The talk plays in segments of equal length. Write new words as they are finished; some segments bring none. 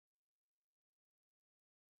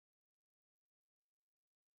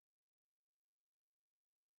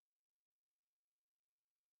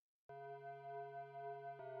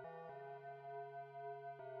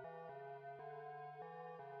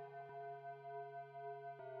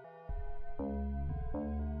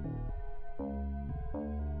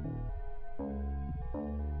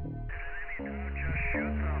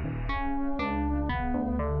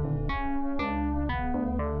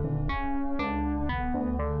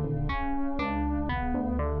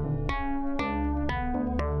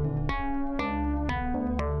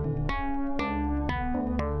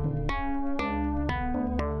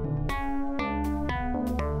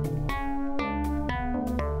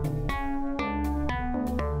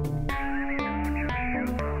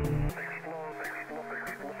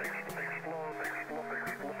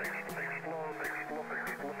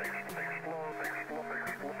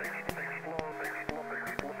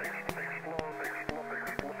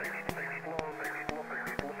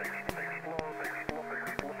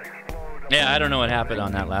Yeah, I don't know what happened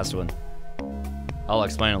on that last one. I'll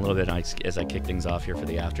explain a little bit as I kick things off here for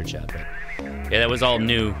the after chat. But yeah, that was all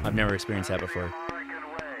new. I've never experienced that before.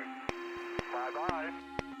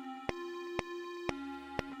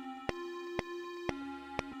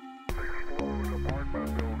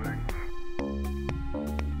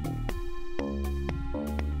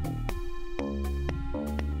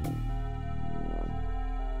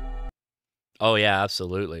 Oh yeah,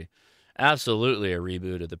 absolutely. Absolutely a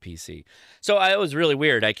reboot of the PC. So it was really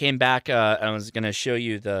weird. I came back, I was going to show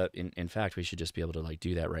you in fact, we should just be able to like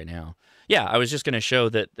do that right now. Yeah, I was just going to show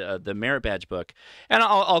that the Merit Badge book, and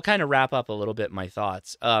I'll kind of wrap up a little bit my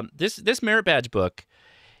thoughts. This Merit Badge book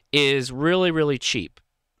is really, really cheap,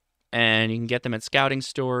 and you can get them at scouting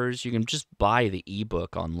stores. You can just buy the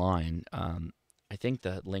ebook online. I think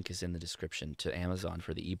the link is in the description to Amazon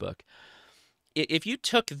for the ebook. If you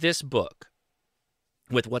took this book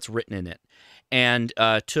with what's written in it, and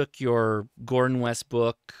took your Gordon West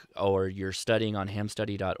book or you're studying on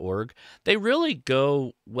hamstudy.org, they really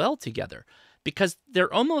go well together because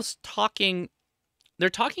they're almost talking. They're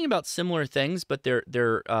talking about similar things, but they're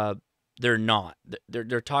not.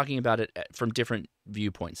 They're talking about it from different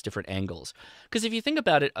viewpoints, different angles. Because if you think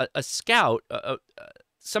about it, a scout,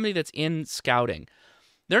 somebody that's in scouting,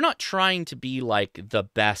 they're not trying to be like the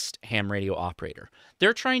best ham radio operator.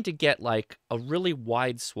 They're trying to get like a really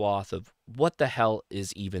wide swath of what the hell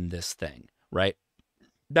is even this thing, right?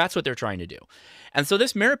 That's what they're trying to do. And so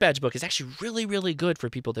this Merit Badge book is actually really, really good for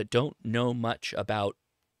people that don't know much about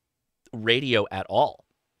radio at all.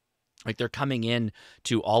 Like they're coming in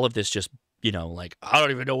to all of this just, like, I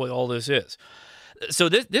don't even know what all this is. So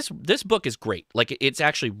this book is great. Like it's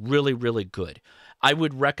actually really, really good. I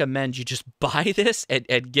would recommend you just buy this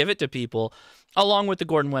and give it to people along with the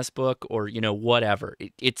Gordon West book or, whatever.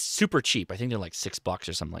 It's super cheap. I think they're like $6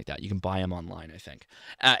 or something like that. You can buy them online, I think.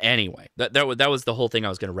 Anyway, that was the whole thing I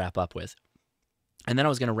was going to wrap up with. And then I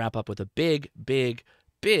was going to wrap up with a big, big,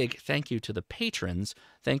 big thank you to the patrons.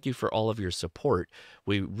 Thank you for all of your support.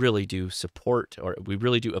 We really do support, or we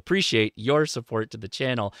really do appreciate your support to the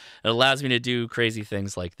channel. It allows me to do crazy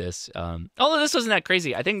things like this. Although this wasn't that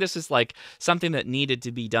crazy. I think this is like something that needed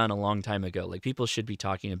to be done a long time ago. Like people should be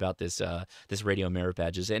talking about this this radio Merit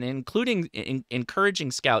Badges and including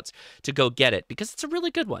encouraging scouts to go get it because it's a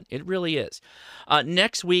really good one. It really is.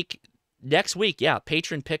 Next week, yeah,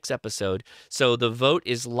 Patron Picks episode. So the vote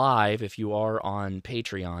is live if you are on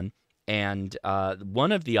Patreon. And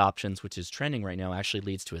one of the options, which is trending right now, actually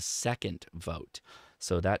leads to a second vote.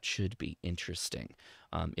 So that should be interesting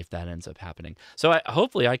if that ends up happening. So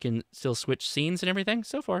hopefully I can still switch scenes and everything.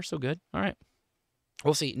 So far, so good. All right.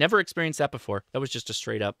 We'll see. Never experienced that before. That was just a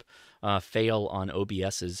straight up fail on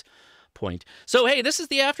OBS's point. So, hey, this is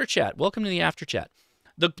the After Chat. Welcome to the After Chat.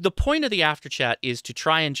 The point of the After Chat is to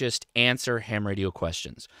try and just answer ham radio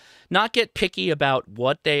questions. Not get picky about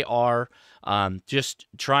what they are, just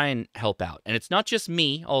try and help out. And it's not just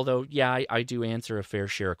me, although, yeah, I do answer a fair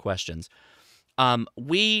share of questions.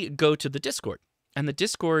 We go to the Discord, and the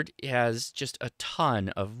Discord has just a ton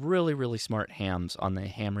of really, really smart hams on the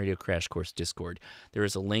Ham Radio Crash Course Discord. There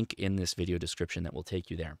is a link in this video description that will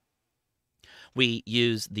take you there. We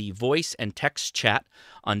use the voice and text chat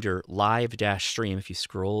under live-stream. If you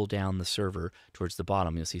scroll down the server towards the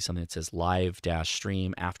bottom, you'll see something that says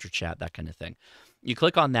live-stream, after chat, that kind of thing. You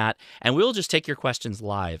click on that, and we'll just take your questions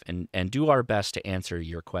live and do our best to answer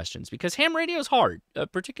your questions. Because ham radio is hard,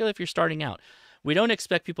 particularly if you're starting out. We don't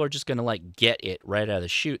expect people are just going to like get it right out of the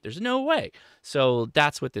chute. There's no way. So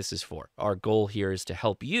that's what this is for. Our goal here is to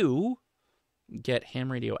help you get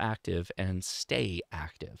ham radio active and stay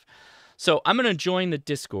active. So I'm going to join the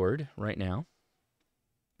Discord right now,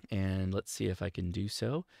 and let's see if I can do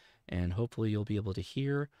so, and hopefully you'll be able to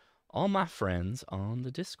hear all my friends on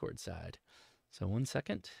the Discord side. So 1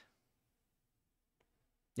 second.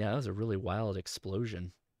 Yeah, that was a really wild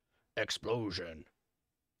explosion. Explosion.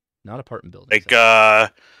 Not apartment building.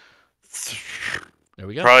 Like There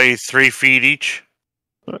we go. Probably 3 feet each.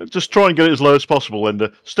 Just try and get it as low as possible,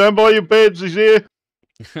 Linda. Stand by your beds, he's here.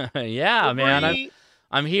 Yeah, man.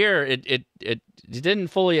 I'm here. It didn't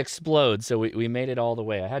fully explode, so we made it all the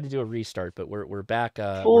way. I had to do a restart, but we're back.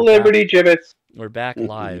 Liberty gibbets. We're back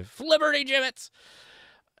live. Liberty gibbets.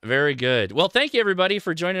 Very good. Well, thank you everybody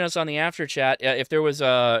for joining us on the after chat. If there was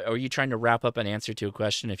are you trying to wrap up an answer to a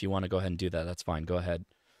question? If you want to go ahead and do that, that's fine. Go ahead.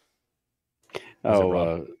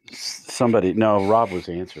 Somebody. No, Rob was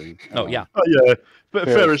answering. Oh yeah. Oh yeah, but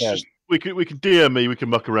fair, just we can DM me. We can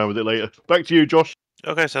muck around with it later. Back to you, Josh.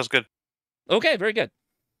 Okay, sounds good. Okay, very good.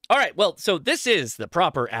 All right, well, so this is the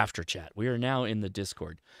proper after chat. We are now in the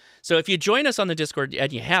Discord. So if you join us on the Discord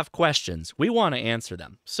and you have questions, we want to answer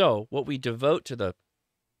them. So what we devote to the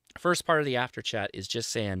first part of the after chat is just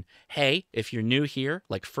saying, hey, if you're new here,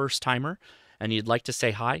 like first timer, and you'd like to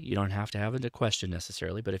say hi, you don't have to have a question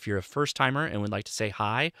necessarily, but if you're a first timer and would like to say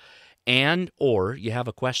hi, and or you have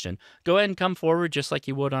a question, go ahead and come forward just like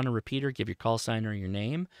you would on a repeater. Give your call sign or your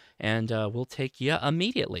name, and we'll take you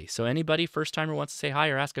immediately. So anybody first timer wants to say hi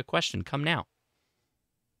or ask a question, come now.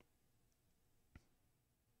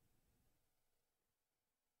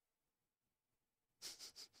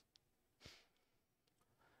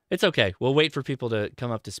 It's okay. We'll wait for people to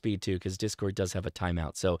come up to speed too, because Discord does have a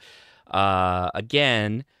timeout. So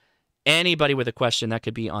again, anybody with a question, that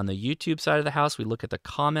could be on the YouTube side of the house. We look at the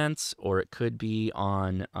comments, or it could be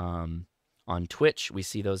on Twitch. We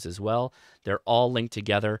see those as well. They're all linked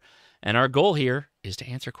together. And our goal here is to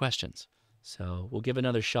answer questions. So we'll give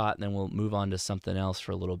another shot, and then we'll move on to something else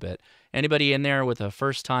for a little bit. Anybody in there with a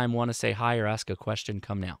first time want to say hi or ask a question,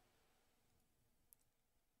 come now.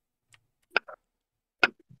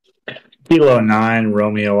 Kilo 9,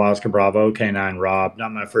 Romeo, Oscar Bravo, K9, Rob.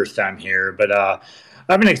 Not my first time here, but I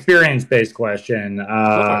have an experience-based question.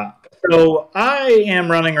 So I am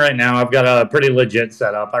running right now. I've got a pretty legit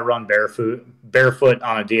setup. I run barefoot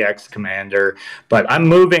on a DX Commander, but I'm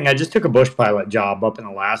moving. I just took a bush pilot job up in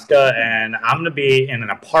Alaska, and I'm going to be in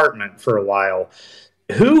an apartment for a while.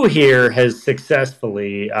 Who here has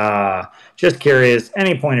successfully, just curious,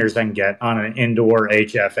 any pointers I can get on an indoor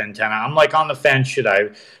HF antenna? I'm like on the fence. Should I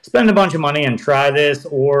spend a bunch of money and try this,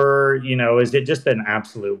 or, is it just an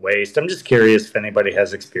absolute waste? I'm just curious if anybody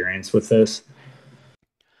has experience with this.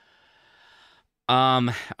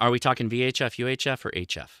 Are we talking VHF, UHF, or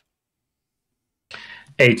HF?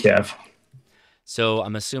 HF. So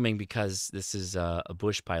I'm assuming because this is a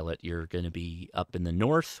bush pilot, you're going to be up in the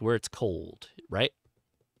north where it's cold, right?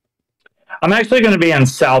 I'm actually going to be in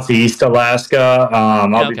southeast Alaska.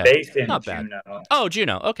 I'll be based in Juneau. Oh,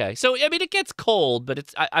 Juneau. Okay. So, I mean, it gets cold,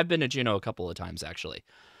 but I've been to Juneau a couple of times, actually.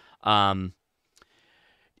 Do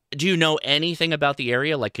you know anything about the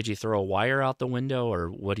area? Like, could you throw a wire out the window, or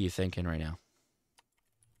what are you thinking right now?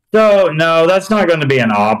 So, no, that's not going to be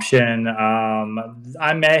an option.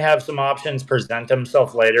 I may have some options present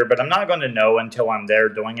themselves later, but I'm not going to know until I'm there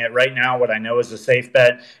doing it. Right now, what I know is a safe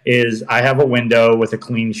bet is I have a window with a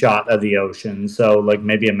clean shot of the ocean. So, like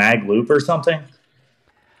maybe a mag loop or something?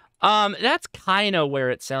 That's kind of where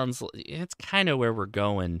it sounds. It's kind of where we're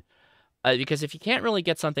going. Because if you can't really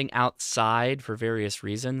get something outside for various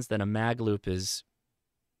reasons, then a mag loop is...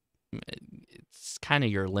 it's kind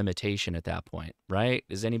of your limitation at that point, right?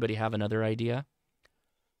 Does anybody have another idea?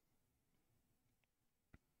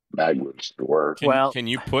 Mag loops to work. Can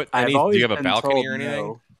you put any? Do you have a balcony or anything?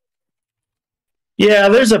 No. Yeah,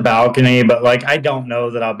 there's a balcony, but I don't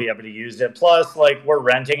know that I'll be able to use it. Plus, we're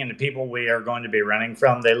renting, and the people we are going to be renting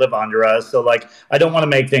from, they live under us. So, I don't want to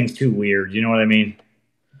make things too weird. You know what I mean?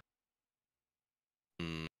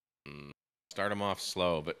 Start them off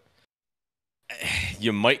slow, but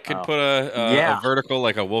you could put a vertical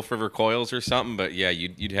like a Wolf River Coils or something, but yeah,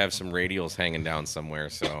 you'd have some radials hanging down somewhere.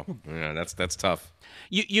 So yeah, that's tough.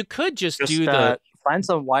 You could just find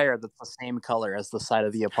some wire that's the same color as the side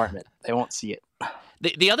of the apartment. They won't see it.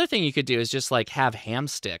 The other thing you could do is just have ham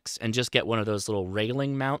sticks and just get one of those little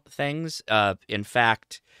railing mount things. In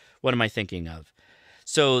fact, what am I thinking of?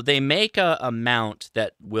 So they make a mount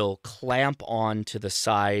that will clamp onto the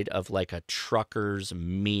side of a trucker's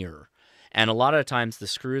mirror. And a lot of times the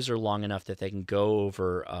screws are long enough that they can go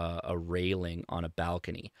over a railing on a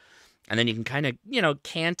balcony. And then you can kind of,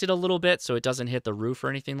 cant it a little bit so it doesn't hit the roof or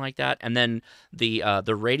anything like that. And then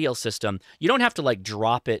the radial system, you don't have to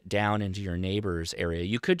drop it down into your neighbor's area.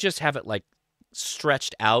 You could just have it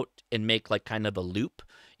stretched out and make kind of a loop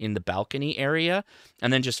in the balcony area,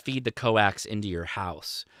 and then just feed the coax into your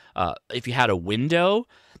house. If you had a window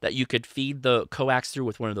that you could feed the coax through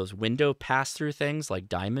with one of those window pass-through things like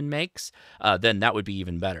Diamond makes, then that would be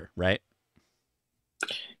even better, right?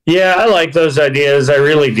 Yeah, I like those ideas. I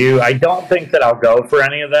really do. I don't think that I'll go for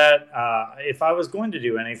any of that. If I was going to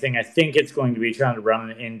do anything, I think it's going to be trying to run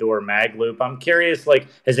an indoor mag loop. I'm curious, like,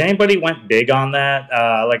 has anybody went big on that?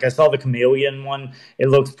 Like, I saw the chameleon one. It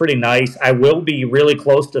looks pretty nice. I will be really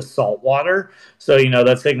close to salt water, so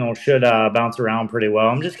that signal should bounce around pretty well.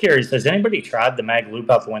 I'm just curious, has anybody tried the mag loop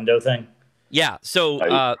out the window thing? Yeah, so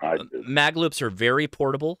I did. mag loops are very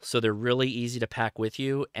portable, so they're really easy to pack with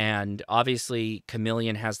you. And obviously,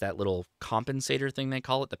 Chameleon has that little compensator thing they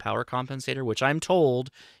call it, the power compensator, which I'm told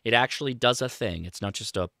it actually does a thing. It's not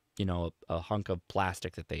just a hunk of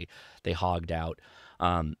plastic that they hogged out.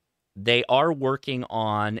 They are working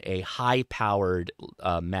on a high-powered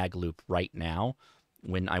mag loop right now.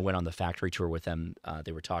 When I went on the factory tour with them,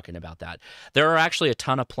 they were talking about that. There are actually a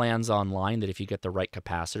ton of plans online that if you get the right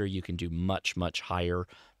capacitor, you can do much, much higher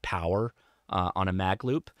power on a mag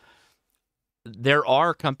loop. There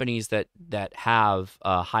are companies that have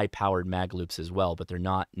high-powered mag loops as well, but they're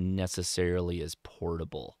not necessarily as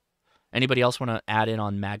portable. Anybody else want to add in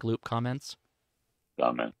on mag loop comments?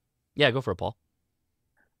 Comment. Yeah, go for it, Paul.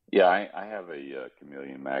 Yeah, I have a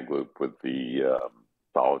chameleon mag loop with the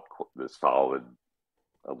solid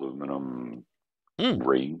aluminum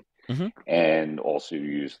ring, and also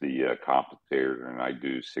use the compensator, and I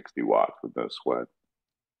do 60 watts with no sweat.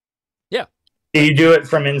 Yeah. Do you do it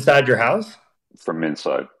from inside your house? From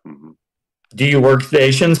inside. Do you work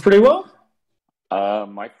stations pretty well?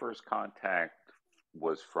 My first contact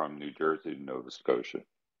was from New Jersey to Nova Scotia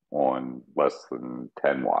on less than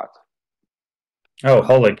 10 watts. Oh,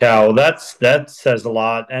 holy cow. That says a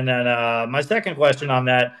lot. And then my second question on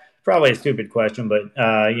that, probably a stupid question, but,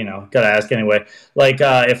 got to ask anyway. Like,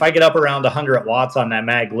 if I get up around 100 watts on that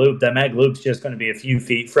mag loop's just going to be a few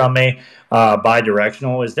feet from me,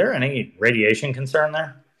 bi-directional. Is there any radiation concern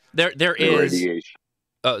there? There is. Radiation.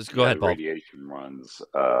 Oh, go ahead, Paul. Radiation runs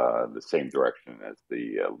the same direction as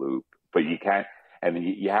the loop, but you can't. And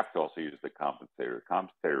you have to also use the compensator. The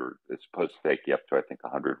compensator is supposed to take you up to, I think,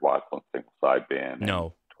 100 watts on single sideband.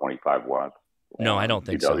 No. 25 watts. No, I don't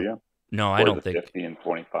think so. No, I don't think. 50 and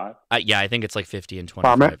 25? Yeah, I think it's like 50 and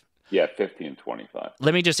 25. Comment? Yeah, 50 and 25.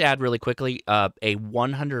 Let me just add really quickly, a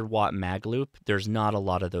 100-watt mag loop, there's not a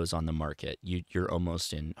lot of those on the market. You're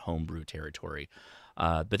almost in homebrew territory.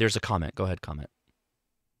 But there's a comment. Go ahead, comment.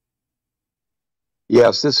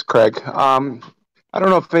 Yes, this is Craig. I don't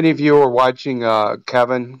know if any of you are watching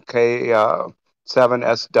Kevin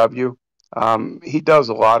K7SW. He does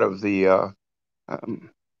a lot of the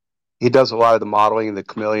modeling of the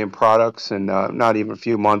Chameleon products, and not even a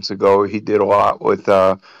few months ago, he did a lot with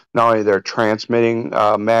not only their transmitting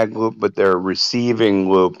mag loop, but their receiving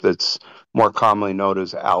loop that's more commonly known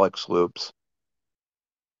as Alex loops.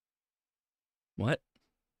 What?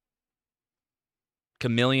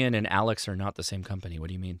 Chameleon and Alex are not the same company. What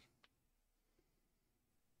do you mean?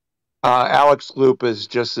 Alex loop is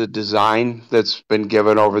just a design that's been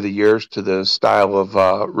given over the years to the style of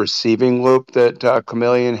receiving loop that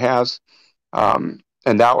Chameleon has. And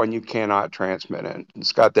that one you cannot transmit in.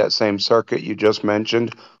 It's got that same circuit you just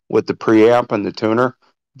mentioned with the preamp and the tuner.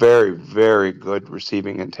 Very, very good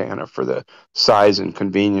receiving antenna for the size and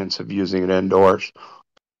convenience of using it indoors.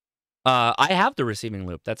 I have the receiving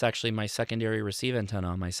loop. That's actually my secondary receive antenna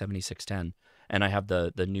on my 7610. And I have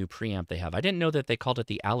the new preamp they have. I didn't know that they called it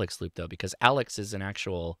the Alex loop, though, because Alex is an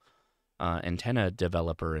actual antenna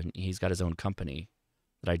developer, and he's got his own company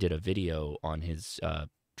that I did a video on his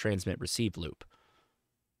transmit-receive loop.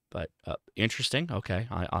 But interesting. Okay,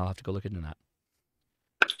 I'll have to go look into that.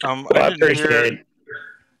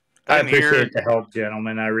 I appreciate the help,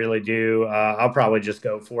 gentlemen. I really do. I'll probably just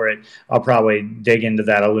go for it. I'll probably dig into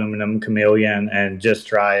that aluminum chameleon and just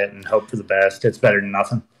try it and hope for the best. It's better than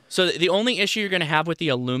nothing. So the only issue you're going to have with the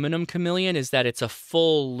aluminum chameleon is that it's a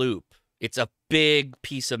full loop. It's a big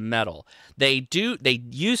piece of metal. They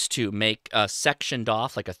used to make a sectioned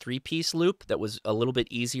off, like a 3-piece loop that was a little bit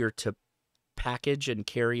easier to package and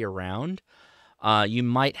carry around. You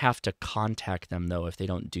might have to contact them, though, if they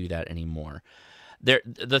don't do that anymore.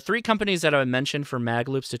 The 3 companies that I mentioned for mag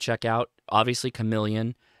loops to check out, obviously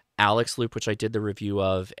Chameleon, Alex Loop, which I did the review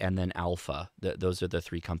of, and then Alpha. Those are the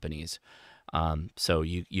 3 companies. So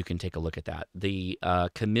you can take a look at that. The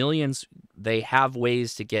Chameleons, they have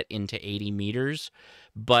ways to get into 80 meters,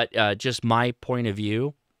 but just my point of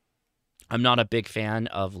view, I'm not a big fan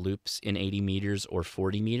of loops in 80 meters or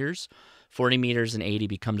 40 meters. 40 meters and 80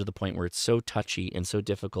 become to the point where it's so touchy and so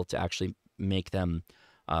difficult to actually make them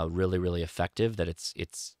really, really effective that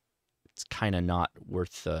it's kind of not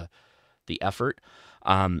worth the effort.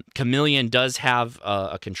 Chameleon does have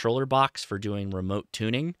a controller box for doing remote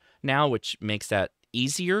tuning now, which makes that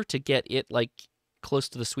easier to get it like close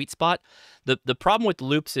to the sweet spot. The problem with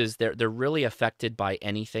loops is they're really affected by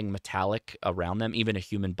anything metallic around them. Even a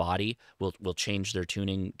human body will change their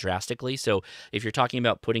tuning drastically. So if you're talking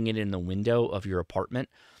about putting it in the window of your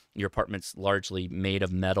apartment's largely made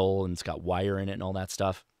of metal and it's got wire in it and all that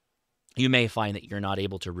stuff, you may find that you're not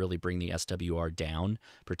able to really bring the SWR down,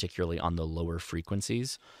 particularly on the lower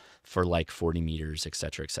frequencies for like 40 meters, et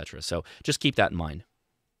cetera, et cetera. So just keep that in mind.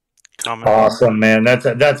 Awesome, man. That's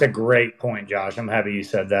a great point, Josh. I'm happy you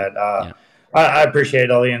said that. I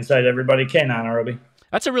appreciate all the insight, everybody. K9, Roby.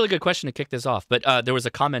 That's a really good question to kick this off, but there was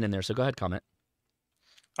a comment in there, so go ahead, comment.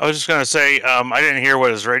 I was just going to say, I didn't hear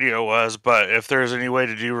what his radio was, but if there's any way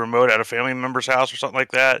to do remote at a family member's house or something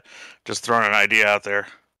like that, just throwing an idea out there.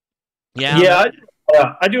 Yeah,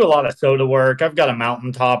 I do a lot of soda work. I've got a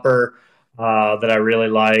mountain topper that I really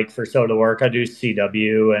like for soda work. I do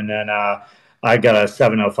CW, and then I got a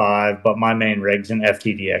 705, but my main rig's an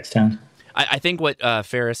FTDX10. I think what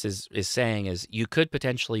Ferris is saying is you could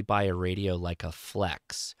potentially buy a radio like a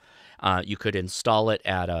Flex. You could install it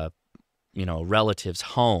at a relative's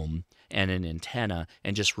home and an antenna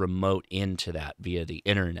and just remote into that via the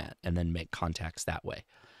internet and then make contacts that way.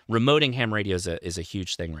 Remoting ham radio is a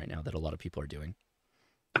huge thing right now that a lot of people are doing.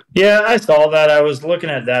 Yeah, I saw that. I was looking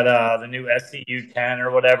at that, the new SCU10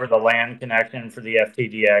 or whatever, the LAN connection for the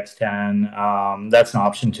FTDX10. That's an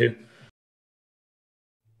option too.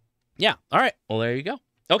 Yeah. All right. Well, there you go.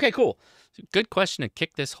 Okay, cool. Good question to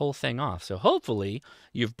kick this whole thing off. So hopefully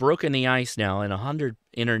you've broken the ice now, and 100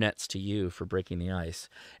 internets to you for breaking the ice.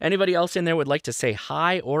 Anybody else in there would like to say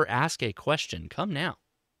hi or ask a question? Come now.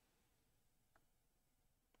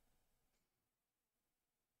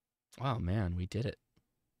 Oh, man, we did it.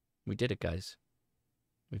 We did it, guys.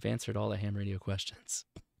 We've answered all the ham radio questions.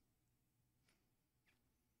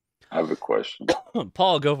 I have a question.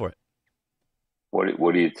 Paul, go for it.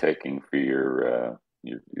 What are you taking for your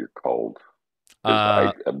cold?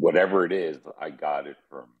 Whatever it is, I got it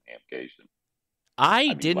from Hamcation.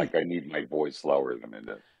 I need my voice lower than it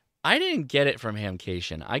is. I didn't get it from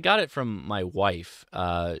Hamcation. I got it from my wife.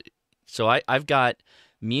 So I've got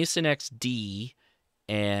Mucinex D,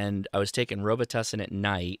 and I was taking Robitussin at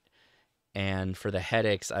night. And for the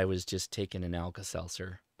headaches, I was just taking an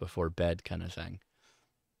Alka-Seltzer before bed kind of thing.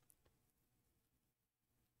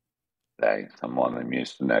 Thanks. I'm on the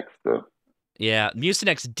Mucinex too. Yeah,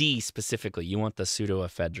 Mucinex D specifically. You want the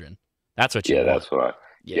pseudoephedrine. That's what you want. That's what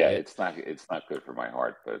it's not good for my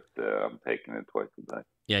heart, but I'm taking it twice a day.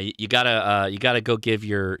 Yeah, you gotta go give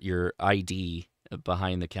your ID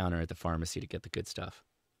behind the counter at the pharmacy to get the good stuff.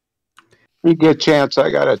 If you get a chance,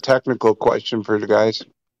 I got a technical question for the guys.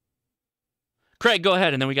 Craig, go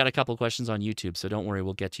ahead, and then we got a couple questions on YouTube, so don't worry,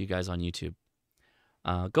 we'll get to you guys on YouTube.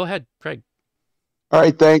 Go ahead, Craig. All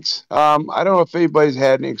right, thanks. I don't know if anybody's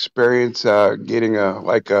had any experience getting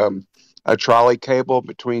a trolley cable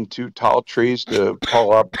between two tall trees to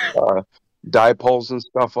pull up dipoles and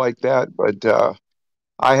stuff like that, but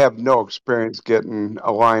I have no experience getting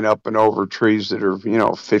a line up and over trees that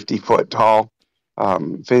are 50 foot tall.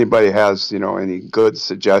 If anybody has any good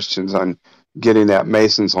suggestions on getting that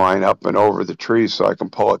mason's line up and over the trees so I can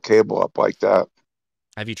pull a cable up like that.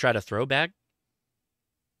 Have you tried a throw bag?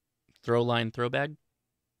 Throw bag?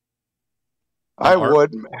 I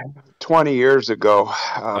would 20 years ago,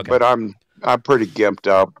 but I'm pretty gimped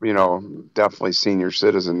up, definitely senior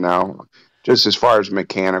citizen now. Just as far as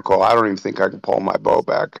mechanical, I don't even think I can pull my bow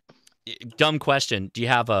back. Dumb question. Do you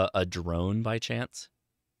have a drone by chance?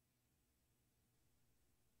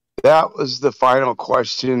 That was the final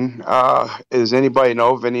question. Does anybody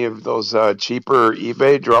know of any of those cheaper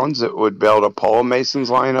eBay drones that would be able to pull a mason's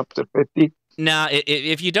line up to 50? Now,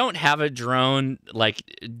 if you don't have a drone, like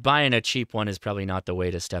buying a cheap one is probably not the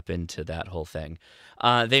way to step into that whole thing.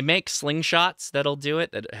 They make slingshots that'll do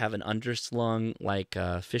it, that have an underslung like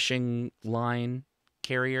fishing line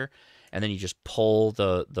carrier, and then you just pull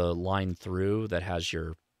the line through that has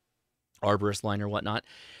your arborist line or whatnot.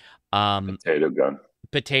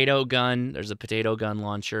 Potato gun. There's a potato gun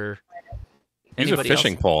launcher. Use a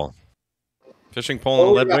fishing pole. Fishing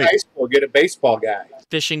pole and a lead weight. High school, get a baseball guy.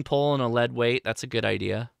 Fishing pole and a lead weight. That's a good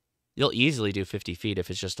idea. You'll easily do 50 feet if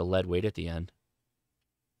it's just a lead weight at the end.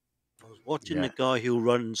 I was watching the guy who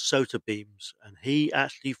runs SOTA beams, and he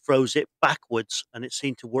actually throws it backwards, and it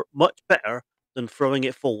seemed to work much better than throwing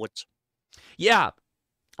it forwards. Yeah.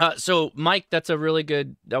 So Mike, that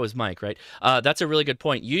was Mike, right? That's a really good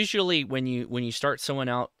point. Usually when you start someone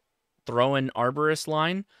out throwing arborist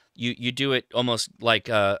line, you do it almost like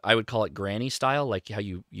I would call it granny style, like how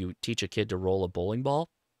you teach a kid to roll a bowling ball.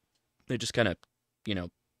 They just kind of,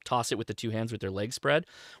 toss it with the two hands with their legs spread.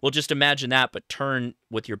 Well, just imagine that, but turn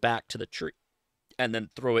with your back to the tree. and then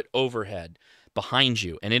throw it overhead behind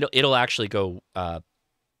you, and it'll actually go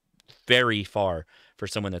very far for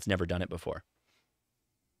someone that's never done it before.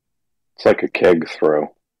 It's like a keg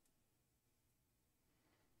throw.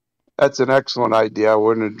 That's an excellent idea. I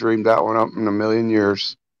wouldn't have dreamed that one up in a million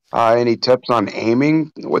years. Any tips on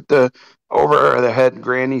aiming with the over the head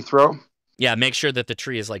granny throw? Yeah, make sure that the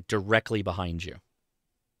tree is like directly behind you.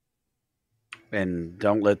 And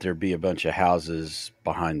don't let there be a bunch of houses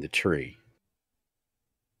behind the tree.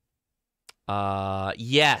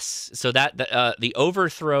 Yes. So that the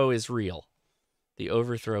overthrow is real. The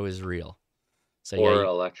overthrow is real. So or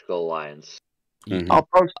electrical lines. Mm-hmm. I'll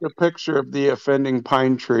post a picture of the offending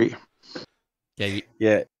pine tree.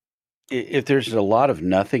 Yeah. If there's a lot of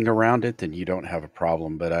nothing around it, then you don't have a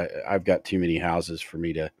problem. But I've got too many houses for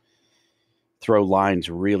me to throw lines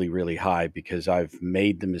really, really high because I've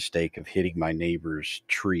made the mistake of hitting my neighbor's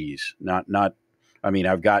trees.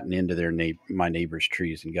 I've gotten into my neighbor's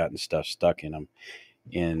trees and gotten stuff stuck in them,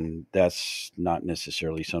 and that's not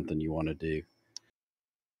necessarily something you want to do.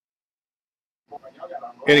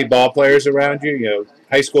 Any ball players around you? You know,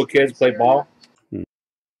 high school kids play ball?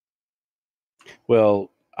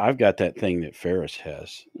 Well, I've got that thing that Ferris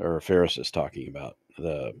has, or Ferris is talking about,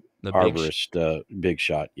 the arborist big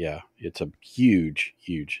shot. Yeah, it's a huge,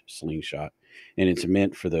 huge slingshot, and it's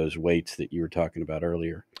meant for those weights that you were talking about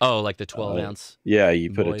earlier. Oh, like the 12-ounce. Yeah,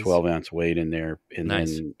 you put a 12-ounce weight in there and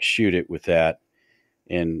then shoot it with that,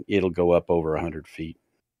 and it'll go up over 100 feet.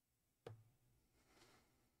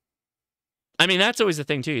 I mean, that's always the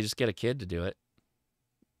thing too. You just get a kid to do it.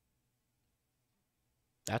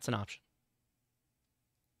 That's an option.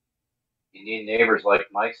 You need neighbors like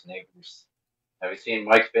Mike's neighbors. Have you seen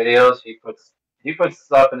Mike's videos? He puts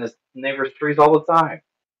stuff in his neighbors' trees all the time.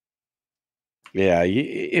 Yeah,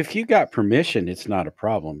 if you got permission, it's not a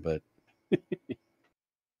problem. But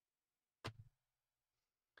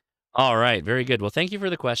all right, very good. Well, thank you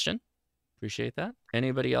for the question. Appreciate that.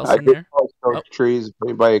 Anybody else in there? Trees. If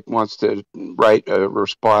anybody wants to write a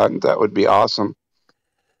response, that would be awesome.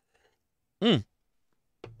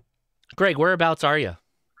 Greg, whereabouts are you?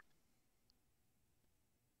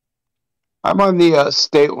 I'm on the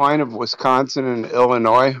state line of Wisconsin and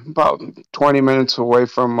Illinois, about 20 minutes away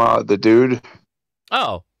from the dude.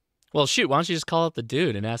 Oh, well, shoot. Why don't you just call up the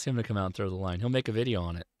dude and ask him to come out and throw the line? He'll make a video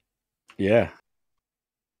on it. Yeah.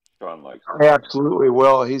 I absolutely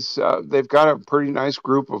will. They've got a pretty nice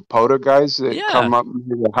group of POTA guys that come up to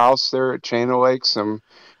the house there at Chain of Lakes. I'm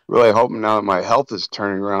really hoping now that my health is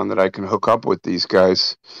turning around that I can hook up with these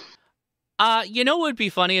guys. You know what would be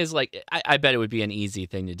funny is like I bet it would be an easy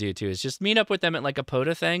thing to do too. Is just meet up with them at like a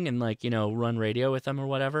POTA thing and like run radio with them or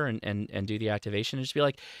whatever and do the activation and just be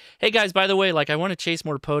like, hey guys, by the way, like I want to chase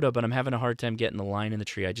more POTA, but I'm having a hard time getting the line in the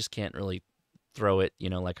tree. I just can't really throw it,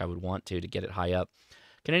 like I would want to get it high up.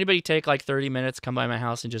 Can anybody take like 30 minutes, come by my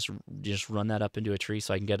house and just run that up into a tree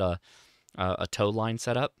so I can get a tow line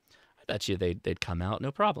set up? I bet you they'd come out,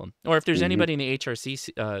 no problem. Or if there's anybody in the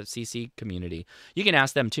HRC CC community, you can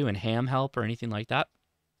ask them too, and ham help or anything like that.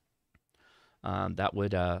 That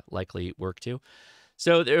would likely work too.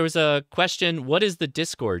 So there was a question, what is the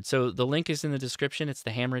Discord? So the link is in the description. It's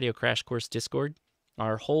the Ham Radio Crash Course Discord.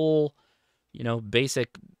 Our whole,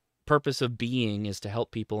 basic purpose of being is to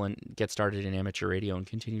help people and get started in amateur radio and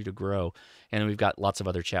continue to grow. And we've got lots of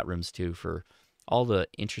other chat rooms too for all the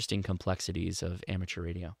interesting complexities of amateur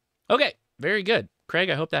radio. Okay, very good. Craig,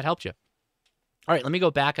 I hope that helped you. All right, let me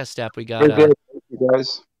go back a step. We got Thank you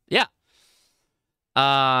guys. Yeah.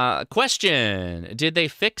 Question. Did they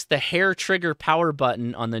fix the hair trigger power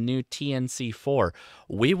button on the new TNC4?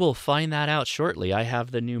 We will find that out shortly. I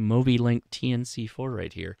have the new MobiLink TNC4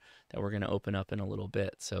 right here that we're going to open up in a little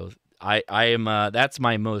bit. So I am that's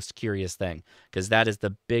my most curious thing because that is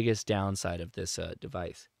the biggest downside of this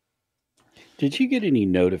device. Did you get any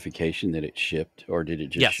notification that it shipped, or did it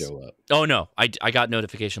just show up? Oh, no. I got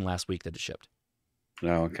notification last week that it shipped.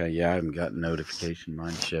 Oh, okay. Yeah, I haven't gotten notification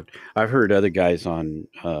mine shipped. I've heard other guys on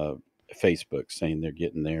Facebook saying they're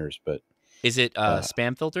getting theirs, but... Is it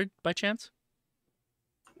spam filtered by chance?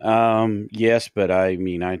 Yes, but I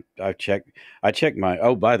mean, I checked my...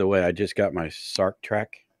 Oh, by the way, I just got my SARC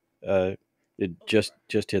track. It just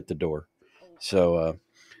hit the door. So,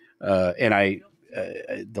 and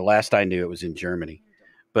the last I knew, it was in Germany,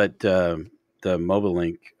 but the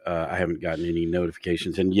MobiLink, I haven't gotten any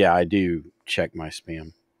notifications, and yeah, I do check my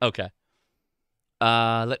spam. Okay.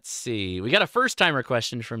 Let's see. We got a first timer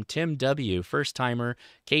question from Tim W. First timer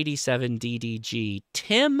KD7DDG.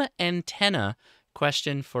 Tim Antenna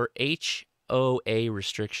question for HOA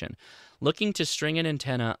restriction. Looking to string an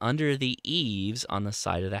antenna under the eaves on the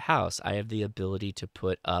side of the house. I have the ability to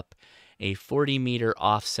put up a 40-meter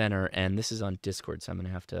off-center, and this is on Discord, so I'm gonna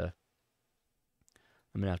have to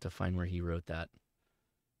find where he wrote that.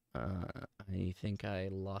 I think I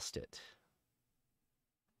lost it.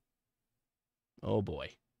 Oh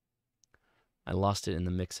boy, I lost it in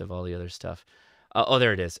the mix of all the other stuff. Oh,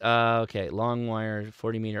 there it is. Okay, long wire,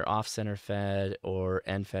 40-meter off-center fed or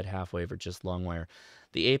end-fed half wave or just long wire.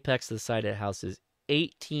 The apex of the side of the house is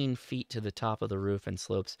 18 feet to the top of the roof and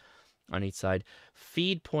slopes on each side.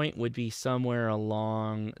 Feed point would be somewhere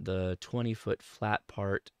along the 20-foot flat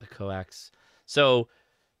part, the coax. So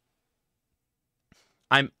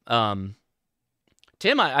I'm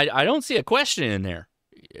Tim, I don't see a question in there.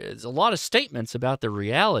 There's a lot of statements about the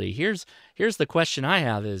reality. Here's the question I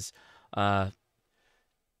have is well,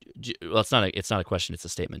 it's not a question, it's a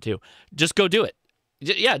statement too. Just go do it.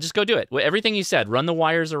 Yeah, just go do it. Everything you said, run the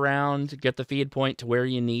wires around, get the feed point to where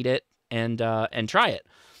you need it, and try it.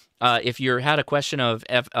 If you had a question of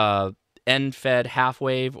end fed, half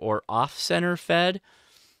wave, or off center fed,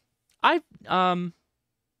 gosh,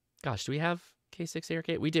 do we have K6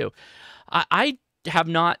 AirK? We do. I have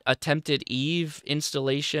not attempted Eve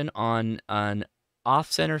installation on an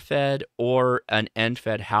off center fed or an end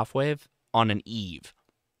fed half wave on an Eve.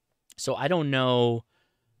 So I don't know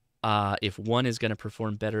if one is going to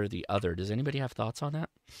perform better than the other. Does anybody have thoughts on that?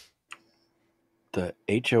 The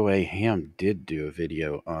HOA Ham did do a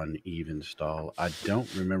video on Eve install. I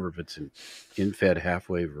don't remember if it's an in-fed half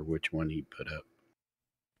wave or which one he put up.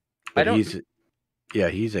 But he's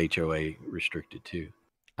HOA restricted too.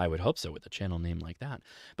 I would hope so with a channel name like that.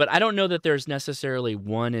 But I don't know that there's necessarily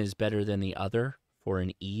one is better than the other for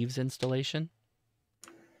an Eve's installation.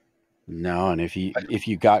 No, and if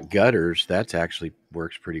you got gutters, that's actually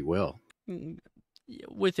works pretty well.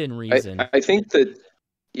 Within reason. I think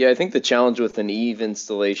the challenge with an Eve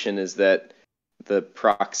installation is that the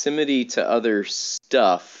proximity to other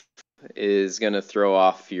stuff is going to throw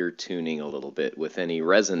off your tuning a little bit with any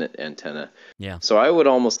resonant antenna. Yeah. So I would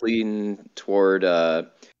almost lean toward an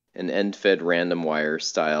end-fed random wire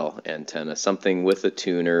style antenna, something with a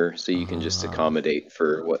tuner so you can just accommodate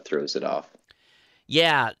for what throws it off.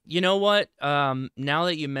 Yeah, you know what? Now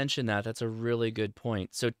that you mention that, that's a really good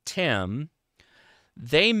point. So, Tim,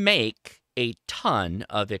 they make a ton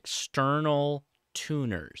of external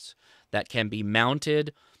tuners that can be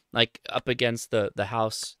mounted like up against the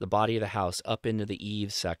house, the body of the house, up into the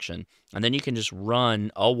eave section. And then you can just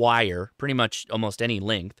run a wire, pretty much almost any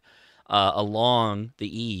length, along the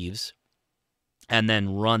eaves, and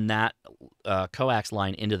then run that coax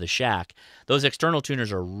line into the shack. Those external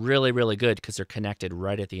tuners are really, really good because they're connected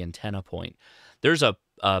right at the antenna point. There's a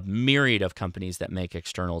myriad of companies that make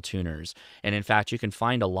external tuners, and in fact, you can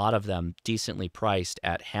find a lot of them decently priced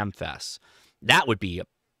at Hamfest. That would be,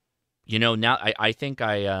 now I think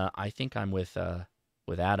I'm with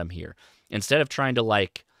Adam here. Instead of trying to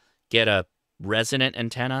like get a resonant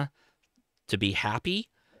antenna to be happy,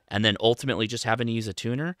 and then ultimately just having to use a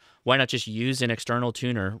tuner, why not just use an external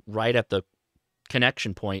tuner right at the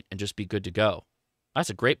connection point and just be good to go? That's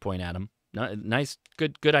a great point, Adam. Nice,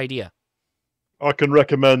 good idea. I can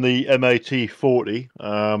recommend the MAT40,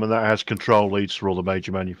 and that has control leads for all the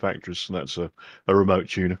major manufacturers, and that's a remote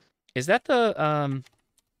tuner. Is that the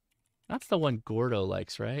that's the one Gordo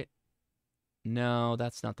likes, right? No,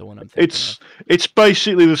 that's not the one I'm thinking of. It's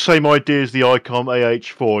basically the same idea as the ICOM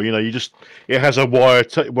AH4. It has a wire.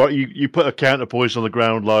 You put a counterpoise on the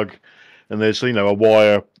ground lug, and there's a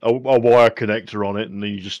wire connector on it, and then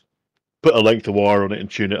you just put a length of wire on it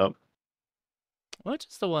and tune it up. Which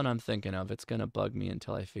is the one I'm thinking of? It's gonna bug me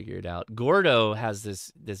until I figure it out. Gordo has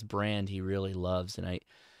this brand he really loves, and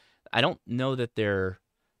I don't know that they're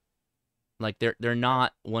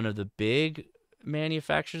not one of the big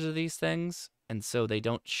manufacturers of these things, and so they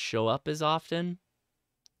don't show up as often.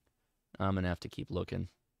 I'm gonna have to keep looking.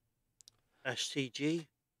 STG?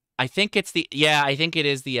 I think it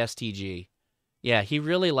is the STG. Yeah, he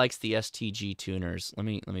really likes the STG tuners. Let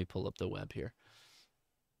me pull up the web here.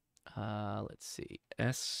 Let's see.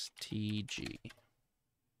 STG.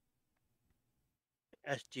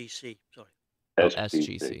 SGC, sorry.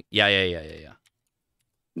 SGC. Yeah.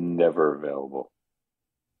 Never available.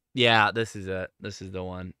 Yeah, this is the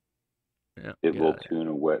one. Yeah, it will tune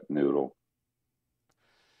a wet noodle.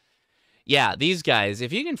 Yeah, these guys,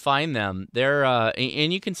 if you can find them, they're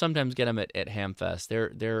and you can sometimes get them at Hamfest.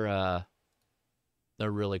 They're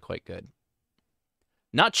really quite good.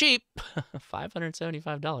 Not cheap.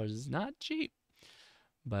 $575 is not cheap.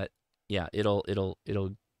 But yeah, it'll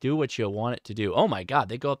do what you want it to do. Oh my God,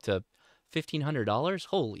 they go up to $1,500.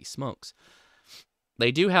 Holy smokes.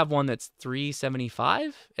 They do have one that's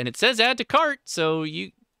 $375, and it says add to cart, so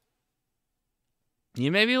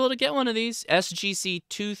You may be able to get one of these. SGC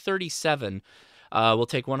 237 will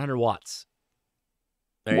take 100 watts.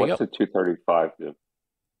 There you go. What's the 235 do?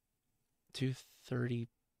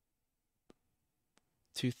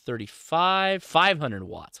 235, 500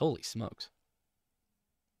 watts. Holy smokes.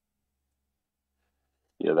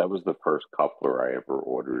 Yeah, that was the first coupler I ever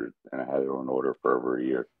ordered, and I had it on order for over a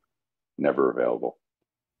year. Never available.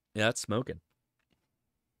 Yeah, that's smoking.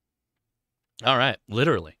 All right,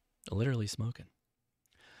 literally smoking.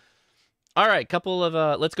 All right, couple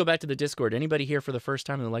of let's go back to the Discord. Anybody here for the first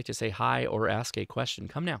time and would like to say hi or ask a question?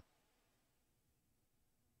 Come now.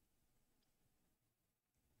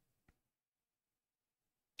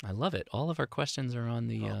 I love it. All of our questions are on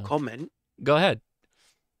the comment. Go ahead.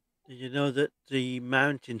 Did you know that the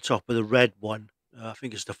mountaintop of the red one, I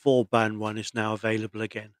think it's the 4-band one, is now available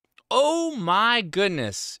again? Oh my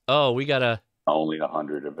goodness! Oh, we gotta. Only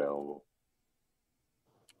 100 available.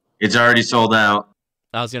 It's already sold out.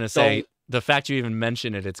 I was gonna say the fact you even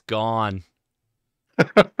mentioned it, it's gone. Oh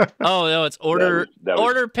no, it's order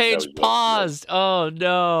page paused. Oh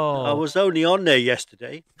no! I was only on there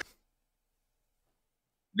yesterday.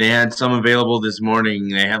 They had some available this morning.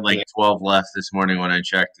 They had like 12 left this morning when I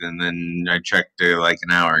checked, and then I checked like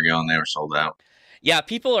an hour ago, and they were sold out. Yeah,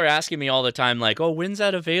 people are asking me all the time, like, "Oh, when's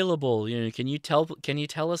that available? You know, can you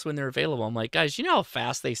tell us when they're available?" I'm like, guys, you know how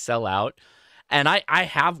fast they sell out, and I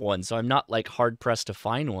have one, so I'm not like hard pressed to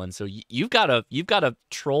find one. So you've got to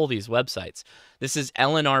troll these websites. This is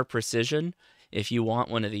LNR Precision. If you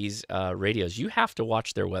want one of these radios, you have to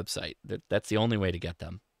watch their website. That's the only way to get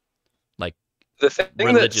them. Like the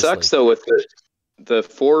thing that sucks though with the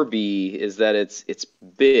 4B is that it's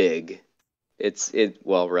big.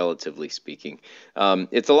 Well, relatively speaking,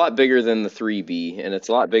 it's a lot bigger than the 3B, and it's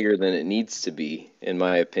a lot bigger than it needs to be, in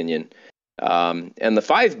my opinion. And the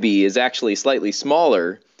 5B is actually slightly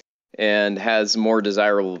smaller and has more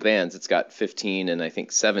desirable bands. It's got 15 and I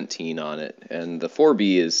think 17 on it, and the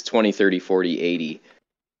 4B is 20, 30, 40, 80.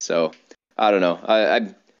 So I don't know.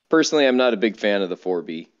 I personally, I'm not a big fan of the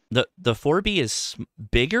 4B. The 4B is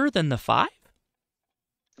bigger than the 5?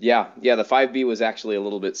 Yeah, the 5B was actually a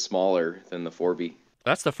little bit smaller than the 4B.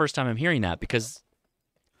 That's the first time I'm hearing that, because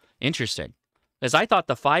interesting. As I thought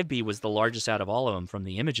the 5B was the largest out of all of them from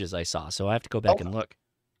the images I saw, so I have to go back and look.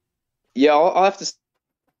 Yeah, I'll have to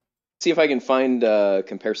see if I can find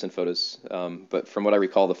comparison photos. But from what I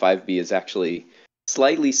recall, the 5B is actually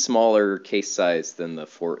slightly smaller case size than the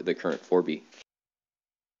current 4B.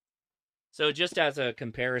 So just as a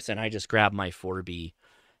comparison, I just grabbed my 4B,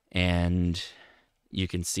 and you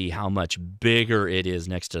can see how much bigger it is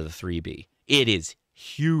next to the 3B. It is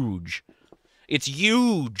huge. It's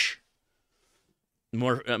huge.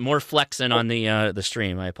 More flexing on the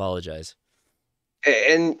stream. I apologize.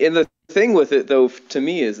 And the thing with it though, to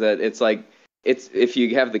me, is that it's like if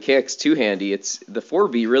you have the KX2 handy, the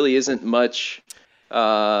 4B really isn't much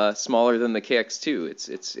smaller than the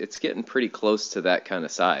KX2. It's getting pretty close to that kind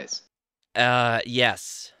of size.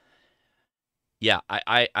 Yes. Yeah,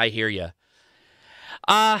 I hear you.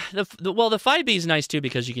 The 5B is nice too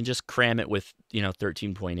because you can just cram it with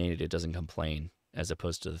 13.8. It doesn't complain as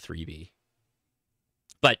opposed to the 3B.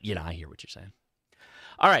 But I hear what you're saying.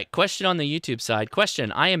 All right, question on the YouTube side.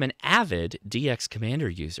 Question: I am an avid DX Commander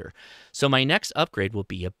user, so my next upgrade will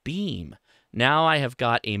be a beam. Now I have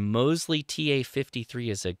got a Mosley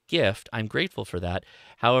TA53 as a gift. I'm grateful for that.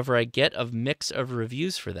 However, I get a mix of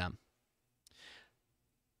reviews for them.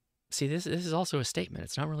 See, this is also a statement.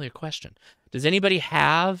 It's not really a question. Does anybody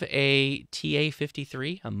have a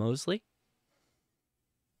TA53, a Mosley?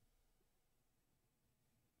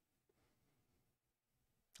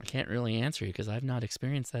 I can't really answer you because I've not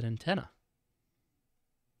experienced that antenna.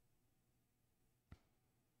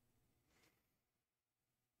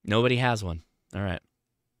 Nobody has one. All right.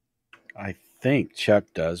 I think Chuck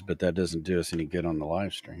does, but that doesn't do us any good on the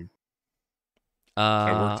live stream.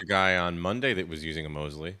 I worked a guy on Monday that was using a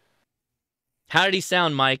Mosley. How did he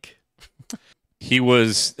sound, Mike? He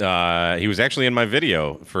was actually in my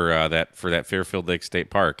video for that Fairfield Lake State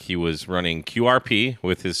Park. He was running QRP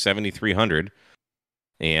with his 7300,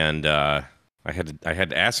 and I had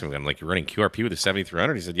to ask him. I'm like, "You're running QRP with a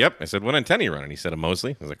 7300?" He said, "Yep." I said, "What antenna are you running?" He said, "A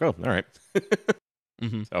Mosley." I was like, "Oh, all right."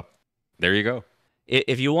 Mm-hmm. So there you go.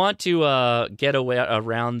 If you want to get away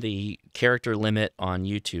around the character limit on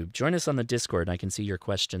YouTube, join us on the Discord, and I can see your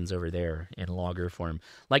questions over there in logger form,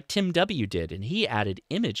 like Tim W. did, and he added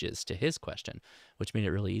images to his question, which made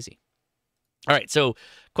it really easy. All right, so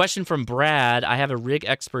question from Brad. I have a Rig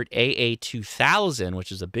Expert AA2000,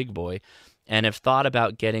 which is a big boy, and have thought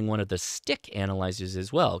about getting one of the stick analyzers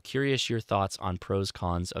as well. Curious your thoughts on pros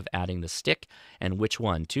cons of adding the stick, and which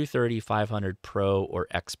one, 230, 500 Pro or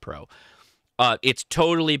X Pro. It's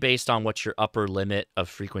totally based on what your upper limit of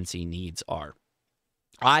frequency needs are.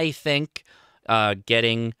 I think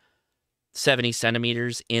getting 70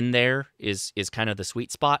 centimeters in there is kind of the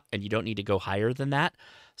sweet spot, and you don't need to go higher than that.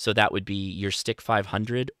 So that would be your Stick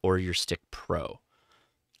 500 or your Stick Pro.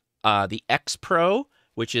 The X Pro,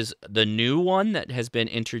 which is the new one that has been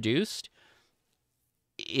introduced,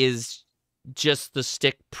 is just the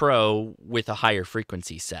Stick Pro with a higher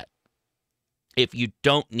frequency set. If you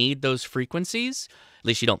don't need those frequencies, at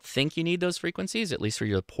least you don't think you need those frequencies, at least for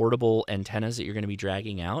your portable antennas that you're going to be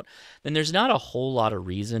dragging out, then there's not a whole lot of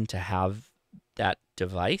reason to have that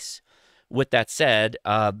device. With that said,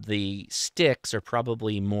 the sticks are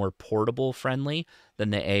probably more portable friendly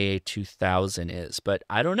than the AA2000 is. But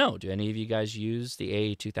I don't know. Do any of you guys use the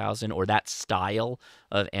AA2000 or that style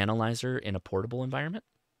of analyzer in a portable environment?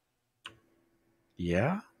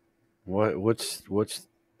 Yeah. What's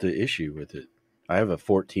the issue with it? I have a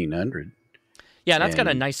 1400. Yeah, that's got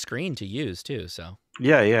a nice screen to use too. So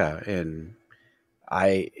yeah, and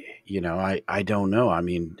I don't know. I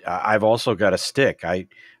mean, I've also got a stick. I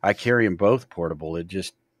carry them both portable. It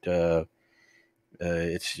just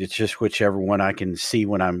it's just whichever one I can see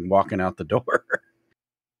when I'm walking out the door.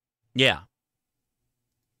 Yeah.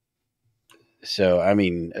 So I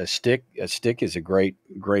mean, a stick is a great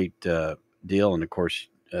deal, and of course,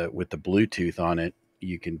 with the Bluetooth on it,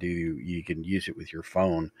 you can use it with your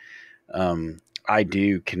phone. I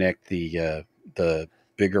do connect the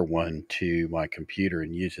bigger one to my computer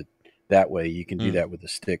and use it that way. You can do that with a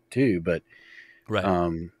stick too, but right.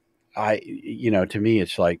 To me,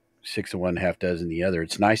 it's like 6 of one, half dozen the other.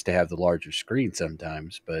 It's nice to have the larger screen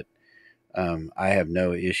sometimes, but I have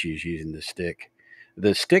no issues using the stick.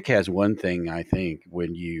 The stick has one thing, I think,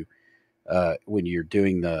 when you're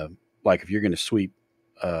doing if you're going to sweep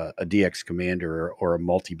a DX commander or a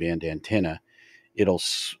multi-band antenna,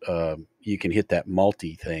 you can hit that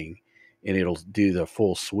multi thing and it'll do the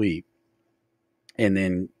full sweep and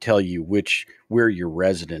then tell you where you're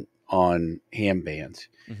resident on ham bands,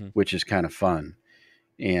 which is kind of fun.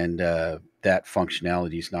 And that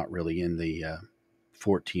functionality is not really in the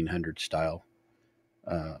 1400 style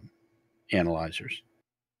analyzers.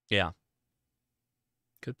 Yeah.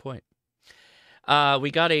 Good point.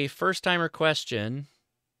 We got a first timer question.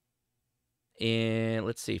 And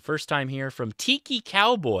let's see, first time here from Tiki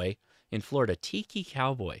Cowboy in Florida. Tiki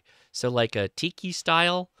Cowboy. So like a tiki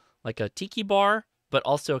style, like a tiki bar, but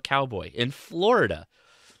also a cowboy in Florida.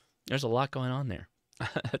 There's a lot going on there.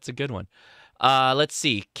 That's a good one. Let's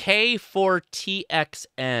see.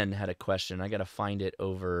 K4TXN had a question. I got to find it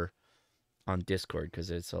over on Discord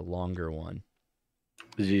because it's a longer one.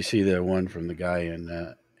 Did you see the one from the guy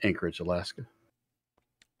in Anchorage, Alaska?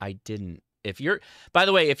 I didn't. By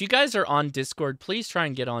the way, if you guys are on Discord, please try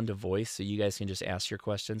and get onto voice so you guys can just ask your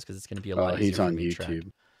questions because it's going to be a lot easier. He's on for me YouTube. To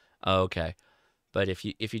track. Oh, okay. But if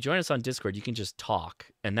you join us on Discord, you can just talk,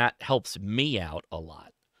 and that helps me out a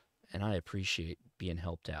lot, and I appreciate being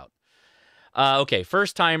helped out. Okay,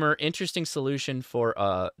 first timer, interesting solution for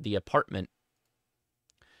the apartment.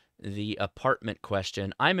 The apartment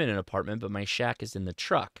question. I'm in an apartment, but my shack is in the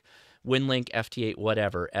truck. WinLink, FT8,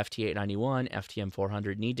 whatever, FT891,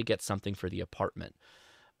 FTM400, need to get something for the apartment.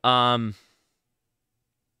 Well,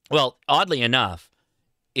 oddly enough,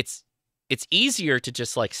 it's easier to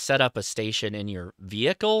just like set up a station in your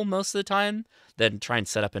vehicle most of the time than try and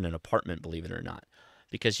set up in an apartment, believe it or not,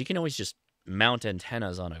 because you can always just mount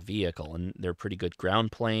antennas on a vehicle, and they're pretty good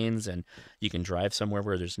ground planes, and you can drive somewhere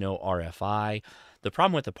where there's no RFI. The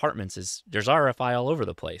problem with apartments is there's RFI all over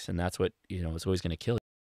the place, and that's what, is always going to kill you.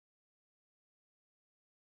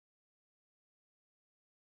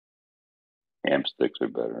 Ham sticks are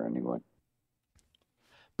better anyway.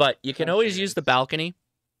 But you can always use the balcony,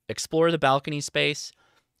 explore the balcony space.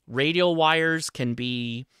 Radial wires can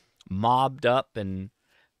be mobbed up and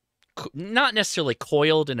not necessarily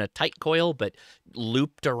coiled in a tight coil, but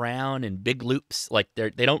looped around in big loops. Like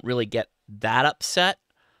they don't really get that upset.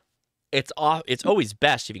 It's always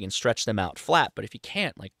best if you can stretch them out flat, but if you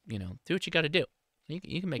can't, do what you got to do.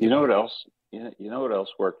 You can make it. You know what else? You know what else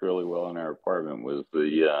worked really well in our apartment was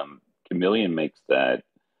the Chameleon makes that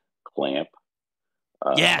clamp.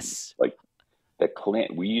 Yes. Like the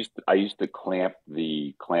clamp. I used to clamp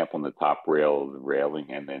the clamp on the top rail of the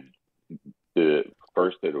railing, and then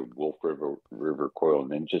first did a Wolf River coil,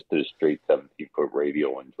 and then just did a straight 17-foot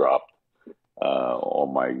radial and dropped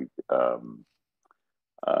all my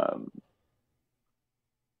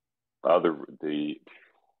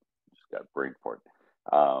just got brain fart.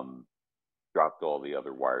 dropped all the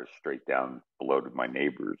other wires straight down below to my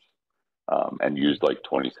neighbors, and used like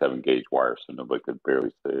 27 gauge wires so nobody could barely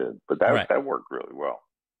see it. But that worked really well.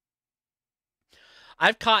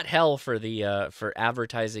 I've caught hell for for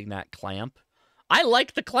advertising that clamp. I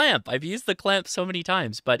like the clamp. I've used the clamp so many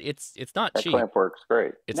times, but it's not cheap. That clamp works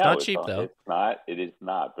great. It's not cheap though. It's not. It is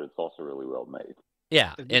not, but it's also really well made.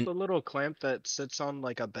 Yeah, and the little clamp that sits on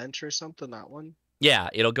like a bench or something. That one. Yeah,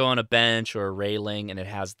 it'll go on a bench or a railing, and it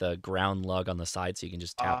has the ground lug on the side, so you can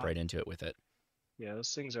just tap right into it with it. Yeah,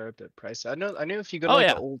 those things are a bit pricey. I know if you go to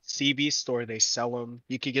the old CB store, they sell them.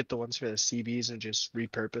 You could get the ones for the CBs and just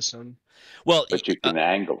repurpose them. Well, but you can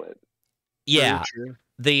angle it. Yeah,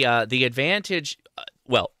 the advantage.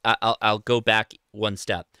 Well, I'll go back one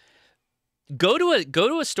step. Go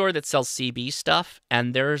to a store that sells CB stuff,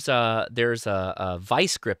 and there's a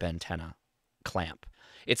vice grip antenna clamp.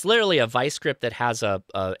 It's literally a vice grip that has a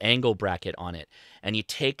angle bracket on it, and you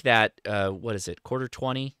take that what is it, quarter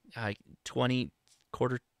 20, 20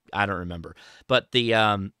 quarter, I don't remember, but the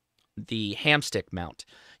hamstick mount.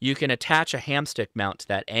 You can attach a hamstick mount to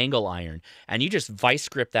that angle iron, and you just vice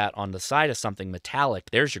grip that on the side of something metallic.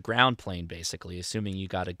 There's your ground plane, basically, assuming you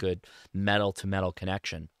got a good metal to metal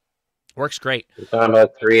connection. Works great. You're talking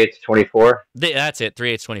about 3/8/24? That's it,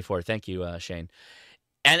 3/8/24. Thank you, Shane.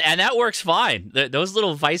 And that works fine. Those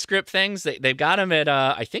little vice grip things, they've got them at,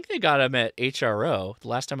 I think they got them at HRO. The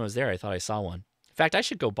last time I was there, I thought I saw one. In fact, I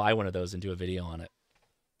should go buy one of those and do a video on it.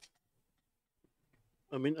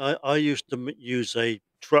 I mean, I used to use a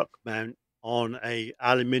truck mount on a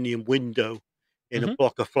aluminium window in a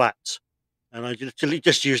block of flats, and I literally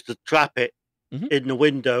just used to trap it in the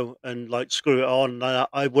window and like screw it on.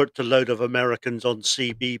 I worked a load of Americans on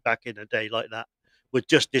CB back in the day like that, with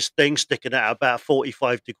just this thing sticking out about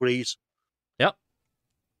 45 degrees. Yep.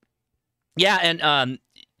 Yeah, and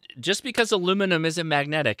just because aluminum isn't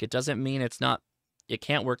magnetic, it doesn't mean it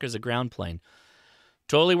can't work as a ground plane.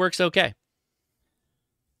 Totally works okay.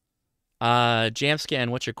 Jamscan,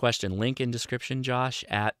 what's your question? Link in description, Josh,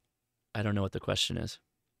 at, I don't know what the question is.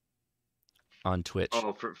 On Twitch.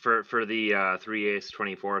 Oh, for the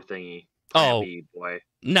 3/8/24 thingy. Oh, boy.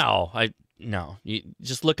 No, you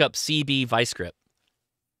just look up CB vice grip.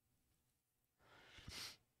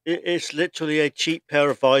 It's literally a cheap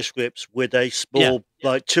pair of vice grips with a small,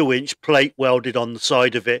 like 2-inch plate welded on the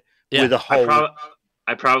side of it with a hole.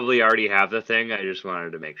 I probably already have the thing. I just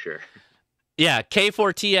wanted to make sure. Yeah,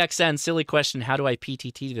 K4TXN, silly question. How do I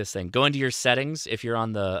PTT this thing? Go into your settings if you're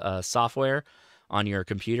on the software on your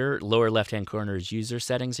computer. Lower left-hand corner is user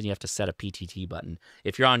settings, and you have to set a PTT button.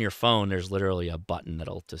 If you're on your phone, there's literally a button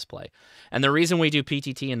that'll display. And the reason we do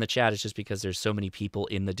PTT in the chat is just because there's so many people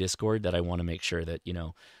in the Discord that I want to make sure that,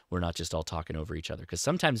 we're not just all talking over each other. Because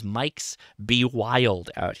sometimes mics be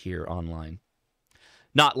wild out here online.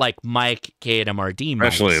 Not like mic KNMRD mics.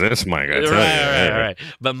 Especially this mic, I tell you. Right.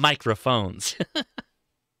 But microphones.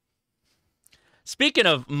 Speaking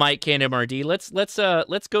of Mike KNMRD,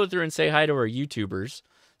 let's go through and say hi to our YouTubers,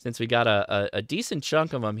 since we got a decent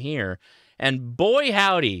chunk of them here. And boy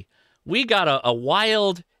howdy, we got a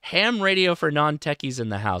wild ham radio for non-techies in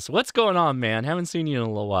the house. What's going on, man? Haven't seen you in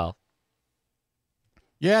a little while.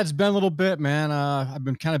 Yeah, it's been a little bit, man. I've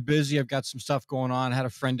been kind of busy. I've got some stuff going on. I had a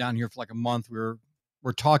friend down here for like a month.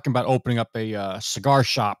 We're talking about opening up a cigar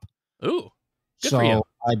shop. Ooh, good for you.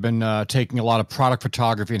 I've been taking a lot of product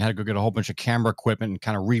photography and had to go get a whole bunch of camera equipment and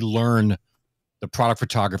kind of relearn the product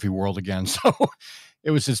photography world again. So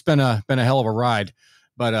it's been a hell of a ride.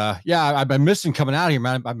 But yeah, I've been missing coming out here,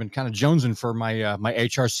 man. I've been kind of jonesing for my my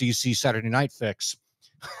HRCC Saturday night fix.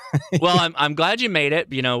 Well, I'm glad you made it.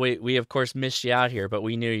 We of course missed you out here, but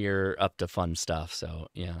we knew you're up to fun stuff. So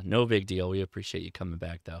yeah, no big deal. We appreciate you coming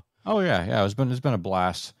back though. Oh yeah. It's been a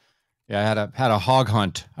blast. Yeah, I had a hog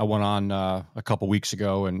hunt I went on a couple weeks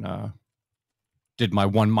ago and did my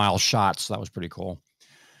 1 mile shot, so that was pretty cool.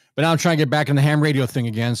 But now I'm trying to get back in the ham radio thing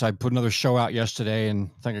again. So I put another show out yesterday, and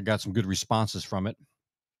I think I got some good responses from it.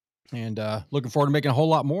 And looking forward to making a whole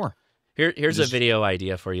lot more. Here's a video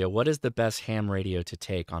idea for you. What is the best ham radio to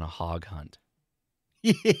take on a hog hunt?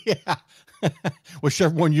 Yeah,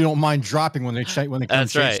 whichever one you don't mind dropping when they come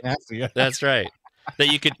That's right. after you. That's right. That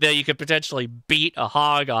you could potentially beat a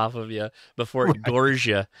hog off of you before it gores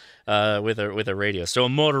you with a radio. So a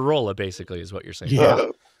Motorola basically is what you're saying. Yeah.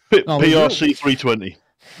 PRC 320.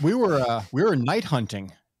 We were night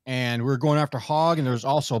hunting and we were going after hog, and there's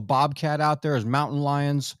also a bobcat out there. There's mountain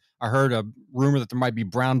lions. I heard a rumor that there might be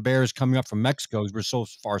brown bears coming up from Mexico because we're so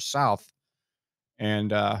far south.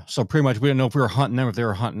 And so pretty much we didn't know if we were hunting them or if they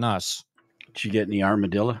were hunting us. Did you get any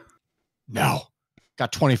armadillo? No.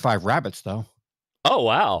 Got 25 rabbits though. Oh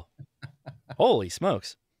wow. Holy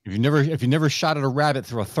smokes. If you never shot at a rabbit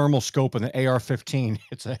through a thermal scope with an AR-15,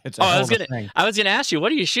 it's a hell of a thing. I was gonna ask you,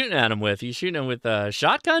 what are you shooting at them with? Are you shooting them with a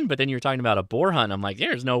shotgun? But then you're talking about a boar hunt. I'm like,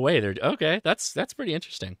 there's no way. They're okay. That's pretty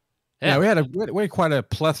interesting. Yeah, we had quite a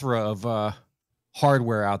plethora of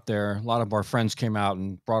hardware out there. A lot of our friends came out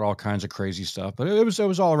and brought all kinds of crazy stuff, but it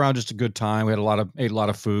was all around just a good time. We had ate a lot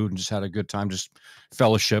of food and just had a good time, just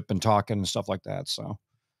fellowship and talking and stuff like that. So,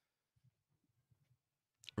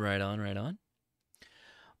 right on.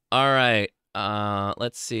 All right.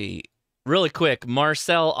 Let's see. Really quick,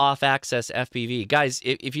 Marcel Off Access FPV. Guys,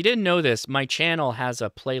 if you didn't know this, my channel has a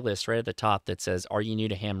playlist right at the top that says, "Are you new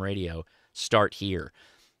to ham radio? Start here."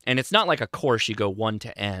 And it's not like a course you go 1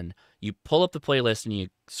 to N. You pull up the playlist and you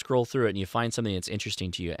scroll through it and you find something that's interesting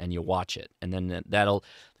to you and you watch it. And then that'll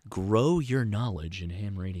grow your knowledge in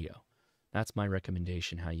ham radio. That's my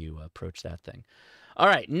recommendation, how you approach that thing. All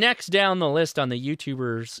right, next down the list on the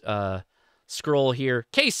YouTubers scroll here,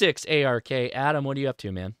 K6ARK. Adam, what are you up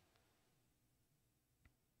to, man?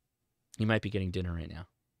 He might be getting dinner right now.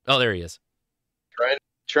 Oh, there he is.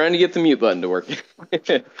 Trying to get the mute button to work.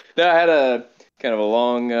 No, I had a kind of a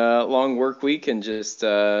long work week and just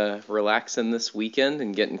relaxing this weekend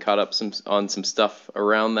and getting caught up on some stuff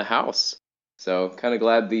around the house. So kind of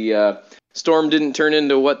glad the storm didn't turn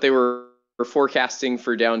into what they were forecasting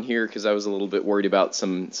for down here, because I was a little bit worried about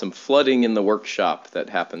some flooding in the workshop that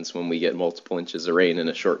happens when we get multiple inches of rain in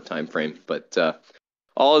a short time frame. But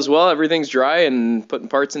all is well. Everything's dry and putting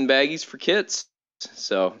parts in baggies for kits.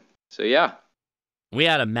 So yeah. We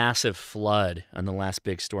had a massive flood on the last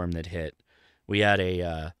big storm that hit. We had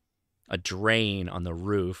a drain on the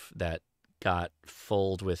roof that got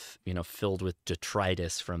filled with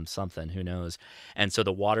detritus from something, who knows. And so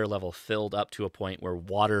the water level filled up to a point where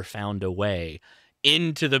water found a way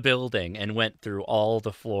into the building and went through all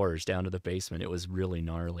the floors down to the basement. It was really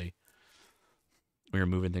gnarly. We were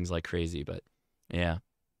moving things like crazy, but yeah.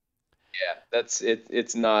 Yeah, that's it.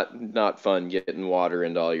 It's not fun getting water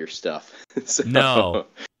into all your stuff. So, no.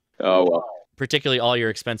 Oh well. Particularly all your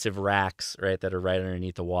expensive racks, right, that are right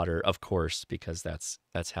underneath the water, of course, because that's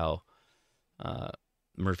how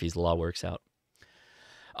Murphy's Law works out.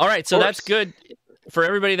 All right, so that's good for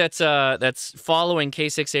everybody that's following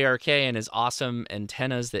K6ARK and his awesome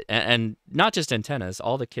antennas and not just antennas,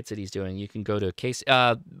 all the kits that he's doing. You can go to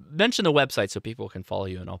mention the website so people can follow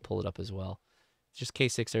you, and I'll pull it up as well. Just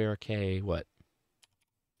K6ARK, what?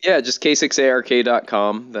 Yeah, just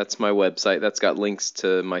K6ARK.com. That's my website. That's got links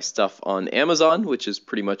to my stuff on Amazon, which is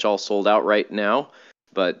pretty much all sold out right now.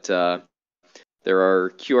 But there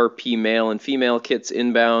are QRP male and female kits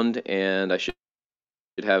inbound, and I should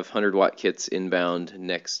have 100-watt kits inbound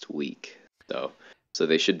next week. So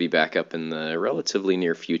they should be back up in the relatively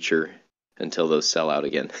near future until those sell out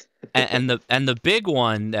again. and the big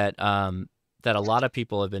one that a lot of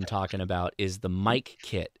people have been talking about is the mic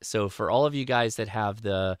kit. So for all of you guys that have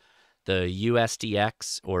the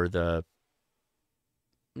USDX or it's a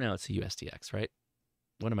USDX, right?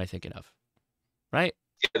 What am I thinking of? Right?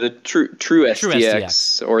 Yeah, the true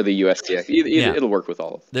SDX or the USDX. It'll work with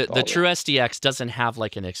all of them. The true SDX doesn't have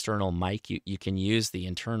like an external mic. You can use the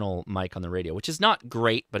internal mic on the radio, which is not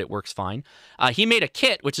great, but it works fine. He made a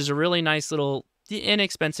kit, which is a really nice little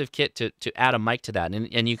inexpensive kit to add a mic to that.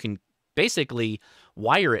 And you can basically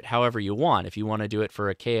wire it however you want. If you want to do it for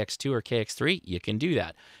a KX2 or KX3, you can do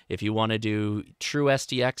that. If you want to do true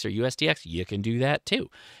SDX or USDX, you can do that too.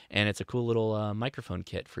 And it's a cool little microphone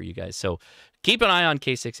kit for you guys. So keep an eye on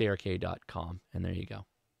K6ARK.com, and there you go.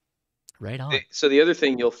 Right on. So the other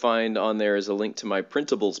thing you'll find on there is a link to my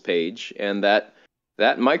printables page, and that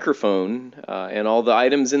microphone and all the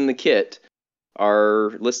items in the kit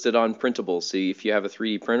are listed on printables. So if you have a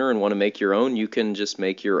 3D printer and want to make your own, you can just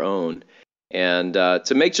make your own. And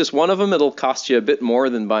to make just one of them, it'll cost you a bit more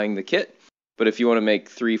than buying the kit. But if you want to make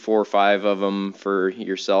 3, 4, 5 of them for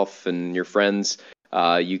yourself and your friends,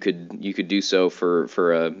 you could do so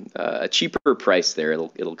for a cheaper price there.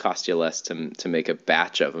 It'll cost you less to make a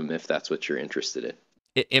batch of them if that's what you're interested in.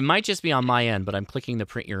 It might just be on my end, but I'm clicking the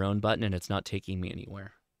print your own button and it's not taking me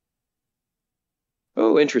anywhere.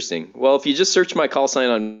 Oh, interesting. Well, if you just search my call sign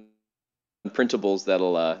on printables,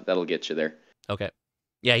 that'll get you there. Okay.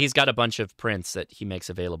 Yeah, he's got a bunch of prints that he makes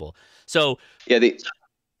available. So yeah,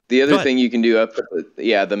 the other thing you can do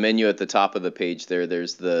the menu at the top of the page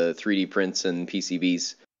there's the 3D prints and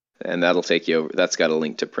PCBs, and that'll take you over. That's got a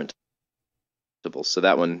link to printables. So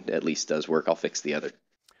that one at least does work. I'll fix the other.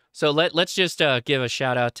 So let's just give a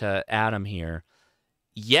shout out to Adam here.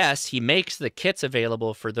 Yes, he makes the kits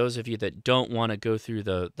available for those of you that don't want to go through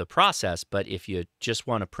the process, but if you just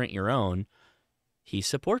want to print your own, he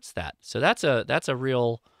supports that. So that's a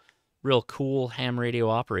real real cool ham radio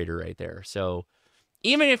operator right there. So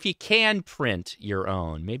even if you can print your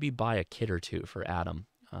own, maybe buy a kit or two for Adam,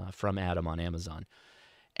 from Adam on Amazon.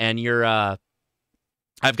 And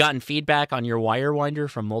I've gotten feedback on your wire winder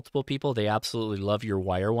from multiple people. They absolutely love your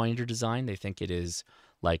wire winder design. They think it is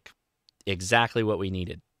like exactly what we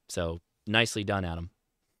needed. So nicely done, Adam.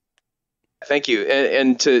 Thank you.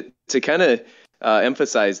 And to kind of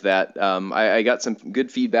emphasize that, I got some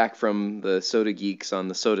good feedback from the Soda Geeks on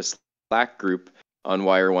the Soda Slack group on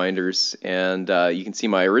wire winders, and you can see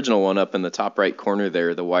my original one up in the top right corner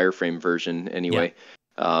there, the wireframe version anyway.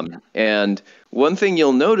 Yeah. And one thing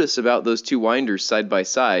you'll notice about those two winders side by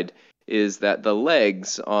side is that the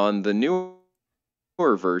legs on the newer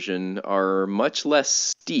version are much less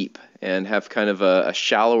steep and have kind of a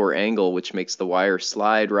shallower angle, which makes the wire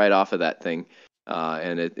slide right off of that thing.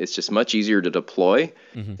 And it's just much easier to deploy,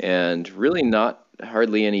 and really not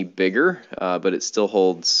hardly any bigger, but it still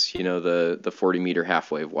holds, the 40 meter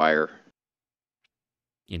half wave wire.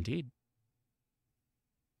 Indeed.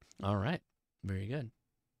 All right. Very good.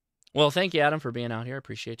 Well, thank you, Adam, for being out here.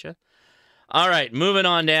 Appreciate you. All right, moving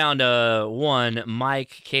on down to one,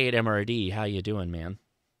 Mike K at MRD. How you doing, man?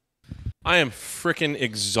 I am freaking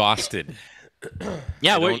exhausted.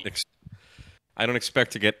 Yeah, I don't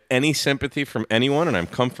expect to get any sympathy from anyone, and I'm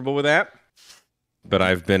comfortable with that. But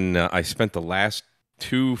I've been I spent the last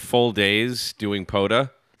 2 full days doing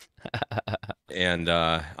POTA, and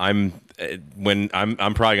I'm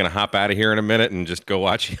probably gonna hop out of here in a minute and just go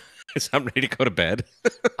watch. I'm ready to go to bed.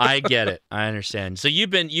 I get it. I understand. So you've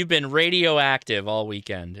been radioactive all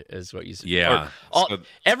weekend, is what you said. Yeah.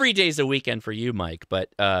 Every day's a weekend for you, Mike.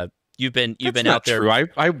 But you've been out there. True.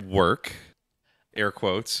 I work. Air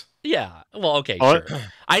quotes. Yeah. Well, okay, sure.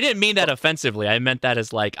 I didn't mean that offensively. I meant that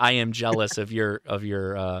as like I am jealous of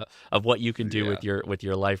what you can do with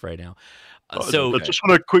your life right now. So I just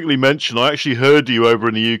want to quickly mention, I actually heard you over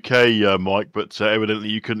in the UK, Mike, but evidently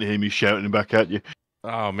you couldn't hear me shouting back at you.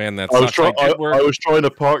 Oh man, I was trying to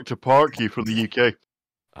park you from the UK.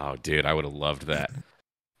 Oh, dude, I would have loved that.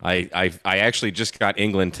 I actually just got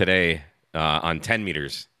England today on 10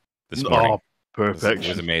 meters this morning. Oh, perfect. It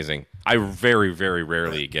was amazing. I very, very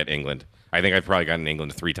rarely get England. I think I've probably gotten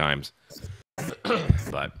England 3 times.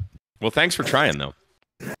 But thanks for trying though.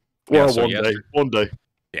 Well, one day.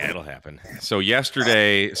 Yeah, it'll happen. So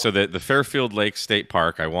yesterday, the Fairfield Lake State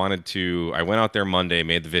Park, I went out there Monday,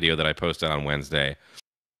 made the video that I posted on Wednesday.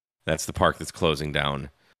 That's the park that's closing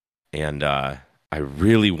down. And I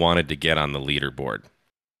really wanted to get on the leaderboard.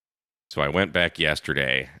 So I went back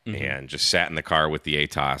yesterday and just sat in the car with the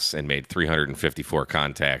ATOS and made 354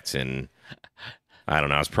 contacts. And I don't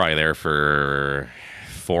know, I was probably there for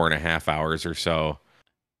 4.5 hours or so.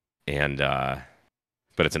 And,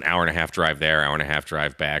 but it's an 1.5 drive there, 1.5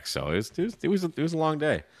 drive back. So it was a long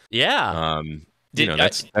day. Yeah.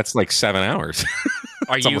 That's like 7 hours.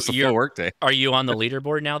 It's almost a full work day. Are you on the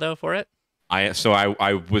leaderboard now though for it? I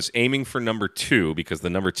was aiming for number 2 because the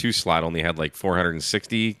number 2 slot only had like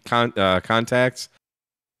 460 contacts.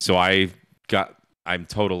 So I'm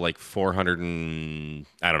total like 400 and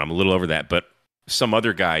I don't know, I'm a little over that. But some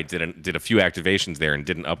other guy did a few activations there and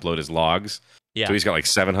didn't upload his logs. Yeah. So he's got like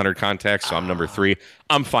 700 contacts. So I'm number 3.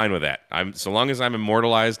 I'm fine with that. So long as I'm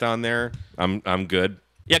immortalized on there, I'm good.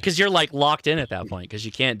 Yeah, because you're like locked in at that point because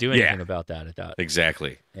you can't do anything about that at that.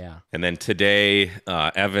 Exactly. Yeah. And then today,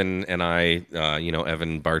 Evan and I,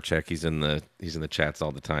 Evan Barchek, he's in the chats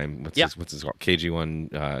all the time. What's his call?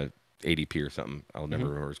 KG1 ADP or something. I'll never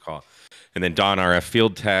remember his call. And then Don RF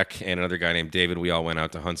Field Tech and another guy named David. We all went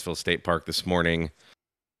out to Huntsville State Park this morning,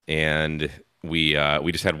 and we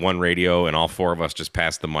just had one radio, and all 4 of us just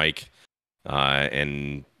passed the mic,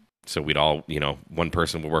 and so we'd all, one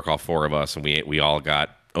person would work all 4 of us, and we all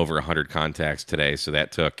got over 100 contacts today. So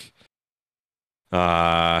that took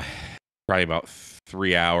probably about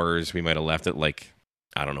 3 hours. We might have left at like,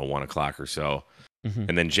 I don't know, 1 o'clock or so.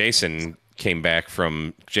 And then Jason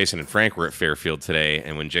and Frank were at Fairfield today.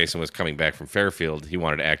 And when Jason was coming back from Fairfield, he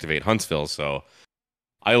wanted to activate Huntsville. So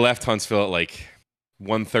I left Huntsville at like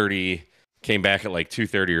 1:30, came back at like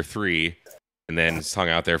 2:30 or 3, and then hung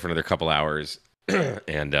out there for another couple hours.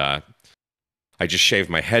 And I just shaved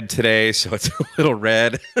my head today, so it's a little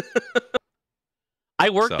red. I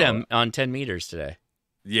worked them on 10 meters today.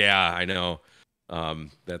 Yeah, I know.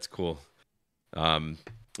 That's cool.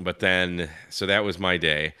 But then, so that was my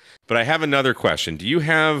day. But I have another question. Do you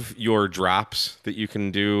have your drops that you can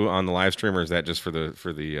do on the live stream, or is that just for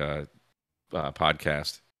the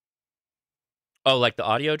podcast? Oh, like the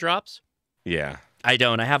audio drops? Yeah. I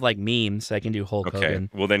don't. I have like memes. I can do Hulk Hogan.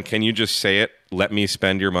 Well, then can you just say it? Let me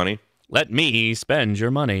spend your money. Let me spend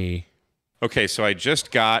your money. Okay, so I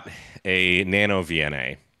just got a Nano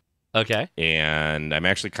VNA. Okay. And I'm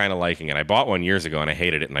actually kind of liking it. I bought one years ago and I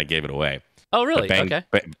hated it and I gave it away. Oh, really? Okay.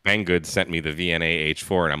 Banggood sent me the VNA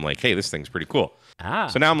H4 and I'm like, hey, this thing's pretty cool. Ah.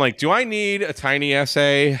 So now I'm like, do I need a tiny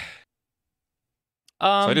SA? So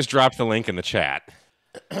I just dropped the link in the chat.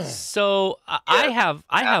 So I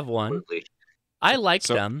have one. I like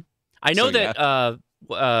them. I know that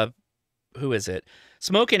who is it?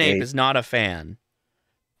 Smoking Ape is not a fan.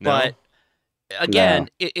 No? But again,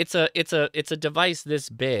 it's a device this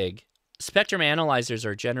big. Spectrum analyzers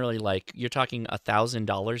are generally like you're talking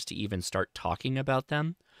 $1,000 to even start talking about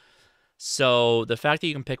them. So the fact that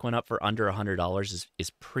you can pick one up for under $100 is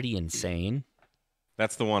pretty insane.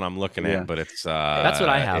 That's the one I'm looking at, but it's that's what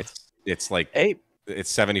I have. It's like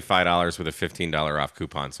it's $75 with a $15 off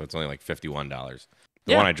coupon, so it's only like $51.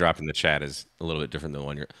 The one I dropped in the chat is a little bit different than the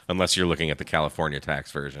one unless you're looking at the California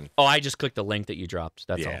tax version. Oh, I just clicked the link that you dropped.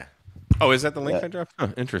 That's all. Oh, is that the link I dropped?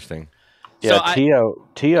 Oh, interesting. Yeah, so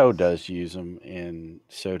T.O. does use them, and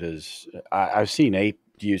so does I've seen Ape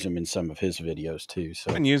use them in some of his videos too. So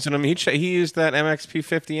I've been using them. He used that MXP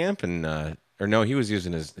 50 amp, and or no, he was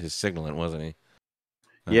using his signalant, wasn't he?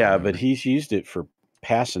 Yeah, but he's used it for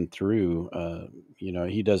passing through.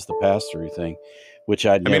 He does the pass through thing, which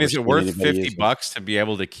I mean, is it worth $50 to be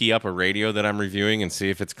able to key up a radio that I'm reviewing and see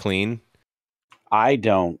if it's clean? I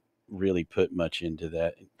don't really put much into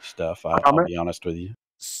that stuff. I'll be honest with you.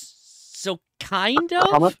 So kind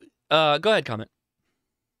of. Go ahead, comment.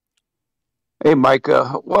 Hey, Mike,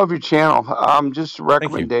 love your channel. Just a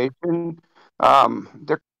recommendation. I've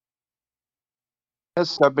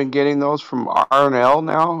been getting those from R&L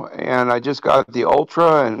now, and I just got the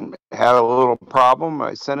Ultra and had a little problem.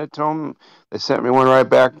 I sent it to them. They sent me one right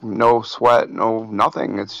back. No sweat, no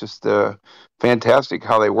nothing. It's just fantastic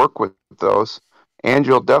how they work with those. And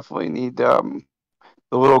you'll definitely need the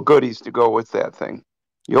little goodies to go with that thing.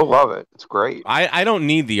 You'll love it. It's great. I don't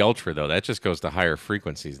need the Ultra, though. That just goes to higher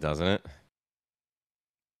frequencies, doesn't it?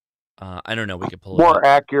 I don't know. We could pull more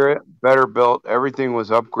accurate, better built. Everything was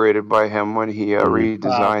upgraded by him when he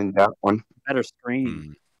redesigned that one. Better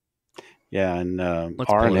screen. Yeah, and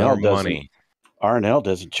R&L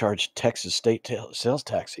doesn't charge Texas state sales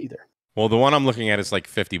tax either. Well, the one I'm looking at is like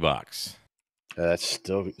 $50. That's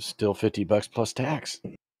still $50 plus tax.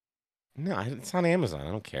 No, it's on Amazon.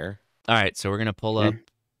 I don't care. All right, so we're gonna pull up.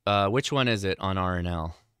 Which one is it on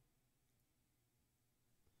R&L?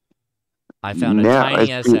 I found a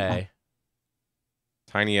Tiny SA.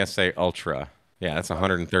 Tiny SA Ultra. Yeah, that's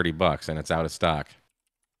 $130, and it's out of stock.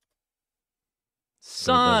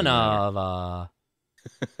 Son of a.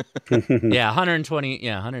 Yeah, 120.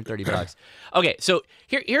 Yeah, $130. Okay, so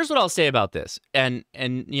here's what I'll say about this, and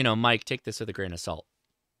Mike, take this with a grain of salt.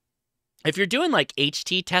 If you're doing like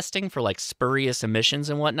HT testing for like spurious emissions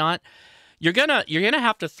and whatnot, you're gonna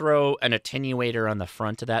have to throw an attenuator on the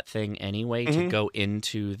front of that thing anyway to go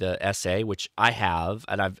into the SA, which I have,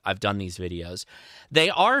 and I've done these videos. They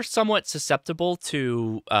are somewhat susceptible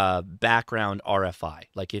to background RFI.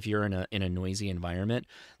 Like if you're in a noisy environment,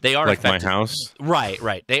 they are like affected. My house.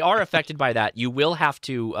 Right. They are affected by that. You will have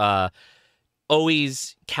to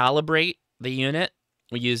always calibrate the unit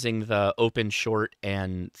using the open, short,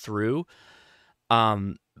 and through.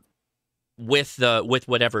 With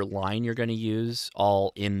whatever line you're going to use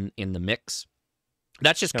all in the mix.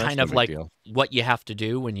 That's just kind of like what you have to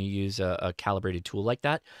do when you use a calibrated tool like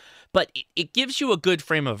that. But it gives you a good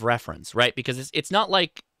frame of reference, right? Because it's not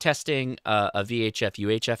like testing a VHF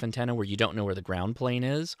UHF antenna where you don't know where the ground plane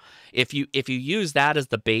is. If you use that as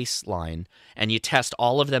the baseline and you test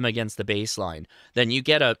all of them against the baseline, then you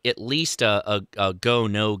get at least a go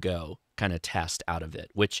no go kind of test out of it,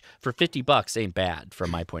 which for $50 ain't bad from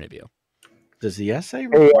my point of view. Does the SA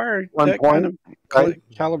require that kind of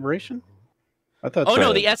calibration? I thought. Oh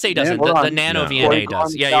no, the SA doesn't. The Nano VNA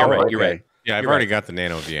does. Yeah, you're right. Yeah, I've already got the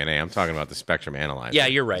Nano VNA. I'm talking about the Spectrum Analyzer. Yeah,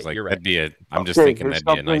 you're right. Like, you're right. I'm just thinking that'd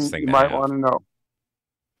be a nice thing you to might have. want to know.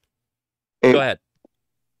 Go ahead,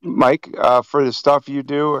 Mike. For the stuff you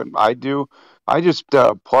do and I do, I just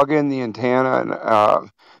plug in the antenna and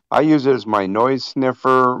I use it as my noise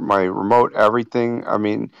sniffer, my remote everything. I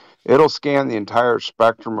mean, it'll scan the entire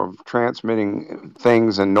spectrum of transmitting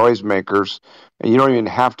things and noisemakers, and you don't even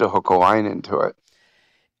have to hook a line into it.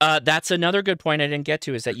 That's another good point I didn't get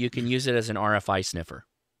to, is that you can use it as an RFI sniffer,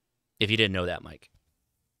 if you didn't know that, Mike.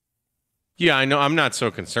 Yeah, I know. I'm not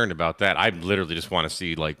so concerned about that. I literally just want to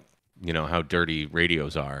see, like, how dirty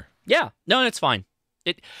radios are. Yeah, no, it's fine.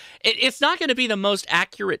 It's not going to be the most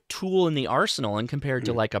accurate tool in the arsenal and compared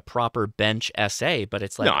to like a proper bench SA, but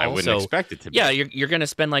it's like I wouldn't expect it to be. Yeah, you're going to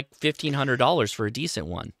spend like $1,500 for a decent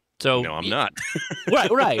one. So no, I'm not.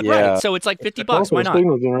 Right. So it's like $50. Why not?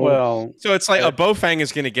 Well, so it's like a Bofang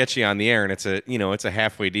is going to get you on the air, and it's a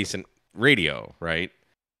halfway decent radio, right?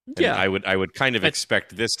 And Yeah. I would kind of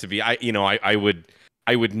expect this to be. I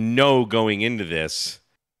would know going into this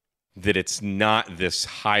that it's not this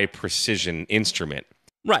high precision instrument,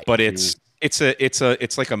 right? But it's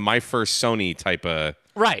like a My First Sony type of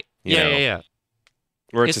right. Yeah.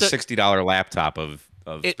 Or it's a $60 laptop of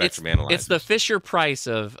spectrum analyzer. It's the Fisher Price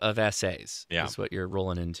of essays. Yeah, is what you're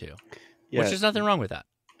rolling into. Yeah. Which there's nothing wrong with that.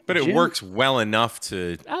 But it works well enough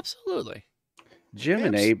to absolutely. Jim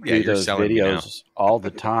and Abe do those videos all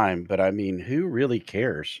the time, but I mean, who really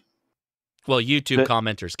cares? Well, YouTube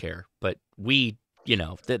commenters care, but we,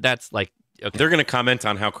 that's like okay. They're going to comment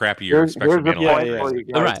on how crappy your spectrum analyzer is.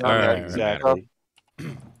 Right, exactly.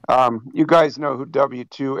 You guys know who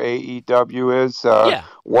W2AEW is? Yeah,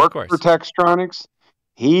 work for Textronics.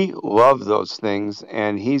 He loves those things,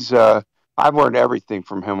 and he's I've learned everything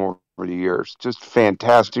from him over the years. Just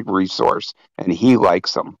fantastic resource, and he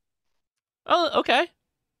likes them. Oh, okay.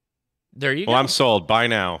 There you go. Well, I'm sold. Buy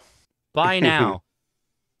now. Buy now.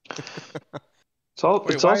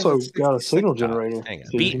 It's also got a signal generator.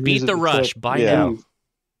 So beat the rush. Buy now.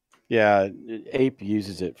 Yeah, Ape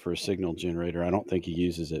uses it for a signal generator. I don't think he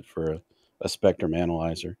uses it for a spectrum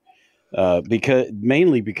analyzer,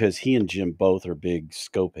 mainly because he and Jim both are big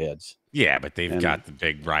scope heads. Yeah, but they've got the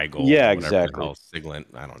big Rigol. Yeah, exactly. Siglant.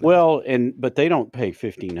 I don't know. Well, but they don't pay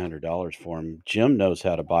 $1,500 for them. Jim knows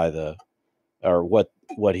how to buy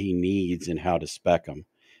what he needs and how to spec them,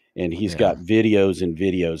 and he's got videos and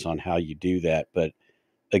videos on how you do that. But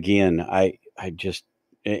again, I just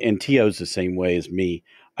and Tio's the same way as me.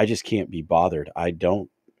 I just can't be bothered. I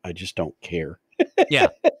just don't care. Yeah.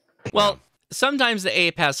 Well, sometimes the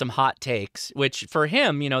Ape has some hot takes, which for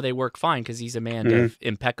him, they work fine because he's a man of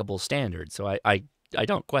impeccable standards. So I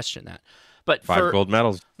don't question that. But 5 gold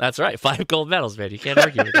medals. That's right. 5 gold medals, man. You can't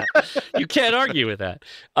argue with that. You can't argue with that.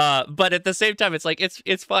 But at the same time, it's like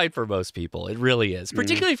it's fine for most people. It really is.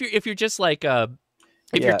 Particularly if you're just like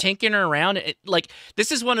if you're tinkering around,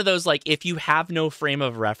 this is one of those, if you have no frame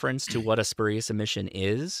of reference to what a spurious emission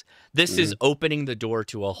is, this is opening the door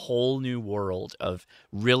to a whole new world of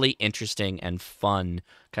really interesting and fun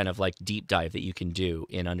kind of deep dive that you can do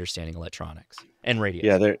in understanding electronics and radios.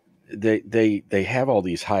 Yeah, they have all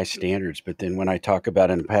these high standards, but then when I talk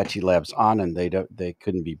about an Apache Labs Onan, they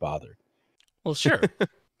couldn't be bothered. Well, sure.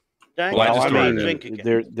 Well, I mean,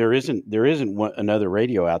 there isn't another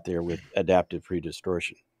radio out there with adaptive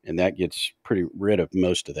pre-distortion, and that gets pretty rid of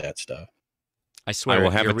most of that stuff. I swear, I will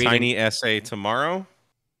have a tiny essay tomorrow.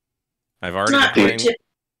 I've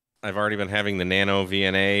already been having the Nano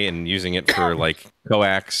VNA and using it for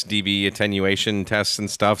coax dB attenuation tests and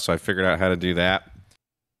stuff. So I figured out how to do that.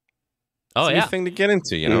 Oh, it's a new thing to get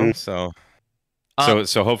into, So.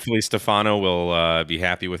 So hopefully Stefano will be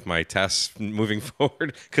happy with my tests moving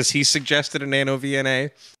forward because he suggested a Nano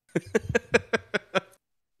VNA.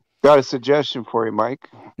 Got a suggestion for you, Mike.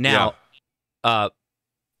 Now, I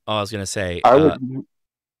was going to say,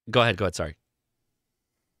 go ahead. Sorry.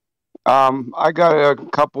 I got a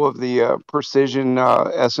couple of the precision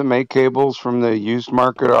SMA cables from the used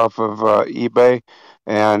market off of eBay,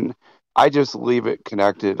 and I just leave it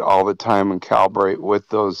connected all the time and calibrate with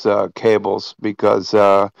those cables because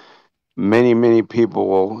many people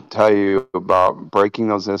will tell you about breaking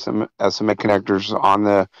those SMA connectors on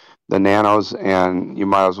the nanos, and you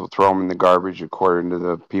might as well throw them in the garbage according to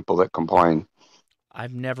the people that complain.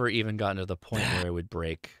 I've never even gotten to the point where I would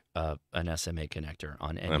break an SMA connector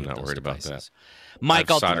on any I'm of not those worried devices. about that.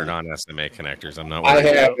 Mike, I've soldered on SMA connectors. I'm not worried.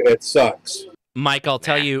 I have, and it sucks. Mike, I'll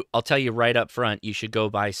tell you right up front, you should go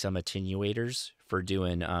buy some attenuators for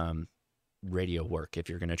doing radio work if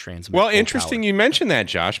you're going to transmit. Well, interesting you mentioned that,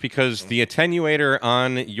 Josh, because the attenuator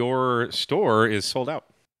on your store is sold out.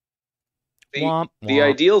 The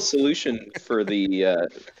ideal solution for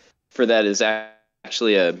that is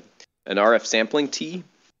actually an RF sampling tee.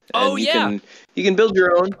 And you can build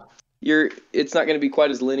your own. It's not going to be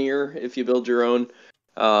quite as linear if you build your own.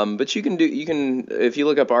 But you can if you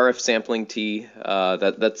look up RF sampling T,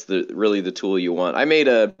 that's really the tool you want. I made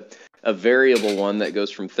a variable one that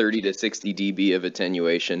goes from 30 to 60 dB of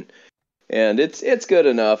attenuation, and it's good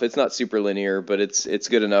enough. It's not super linear, but it's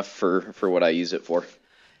good enough for what I use it for.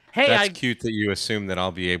 Hey, that's cute that you assume that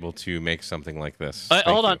I'll be able to make something like this.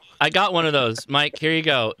 Hold on, I got one of those, Mike. Here you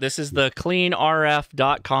go. This is the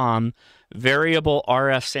cleanrf.com variable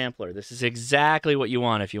RF sampler. This is exactly what you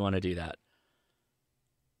want if you want to do that.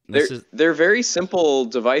 They're very simple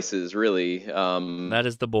devices, really. That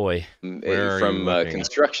is the boy. From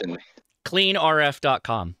construction.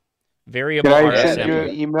 Cleanrf.com. Variable Can I RF send you an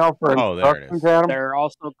sampler. email for instructions, Adam? They're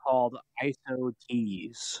also called ISO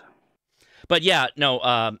keys. But yeah, no,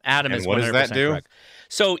 Adam And is what does that 100% do? correct.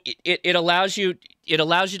 So it allows you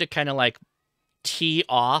to kind of like tee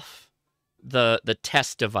off the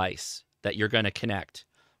test device that you're going to connect,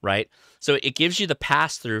 right? So it gives you the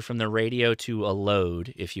pass through from the radio to a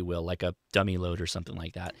load, if you will, like a dummy load or something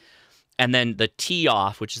like that. And then the tee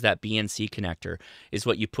off, which is that BNC connector, is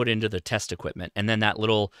what you put into the test equipment. And then that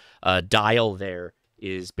little dial there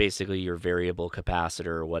is basically your variable capacitor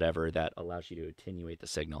or whatever that allows you to attenuate the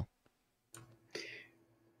signal.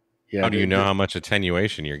 Yeah, how do you know how much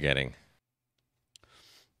attenuation you're getting?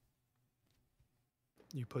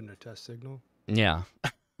 You put in a test signal? Yeah.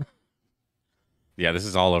 Yeah, this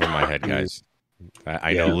is all over my head, guys.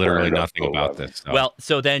 I know literally nothing about this. So. Well,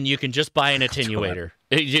 so then you can just buy an attenuator.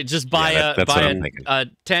 You just buy a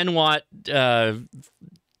 10 watt 10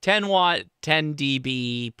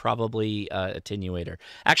 dB probably attenuator.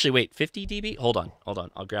 Actually, wait, 50 dB? Hold on.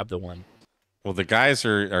 I'll grab the one. Well, the guys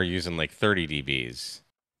are using like 30 dBs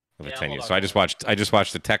of attenuator. So I just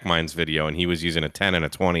watched the Tech Minds video, and he was using a 10 and a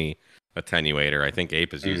 20 attenuator. I think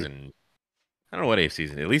Ape is using. I don't know what Ape's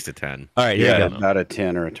using. At least a 10. All right, yeah, about a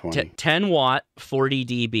 10 or a 20. 10 watt 40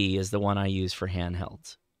 dB is the one I use for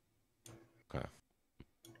handhelds. Okay.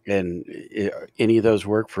 And any of those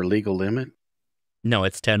work for legal limit? No,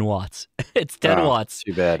 it's 10 watts. It's 10 watts.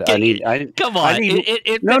 Too bad. Come on. It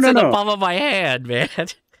fits in the palm of my hand, man.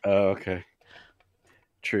 Oh, okay.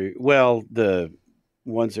 True. Well, the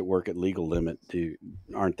ones that work at legal limit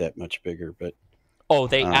aren't that much bigger, but oh,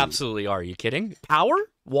 they absolutely are. Are you kidding? Power?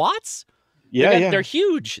 Watts? Yeah, they're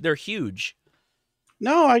huge. They're huge.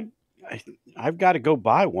 No, I've got to go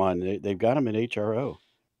buy one. They've got them at HRO.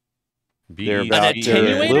 They're about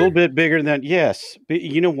a little bit bigger than yes. But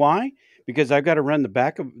you know why? Because I've got to run the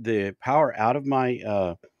back of the power out of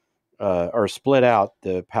my or split out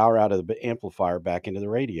the power out of the amplifier back into the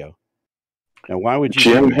radio. Now, why would you?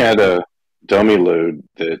 Jim had a dummy load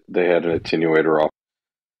that they had an attenuator off.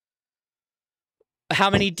 How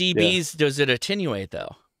many dBs does it attenuate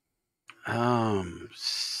though?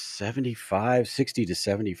 60 to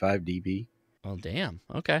 75 dB. Oh, damn.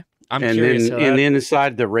 Okay. I'm and curious. Then, and then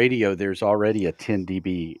inside the radio, there's already a 10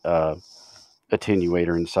 dB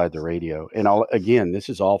attenuator inside the radio. And again, this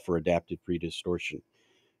is all for adaptive pre-distortion,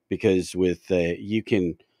 because with you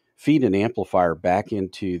can feed an amplifier back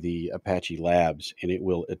into the Apache Labs, and it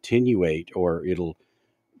will attenuate, or it'll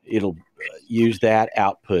use that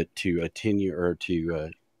output to attenuate or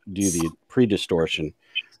to do the pre-distortion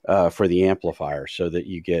for the amplifier, so that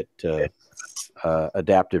you get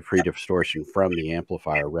adaptive pre-distortion from the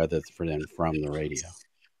amplifier rather than from the radio.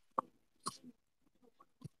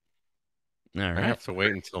 All right. I have to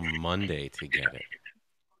wait until Monday to get it.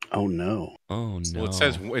 Oh no! Oh no! Well,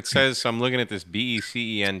 it says. So I'm looking at this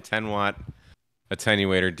BECEN 10 watt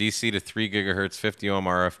attenuator, DC to 3 gigahertz, 50 ohm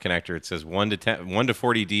RF connector. It says 1 to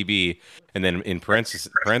 40 dB, and then in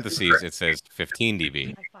parentheses it says 15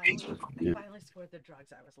 dB. Yeah.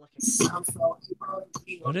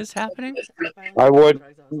 What is happening? I wouldn't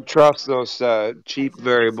trust those cheap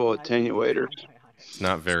variable attenuators. It's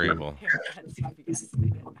not variable.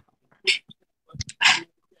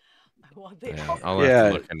 Yeah, I'll have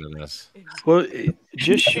to look into this. Well,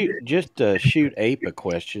 just shoot Ape a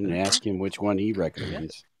question and ask him which one he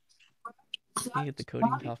recommends. You get the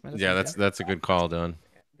codeine cough medicine. Yeah, that's a good call, Don.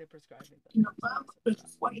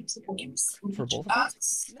 For both of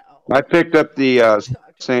us? I picked up the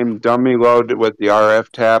same dummy load with the RF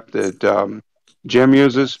tap that Jim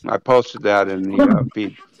uses. I posted that in the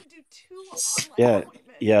feed. Yeah,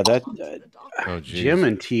 that Jim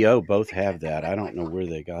and T.O. both have that. I don't know where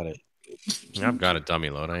they got it. I've got a dummy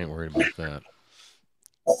load. I ain't worried about that.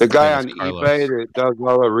 The guy on eBay that does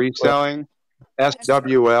all the reselling,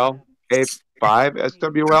 SWL, A5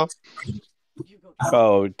 SWL.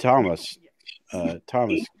 Oh, Thomas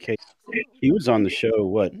K. He was on the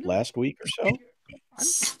show, last week or so?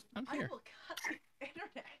 I'm here.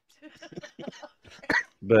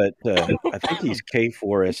 But I think he's K4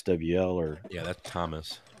 SWL or... Yeah, that's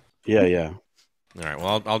Thomas. Yeah. All right,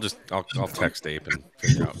 well, I'll text Ape and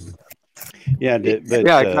figure out. Yeah, but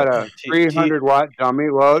I got a 300 watt dummy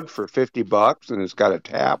load for $50, and it's got a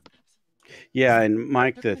tap. Yeah, and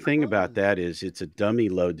Mike, the thing about that is it's a dummy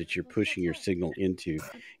load that you're pushing your signal into,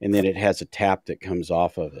 and then it has a tap that comes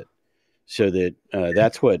off of it. So that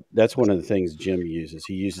that's one of the things Jim uses.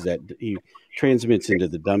 He uses that, he transmits into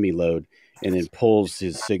the dummy load and then pulls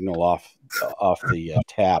his signal off the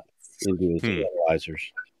tap into his analyzers.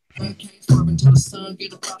 I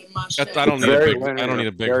don't need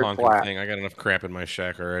a big honking thing. I got enough crap in my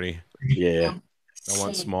shack already. Yeah. I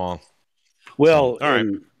want small. Well,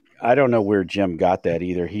 and I don't know where Jim got that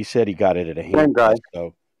either. He said he got it at a hand guy.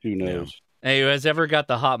 so who knows? Hey, who has ever got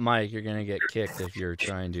the hot mic? You're gonna get kicked if you're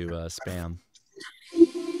trying to spam.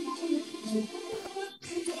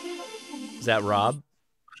 Is that Rob?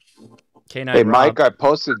 K9 Hey, Rob. Mike, I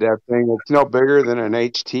posted that thing. It's no bigger than an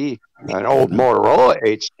HT, an old Motorola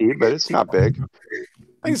HT, but it's not big.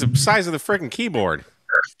 I think it's the size of the freaking keyboard.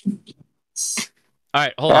 All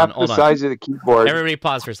right, hold Half on. the size of the keyboard. Everybody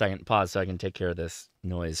pause for a second. Pause so I can take care of this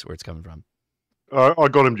noise where it's coming from. I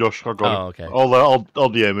got him, Josh. I got him. Oh, okay. I'll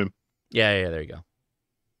DM him. Yeah, there you go.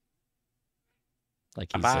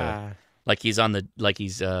 Like he's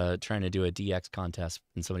trying to do a DX contest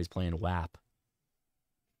and somebody's playing WAP.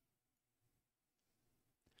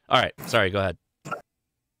 All right, sorry, go ahead.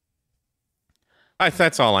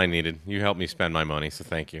 That's all I needed. You helped me spend my money, so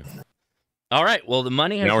thank you. All right, well, the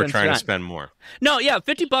money has now we're been trying spent. to spend more. No, yeah,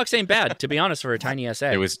 $50 ain't bad, to be honest, for a tiny SA.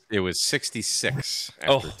 It was 66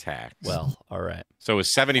 after tax. Well, all right. So it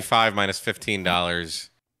was 75 minus $15,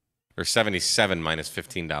 or 77 minus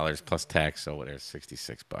 $15 plus tax. So whatever,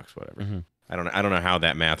 $66, whatever. Mm-hmm. I don't know how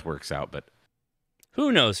that math works out, but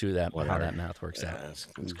who knows how that math works out?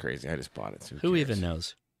 It's crazy. I just bought it. So who even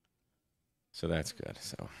knows? So that's good.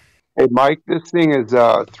 So. Hey, Mike, this thing is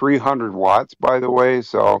 300 watts, by the way.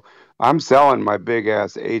 So I'm selling my big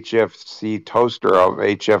ass HFC toaster of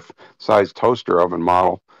HF size toaster oven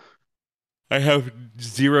model. I have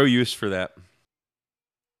zero use for that.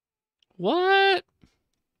 What?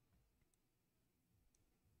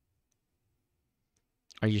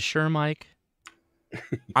 Are you sure, Mike?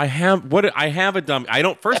 I have a dummy.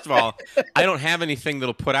 First of all, I don't have anything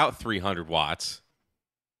that'll put out 300 watts.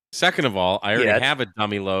 Second of all, I already have a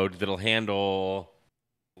dummy load that'll handle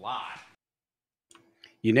a lot.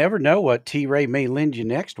 You never know what T-Ray may lend you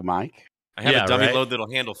next, Mike. I have a dummy load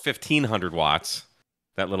that'll handle 1,500 watts.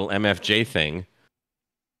 That little MFJ thing.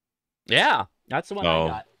 Yeah, that's the one I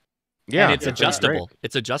got. Yeah, and it's adjustable.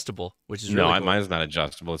 It's adjustable, which is really cool. Mine's not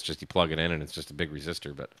adjustable. It's just you plug it in and it's just a big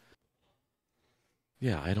resistor. But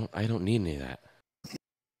yeah, I don't need any of that.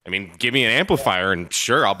 I mean, give me an amplifier and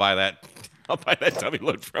sure, I'll buy that. I'll buy that dummy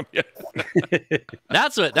load from you.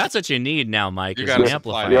 That's what you need now, Mike. You is got an to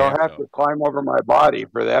amplifier. You'll have to climb over my body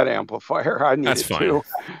for that amplifier. I need That's it fine. too.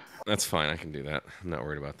 That's fine. I can do that. I'm not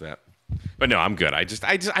worried about that. But no, I'm good. I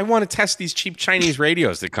want to test these cheap Chinese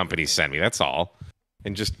radios that companies send me. That's all.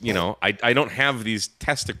 And just, I don't have these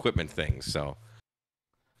test equipment things, so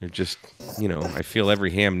they're just, I feel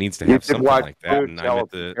every ham needs to have something like that. And I'm at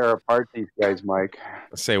the tear apart these guys, Mike.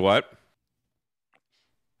 Say what?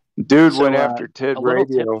 Dude went after TID a little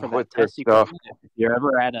radio tip for with that this test stuff. equipment, if you're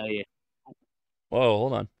ever at a Whoa,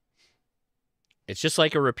 hold on. It's just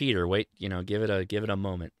like a repeater. Wait, give it a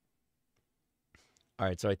moment. All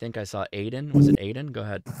right, so I think I saw Aiden. Was it Aiden? Go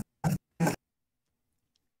ahead.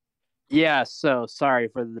 Yeah, so sorry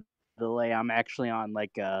for the delay. I'm actually on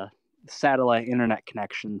like a satellite internet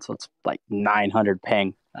connection, so it's like 900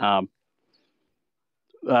 ping. To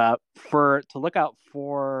look out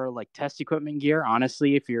for like test equipment gear,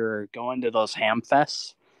 honestly, if you're going to those ham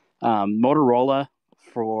fests, Motorola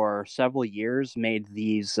for several years made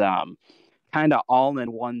these kind of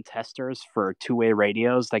all-in-one testers for two-way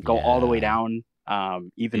radios that go all the way down,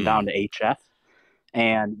 even down to HF,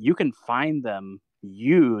 and you can find them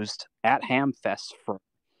used at ham fests for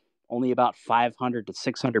only about $500 to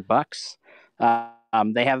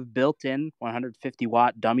 $600. They have built-in 150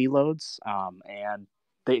 watt dummy loads, and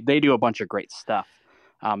they do a bunch of great stuff.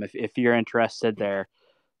 If you're interested, the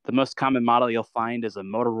most common model you'll find is a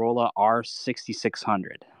Motorola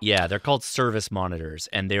R6600. Yeah, they're called service monitors,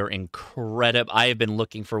 and they're incredible. I have been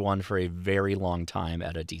looking for one for a very long time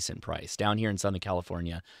at a decent price. Down here in Southern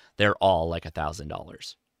California, they're all like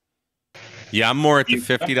 $1,000. Yeah, I'm more at the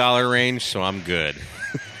 $50 range, so I'm good.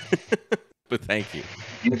 But thank you.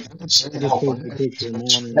 As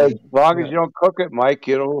long as you don't cook it, Mike,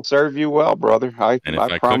 it'll serve you well, brother. I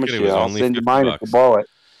promise you. I'll send you mine if you boil it.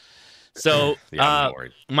 So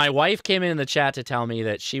my wife came in the chat to tell me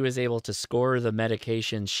that she was able to score the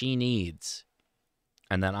medication she needs,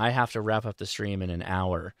 and then I have to wrap up the stream in an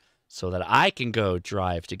hour so that I can go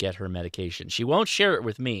drive to get her medication. She won't share it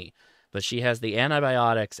with me, but she has the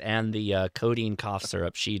antibiotics and the codeine cough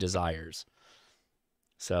syrup she desires.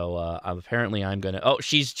 So apparently I'm going to... Oh,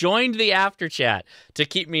 she's joined the after chat to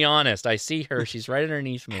keep me honest. I see her. She's right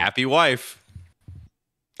underneath me. Happy wife.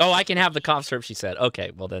 Oh, I can have the cough syrup, she said.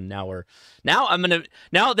 Okay, well then now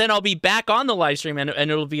I'll be back on the live stream and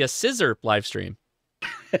it'll be a scissor live stream.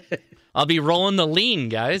 I'll be rolling the lean,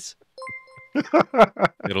 guys.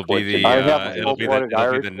 It'll be the 9 hour. You beat me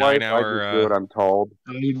to it. I'm told.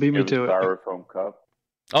 You beat me to it. Styrofoam cup.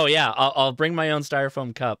 Oh yeah, I'll bring my own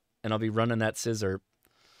styrofoam cup and I'll be running that scissor.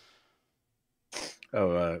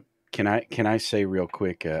 Oh, can I say real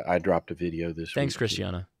quick? I dropped a video this Thanks, week.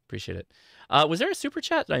 Christiana. Appreciate it. Was there a super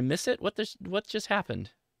chat? Did I miss it? What just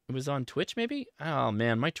happened? It was on Twitch, maybe? Oh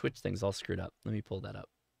man, my Twitch thing's all screwed up. Let me pull that up.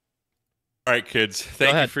 All right, kids.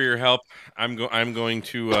 Thank you for your help. I'm going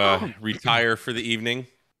to retire for the evening.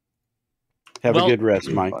 Have a good rest,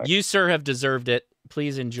 Mike. You, sir, have deserved it.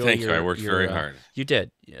 Please enjoy Thank you. I worked very hard. You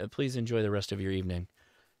did. Please enjoy the rest of your evening.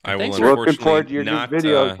 I will looking forward to your new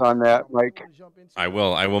videos on that, Mike. I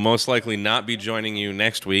will. I will most likely not be joining you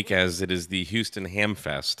next week, as it is the Houston Ham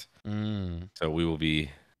Fest. So we will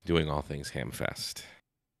be doing all things Ham Fest.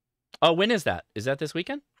 Oh, when is that? Is that this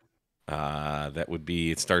weekend? That would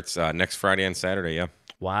be. It starts next Friday and Saturday. Yeah.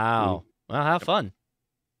 Wow. Well, have fun.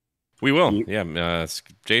 We will. Yeah.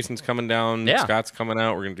 Jason's coming down. Yeah. Scott's coming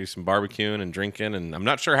out. We're gonna do some barbecuing and drinking, and I'm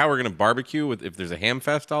not sure how we're gonna barbecue if there's a Ham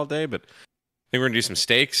Fest all day, but I think we're gonna do some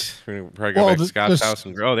steaks. We're gonna probably go back to Scott's house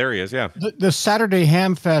and there he is. Yeah. The Saturday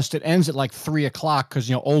Ham Fest, it ends at like 3:00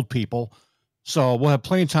 because old people. So we'll have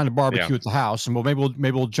plenty of time to barbecue at the house, and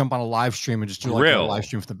maybe we'll jump on a live stream and just do like a live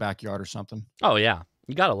stream from the backyard or something. Oh yeah,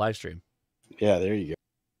 you got a live stream. Yeah, there you go.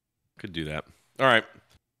 Could do that. All right.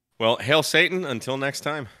 Well, hail Satan. Until next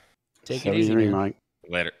time. Take it easy, man. Mike.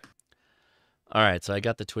 Later. All right, so I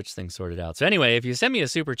got the Twitch thing sorted out. So anyway, if you send me a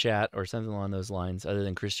super chat or something along those lines, other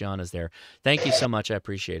than Christiana's there, thank you so much. I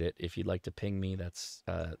appreciate it. If you'd like to ping me, that's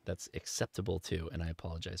acceptable too. And I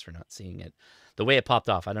apologize for not seeing it the way it popped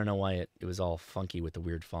off. I don't know why it was all funky with the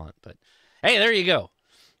weird font, but hey, there you go.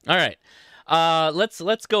 All right,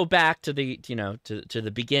 let's go back to the to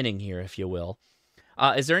the beginning here, if you will.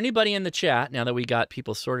 Is there anybody in the chat, now that we got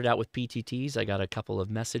people sorted out with PTTs? I got a couple of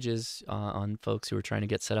messages on folks who are trying to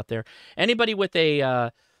get set up there. Anybody with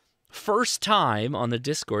a first time on the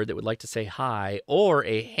Discord that would like to say hi, or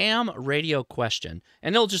a ham radio question,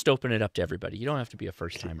 and they'll just open it up to everybody. You don't have to be a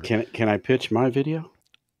first timer. Can I pitch my video?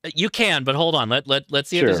 You can, but hold on. Let's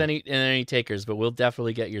see if there's any takers, but we'll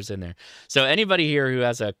definitely get yours in there. So anybody here who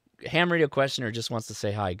has a ham radio question or just wants to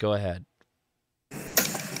say hi, go ahead.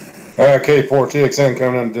 K4TXN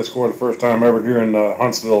coming on Discord the first time ever here in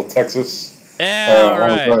Huntsville, Texas. Yeah, all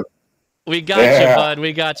right. We got you, bud.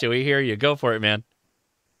 We got you. We hear you. Go for it, man.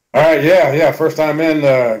 All right, yeah. First time in.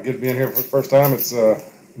 Good to be in here for the first time. It's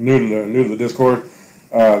new to the Discord.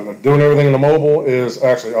 Doing everything in the mobile is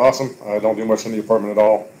actually awesome. I don't do much in the apartment at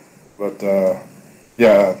all, but well,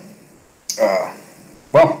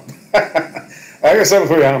 I got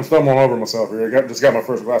 7:30. I'm stumbling over myself here. Just got my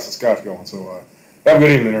first glass of scotch going, so. Have a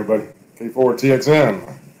good evening, everybody.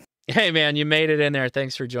 K4TXN. Hey, man, you made it in there.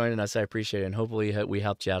 Thanks for joining us. I appreciate it. And hopefully we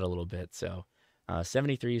helped you out a little bit. So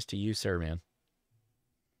 73s to you, sir, man.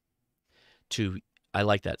 I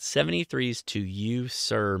like that. 73s to you,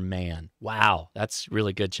 sir, man. Wow. That's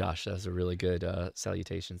really good, Josh. That's a really good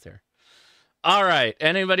salutations there. All right.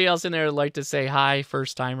 Anybody else in there would like to say hi,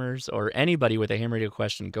 first timers, or anybody with a ham radio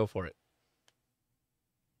question, go for it.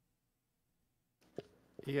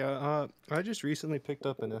 Yeah, I just recently picked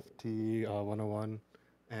up an FT 101,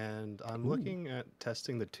 and I'm looking at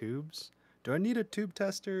testing the tubes. Do I need a tube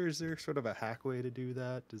tester? Is there sort of a hack way to do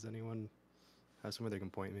that? Does anyone have somewhere they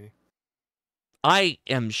can point me? I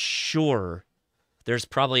am sure there's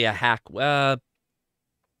probably a hack. Well,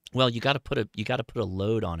 you got to put a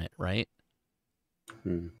load on it, right?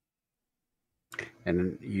 And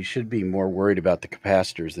you should be more worried about the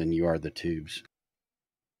capacitors than you are the tubes.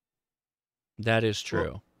 That is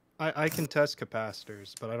true. Well, I can test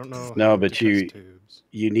capacitors, but I don't know. No, but you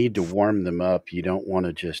need to warm them up. You don't want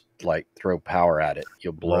to just like throw power at it.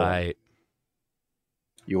 You'll blow. Right.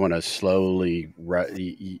 You want to slowly.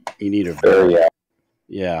 You need a very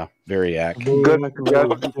accurate. Good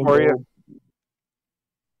suggestion for you.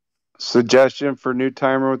 Suggestion for new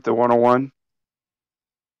timer with the 101.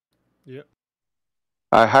 Yep.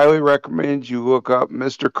 I highly recommend you look up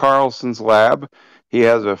Mr. Carlson's lab. He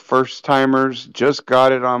has a first timers, just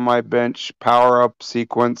got it on my bench, power up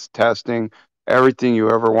sequence testing, everything you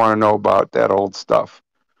ever want to know about that old stuff.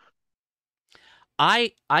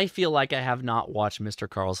 I feel like I have not watched Mr.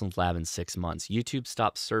 Carlson's lab in 6 months. YouTube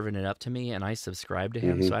stopped serving it up to me, and I subscribe to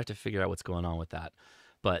him, so I have to figure out what's going on with that.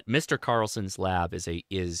 But Mr. Carlson's lab is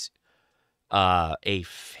a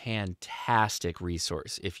fantastic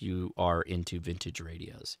resource if you are into vintage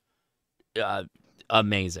radios.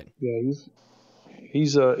 Amazing. Yeah,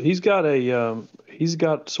 he's got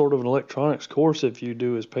sort of an electronics course if you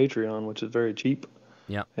do his Patreon, which is very cheap.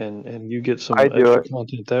 Yeah, and you get some extra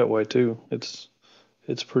content that way too.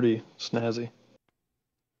 It's pretty snazzy.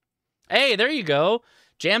 Hey, there you go.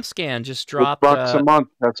 JamScan just dropped $6 a month.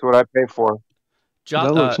 That's what I pay for.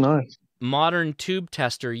 That looks nice. Modern tube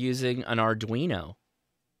tester using an Arduino.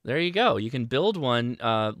 There you go. You can build one.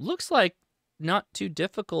 Looks like not too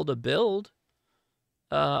difficult to build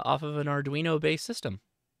off of an Arduino-based system.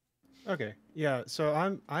 Okay, yeah.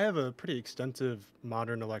 So I have a pretty extensive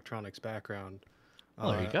modern electronics background.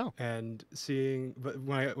 Oh, there you go. And but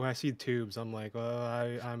when I see tubes, I'm like, well,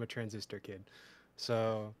 I'm a transistor kid.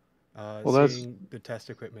 So seeing the test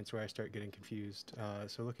equipment's where I start getting confused.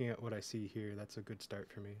 So looking at what I see here, that's a good start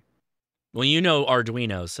for me. Well, you know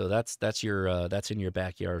Arduino, so that's in your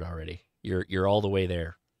backyard already. You're all the way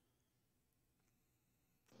there.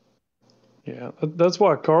 Yeah, that's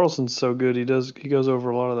why Carlson's so good. He goes over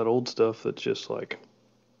a lot of that old stuff that's just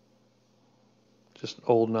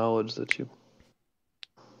old knowledge that you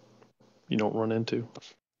don't run into.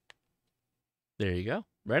 There you go.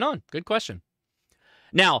 Right on. Good question.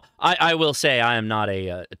 Now, I will say I am not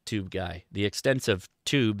a tube guy. The extensive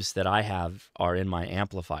tubes that I have are in my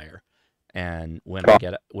amplifier. And when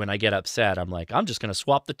I get upset, I'm like, I'm just going to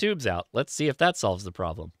swap the tubes out. Let's see if that solves the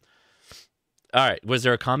problem. All right. Was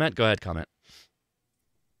there a comment? Go ahead, comment.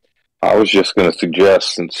 I was just going to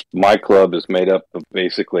suggest, since my club is made up of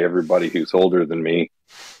basically everybody who's older than me,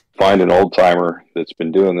 find an old timer that's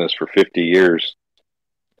been doing this for 50 years.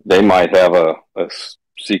 They might have a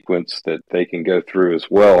sequence that they can go through as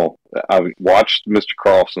well. I watched Mr.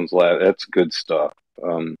 Carlson's lab. That's good stuff.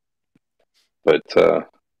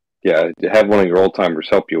 Yeah, have one of your old timers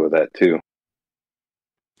help you with that too.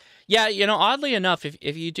 Yeah, oddly enough,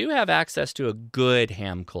 if you do have access to a good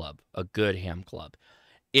ham club,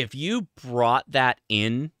 if you brought that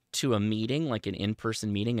in to a meeting, like an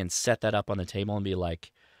in-person meeting, and set that up on the table and be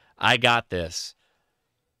like, I got this.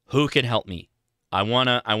 Who can help me? I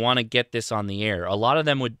wanna get this on the air. A lot of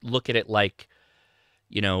them would look at it like,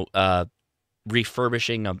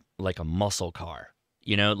 refurbishing a muscle car.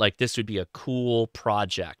 Like this would be a cool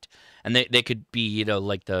project. And they could be,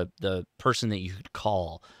 like the person that you could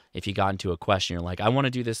call if you got into a question. You're like, I want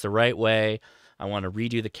to do this the right way. I want to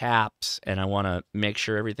redo the caps, and I want to make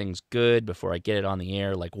sure everything's good before I get it on the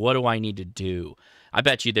air. Like, what do I need to do? I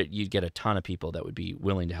bet you that you'd get a ton of people that would be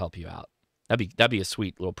willing to help you out. That'd be a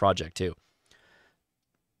sweet little project too.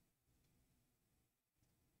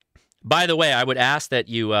 By the way, I would ask that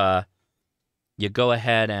you go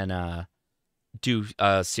ahead and do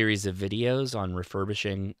a series of videos on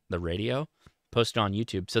refurbishing the radio, post it on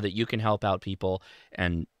YouTube so that you can help out people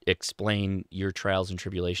and explain your trials and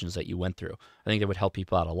tribulations that you went through. I think that would help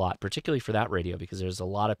people out a lot, particularly for that radio, because there's a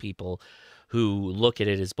lot of people who look at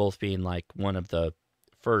it as both being like one of the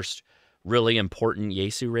first really important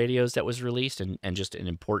Yaesu radios that was released and just an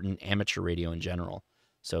important amateur radio in general.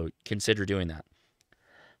 So consider doing that.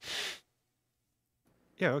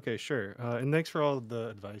 Yeah, okay, sure. And thanks for all the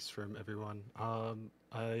advice from everyone.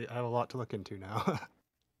 I have a lot to look into now.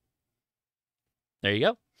 There you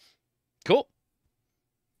go. Cool.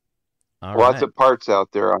 Lots of parts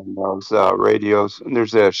out there on those radios. And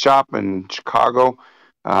there's a shop in Chicago.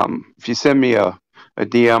 If you send me a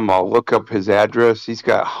DM, I'll look up his address. He's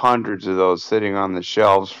got hundreds of those sitting on the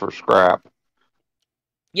shelves for scrap.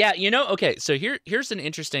 Yeah, okay, so here's an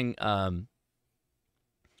interesting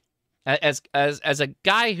as a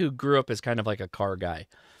guy who grew up as kind of like a car guy.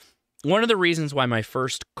 One of the reasons why my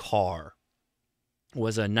first car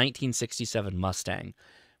was a 1967 Mustang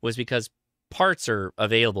was because parts are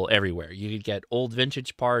available everywhere. You could get old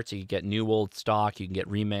vintage parts, you could get new old stock, you can get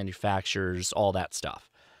remanufacturers, all that stuff.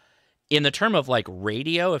 In the term of like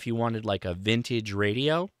radio, if you wanted like a vintage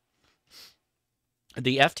radio,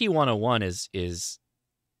 the FT101 is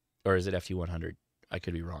or is it FT100? I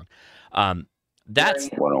could be wrong. That's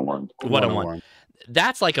 101.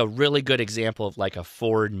 That's like a really good example of like a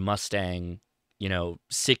Ford Mustang,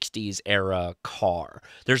 60s era car.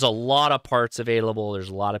 There's a lot of parts available. There's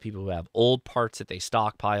a lot of people who have old parts that they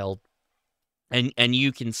stockpiled. And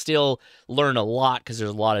you can still learn a lot because there's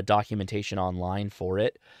a lot of documentation online for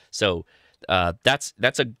it. So that's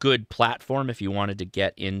a good platform if you wanted to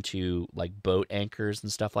get into like boat anchors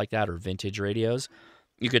and stuff like that, or vintage radios.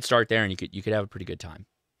 You could start there and you could have a pretty good time.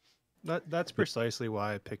 That's precisely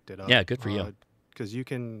why I picked it up. Yeah, good for you. Because you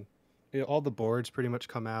can, all the boards pretty much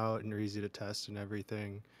come out and are easy to test and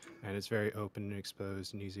everything, and it's very open and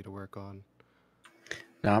exposed and easy to work on.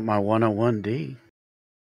 Not my 101D.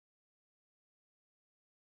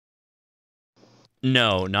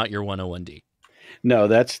 No, not your 101D. No,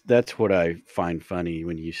 that's what I find funny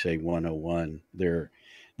when you say 101.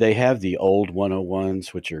 They have the old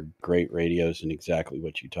 101s, which are great radios and exactly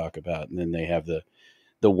what you talk about, and then they have the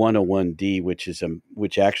 101D,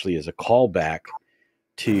 which actually is a callback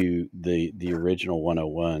to the original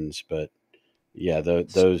 101s, but Yeah,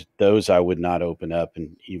 those I would not open up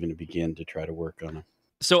and even begin to try to work on them.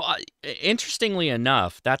 So interestingly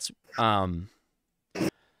enough, that's so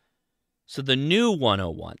the new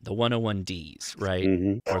 101, the 101Ds, right?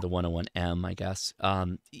 Or the 101M, I guess.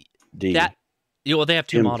 D. That, well, they have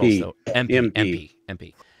two MP. models though. MP.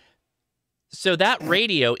 MP. So that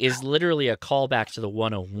radio is literally a callback to the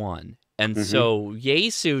 101. And so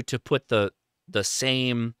Yaesu to put the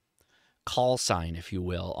same call sign, if you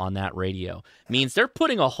will, on that radio means they're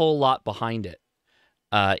putting a whole lot behind it,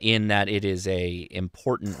 in that it is a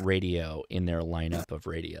important radio in their lineup of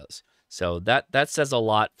radios. So that says a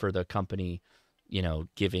lot for the company, you know,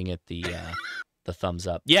 giving it the thumbs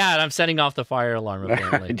up. Yeah, and I'm setting off the fire alarm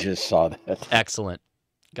apparently. I just saw that. Excellent.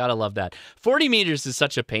 Gotta love that. 40 meters is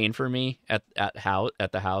such a pain for me at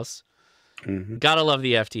the house. Gotta love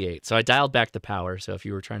the FT8. So I dialed back the power. So if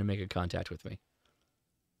you were trying to make a contact with me.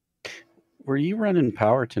 Were you running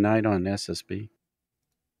power tonight on SSB?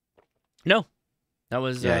 No. That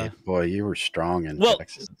was boy, you were strong in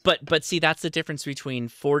Texas. But see, that's the difference between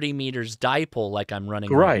 40 meters dipole like I'm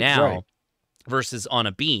running right now versus on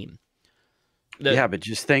a beam. Yeah, but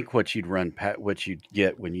just think what you'd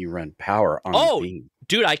get when you run power on a beam.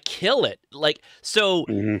 Dude, I kill it. Like, so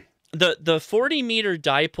the 40 meter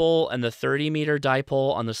dipole and the 30 meter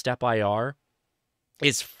dipole on the Step IR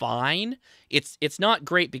is fine. It's not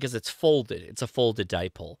great because it's folded. It's a folded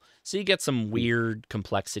dipole. So you get some weird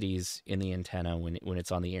complexities in the antenna when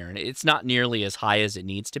it's on the air. And it's not nearly as high as it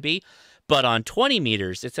needs to be. But on 20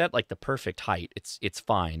 meters, it's at like the perfect height. It's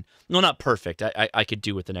fine. No, not perfect. I could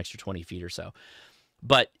do with an extra 20 feet or so.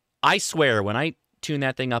 But I swear, when I tune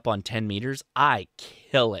that thing up on 10 meters, I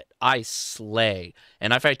kill it. I slay.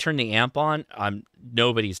 And if I turn the amp on,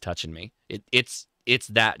 nobody's touching me. It's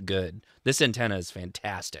that good. This antenna is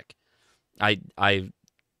fantastic. I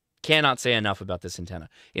cannot say enough about this antenna.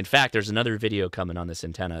 In fact, there's another video coming on this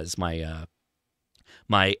antenna. It's my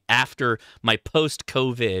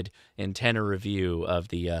post-COVID antenna review of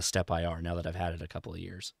the Step IR. Now that I've had it a couple of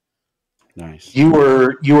years. Nice. You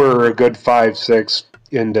were a good 5-6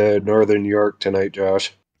 into Northern New York tonight,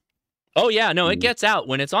 Josh. Oh yeah, no, it gets out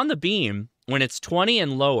when it's on the beam. When it's 20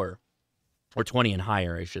 and lower, or 20 and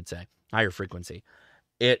higher, I should say, higher frequency.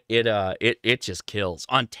 It just kills.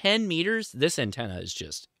 On 10 meters, this antenna is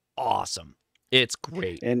just awesome. It's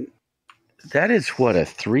great. And that is what, a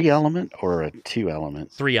 3-element or a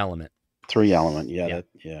 2-element? 3-element. 3-element. Yeah.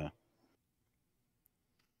 Yeah.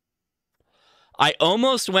 I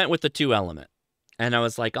almost went with the 2-element, and I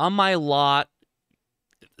was like, on my lot,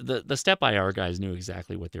 the Step IR guys knew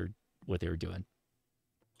exactly what they were doing.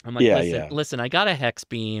 I'm like, listen, I got a hex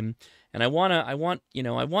beam, and I want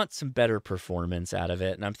some better performance out of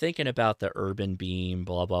it, and I'm thinking about the urban beam,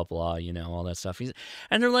 blah blah blah, all that stuff.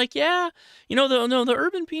 And they're like, yeah, the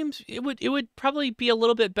urban beams, it would probably be a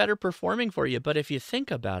little bit better performing for you, but if you think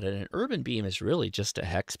about it, an urban beam is really just a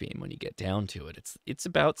hex beam when you get down to it. It's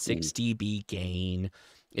about 6 dB gain.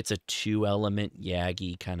 It's a 2-element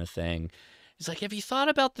Yagi kind of thing. He's like, have you thought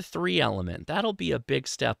about the 3-element? That'll be a big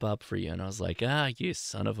step up for you. And I was like, you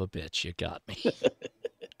son of a bitch, you got me.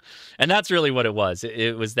 And that's really what it was.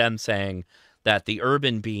 It was them saying that the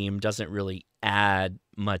urban beam doesn't really add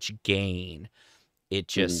much gain. It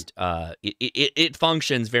just it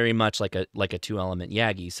functions very much like a 2-element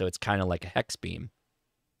Yagi, so it's kind of like a hex beam,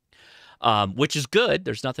 which is good.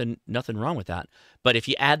 There's nothing wrong with that. But if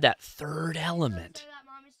you add that 3rd element,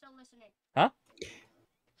 huh?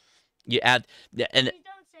 You add and Please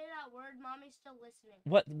don't say that word. Mommy's still listening.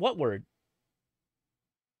 What word?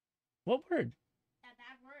 What word? That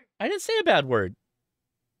bad word. I didn't say a bad word.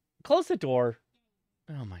 Close the door.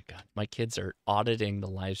 Oh my god, my kids are auditing the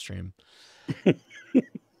live stream.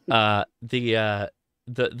 The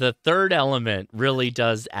 3rd element really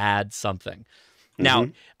does add something. Now,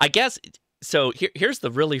 I guess so. Here's the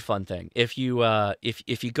really fun thing. If you go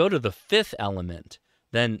to the 5th element,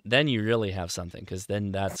 then you really have something, because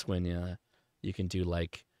then that's when you can do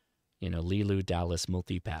like Lilu Dallas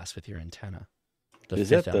multipass with your antenna. Is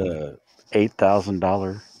that the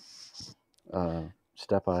 $8,000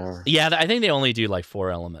 Step IR? Yeah, I think they only do like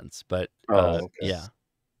 4 elements, but yeah,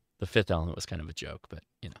 the 5th element was kind of a joke, but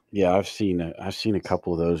Yeah, I've seen a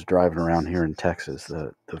couple of those driving around here in Texas,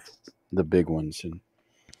 the big ones, and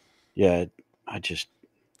yeah, I just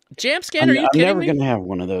Jam Scan. Are you kidding me? I'm never gonna have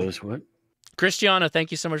one of those. What? Christiana,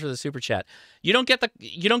 thank you so much for the super chat. You don't get the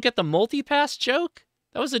multipass joke?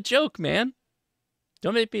 That was a joke, man.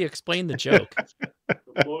 Don't make me explain the joke.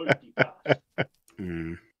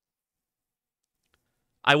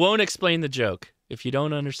 I won't explain the joke. If you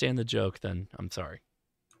don't understand the joke, then I'm sorry.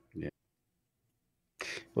 Yeah.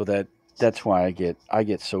 Well, that that's why I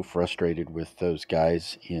get so frustrated with those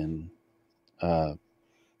guys in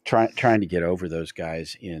trying to get over those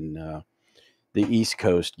guys in the East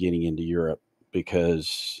Coast getting into Europe,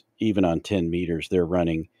 because even on 10 meters they're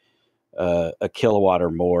running a kilowatt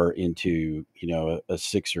or more into a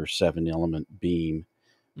 6 or 7 element beam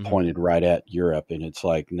pointed right at Europe, and it's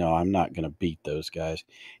like, no, I'm not going to beat those guys.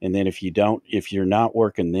 And then if you're not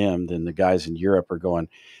working them, then the guys in Europe are going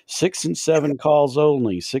 6 and 7 calls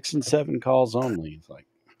only, 6 and 7 calls only. It's like,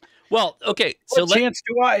 well, okay, so what chance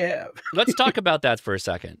do I have? Let's talk about that for a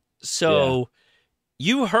second. So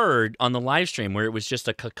you heard on the live stream where it was just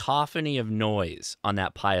a cacophony of noise on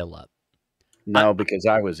that pileup. No, because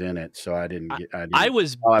I was in it, so I didn't get. I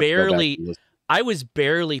was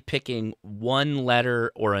barely picking one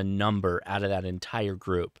letter or a number out of that entire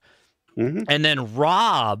group. And then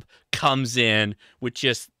Rob comes in with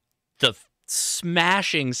just the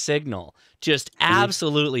smashing signal, just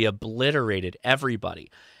absolutely obliterated everybody.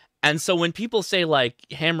 And so when people say like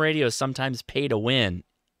ham radio is sometimes pay to win,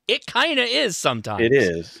 it kind of is sometimes. It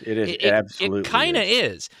is. It absolutely. It kind of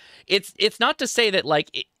is. It's not to say that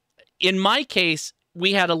like in my case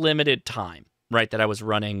we had a limited time, right? That I was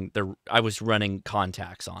running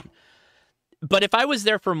contacts on. But if I was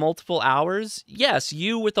there for multiple hours, yes,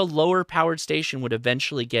 you with a lower powered station would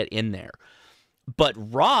eventually get in there. But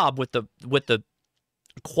Rob with the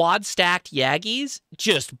quad stacked Yagis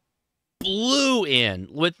just blew in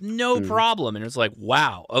with no problem, and it's like,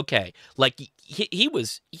 wow, okay, like he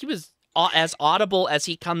was as audible as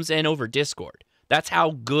he comes in over Discord. That's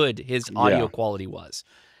how good his audio quality was.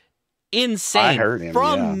 Insane. I heard him,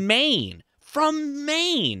 from Maine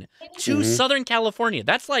to Southern California.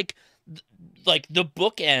 That's like the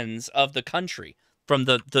bookends of the country, from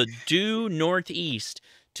the due northeast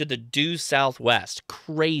to the due southwest.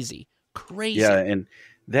 Crazy. Yeah, and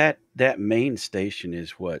that main station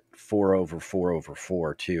is what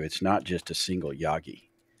 4/4/4 too. It's not just a single Yagi.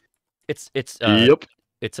 It's Yep.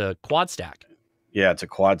 It's a quad stack. Yeah, it's a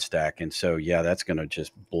quad stack, and so that's going to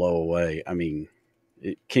just blow away. I mean,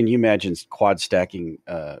 can you imagine quad stacking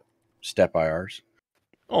step IRs?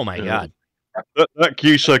 Oh my god! That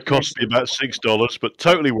QSO cost me about $6, but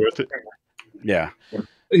totally worth it. Yeah,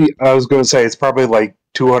 I was going to say it's probably like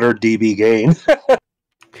 200 dB gain.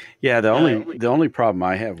 Yeah, the only problem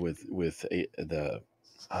I have with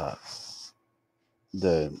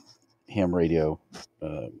the ham radio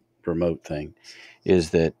remote thing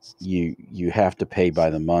is that you have to pay by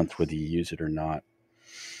the month whether you use it or not,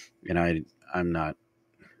 and I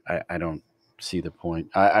don't see the point.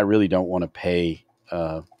 I really don't want to pay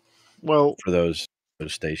for those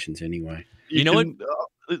stations anyway.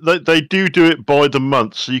 They do it by the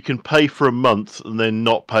month, so you can pay for a month and then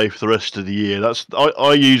not pay for the rest of the year.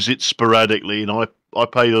 I use it sporadically, and I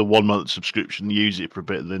pay the 1 month subscription, use it for a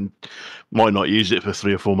bit, and then might not use it for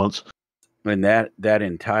 3 or 4 months. And that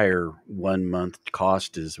entire 1 month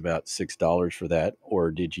cost is about $6 for that, or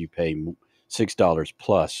did you pay $6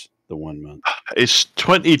 plus the 1 month? It's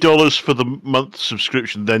 $20 for the month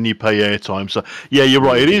subscription, then you pay airtime. So yeah, you're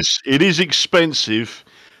right. It is expensive.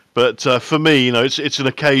 But for me, it's an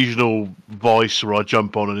occasional vice where I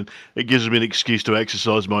jump on, and it gives me an excuse to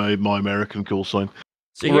exercise my American call sign.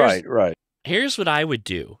 So right. Here's what I would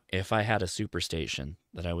do if I had a superstation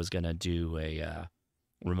that I was going to do a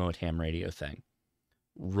remote ham radio thing.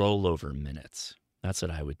 Rollover minutes. That's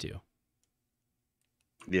what I would do.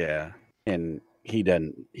 Yeah, and he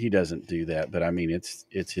doesn't do that, but I mean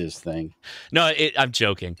it's his thing. No, I'm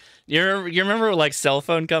joking. You remember like cell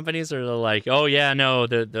phone companies are like, oh yeah, no,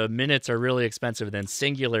 the minutes are really expensive. Then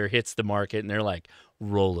Singular hits the market and they're like,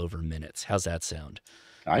 rollover minutes. How's that sound?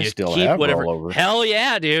 I still have rollover. Hell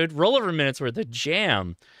yeah, dude. Rollover minutes were the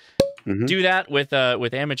jam. Do that with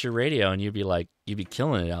amateur radio and you'd be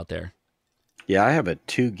killing it out there. Yeah, I have a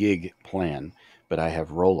 2 gig plan, but I have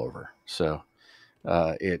rollover. So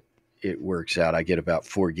it works out. I get about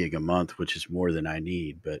 4 gig a month, which is more than I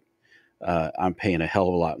need, but I'm paying a hell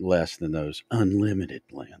of a lot less than those unlimited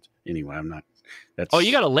plans. Anyway, I'm not. Oh,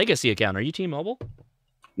 you got a legacy account. Are you T-Mobile?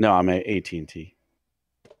 No, I'm at AT&T.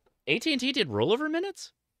 AT&T did rollover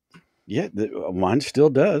minutes? Yeah, mine still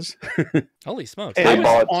does. Holy smokes! I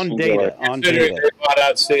was on data. They bought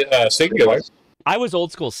out Singular. I was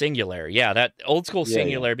old school Singular. Yeah, that old school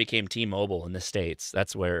Singular became T-Mobile in the States.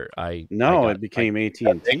 That's where it became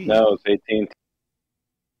AT&T. No, it's AT&T.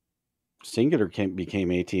 Singular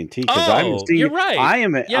became AT&T because you're right. I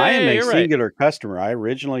am a Singular right. customer. I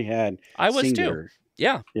originally had Singular.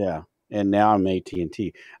 Too. Yeah, and now I'm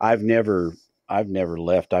AT&T. I've never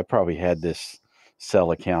left. I probably had this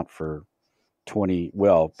cell account for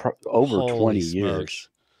over 20 years.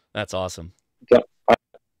 That's awesome.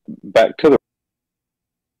 back to the.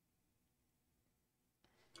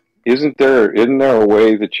 Isn't there a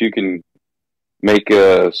way that you can make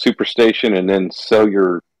a superstation and then sell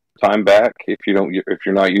your time back if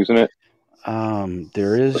you're not using it?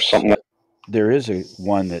 There is or something. There is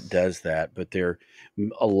one that does that, but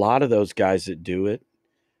a lot of those guys that do it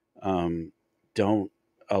don't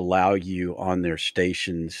allow you on their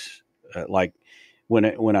stations. Like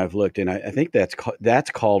when I've looked, and I think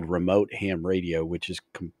that's called remote ham radio, which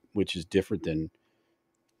is different than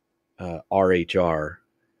RHR.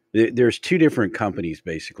 There's two different companies,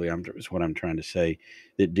 basically. Is what I'm trying to say,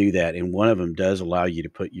 that do that, and one of them does allow you to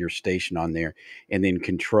put your station on there and then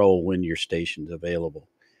control when your station's available.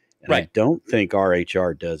 And I don't think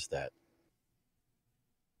RHR does that.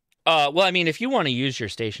 Well, I mean, if you want to use your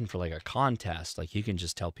station for like a contest, like you can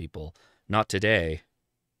just tell people, not today.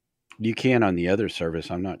 You can on the other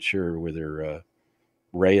service. I'm not sure whether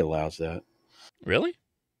Ray allows that. Really?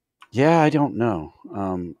 Yeah, I don't know.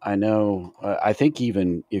 I know. I think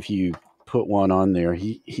even if you put one on there,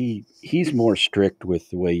 he's more strict with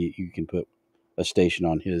the way you can put a station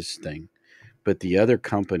on his thing. But the other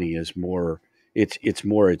company is more. It's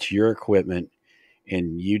your equipment,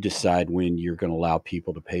 and you decide when you're going to allow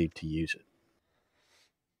people to pay to use it.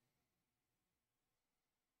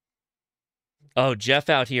 Oh, Jeff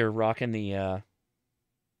out here rocking the.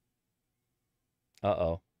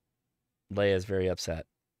 Uh-oh. Leia's very upset.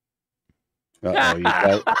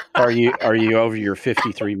 Are you over your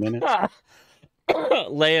 53 minutes?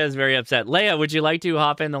 Leia is very upset. Leia, would you like to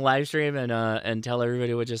hop in the live stream and tell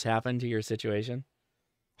everybody what just happened to your situation?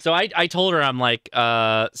 So I told her, I'm like,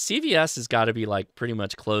 CVS has got to be like pretty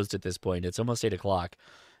much closed at this point. It's almost 8 o'clock.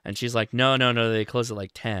 And she's like, no, they close at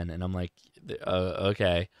like 10. And I'm like,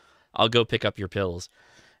 okay, I'll go pick up your pills.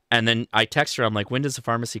 And then I text her, I'm like, when does the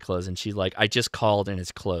pharmacy close? And she's like, I just called and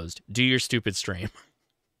it's closed. Do your stupid stream.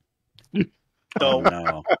 Oh,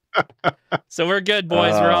 no. So we're good,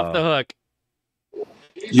 boys. We're off the hook.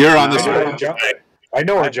 You're on the I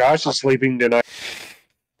know where Josh is sleeping tonight.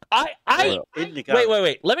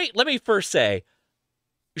 Wait. Let me first say,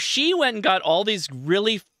 she went and got all these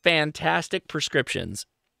really fantastic prescriptions,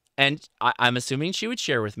 and I'm assuming she would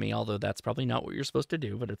share with me, although that's probably not what you're supposed to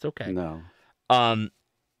do, but it's okay. No.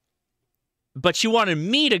 But she wanted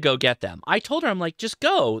me to go get them. I told her, I'm like, just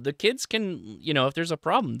go. The kids can, if there's a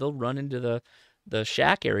problem, they'll run into the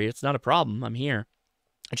shack area. It's not a problem. I'm here.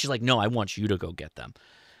 And she's like, no, I want you to go get them.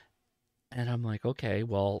 And I'm like, okay,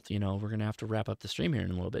 well, we're going to have to wrap up the stream here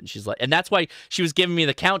in a little bit. And she's like, and that's why she was giving me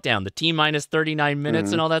the countdown, the T-minus 39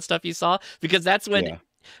 minutes and all that stuff you saw, because that's when,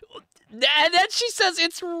 and then she says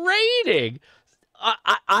it's raining.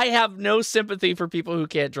 I have no sympathy for people who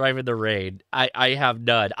can't drive in the rain. I have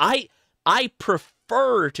none. I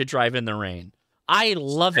prefer to drive in the rain. I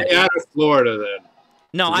love it. Stay out of Florida, then.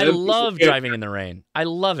 No, I love driving in the rain. I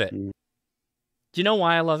love it. Do you know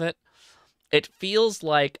why I love it? It feels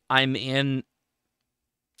like I'm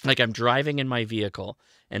driving in my vehicle,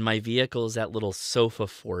 and my vehicle is that little sofa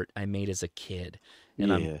fort I made as a kid.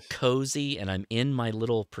 And I'm cozy, and I'm in my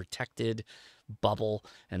little protected bubble,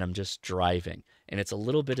 and I'm just driving. And it's a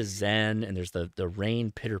little bit of zen, and there's the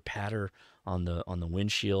rain pitter-patter on the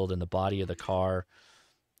windshield and the body of the car.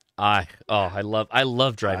 I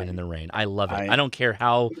love driving in the rain. I love it. I don't care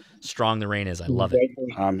how strong the rain is. I love it.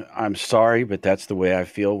 I'm sorry, but that's the way I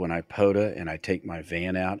feel when I POTA and I take my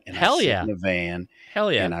van out and I sit in the van.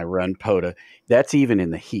 Hell yeah. And I run POTA. That's even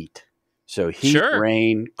in the heat. So heat,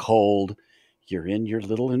 rain, cold, you're in your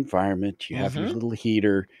little environment. You have your little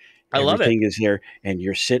heater. I love it. Everything is there, and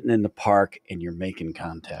you're sitting in the park and you're making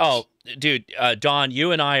contacts. Oh, dude, Don,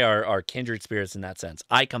 you and I are kindred spirits in that sense.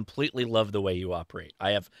 I completely love the way you operate.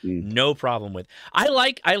 I have no problem with. I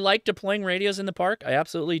like deploying radios in the park. I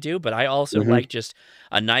absolutely do, but I also like just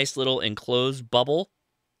a nice little enclosed bubble,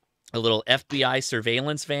 a little FBI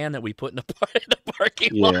surveillance van that we put in the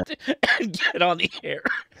parking lot and get on the air.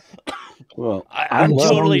 Well, I'm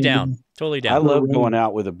totally down. Totally down. I love going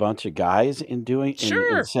out with a bunch of guys and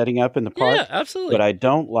and setting up in the park. Yeah, absolutely. But I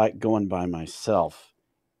don't like going by myself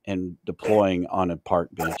and deploying on a park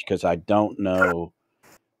bench because I don't know.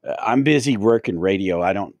 I'm busy working radio.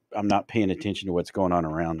 I'm not paying attention to what's going on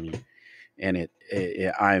around me, and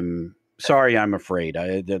I'm sorry. I'm afraid.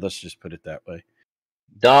 Let's just put it that way.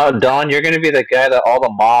 Don, you're going to be the guy that all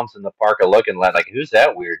the moms in the park are looking like, who's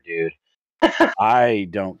that weird dude? I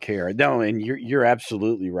don't care. No, and you're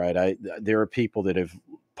absolutely right. There are people that have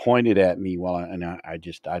pointed at me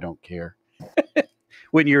I don't care.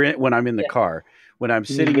 When I'm in the car, when I'm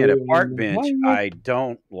sitting at a park bench, I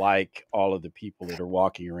don't like all of the people that are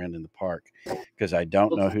walking around in the park because I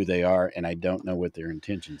don't know who they are and I don't know what their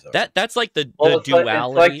intentions are. That's like the duality.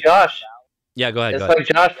 It's like Josh. Yeah, go ahead. It's like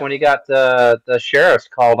Josh when he got the sheriffs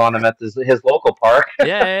called on him at his local park.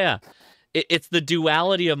 Yeah. It's the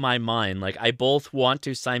duality of my mind. Like I both want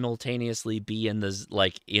to simultaneously be in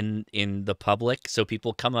the public, so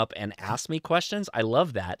people come up and ask me questions. I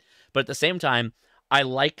love that, but at the same time, I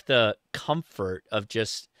like the comfort of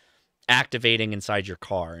just activating inside your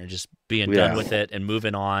car and just being done with it and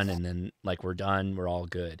moving on, and then like we're done, we're all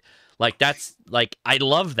good. Like that's like I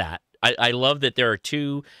love that. I love that there are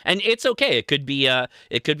two, and it's okay. It could be a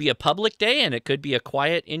public day, and it could be a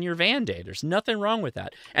quiet in your van day. There's nothing wrong with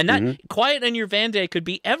that. And that quiet in your van day could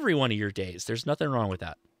be every one of your days. There's nothing wrong with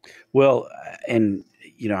that. Well, and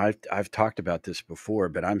you know, I've talked about this before,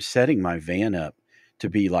 but I'm setting my van up to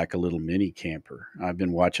be like a little mini camper. I've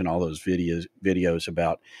been watching all those videos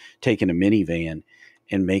about taking a minivan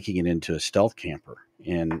and making it into a stealth camper.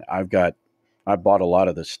 And I bought a lot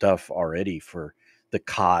of the stuff already for the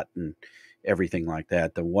cot and everything like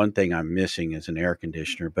that. The one thing I'm missing is an air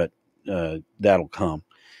conditioner, but that'll come.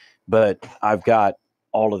 But I've got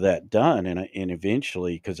all of that done, and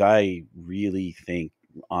eventually, because I really think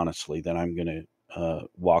honestly that I'm going to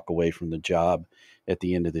walk away from the job at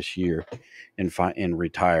the end of this year and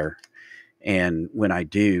retire. And when I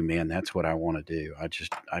do, man, that's what I want to do.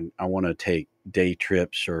 I want to take day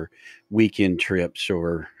trips or weekend trips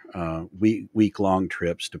or week long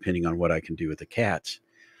trips, depending on what I can do with the cats.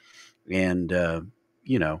 And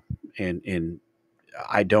you know, and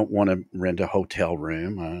I don't want to rent a hotel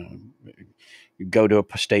room. Go to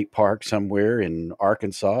a state park somewhere in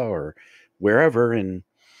Arkansas or wherever and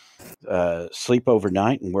sleep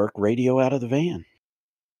overnight and work radio out of the van.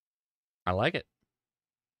 I like it.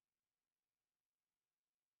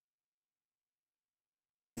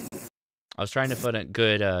 I was trying to put a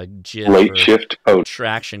good GIF late shift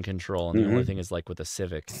traction control, and the only thing is like with a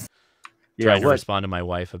Civic. Yeah, trying to respond to my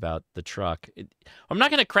wife about the truck. I'm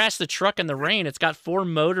not going to crash the truck in the rain. It's got 4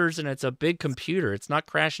 motors and it's a big computer. It's not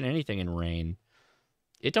crashing anything in rain.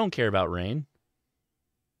 It don't care about rain.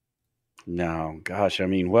 No, gosh, I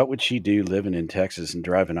mean, what would she do living in Texas and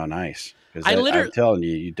driving on ice? Because I'm telling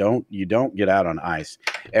you, you don't get out on ice.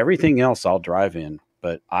 Everything else I'll drive in,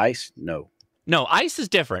 but ice, no. No, ice is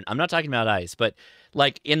different. I'm not talking about ice, but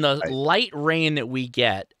like in the light rain that we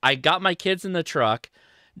get, I got my kids in the truck,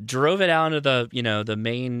 drove it out into the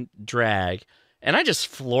main drag, and I just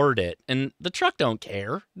floored it. And the truck don't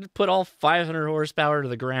care. Put all 500 horsepower to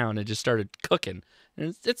the ground and just started cooking.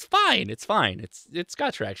 And it's fine. It's fine. It's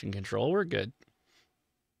got traction control. We're good.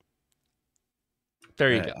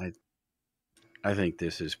 There you go. I think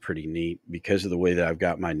this is pretty neat because of the way that I've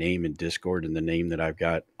got my name in Discord and the name that I've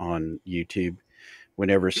got on YouTube.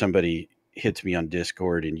 Whenever somebody hits me on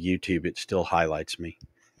Discord and YouTube, it still highlights me.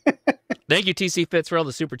 Thank you, TC Fitz, for all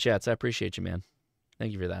the super chats. I appreciate you, man.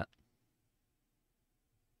 Thank you for that.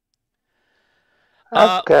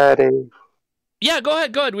 I've got a... Yeah, go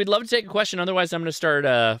ahead. We'd love to take a question. Otherwise, I'm going to start.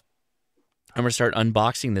 I'm going to start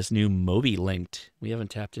unboxing this new Moby Linked. We haven't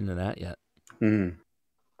tapped into that yet.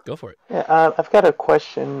 Go for it. Yeah, I've got a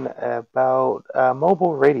question about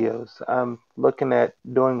mobile radios. I'm looking at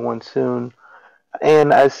doing one soon,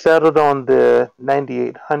 and I settled on the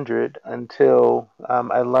 9800 until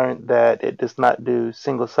I learned that it does not do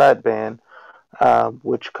single sideband,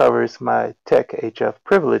 which covers my Tech HF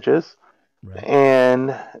privileges. Right.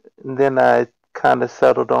 And then I kind of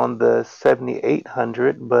settled on the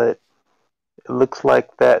 7800, but it looks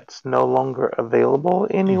like that's no longer available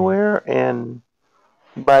anywhere. And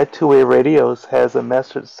Buy Two-Way Radios has a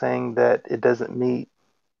message saying that it doesn't meet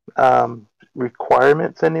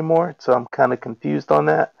requirements anymore. So I'm kind of confused on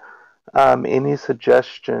that. Any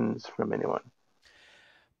suggestions from anyone?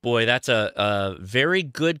 Boy, that's a very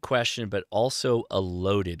good question, but also a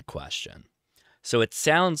loaded question. So it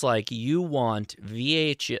sounds like you want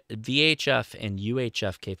VHF and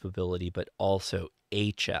UHF capability, but also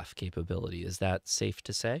HF capability. Is that safe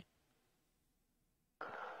to say?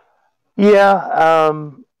 Yeah,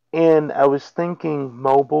 and I was thinking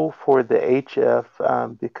mobile for the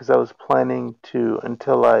HF because I was planning to,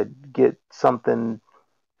 until I get something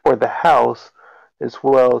for the house as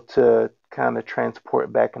well, to kind of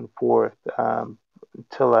transport back and forth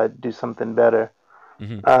until I do something better.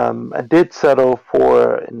 I did settle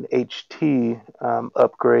for an HT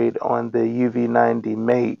upgrade on the UV90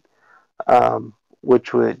 Mate,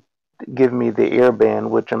 which would give me the airband,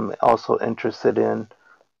 which I'm also interested in.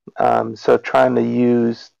 So trying to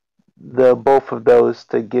use both of those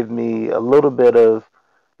to give me a little bit of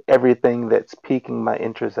everything that's piquing my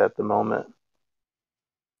interest at the moment.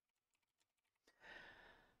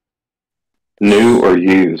 New or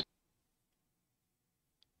used?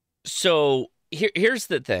 So here's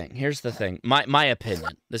the thing. Here's the thing. My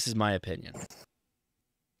opinion. This is my opinion.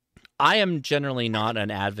 I am generally not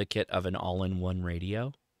an advocate of an all-in-one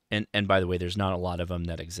radio. And by the way, there's not a lot of them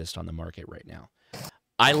that exist on the market right now.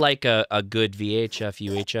 I like a good VHF,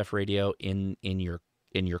 UHF radio in your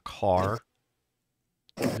car.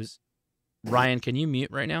 Ryan, can you mute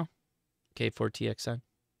right now? K4TXN,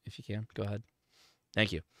 if you can, go ahead.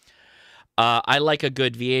 Thank you. I like a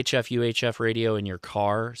good VHF, UHF radio in your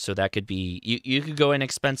car. So that could be, you could go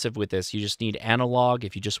inexpensive with this. You just need analog.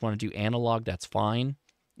 If you just want to do analog, that's fine.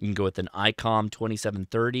 You can go with an ICOM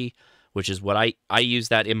 2730, which is what I use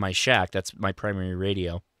that in my shack. That's my primary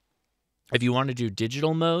radio. If you want to do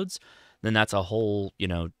digital modes, then that's a whole,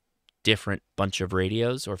 different bunch of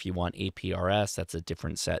radios. Or if you want APRS, that's a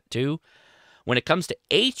different set too. When it comes to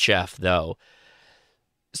HF, though,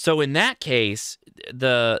 so in that case,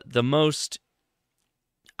 the most,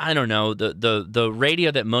 I don't know, the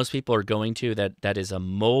radio that most people are going to that is a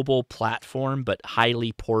mobile platform but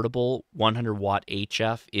highly portable 100-watt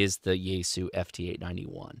HF is the Yaesu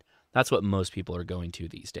FT891. That's what most people are going to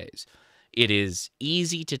these days. It is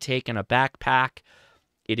easy to take in a backpack.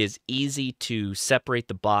 It is easy to separate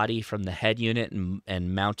the body from the head unit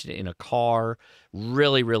and mount it in a car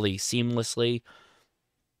really, really seamlessly.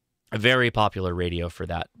 A very popular radio for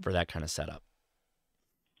that kind of setup.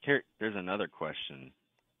 There's another question,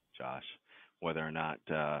 Josh. Whether or not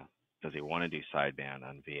does he want to do sideband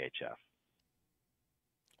on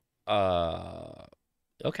VHF?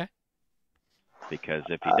 Okay. Because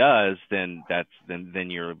if he does, then then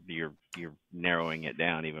you're narrowing it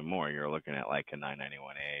down even more. You're looking at like a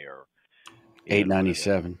 991A or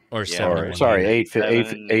 897 or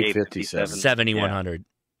 857 7100.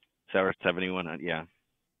 7100, yeah.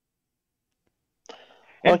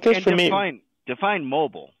 Well, And, I guess and for me, define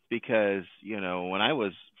mobile, because when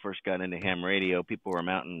I first got into ham radio, people were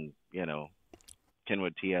mounting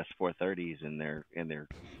Kenwood TS 430s in their vehicles.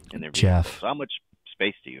 Jeff. So how much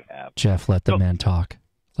space do you have? Jeff, let the man talk.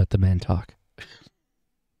 Let the man talk.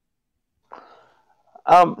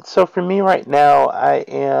 So for me right now, I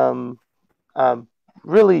am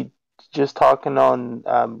really just talking on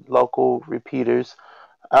local repeaters,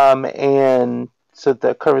 and so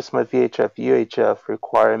that covers my VHF, UHF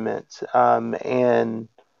requirements, and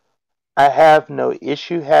I have no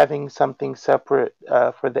issue having something separate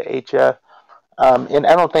for the HF. And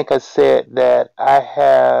I don't think I said that I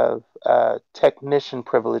have technician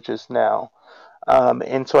privileges now.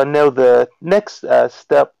 And so I know the next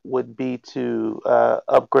step would be to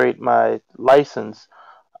upgrade my license.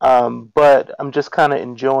 But I'm just kind of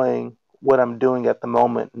enjoying what I'm doing at the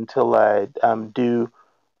moment until I do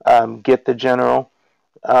get the general.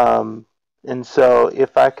 And so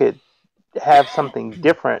if I could have something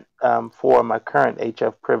different for my current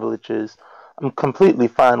HF privileges, I'm completely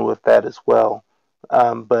fine with that as well.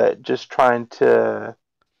 But just trying to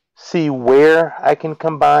see where I can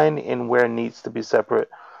combine and where it needs to be separate.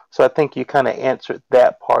 So I think you kind of answered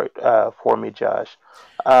that part for me, Josh.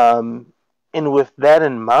 And with that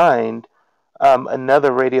in mind,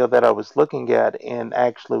 another radio that I was looking at and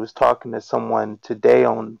actually was talking to someone today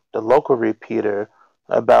on the local repeater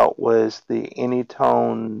about was the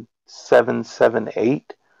Anytone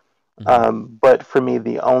 778. But for me,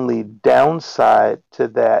 the only downside to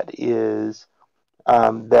that is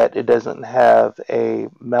that it doesn't have a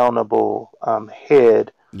mountable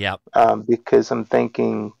head. Yep. Because I'm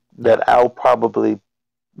thinking that I'll probably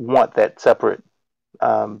want that separate,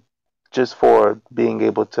 just for being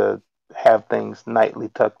able to have things nightly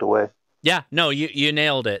tucked away. Yeah, no, you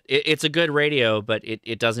nailed it. It's a good radio, but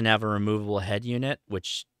it doesn't have a removable head unit,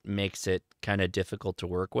 which makes it kind of difficult to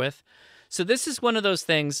work with. So this is one of those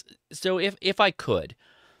things. So if I could,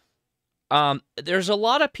 there's a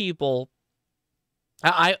lot of people.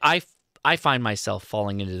 I find myself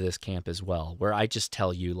falling into this camp as well, where I just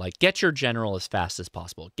tell you, like, get your general as fast as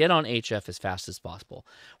possible. Get on HF as fast as possible,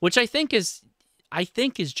 which I think is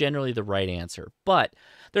generally the right answer. But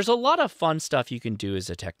there's a lot of fun stuff you can do as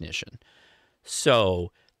a technician.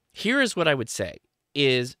 So here is what I would say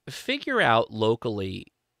is figure out locally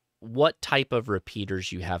what type of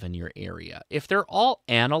repeaters you have in your area. If they're all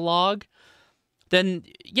analog, then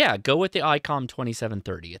yeah, go with the ICOM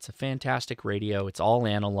 2730. It's a fantastic radio. It's all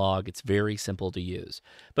analog. It's very simple to use.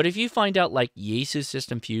 But if you find out like Yaesu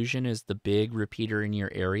System Fusion is the big repeater in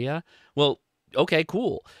your area, well, okay,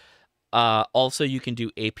 cool. Also, you can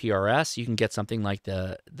do APRS. You can get something like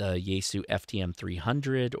the Yaesu FTM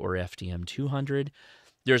 300 or FTM 200.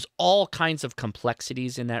 There's all kinds of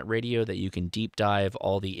complexities in that radio that you can deep dive,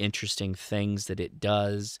 all the interesting things that it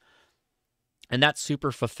does. And that's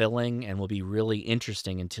super fulfilling and will be really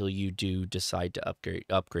interesting until you do decide to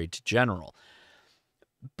upgrade to general.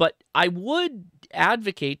 But I would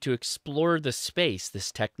advocate to explore the space,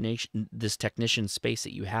 this technician space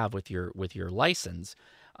that you have with your license,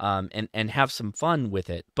 and have some fun with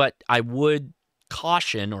it. But I would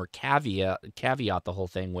caution or caveat the whole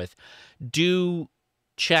thing with, do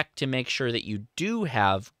check to make sure that you do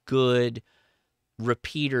have good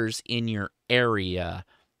repeaters in your area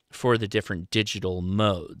for the different digital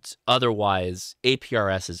modes. Otherwise,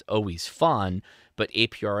 APRS is always fun, but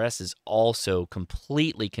APRS is also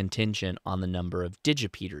completely contingent on the number of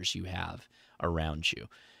digipeaters you have around you.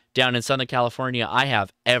 Down in Southern California, I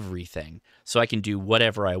have everything, so I can do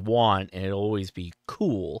whatever I want, and it'll always be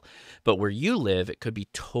cool. But where you live, it could be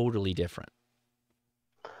totally different.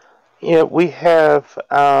 Yeah, we have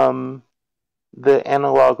the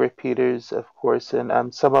analog repeaters, of course,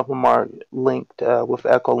 and some of them are linked with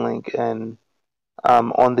Echolink and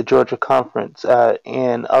on the Georgia conference.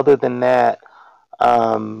 And other than that,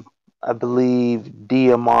 I believe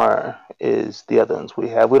DMR is the other ones we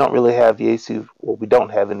have. We don't really have Yaesu. Well, we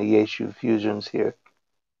don't have any Yaesu fusions here.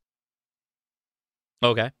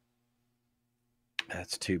 Okay.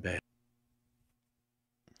 That's too bad.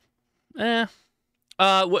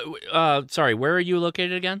 Sorry, where are you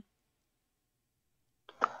located again?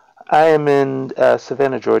 I am in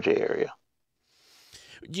Savannah, Georgia area.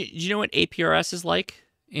 Do you know what APRS is like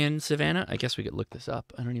in Savannah? I guess we could look this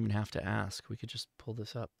up. I don't even have to ask. We could just pull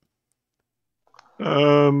this up.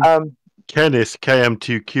 Kenneth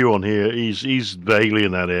KM2Q on here. He's vaguely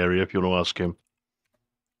in that area. If you want to ask him.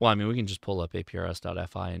 Well, I mean, we can just pull up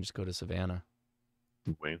aprs.fi and just go to Savannah.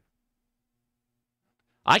 Wow.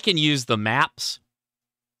 I can use the maps.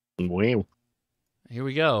 Wow. Here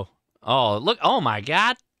we go. Oh, look. Oh, my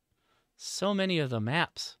God. So many of the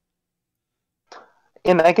maps.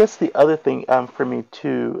 And I guess the other thing for me,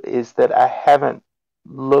 too, is that I haven't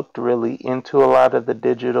looked really into a lot of the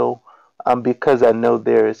digital because I know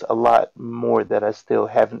there's a lot more that I still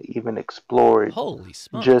haven't even explored. Holy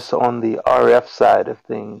smokes. Just on the RF side of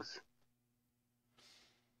things.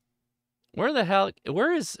 Where the hell?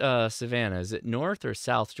 Where is Savannah? Is it North or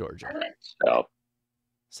South Georgia? South.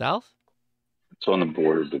 South? It's on the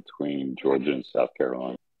border between Georgia and South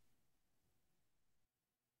Carolina.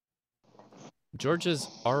 Georgia's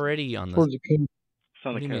already on the... It's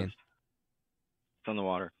on What the do you coast. mean? It's on the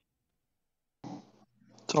water.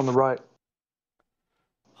 It's on the right.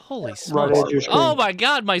 Holy Right smokes. edge of your screen. Oh, my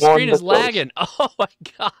God. My On screen the is coast. lagging. Oh, my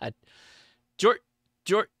God.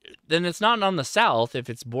 Then it's not on the south if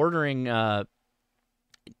it's bordering...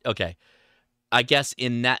 Okay. I guess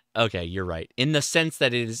in that... Okay, you're right. In the sense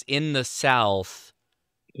that it is in the south...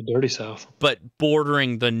 The dirty south. But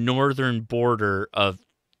bordering the northern border of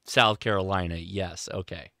South Carolina. Yes,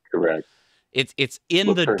 okay. Correct. It's in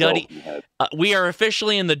Look the for Duddy... Hilton Head. we are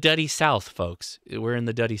officially in the Duddy South, folks. We're in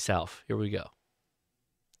the Duddy South. Here we go.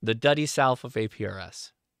 The Duddy South of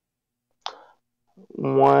APRS.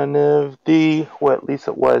 One of the, well, at least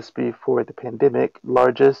it was before the pandemic,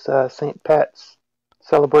 largest St. Pat's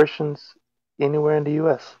celebrations anywhere in the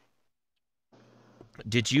U.S.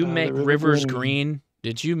 Did you make Rivers Green?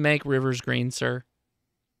 Did you make Rivers Green, sir?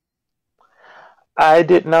 I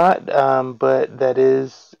did not, but that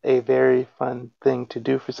is a very fun thing to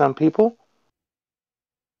do for some people.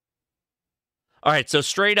 All right, so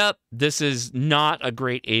straight up, this is not a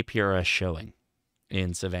great APRS showing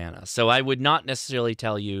in Savannah. So I would not necessarily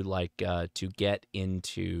tell you like to get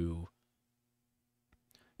into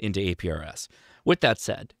APRS. With that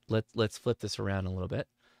said, let's flip this around a little bit.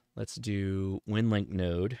 Let's do WinLink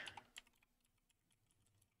node.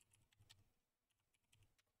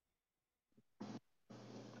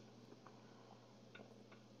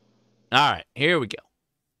 All right, here we go.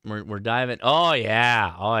 We're diving. Oh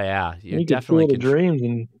yeah. You can Field of Dreams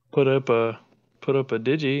and put up a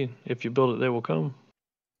digi. If you build it, they will come.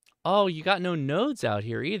 Oh, you got no nodes out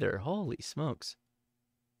here either. Holy smokes.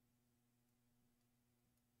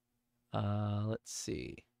 Let's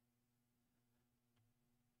see.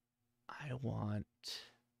 I want...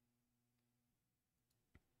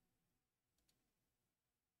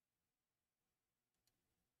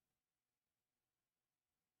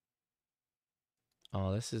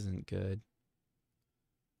 Oh, this isn't good.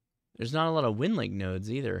 There's not a lot of WinLink nodes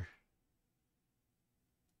either.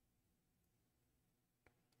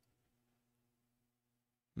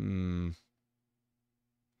 I'm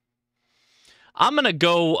going to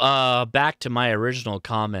go back to my original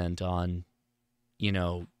comment on,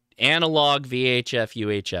 analog VHF,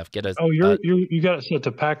 UHF. Get a... Oh, you got it set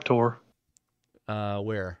to Pactor.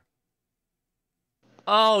 Where?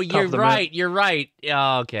 Oh, you're right. You're right.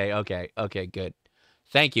 Yeah, okay, good.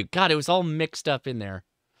 Thank you. God, it was all mixed up in there.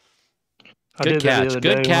 Good catch.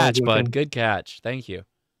 Good catch, bud. Good catch. Thank you.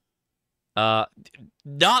 Not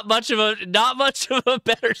much of a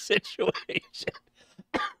better situation.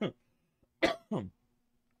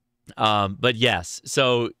 But yes,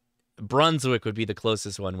 so Brunswick would be the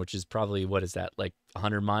closest one, which is probably, what is that, like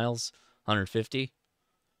 100 miles, 150?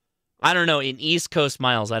 I don't know. In East Coast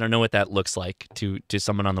miles, I don't know what that looks like to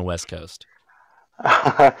someone on the West Coast.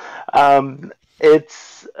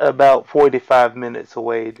 It's about 45 minutes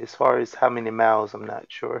away. As far as how many miles, I'm not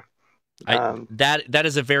sure. That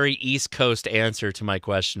is a very East Coast answer to my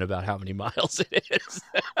question about how many miles it is.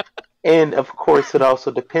 And of course, it also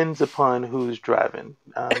depends upon who's driving.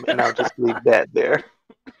 And I'll just leave that there.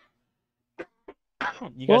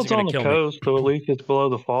 Well, it's on the coast, so at least it's below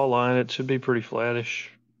the fall line. It should be pretty flattish.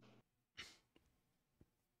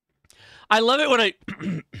 I love it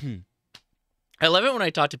when I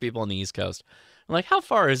talk to people on the East Coast. I'm like, how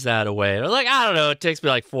far is that away? They're like, I don't know. It takes me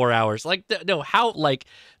like 4 hours. Like, no, how, like,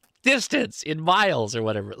 distance in miles or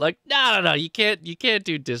whatever. Like, no. You can't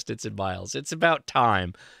do distance in miles. It's about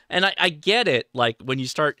time. And I get it. Like, when you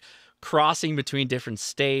start crossing between different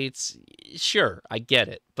states, sure, I get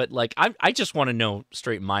it. But like, I just want to know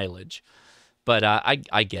straight mileage. But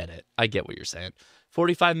I get it. I get what you're saying.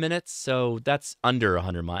 45 minutes, so that's under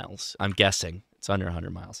 100 miles. I'm guessing it's under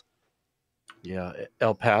 100 miles. Yeah,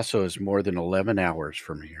 El Paso is more than 11 hours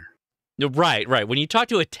from here. Right. When you talk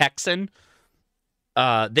to a Texan,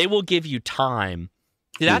 they will give you time.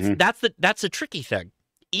 That's the tricky thing.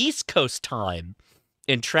 East Coast time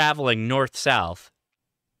in traveling north-south,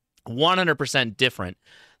 100% different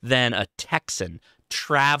than a Texan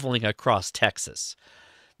traveling across Texas.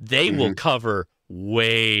 They will cover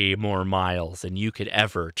way more miles than you could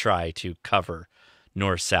ever try to cover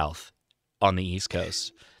north-south on the East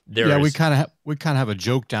Coast. We kind of have a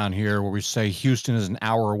joke down here where we say Houston is an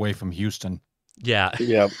hour away from Houston. Yeah.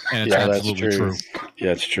 Yep. And it's absolutely true.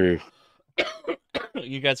 Yeah, it's true.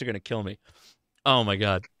 You guys are going to kill me. Oh, my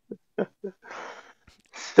God.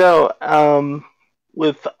 So,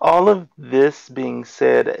 with all of this being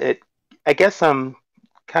said, I guess I'm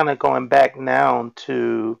kind of going back now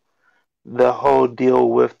to the whole deal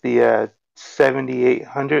with the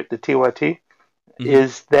 7800, the TYT.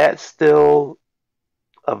 Is that still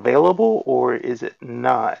available or is it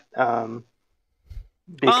not?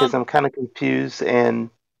 Because I'm kind of confused,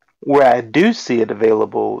 and where I do see it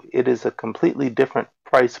available, it is a completely different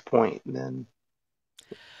price point than.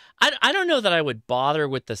 I don't know that I would bother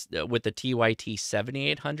with the TYT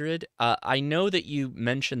 7800. I know that you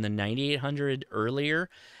mentioned the 9800 earlier,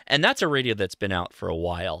 and that's a radio that's been out for a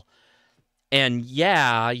while. And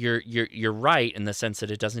yeah, you're right in the sense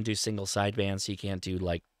that it doesn't do single sideband, so you can't do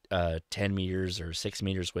like 10 meters or 6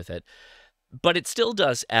 meters with it. But it still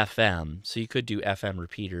does FM, so you could do FM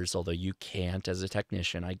repeaters, although you can't as a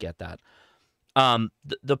technician. I get that.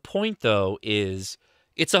 The point though is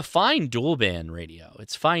it's a fine dual band radio.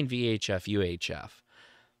 It's fine VHF UHF.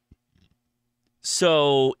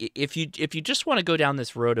 So if you just want to go down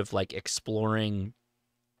this road of like exploring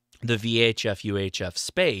the VHF UHF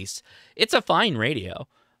space, it's a fine radio.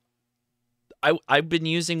 I've been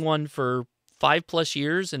using one for 5+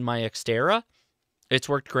 years in my Xterra. It's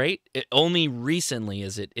worked great. It only recently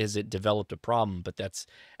is it developed a problem, but that's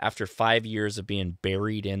after 5 years of being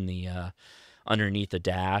buried in the underneath the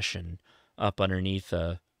dash and up underneath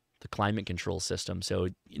the climate control system. So,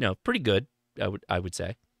 pretty good, I would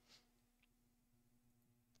say.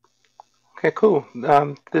 Okay, cool.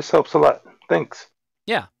 This helps a lot. Thanks.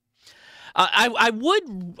 Yeah.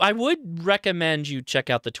 I would recommend you check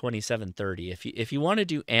out the 2730 if you want to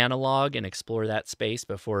do analog and explore that space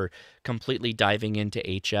before completely diving into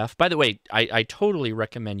HF. By the way, I totally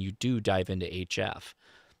recommend you do dive into HF.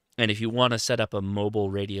 And if you want to set up a mobile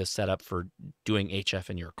radio setup for doing HF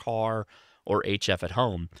in your car or HF at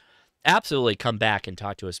home, absolutely come back and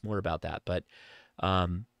talk to us more about that. But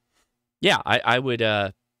yeah, I would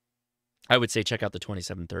say check out the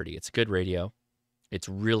 2730. It's a good radio. It's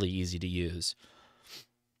really easy to use.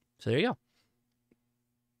 So there you go.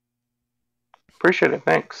 Appreciate it.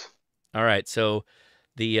 Thanks. All right. So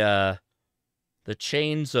the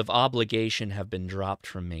chains of obligation have been dropped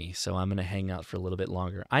from me, so I'm going to hang out for a little bit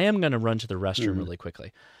longer. I am going to run to the restroom really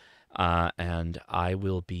quickly, and I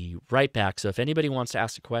will be right back. So if anybody wants to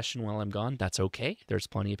ask a question while I'm gone, that's okay. There's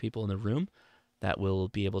plenty of people in the room that will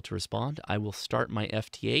be able to respond. I will start my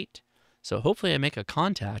FT8, so hopefully I make a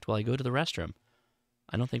contact while I go to the restroom.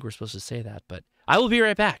 I don't think we're supposed to say that, but I will be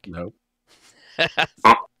right back. Nope.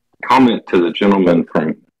 Comment to the gentleman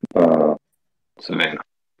from Savannah.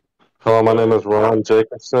 Hello, my name is Ron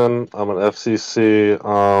Jacobson. I'm an FCC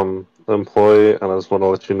employee, and I just want to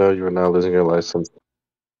let you know you are now losing your license.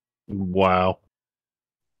 Wow.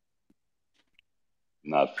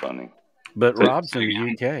 Not funny. But Rob's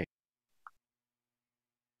in the UK.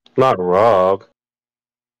 Not Rob.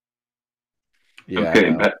 Yeah. Okay,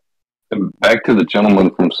 back to the gentleman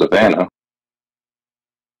from Savannah.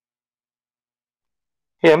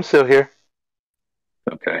 Yeah, I'm still here.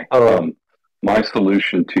 Okay. My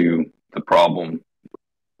solution to the problem,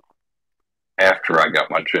 after I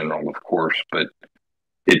got my general, of course, but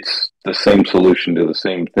it's the same solution to the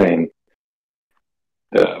same thing.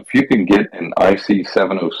 If you can get an IC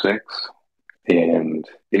 706, and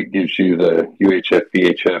it gives you the UHF,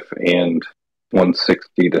 VHF, and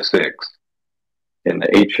 160 to 6 in the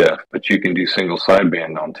HF, but you can do single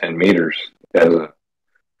sideband on 10 meters as a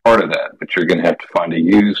part of that. But you're going to have to find a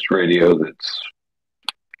used radio that's.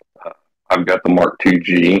 I've got the Mark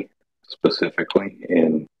II-G specifically,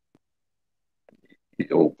 and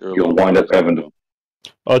you'll wind up having to.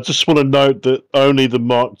 I just want to note that only the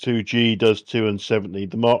Mark II-G does 270.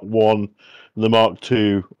 The Mark I and the Mark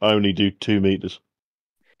II only do 2 meters.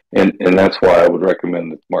 And that's why I would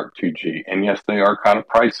recommend the Mark II-G. And yes, they are kind of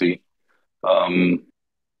pricey. I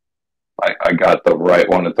got the right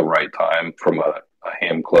one at the right time from a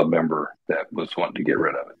ham club member that was wanting to get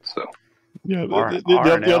rid of it. So yeah,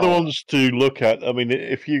 the other ones to look at. I mean,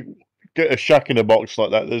 if you get a shack in a box like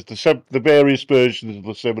that, there's the various versions of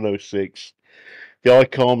the 706, the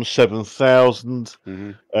ICOM 7000.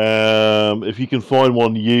 If you can find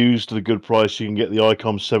one used at a good price, you can get the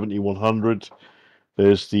ICOM 7100.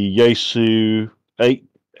 There's the Yaesu 8.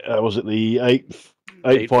 Was it the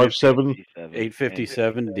 857?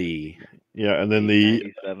 857D. Yeah, and then the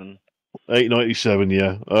 897. 897.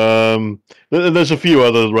 Yeah. There's a few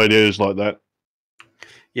other radios like that.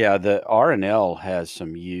 Yeah, the R&L has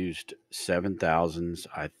some used 7000s.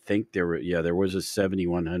 I think there was a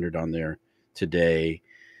 7100 on there today.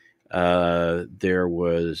 There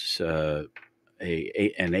was an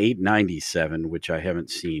 897, which I haven't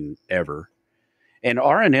seen ever. And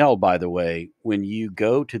R&L, by the way, when you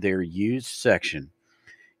go to their used section,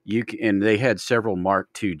 and they had several Mark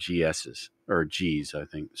II GSs or Gs, I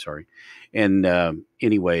think. Sorry. And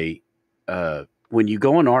anyway, when you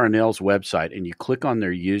go on R&L's website and you click on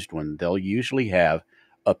their used one, they'll usually have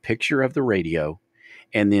a picture of the radio,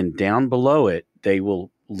 and then down below it, they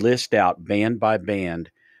will list out band by band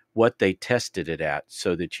what they tested it at,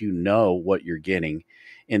 so that you know what you're getting.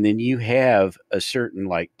 And then you have a certain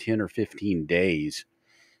 10 or 15 days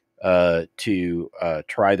to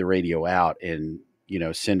try the radio out and,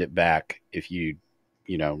 send it back if you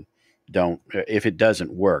don't, if it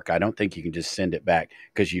doesn't work. I don't think you can just send it back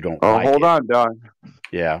because you don't like it. Hold on, Don.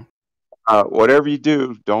 Yeah. Whatever you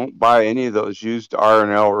do, don't buy any of those used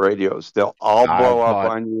R&L radios. They'll all blow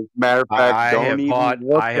up on you. Matter of fact, don't even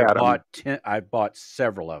look at them. I bought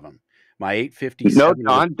several of them. My 857. No,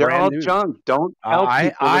 Don, they're all junk. Don't tell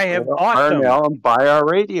people I have bought them. R&L and buy our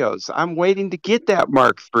radios. I'm waiting to get that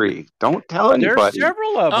Mark III. Don't tell anybody. There's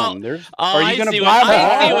several of them. Are you going to buy them?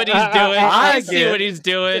 I see what he's doing. I see what he's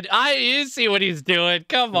doing. You see what he's doing.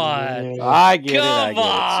 Come on. I get it.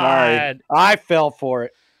 Sorry. I fell for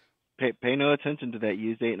it. Pay no attention to that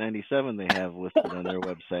used 897 they have listed on their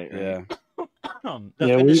website. Right?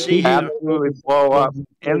 Yeah, we absolutely blow up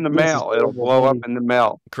in the mail. It'll blow up in the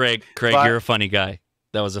mail. Craig, you're a funny guy.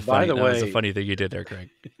 That was a funny thing you did there, Craig.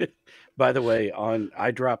 By the way, I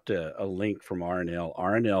dropped a link from R&L.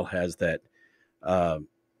 R&L has that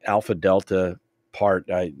Alpha Delta part.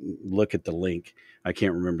 I look at the link. I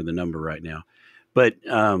can't remember the number right now, but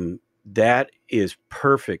that is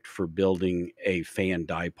perfect for building a fan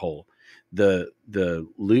dipole. The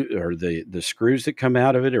screws that come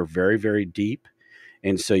out of it are very, very deep,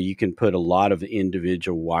 and so you can put a lot of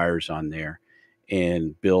individual wires on there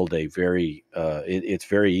and build a very it's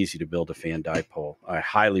very easy to build a fan dipole. I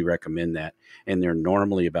highly recommend that, and they're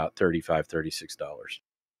normally about $35, $36.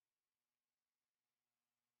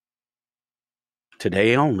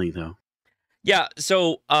 Today only, though. Yeah,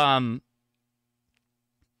 so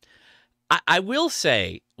I will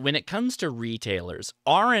say, when it comes to retailers,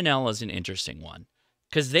 R&L is an interesting one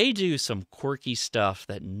because they do some quirky stuff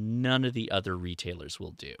that none of the other retailers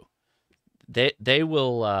will do. They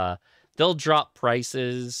will they'll drop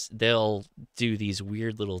prices, they'll do these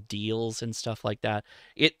weird little deals and stuff like that.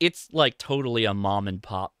 It's like totally a mom and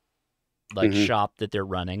pop shop that they're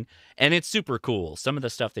running, and it's super cool. Some of the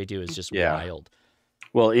stuff they do is just wild.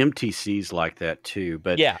 Well, MTC's like that too,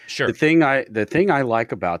 but yeah, sure. The thing I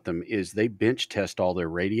like about them is they bench test all their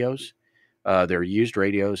radios, their used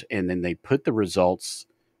radios, and then they put the results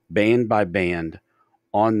band by band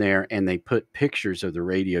on there, and they put pictures of the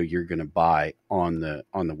radio you're going to buy on the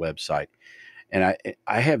website. And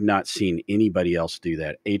I have not seen anybody else do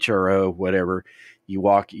that. HRO, whatever.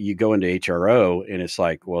 You go into HRO, and it's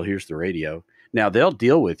like, well, here's the radio. Now they'll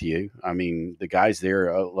deal with you. I mean, the guys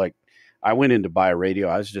there, like, I went in to buy a radio.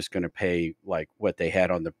 I was just going to pay like what they had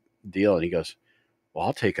on the deal, and he goes, "Well,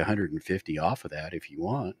 I'll take 150 off of that if you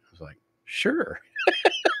want." I was like, "Sure."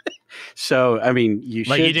 So, I mean, you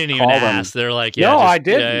like should you didn't call even them. ask. They're like, yeah, no, just, I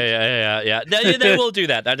didn't. Yeah. They will do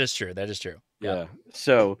that. That is true. That is true. Yeah.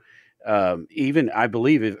 So, even I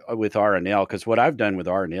believe with R&L, because what I've done with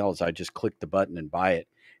R&L is I just click the button and buy it.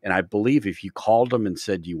 And I believe if you called them and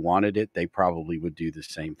said you wanted it, they probably would do the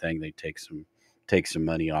same thing. They take some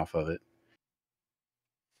money off of it.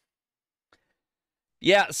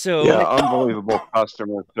 Yeah. So yeah, unbelievable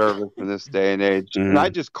customer service in this day and age. And I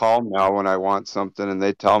just call them now when I want something, and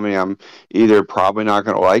they tell me I'm either probably not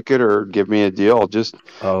going to like it or give me a deal. Just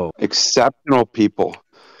exceptional people.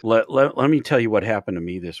 Let me tell you what happened to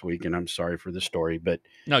me this week, and I'm sorry for the story, but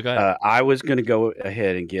no, go ahead. I was going to go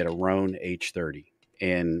ahead and get a Roan H30,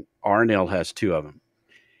 and R&L has two of them.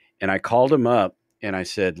 And I called him up, and I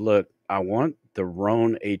said, "Look, I want the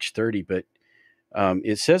Roan H30, but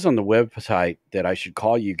it says on the website that I should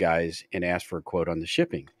call you guys and ask for a quote on the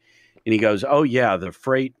shipping." And he goes, "Oh yeah, the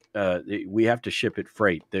freight. We have to ship it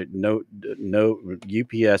freight. There, no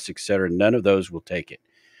UPS, etc. None of those will take it."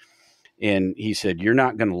 And he said, "You're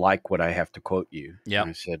not going to like what I have to quote you." Yeah.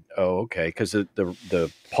 I said, "Oh, okay," because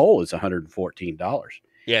the pole is $114.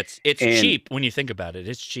 Yeah, it's cheap when you think about it.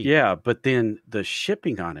 It's cheap. Yeah, but then the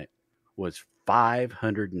shipping on it was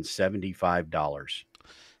 $575.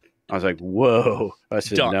 I was like, "Whoa!" I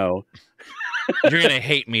said, Don, "No." You're gonna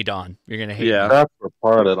hate me, Don. You're gonna hate me. That's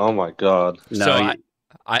retarded. Oh my god. No, so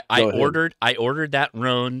I ordered that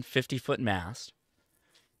Roan 50-foot mast.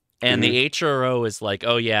 And the HRO is like,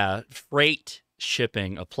 "Oh yeah, freight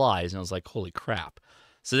shipping applies." And I was like, "Holy crap."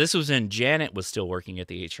 So this was when Janet was still working at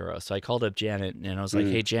the HRO. So I called up Janet and I was like,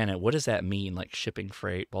 "Hey Janet, what does that mean? Like shipping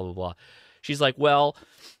freight, blah, blah, blah." She's like, "Well,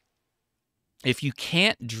 if you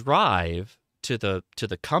can't drive to the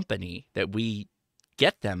company that we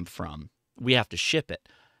get them from, we have to ship it."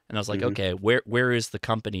 And I was like, "Okay, where is the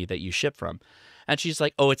company that you ship from?" And she's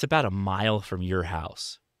like, "Oh, it's about a mile from your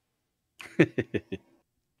house."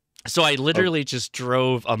 So I literally just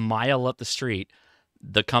drove a mile up the street.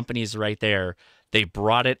 The company's right there. They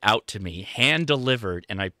brought it out to me, hand delivered,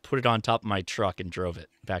 and I put it on top of my truck and drove it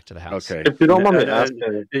back to the house. Okay. If you don't mind me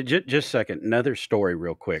asking, just a second. Another story,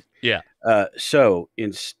 real quick. Yeah. So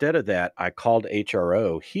instead of that, I called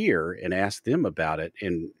HRO here and asked them about it,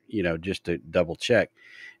 and just to double check.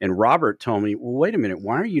 And Robert told me, "Well, wait a minute.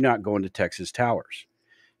 Why are you not going to Texas Towers?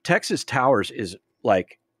 Texas Towers is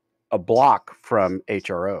like a block from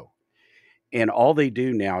HRO. And all they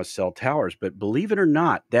do now is sell towers. But believe it or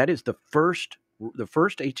not, that is the first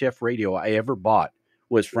HF radio I ever bought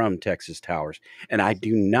was from Texas Towers. And I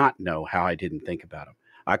do not know how I didn't think about them.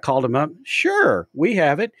 I called them up. Sure, we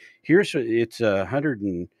have it. It's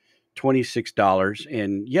 $126.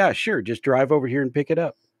 And yeah, sure, just drive over here and pick it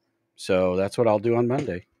up. So that's what I'll do on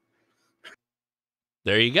Monday.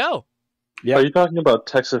 There you go. Yeah. Are you talking about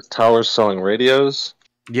Texas Towers selling radios?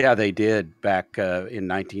 Yeah, they did back in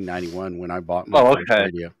 1991 when I bought my first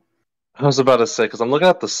radio. I was about to say, because I'm looking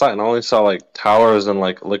at the site and I only saw like towers and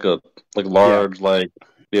like large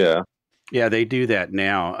yeah. Yeah, they do that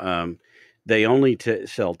now. They only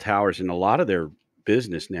sell towers, and a lot of their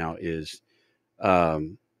business now is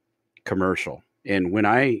commercial. And when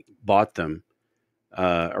I bought them,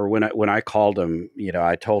 or when I called them,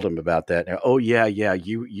 I told them about that. Oh yeah,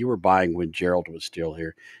 you were buying when Gerald was still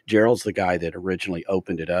here. Gerald's the guy that originally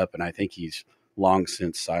opened it up, and I think he's long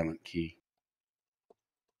since silent key.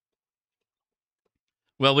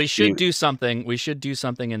 Well, we should do something. We should do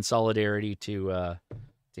something in solidarity to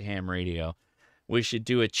ham radio. We should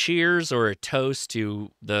do a cheers or a toast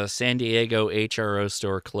to the San Diego HRO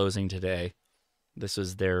store closing today. This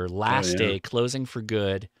was their last day, closing for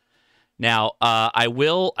good. Now, I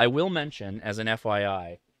will mention as an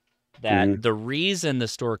FYI that the reason the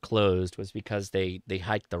store closed was because they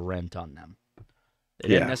hiked the rent on them. They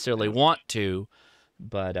didn't necessarily want to,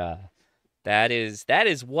 but that is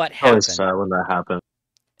what happened. I was sad when that happened.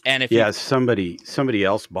 And if somebody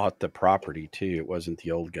else bought the property too. It wasn't the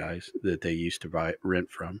old guys that they used to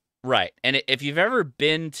rent from. Right. And if you've ever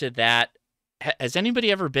been to that, has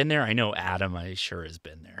anybody ever been there? I know Adam, I sure has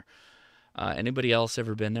been there. Anybody else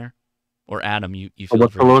ever been there? Or Adam, you feel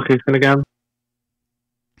what's the location again?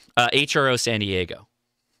 HRO San Diego.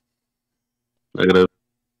 Negative.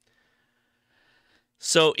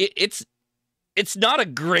 So it's it's not a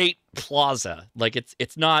great plaza. Like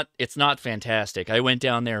it's not fantastic. I went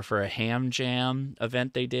down there for a ham jam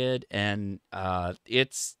event they did, and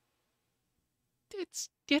it's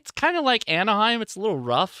kind of like Anaheim. It's a little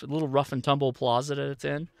rough and tumble plaza that it's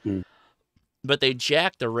in. But they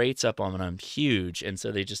jacked the rates up on them huge, and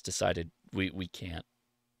so they just decided we can't.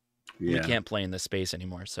 Yeah. We can't play in this space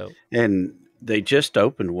anymore. So, and they just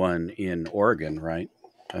opened one in Oregon, right?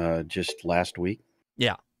 Just last week.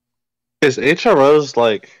 Yeah. Is HROs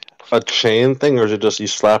like a chain thing, or is it just you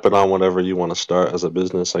slap it on whatever you want to start as a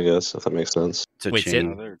business? I guess, if that makes sense. It's a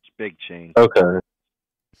chain. It's a big chain. Okay.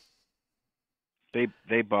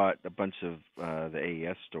 They bought a bunch of the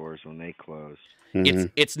AES stores when they closed.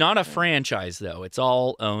 It's not a franchise though. It's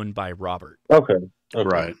all owned by Robert. Okay.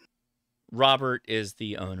 Right. Robert is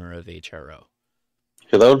the owner of HRO.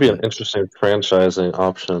 Yeah, that would be an interesting franchising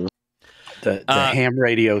option. The ham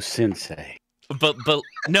radio sensei. But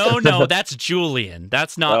no, that's Julian.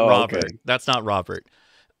 That's not Robert. Okay. That's not Robert.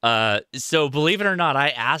 So believe it or not, I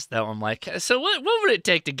asked them. I'm like, so what would it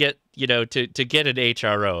take to get to get an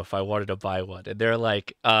HRO if I wanted to buy one? And they're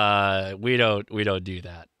like, we don't do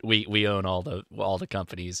that. We own all the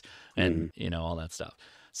companies and all that stuff.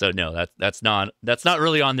 So no, that's not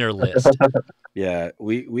really on their list. Yeah,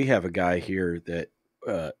 we have a guy here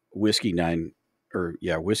that Whiskey 9 or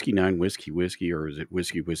Whiskey 9 whiskey, or is it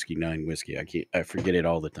Whiskey 9 whiskey? I forget it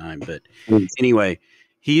all the time. But anyway,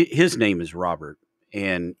 his name is Robert,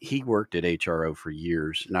 and he worked at HRO for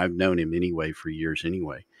years, and I've known him anyway for years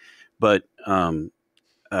anyway. But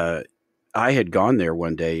I had gone there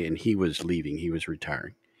one day, and he was leaving. He was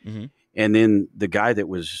retiring. Mm-hmm. And then the guy that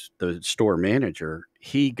was the store manager,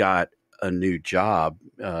 he got a new job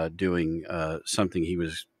doing something he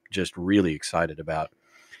was just really excited about.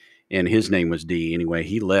 And his name was D. Anyway,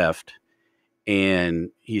 he left, and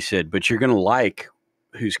he said, but you're going to like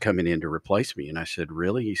who's coming in to replace me. And I said,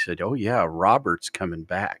 really? He said, oh, yeah, Robert's coming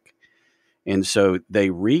back. And so they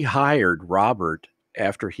rehired Robert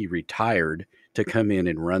after he retired to come in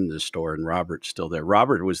and run the store, and Robert's still there.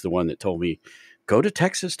 Robert was the one that told me, go to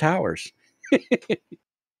Texas Towers.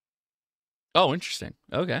 Oh, interesting.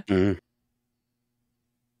 Okay. Mm-hmm.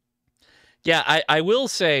 Yeah, I will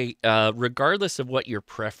say, regardless of what your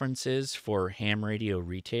preference is for ham radio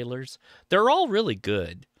retailers, they're all really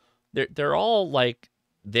good. They're all like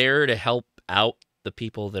there to help out the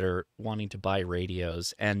people that are wanting to buy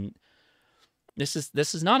radios, and this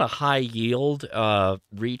is not a high yield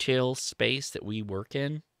retail space that we work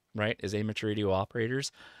in, right? As amateur radio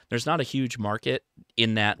operators, there's not a huge market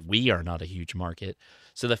in that we are not a huge market.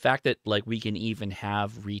 So the fact that like we can even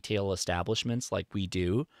have retail establishments like we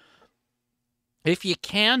do, if you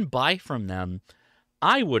can buy from them,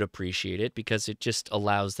 I would appreciate it because it just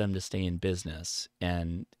allows them to stay in business,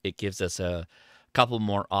 and it gives us a couple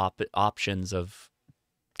more options of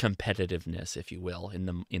competitiveness, if you will, in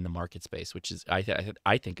the market space, which is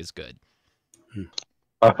I think is good.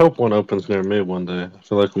 I hope one opens near me one day. I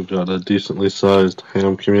feel like we've got a decently sized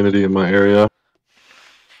ham community in my area.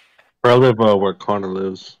 Where I live, where Connor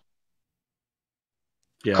lives.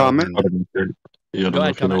 Yeah. Comment? Yeah, I don't know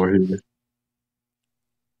if you know where he is.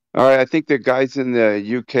 All right, I think the guys in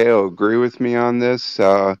the UK will agree with me on this,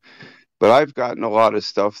 but I've gotten a lot of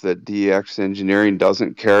stuff that DX Engineering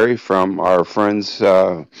doesn't carry from our friends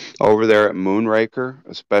over there at Moonraker,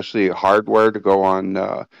 especially hardware to go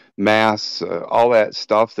on Mass, all that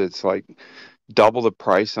stuff that's like double the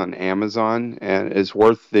price on Amazon and is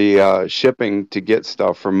worth the shipping to get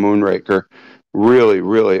stuff from Moonraker. Really,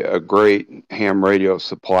 really a great ham radio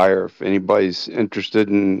supplier if anybody's interested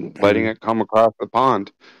in letting it come across the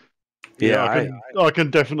pond. Yeah, I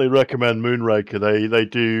can definitely recommend Moonraker.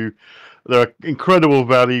 They're incredible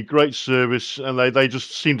value, great service, and they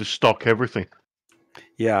just seem to stock everything.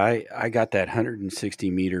 Yeah, I got that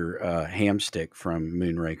 160 meter ham stick from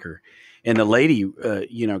Moonraker, and the lady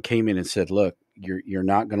came in and said, "Look, you're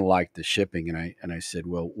not going to like the shipping," and I said,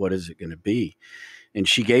 "Well, what is it going to be?" And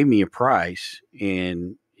she gave me a price,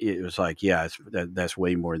 and it was like, "Yeah, that's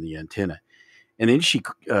way more than the antenna." And then she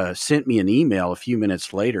sent me an email a few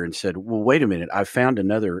minutes later and said, well, wait a minute, I found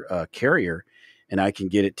another carrier and I can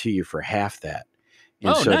get it to you for half that.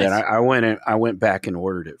 And so nice. then I went back and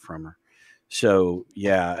ordered it from her. So,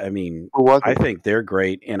 yeah, I mean, I think they're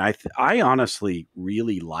great. And I honestly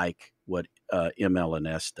really like what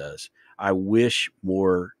MLNS does. I wish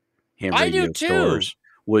more ham radio stores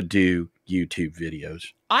would do YouTube videos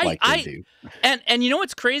like they do. And you know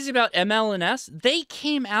what's crazy about MLNS? They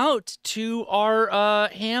came out to our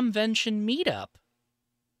Hamvention meetup.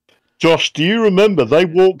 Josh, do you remember they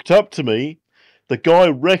walked up to me? The guy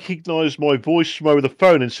recognized my voice from over the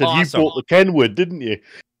phone and said, awesome. You bought the Kenwood, didn't you?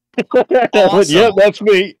 awesome. Yep, that's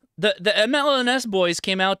me. The MLNS boys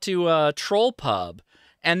came out to Troll Pub,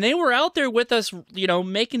 and they were out there with us, you know,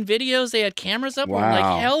 making videos. They had cameras up. Wow. I'm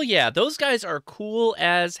like, hell yeah, those guys are cool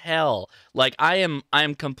as hell. Like, I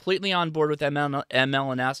am completely on board with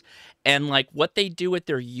MLNS, and like what they do with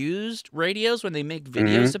their used radios when they make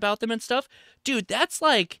videos about them and stuff, dude. That's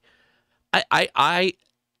like, I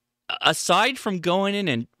aside from going in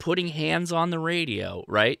and putting hands on the radio,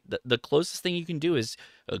 right? The closest thing you can do is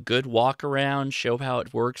a good walk around, show how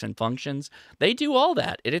it works and functions. They do all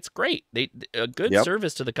that, and it's great. A good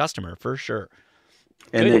service to the customer for sure.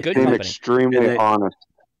 And good they seem company. extremely honest.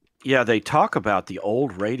 Yeah, they talk about the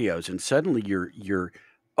old radios, and suddenly you're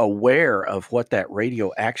aware of what that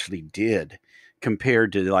radio actually did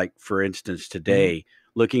compared to, like, for instance, today.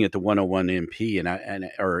 Looking at the 101 MP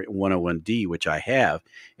or 101D, which I have,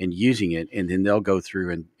 and using it, and then they'll go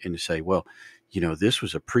through and say, well, you know, this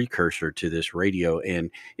was a precursor to this radio,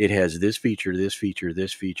 and it has this feature, this feature,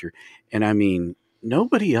 this feature. And I mean,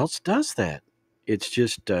 nobody else does that. It's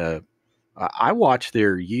just, I watch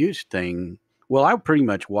their used thing. Well, I pretty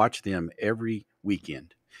much watch them every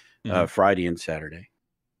weekend, Friday and Saturday.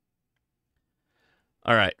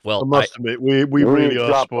 All right. Well, I must admit, we really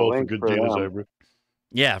are spoiled for good dealers over.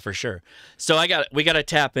 Yeah, for sure. So we got to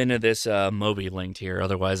tap into this Moby linked here.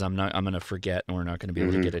 Otherwise, I'm going to forget, and we're not going to be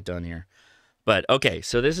able to get it done here. But okay,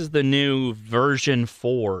 so this is the new version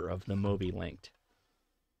 4 of the Moby linked.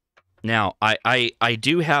 Now, I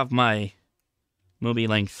do have my Moby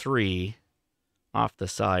Link 3 off the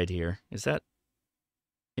side here. Is that?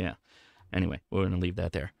 Yeah. Anyway, we're going to leave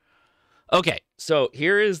that there. Okay, so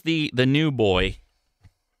here is the new boy.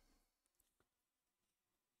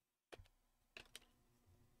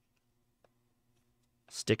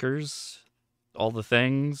 Stickers, all the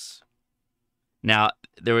things. Now,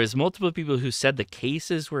 there was multiple people who said the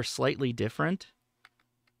cases were slightly different.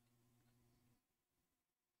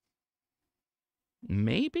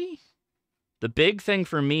 Maybe? The big thing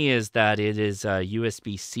for me is that it is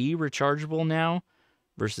USB-C rechargeable now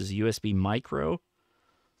versus USB micro.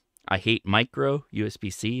 I hate micro.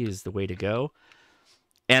 USB-C is the way to go.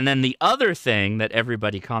 And then the other thing that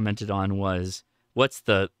everybody commented on was, what's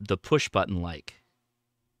the push button like?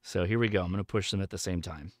 So here we go. I'm going to push them at the same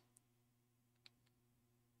time.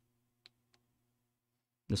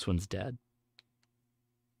 This one's dead.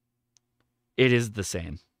 It is the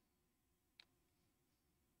same.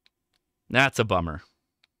 That's a bummer.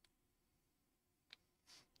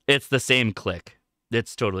 It's the same click.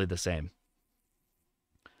 It's totally the same.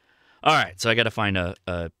 All right, so I got to find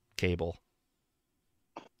a cable.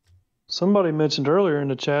 Somebody mentioned earlier in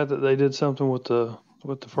the chat that they did something with the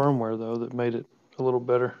firmware, though, that made it a little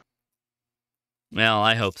better. Well,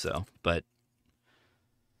 I hope so, but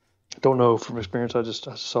I don't know from experience. I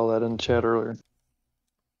saw that in the chat earlier.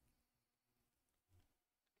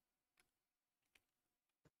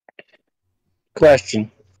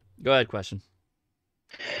 Question. Go ahead, question.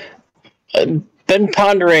 Been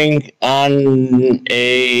pondering on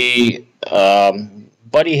a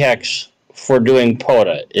buddy hex for doing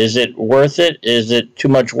POTA. Is it worth it? Is it too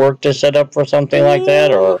much work to set up for something like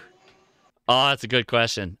that, or? Oh, that's a good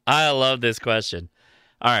question. I love this question.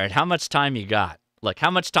 All right, how much time you got? Look,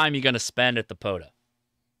 how much time you going to spend at the POTA?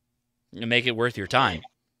 You make it worth your time.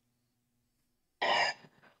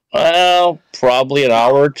 Well, probably an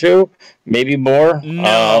hour or two, maybe more.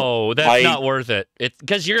 No, that's not worth it. It's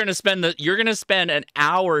because you're going to spend an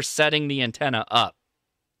hour setting the antenna up.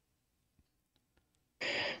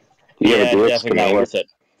 Yeah, definitely not worth it.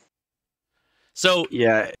 So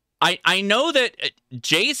yeah, I know that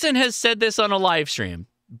Jason has said this on a live stream,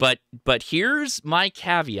 but here's my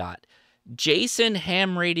caveat. Jason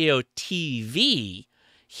Ham Radio TV,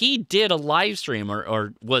 he did a live stream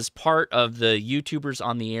or was part of the YouTubers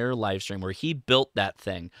on the Air live stream where he built that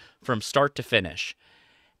thing from start to finish.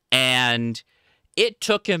 And it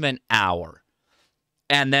took him an hour.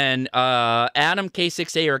 And then Adam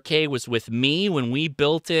K6ARK was with me when we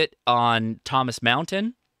built it on Thomas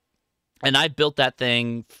Mountain. And I built that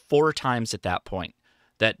thing 4 times at that point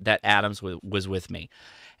that Adams was with me.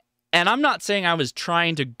 And I'm not saying I was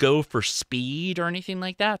trying to go for speed or anything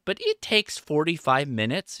like that, but it takes 45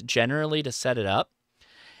 minutes generally to set it up.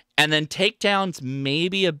 And then takedowns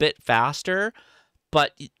maybe a bit faster,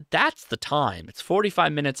 but that's the time. It's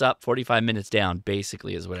 45 minutes up, 45 minutes down,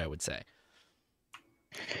 basically, is what I would say.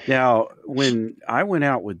 Now, when I went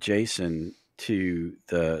out with Jason to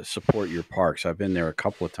the Support Your Parks, I've been there a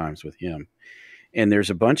couple of times with him, and there's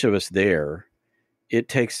a bunch of us there. It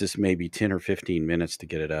takes us maybe 10 or 15 minutes to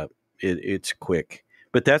get it up. It's quick,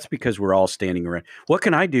 but that's because we're all standing around. What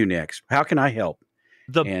can I do next? How can I help?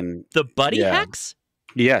 The buddy hex?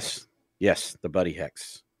 Yes, the Buddy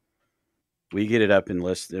Hex. We get it up in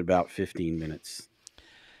less than about 15 minutes.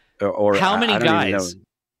 Or how many I don't guys?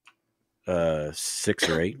 Even know, 6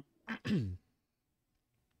 or 8.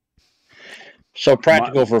 So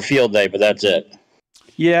practical for field day, but that's it.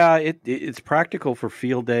 Yeah, it's practical for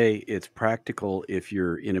field day. It's practical if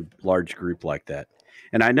you're in a large group like that.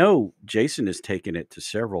 And I know Jason has taken it to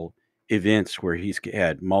several events where he's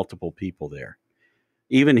had multiple people there.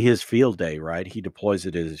 Even his field day, right? He deploys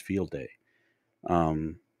it as his field day.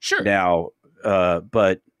 Sure. Now,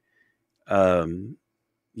 but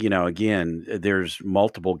again, there's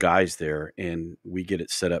multiple guys there, and we get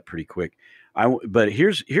it set up pretty quick. But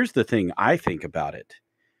here's the thing I think about it.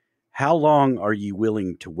 How long are you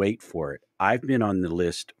willing to wait for it? I've been on the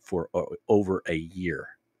list for over a year.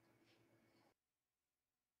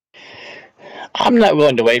 I'm not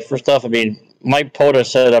willing to wait for stuff. I mean, my POTA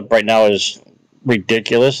setup right now is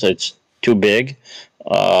ridiculous. It's too big.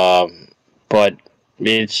 But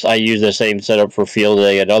I use the same setup for field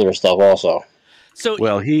day and other stuff also. So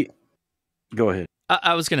go ahead.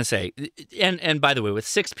 I was going to say, and by the way, with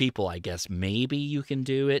 6 people, I guess maybe you can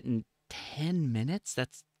do it in 10 minutes.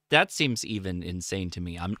 That seems even insane to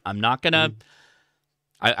me. I'm not gonna.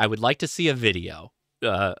 I would like to see a video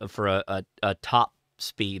for a top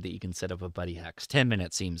speed that you can set up a Buddy Hex. 10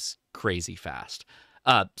 minutes seems crazy fast.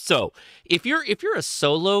 So if you're a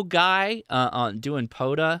solo guy on doing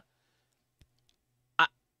POTA,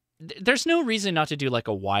 there's no reason not to do like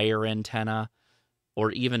a wire antenna,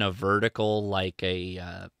 or even a vertical like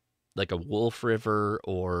a Wolf River,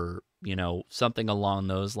 or something along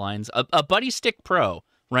those lines. A Buddy Stick Pro,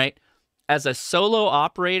 right? As a solo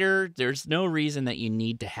operator, there's no reason that you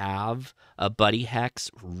need to have a Buddy Hex,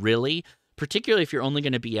 really, particularly if you're only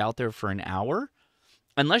going to be out there for an hour,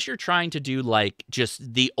 unless you're trying to do like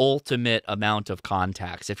just the ultimate amount of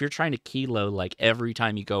contacts. If you're trying to kilo like every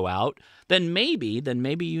time you go out, then maybe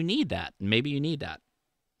you need that. Maybe you need that.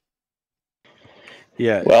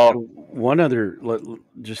 Yeah. Well, one other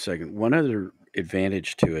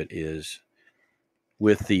advantage to it is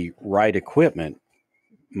with the right equipment,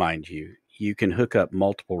 mind you, you can hook up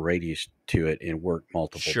multiple radios to it and work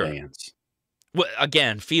multiple bands. Well,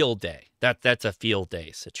 again, field day. That's a field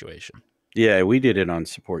day situation. Yeah, we did it on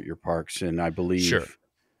Support Your Parks, and I believe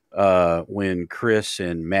when Chris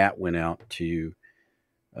and Matt went out to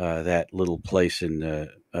that little place in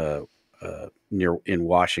in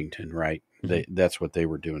Washington, right? Mm-hmm. That's what they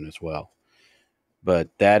were doing as well. But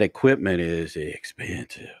that equipment is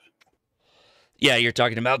expensive. Yeah, you're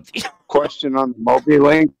talking about question on the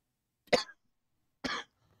multi-link.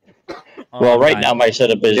 Well, right now my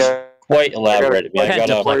setup is quite elaborate.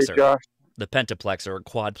 The pentaplexer or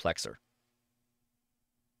quadplexer.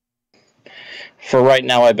 For right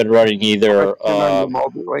now, I've been running either.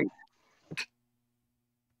 Multi-link.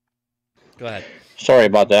 Go ahead. Sorry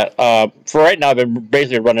about that. For right now, I've been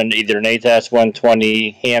basically running either an ATAS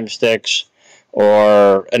 120 ham sticks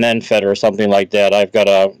or an NFET or something like that. I've got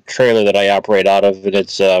a trailer that I operate out of, and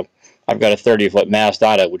it's I've got a 30-foot mast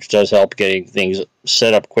on it, which does help getting things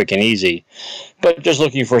set up quick and easy. But just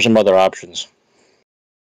looking for some other options.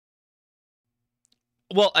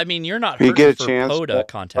 Well, I mean, you're not hurting for POTA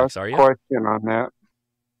contacts, are you? Question on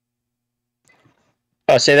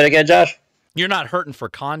that. Say that again, Josh? You're not hurting for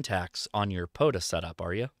contacts on your POTA setup,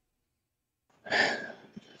 are you? I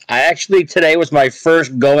actually, today was my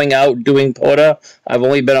first going out doing POTA. I've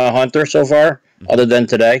only been a hunter so far, other than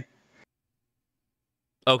today.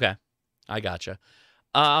 Okay, I gotcha.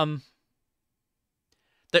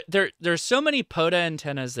 There's so many POTA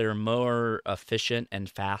antennas that are more efficient and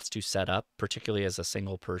fast to set up, particularly as a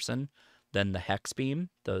single person, than the Hex Beam,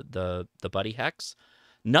 the Buddy Hex.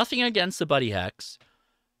 Nothing against the Buddy Hex,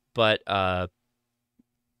 but yeah,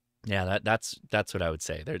 that's what I would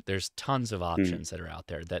say. There's tons of options that are out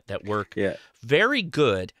there that work very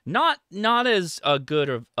good. Not as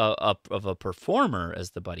good of a performer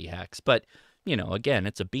as the Buddy Hex, but again,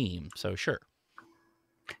 it's a beam, so sure.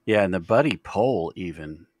 Yeah, and the Buddy pole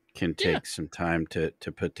even can take some time to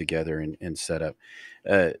put together and set up.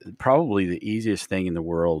 Probably the easiest thing in the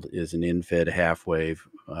world is an in-fed half wave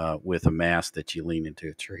with a mast that you lean into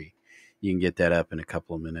a tree. You can get that up in a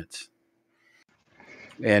couple of minutes.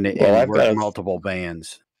 And it works multiple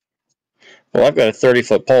bands. Well, I've got a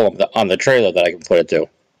 30-foot pole on the trailer that I can put it to.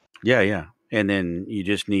 Yeah. And then you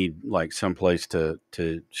just need like someplace to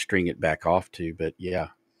string it back off to. But yeah.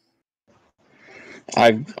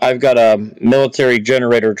 I've got a military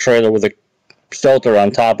generator trailer with a filter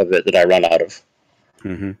on top of it that I run out of.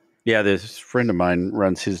 Mm-hmm. Yeah, this friend of mine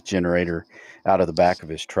runs his generator out of the back of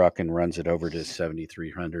his truck and runs it over to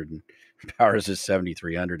 7300 and powers a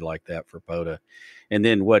 7300 like that for POTA. And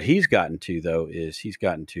then what he's gotten to though is he's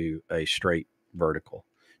gotten to a straight vertical.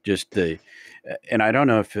 Just the, and I don't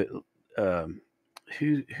know if it,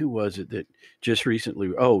 who was it that just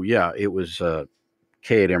recently? Oh yeah, it was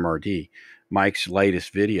K at MRD, Mike's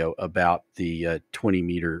latest video about the 20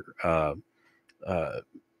 meter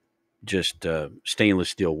just stainless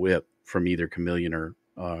steel whip from either Chameleon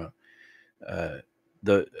or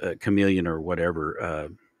the Chameleon or whatever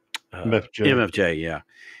MFJ, yeah,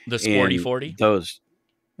 the Sporty 40. Those,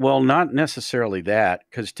 well, not necessarily that,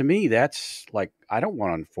 because to me that's like I don't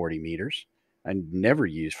want on 40 meters. I never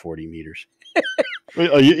use 40 meters.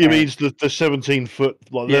 You mean the 17-foot?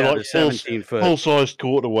 Like Yeah, they're like the 17-foot full-sized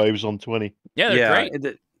quarter waves on 20. Yeah, they're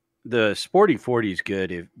great. The Sporty 40 is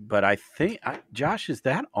good, but I think Josh, is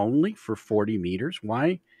that only for 40 meters?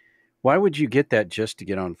 Why would you get that just to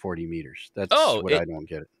get on 40 meters? That's what I don't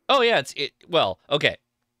get it. Oh yeah, well, okay.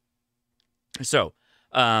 So,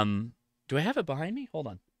 do I have it behind me? Hold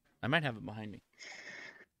on, I might have it behind me.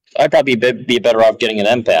 I'd probably be better off getting an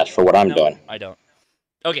empath for what I'm doing. I don't.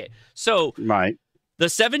 Okay, so the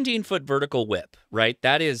 17-foot vertical whip, right?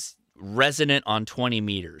 That is resonant on 20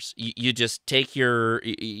 meters. You just take your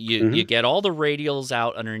you get all the radials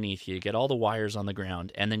out underneath you get all the wires on the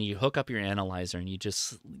ground, and then you hook up your analyzer and you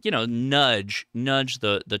just nudge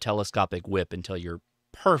the telescopic whip until you're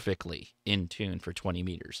perfectly in tune for 20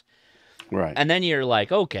 meters. Right. And then you're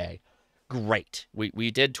like, okay, great. We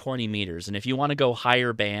did 20 meters. And if you want to go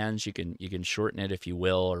higher bands, you can shorten it if you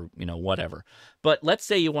will, or whatever. But let's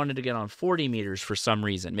say you wanted to get on 40 meters for some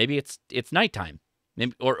reason. Maybe it's nighttime.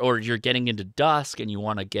 Maybe, or you're getting into dusk and you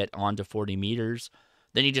want to get onto 40 meters.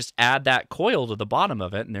 Then you just add that coil to the bottom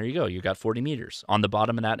of it, and there you go. You got 40 meters on the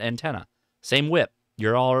bottom of that antenna. Same whip.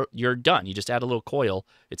 You're done. You just add a little coil.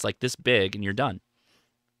 It's like this big, and you're done.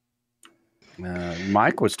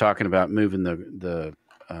 Mike was talking about moving the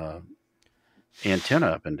antenna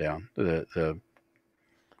up and down, the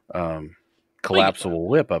collapsible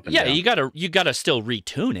whip up and down. Yeah, you gotta still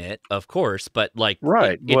retune it, of course, but like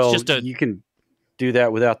right. It's you can do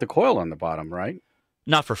that without the coil on the bottom, right?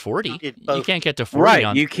 Not for 40. You can't get to 40.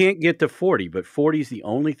 Right, you can't get to 40, but 40 is the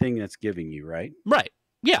only thing that's giving you, right? Right.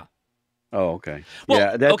 Yeah. Oh, okay.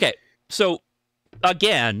 Well, okay. So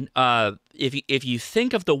again, if you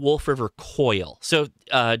think of the Wolf River coil, so do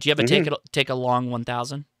you have a take a long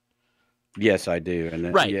 1000? Yes, I do.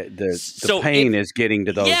 And right. The pain is getting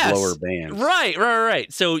to those lower bands.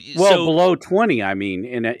 Right. So below 20, I mean,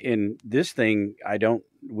 in this thing, I don't,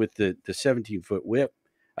 with the 17-foot whip,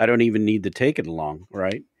 I don't even need to take it along,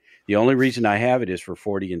 right? The only reason I have it is for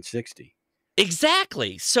 40 and 60.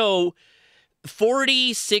 Exactly. So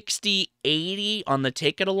 40, 60, 80 on the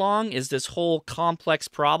take it along is this whole complex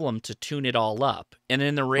problem to tune it all up. And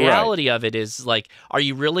then the reality of it is, like, are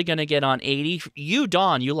you really going to get on 80? You,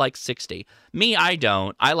 Don, you like 60. Me, I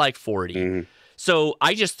don't. I like 40. So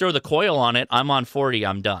I just throw the coil on it. I'm on 40.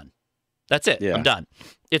 I'm done. That's it. I'm done.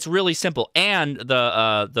 It's really simple. And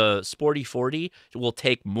the Sporty 40 will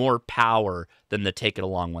take more power than the Take It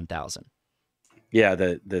Along 1000. Yeah,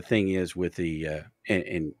 the thing is with the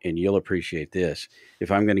and you'll appreciate this. If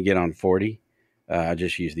I'm going to get on 40, I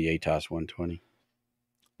just use the ATOS 120.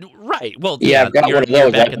 Right. Well, yeah, I've got one of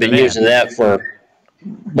those. I've been using that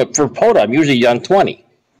but for POTA, I'm usually on 20.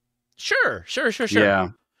 Sure.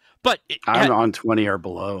 Yeah, but I'm on 20 or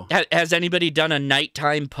below. Has anybody done a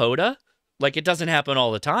nighttime POTA? Like, it doesn't happen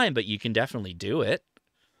all the time, but you can definitely do it.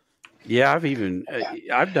 Yeah,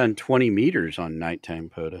 I've done 20 meters on nighttime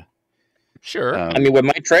POTA. Sure. I mean, with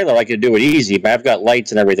my trailer, I could do it easy, but I've got lights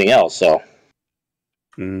and everything else, so.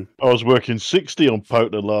 I was working 60 on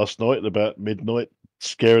POTA last night at about midnight,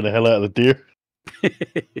 scaring the hell out of the deer.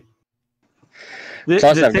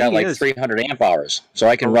 Plus, I've got like 300 amp hours, so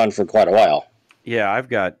I can run for quite a while. Yeah, I've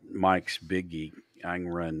got Mike's Big Geek. I can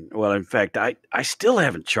run. Well, in fact, I still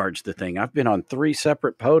haven't charged the thing. I've been on 3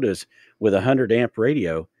 separate POTAs with 100 amp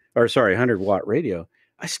radio, 100 watt radio.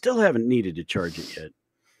 I still haven't needed to charge it yet.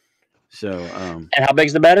 So, and how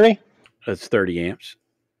big's the battery? That's 30 amps.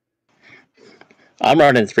 I'm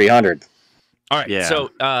running 300. All right. Yeah. So,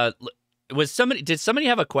 did somebody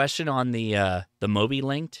have a question on the Moby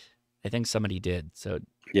linked? I think somebody did. So,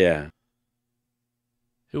 yeah.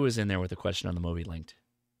 Who was in there with a question on the Moby linked?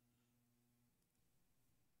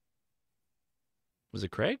 Was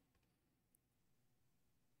it Craig?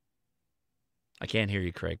 I can't hear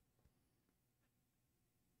you, Craig.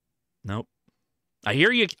 Nope. I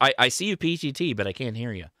hear you. I see you, PTT, but I can't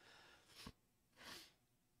hear you.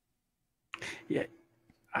 Yeah.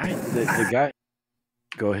 The guy.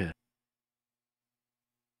 Go ahead.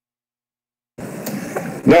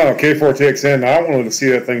 No, K4TXN. I wanted to see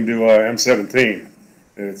that thing do M17.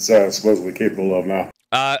 It's supposedly capable of now.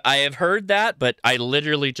 I have heard that, but I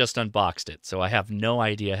literally just unboxed it, so I have no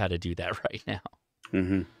idea how to do that right now.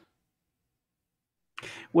 Mm-hmm.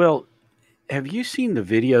 Well, have you seen the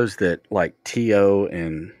videos that like T.O.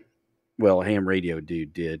 and, well, Ham Radio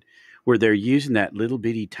Dude did, where they're using that little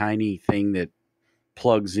bitty tiny thing that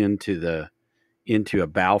plugs into a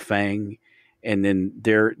Baofeng, and then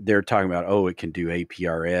they're talking about, oh, it can do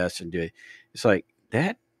APRS and do it. It's like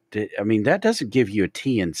that. I mean, that doesn't give you a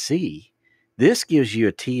TNC. This gives you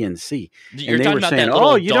a TNC. You're And they talking were about saying, that little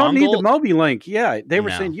oh, you don't need the dongle? Moby Link. Yeah, they were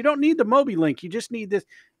No. saying you don't need the Moby Link. You just need this.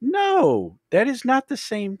 No, that is not the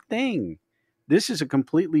same thing. This is a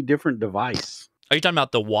completely different device. Are you talking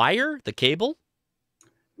about the wire, the cable?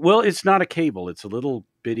 Well, it's not a cable. It's a little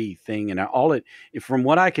bitty thing, and from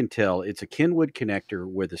what I can tell, it's a Kenwood connector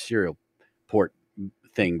with a serial port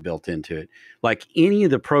thing built into it. Like any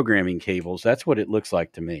of the programming cables, that's what it looks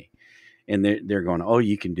like to me. And they're going, oh,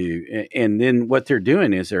 you can do, and then what they're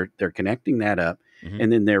doing is they're connecting that up,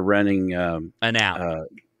 and then they're running an app.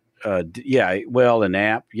 An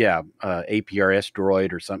app, APRS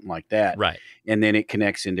Droid or something like that, right? And then it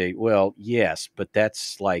connects into, well, yes, but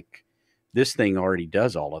that's like this thing already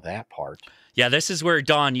does all of that part. Yeah, this is where,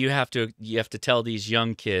 Don, you have to tell these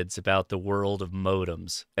young kids about the world of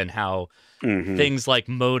modems and how things like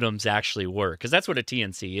modems actually work, because that's what a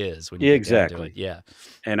TNC is. When you get down to it. Yeah,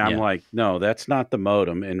 and I'm like, no, that's not the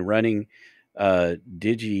modem. And running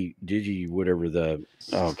Digi whatever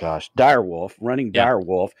Direwolf, running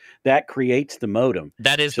Direwolf, that creates the modem.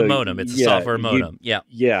 That is the modem. It's a software modem.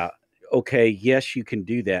 Yeah. Okay. Yes, you can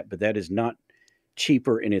do that, but that is not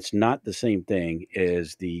cheaper, and it's not the same thing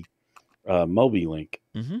as the Moby Link.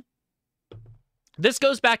 Mm-hmm. This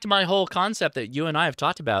goes back to my whole concept that you and I have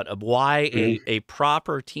talked about of why a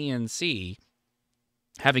proper TNC,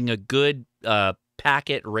 having a good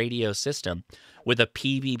packet radio system with a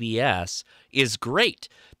PBBS, is great,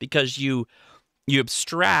 because you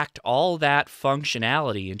abstract all that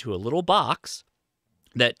functionality into a little box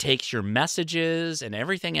that takes your messages and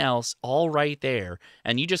everything else all right there,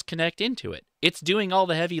 and you just connect into it. It's doing all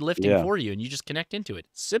the heavy lifting for you, and you just connect into it.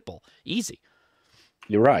 It's simple, easy.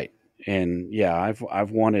 You're right. And yeah,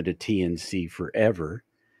 I've wanted a TNC forever.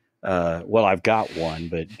 Well, I've got one,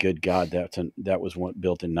 but good God, that was one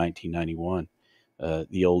built in 1991.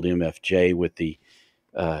 The old MFJ with the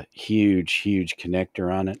huge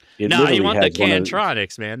connector on it. Now you want the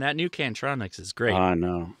Cantronics, man. That new Cantronics is great. I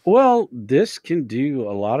know. Well, this can do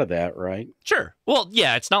a lot of that, right? Sure. Well,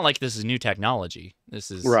 yeah, it's not like this is new technology.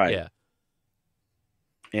 This is right. Yeah.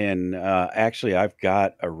 And actually, I've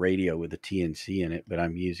got a radio with a TNC in it, but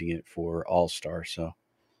I'm using it for All-Star. So,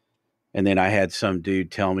 and then I had some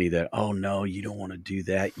dude tell me that, oh no, you don't want to do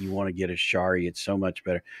that. You want to get a Shari. It's so much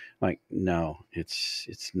better. I'm like, no,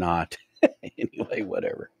 it's not. Anyway,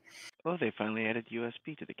 whatever. Oh, they finally added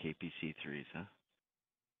USB to the KPC3s, huh?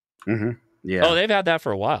 Mm-hmm. Yeah. Oh, they've had that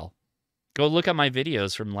for a while. Go look at my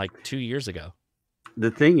videos from like 2 years ago. The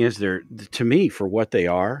thing is, they're, to me, for what they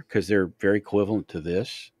are, because they're very equivalent to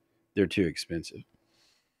this, they're too expensive.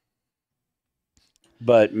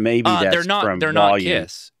 But maybe that's they're not. From they're volume. not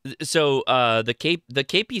KISS. So the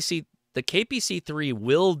KPC3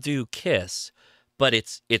 will do KISS, but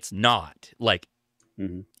it's not like.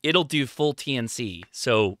 It'll do full TNC,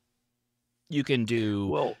 so you can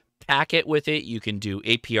do packet with it. You can do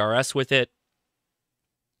APRS with it.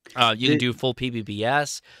 You can do full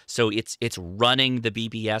PBBS, so it's running the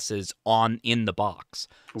BBSs in the box,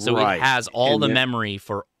 so it has all the memory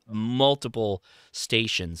for multiple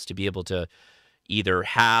stations to be able to either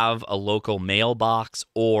have a local mailbox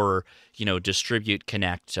or distribute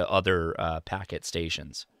connect to other packet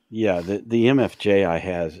stations. Yeah, the MFJ I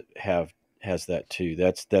has that too.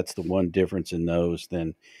 That's the one difference in those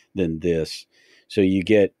than this. So you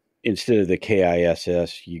get, instead of the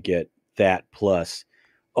KISS, you get that plus,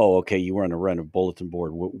 oh, okay, you want to run a bulletin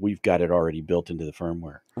board. We've got it already built into the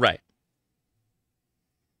firmware. Right.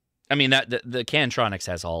 I mean, that the Cantronics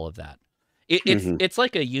has all of that. It's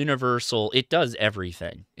like a universal. It does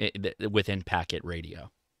everything within packet radio.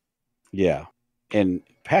 Yeah, and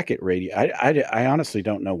packet radio. I honestly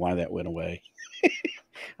don't know why that went away.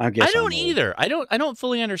 I don't either. I don't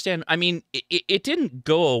fully understand. I mean, it didn't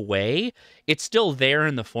go away. It's still there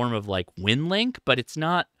in the form of like WinLink, but it's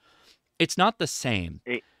not the same.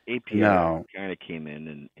 API kind of came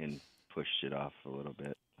in and pushed it off a little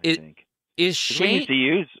bit, I think. Is Shane?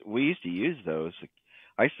 We used to use those.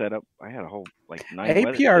 I had a whole 9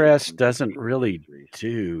 APRS doesn't really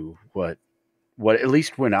do what what at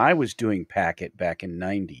least when I was doing packet back in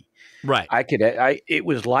 '90, right? It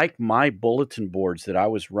was like my bulletin boards that I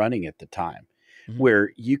was running at the time,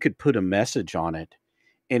 where you could put a message on it,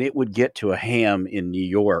 and it would get to a ham in New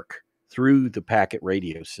York through the packet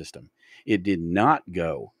radio system. It did not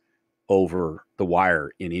go over the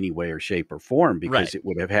wire in any way or shape or form because it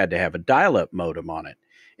would have had to have a dial-up modem on it,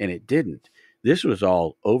 and it didn't. This was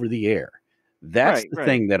all over the air. That's the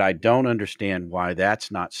thing that I don't understand why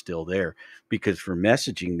that's not still there, because for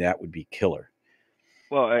messaging that would be killer.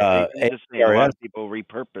 Well, I'm just saying a lot of people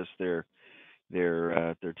repurpose their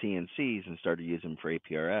TNCs and started using them for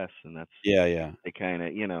APRS, and that's they kind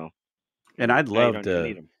of And I'd now you love don't even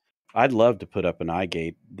need to. 'em. I'd love to put up an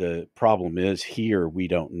iGate. The problem is here we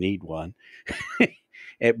don't need one.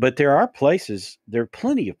 But there are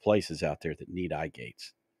plenty of places out there that need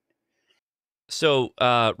iGates. So,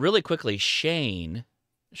 really quickly, Shane,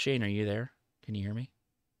 are you there? Can you hear me?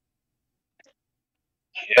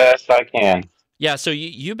 Yes, I can. Yeah. So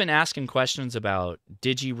you've been asking questions about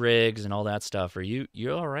digi-rigs and all that stuff. Are you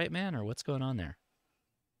all right, man, or what's going on there?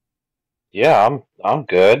 Yeah, I'm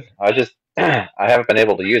good. I just I haven't been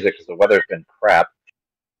able to use it because the weather's been crap.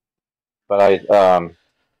 But I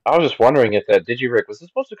was just wondering if that DigiRig was it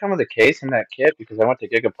supposed to come with a case in that kit? Because I went to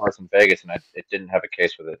Gigaparts in Vegas and it didn't have a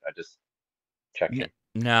case with it. I just checking.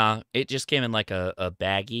 No, it just came in like a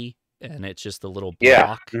baggie, and it's just a little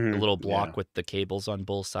block, with the cables on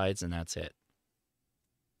both sides, and that's it.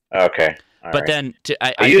 Okay. But then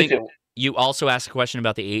I think you also asked a question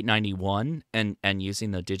about the 891 and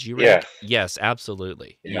using the DigiRig. Yes,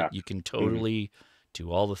 absolutely. Yeah. You can totally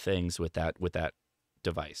do all the things with that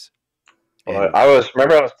device. Well, I was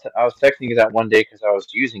texting you that one day because I was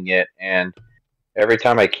using it, and every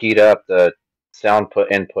time I keyed up, the sound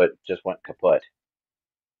input just went kaput.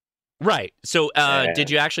 Right. So, did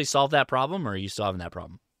you actually solve that problem, or are you still having that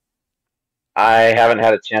problem? I haven't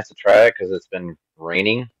had a chance to try it because it's been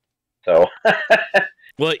raining, so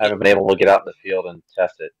well, I haven't been able to get out in the field and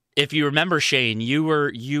test it. If you remember, Shane, you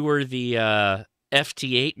were the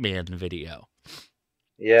FT8 man video.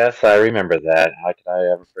 Yes, I remember that. How could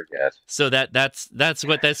I ever forget? So that's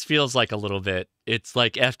what this feels like a little bit. It's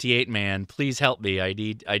like FT8 man, please help me. I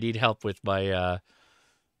need help with my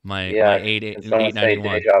my 891.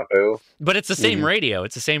 Deja vu? But it's the same radio.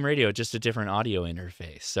 It's the same radio, just a different audio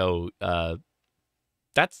interface. So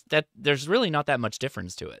that's there's really not that much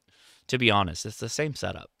difference to it. To be honest, it's the same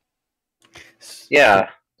setup. Yeah.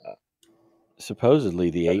 Supposedly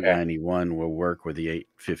the 891 will work with the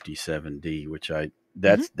 857D, which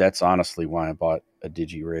that's honestly why I bought a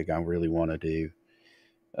DigiRig. I really want to do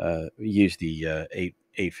use the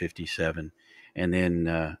 857, and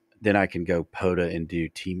then I can go POTA and do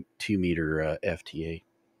 2-meter FT8.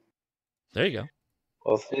 There you go.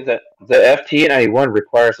 Well, see that the FT891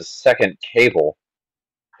 requires a second cable,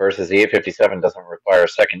 versus the 857 doesn't require a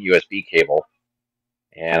second USB cable.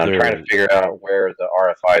 And I'm trying to figure out where the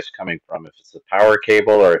RFI is coming from, if it's the power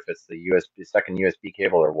cable or if it's the second USB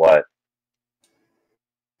cable or what.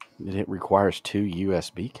 It requires 2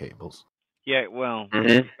 USB cables. Yeah, well,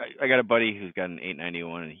 I got a buddy who's got an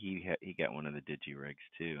 891, and he got one of the DigiRigs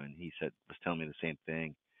too, and he was telling me the same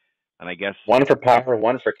thing. And I guess one for power,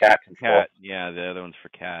 one for cat control. Yeah, the other one's for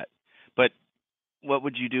cat. But what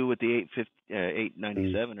would you do with the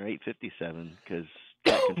 897 or 857? Because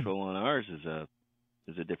cat control on ours is a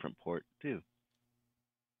different port too.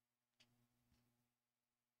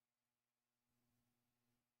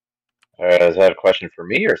 Is that a question for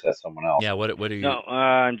me, or is that someone else? Yeah. What are you? No,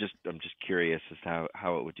 I'm just curious as to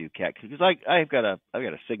how it would do cat, because I've got a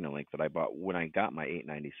signal link that I bought when I got my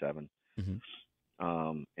 897,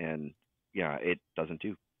 and yeah, it doesn't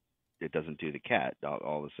do the cat.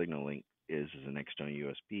 All the signal link is an external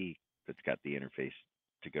USB that's got the interface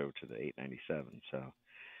to go to the 897, so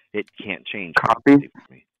it can't change. Copy.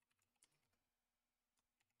 For me.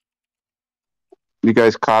 You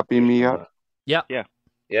guys copy me up? Yeah.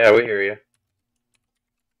 Yeah, we hear you.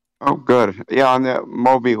 Oh, good. Yeah, on that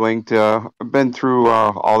Moby linked, I've been through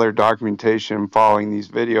all their documentation following these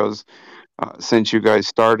videos since you guys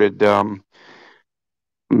started. $1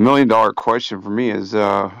 million question for me is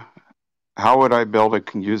how would I be able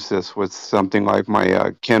to use this with something like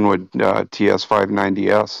my Kenwood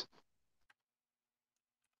TS590S?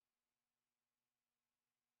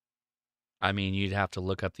 I mean, you'd have to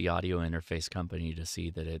look up the audio interface company to see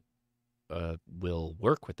that it will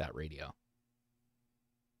work with that radio.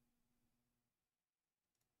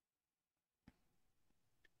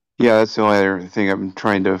 Yeah, that's the only other thing I'm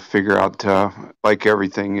trying to figure out. Like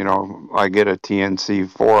everything, I get a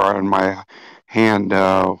TNC4 on my hand.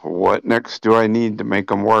 What next do I need to make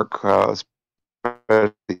them work?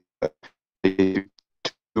 Especially Oh,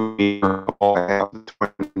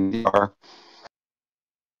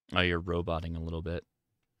 you're roboting a little bit.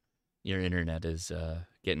 Your internet is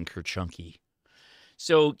getting kerchunky.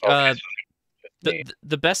 So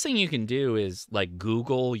the best thing you can do is like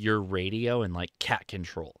Google your radio and like cat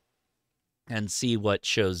control, and see what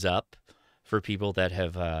shows up for people that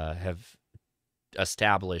have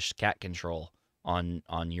established cat control on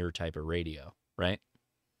your type of radio, right?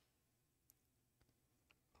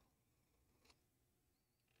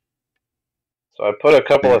 So I put a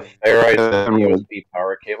couple of ferrites in the USB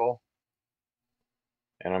power cable,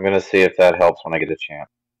 and I'm going to see if that helps when I get a chance.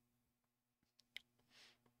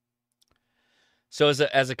 So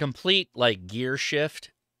as a complete like gear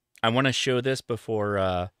shift, I want to show this before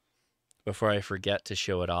I forget to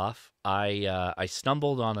show it off. I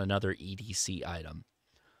stumbled on another EDC item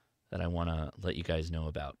that I want to let you guys know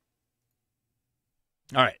about.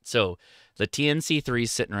 All right, so the TNC3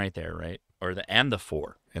 is sitting right there, right? Or the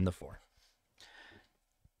 4.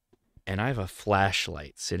 And I have a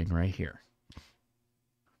flashlight sitting right here.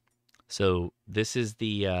 So this is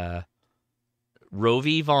the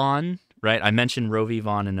Rovi Vaughn, right? I mentioned Rovi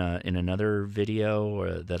Vaughn in another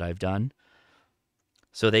video that I've done.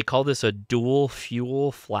 So they call this a dual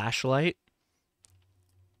fuel flashlight.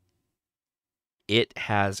 It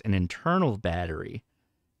has an internal battery,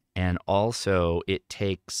 and also it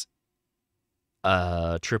takes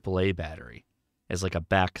a AAA battery as like a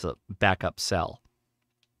backup cell.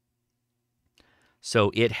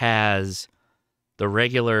 So it has the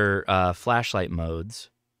regular flashlight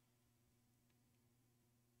modes,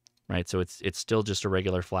 right? So it's still just a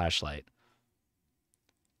regular flashlight,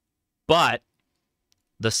 but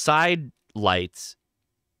the side lights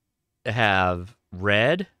have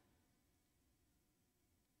red,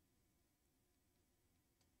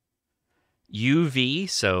 UV.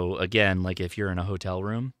 So again, like if you're in a hotel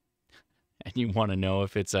room and you want to know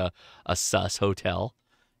if it's a sus hotel,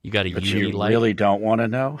 you got a but UV you light. Really don't want to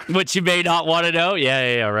know? But you may not want to know.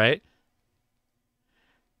 Yeah, right.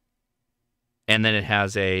 And then it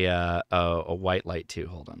has a white light too.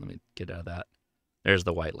 Hold on, let me get out of that. There's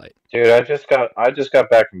the white light. Dude, I just got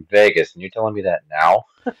back from Vegas, and you're telling me that now?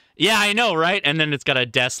 Yeah, I know, right? And then it's got a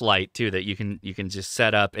desk light too that you can just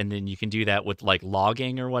set up, and then you can do that with like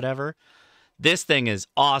logging or whatever. This thing is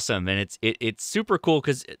awesome, and it's super cool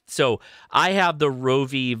because so I have the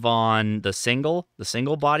Rovi Vaughn, the single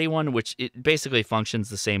body one, which it basically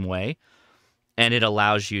functions the same way, and it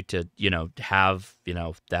allows you to have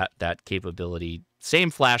that capability,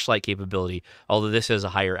 same flashlight capability, although this has a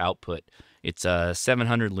higher output. It's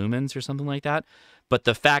 700 lumens or something like that. But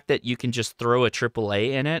the fact that you can just throw a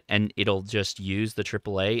AAA in it and it'll just use the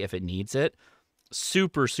AAA if it needs it,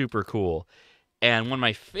 super, super cool. And one of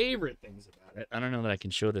my favorite things about it, I don't know that I can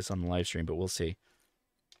show this on the live stream, but we'll see.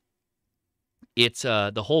 It's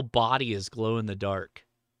the whole body is glow in the dark.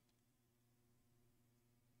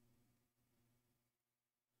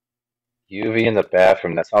 UV in the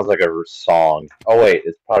bathroom. That sounds like a song. Oh wait,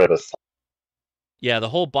 it's part of a song. Yeah, the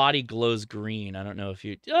whole body glows green. I don't know if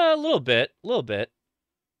you a little bit.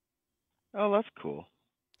 Oh, that's cool.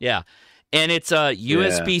 Yeah. And it's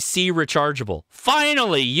USB-C rechargeable.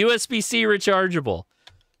 Finally, USB-C rechargeable.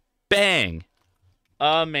 Bang.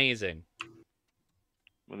 Amazing.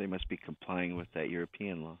 Well, they must be complying with that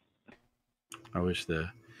European law. I wish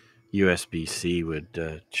the USB-C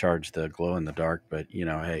would charge the glow in the dark, but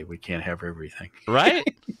hey, we can't have everything. Right?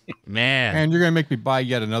 Man. And you're gonna make me buy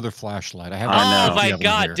yet another flashlight. Oh my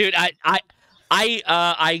God, dude.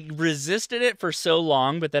 I resisted it for so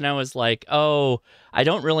long, but then I was like, oh, I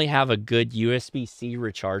don't really have a good USB-C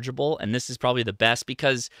rechargeable, and this is probably the best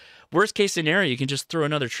because worst case scenario, you can just throw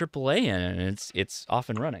another AAA in and it's off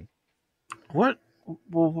and running. What?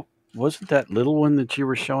 Well, wasn't that little one that you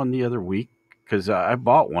were showing the other week? Because I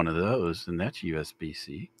bought one of those, and that's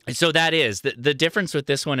USB-C. So that is the difference with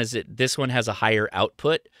this one is that this one has a higher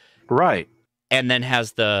output, right? And then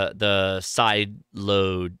has the side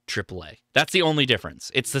load AAA. That's the only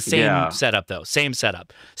difference. It's the same setup though, same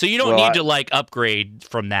setup. So you don't need to like upgrade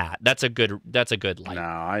from that. That's a good light.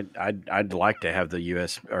 No, I'd like to have the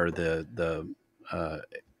US or the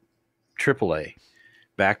AAA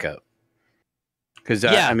backup. Because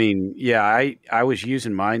I was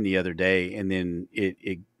using mine the other day, and then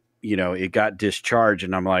it got discharged,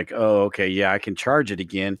 and I'm like, oh, okay, yeah, I can charge it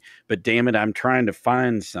again, but damn it, I'm trying to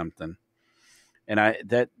find something, and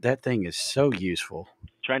that thing is so useful.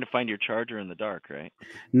 Trying to find your charger in the dark, right?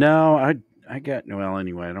 No, I got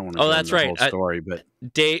anyway. I don't want to. Oh, that's right. Whole story, but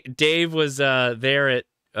Dave was there at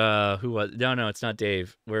who was? No, it's not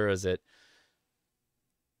Dave. Where was it?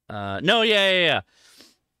 No, yeah.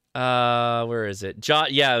 Where is it?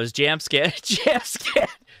 Yeah, it was Jamscan. Jamscan.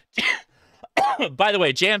 By the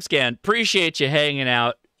way, Jamscan, appreciate you hanging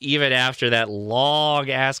out even after that long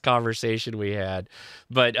ass conversation we had.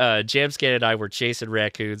 But Jamscan and I were chasing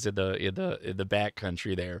raccoons in the back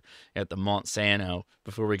country there at the Monsanto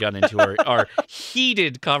before we got into our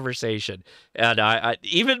heated conversation. And I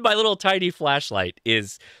even my little tiny flashlight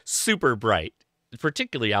is super bright,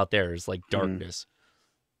 particularly out there is like darkness.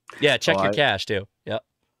 Yeah, check your cache too. Yep.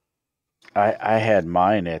 I had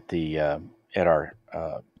mine at the at our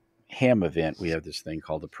ham event. We have this thing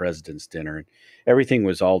called the President's Dinner, and everything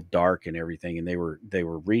was all dark and everything. And they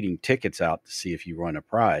were reading tickets out to see if you won a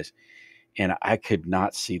prize, and I could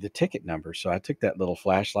not see the ticket number. So I took that little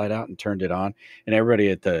flashlight out and turned it on, and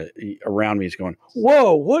everybody around me is going,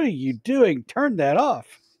 "Whoa, what are you doing? Turn that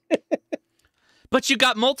off." But you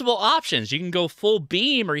got multiple options. You can go full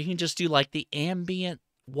beam, or you can just do like the ambient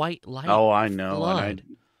white light. Oh, I know. Flood. And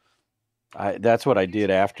I that's what I did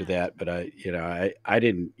after that, but I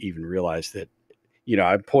didn't even realize that,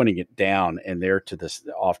 I'm pointing it down and they're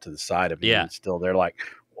off to the side of me, and still they're like,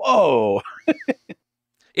 whoa.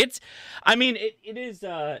 It is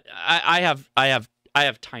I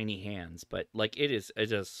have tiny hands, but like it's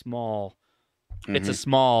a small it's a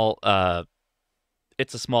small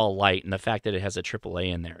light, and the fact that it has a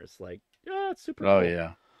AAA in there is like, it's super cool. Oh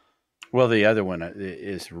yeah. Well, the other one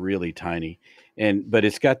is really tiny, but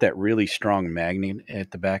it's got that really strong magnet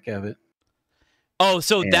at the back of it. Oh,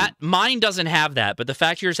 so that mine doesn't have that, but the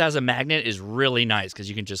fact yours has a magnet is really nice because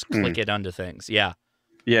you can just click it onto things. Yeah.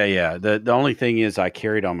 Yeah. The only thing is I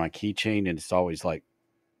carry it on my keychain, and it's always like,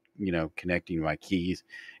 connecting my keys.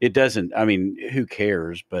 It doesn't. I mean, who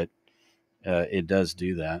cares? But it does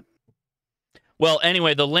do that. Well,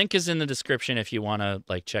 anyway, the link is in the description if you want to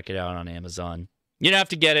like check it out on Amazon. You don't have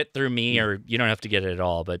to get it through me, or you don't have to get it at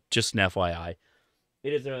all, but just an FYI.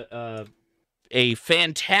 It is a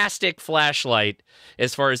fantastic flashlight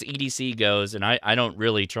as far as EDC goes, and I don't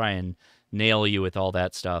really try and nail you with all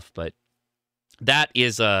that stuff, but that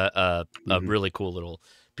is a really cool little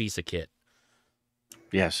piece of kit.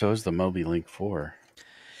 Yeah, so is the Moby Link 4.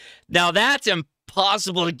 Now that's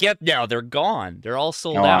impossible to get now. They're gone. They're all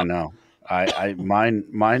sold out. I know.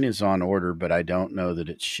 Mine is on order, but I don't know that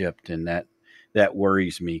it's shipped, and that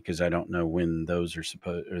worries me because I don't know when those are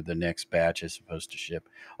the next batch is supposed to ship.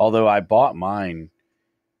 Although I bought mine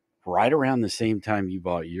right around the same time you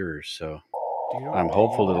bought yours, so I'm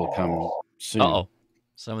hopeful it'll come soon. Uh-oh.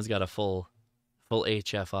 Someone's got a full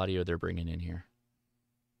HF audio they're bringing in here.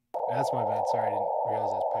 That's my bad. Sorry, I didn't realize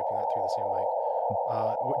I was piping that through the same mic.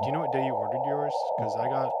 Do you know what day you ordered yours? Because I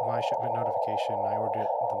got my shipment notification. I ordered it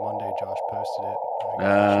the Monday Josh posted it.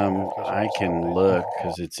 I can look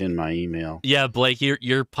because it's in my email. Yeah, Blake,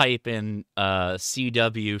 you're piping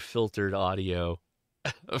CW filtered audio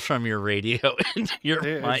from your radio into your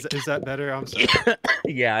mic. Is that better? I'm sorry.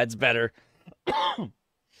 Yeah, it's better.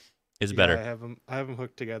 It's better. I have them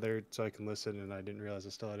hooked together so I can listen, and I didn't realize I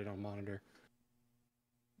still had it on monitor.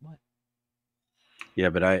 What? Yeah,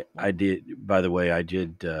 but I did. By the way, I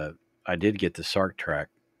did get the Sark track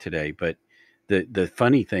today. But the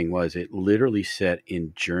funny thing was, it literally set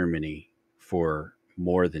in Germany for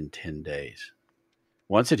more than 10 days.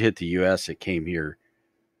 Once it hit the U.S., it came here.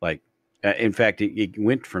 Like, in fact, it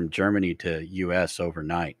went from Germany to U.S.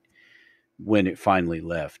 overnight when it finally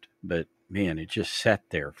left. But man, it just sat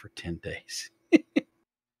there for 10 days.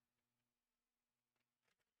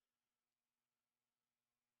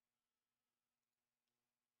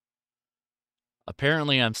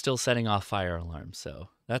 Apparently, I'm still setting off fire alarms, so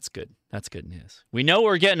that's good. That's good news. We know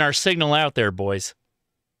we're getting our signal out there, boys.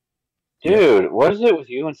 Dude, what is it with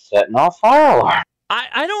you and setting off fire alarm?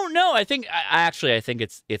 I don't know. I think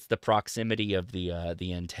it's the proximity of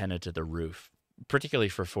the antenna to the roof, particularly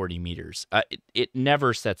for 40 meters. It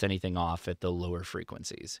never sets anything off at the lower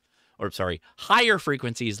frequencies, or sorry, higher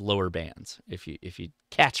frequencies, lower bands. If you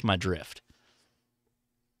catch my drift.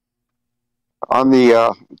 On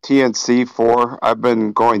the TNC4, I've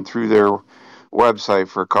been going through their website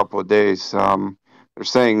for a couple of days. They're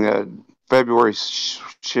saying that February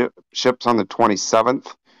ships on the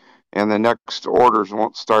 27th, and the next orders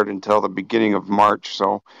won't start until the beginning of March,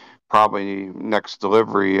 so probably next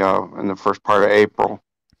delivery in the first part of April.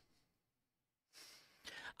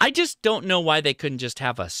 I just don't know why they couldn't just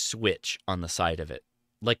have a switch on the side of it.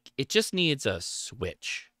 Like, it just needs a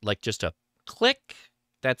switch. Like, just a click,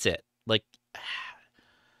 that's it. Like,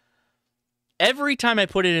 every time I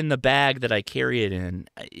put it in the bag that I carry it in,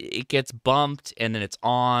 it gets bumped, and then it's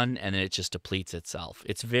on, and then it just depletes itself.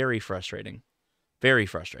 It's very frustrating. Very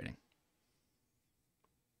frustrating.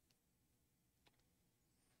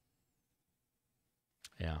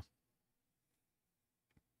 Yeah.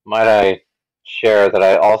 Might I share that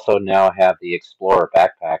I also now have the Explorer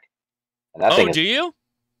backpack, and that thing is. Do you?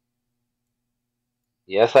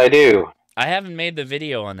 Yes, I do. I haven't made the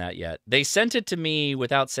video on that yet. They sent it to me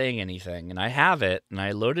without saying anything, and I have it, and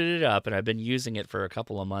I loaded it up, and I've been using it for a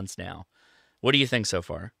couple of months now. What do you think so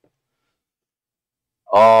far?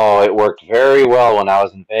 Oh, it worked very well when I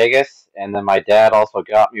was in Vegas, and then my dad also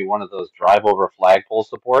got me one of those drive-over flagpole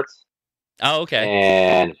supports. Oh, okay.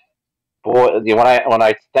 And boy, when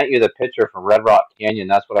I sent you the picture from Red Rock Canyon,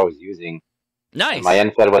 that's what I was using. Nice. And my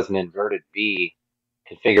end-fed was an inverted V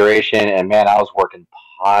configuration, and man, I was working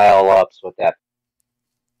pile-ups with that.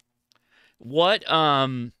 What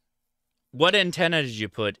antenna did you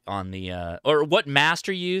put on the or what mast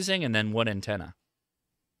are you using, and then what antenna?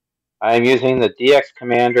 I'm using the DX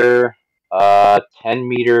Commander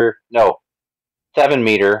 7-meter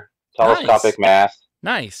telescopic mast.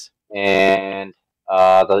 Nice. And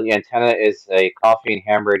the antenna is a Coffee and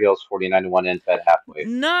Ham Radios 49-to-1 end-fed half-wave.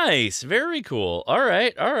 Nice. Very cool. All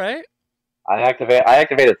right. All right. I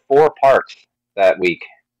activated 4 parks that week.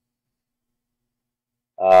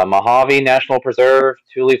 Mojave National Preserve,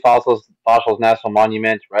 Thule Fossils National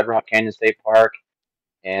Monument, Red Rock Canyon State Park,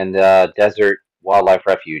 and Desert Wildlife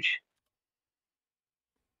Refuge.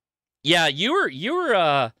 Yeah, you were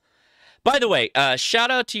by the way, shout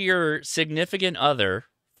out to your significant other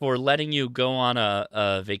for letting you go on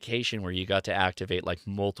a vacation where you got to activate like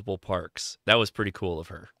multiple parks. That was pretty cool of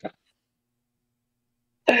her.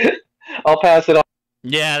 I'll pass it on.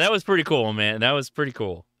 Yeah, that was pretty cool, man. That was pretty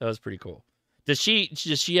cool. Does she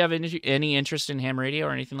have any interest in ham radio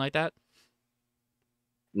or anything like that?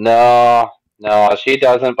 No, she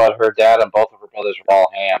doesn't. But her dad and both of her brothers are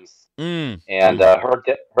all hams. And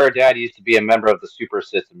her dad used to be a member of the Super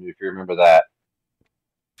System, if you remember that.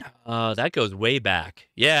 That goes way back.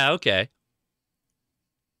 Yeah, okay.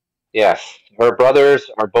 Yes, her brothers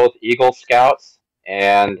are both Eagle Scouts,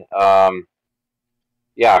 and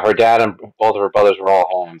yeah, her dad and both of her brothers are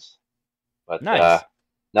all hams. But nice.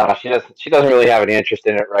 No, she doesn't really have any interest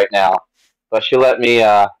in it right now. But she let me.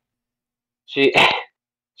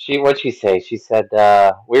 What'd she say? She said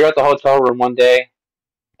we were at the hotel room one day,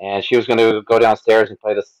 and she was going to go downstairs and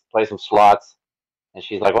play some slots. And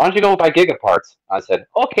she's like, "Why don't you go buy Gigaparts?" I said,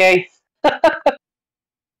 "Okay."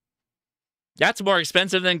 That's more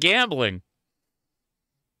expensive than gambling,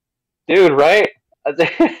 dude. Right? But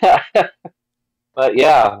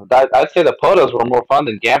yeah, I'd say the potos were more fun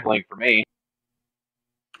than gambling for me.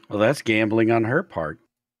 Well, that's gambling on her part.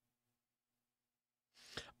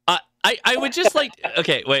 I would just like.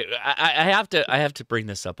 Okay, wait. I have to bring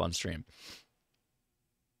this up on stream.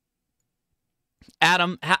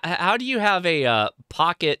 Adam, how do you have a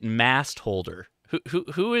pocket mast holder?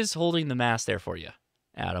 Who is holding the mast there for you,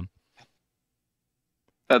 Adam?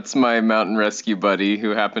 That's my mountain rescue buddy who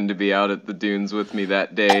happened to be out at the dunes with me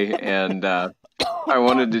that day, and I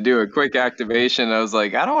wanted to do a quick activation. I was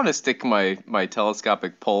like, I don't want to stick my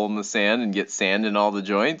telescopic pole in the sand and get sand in all the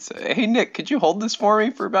joints. Hey, Nick, could you hold this for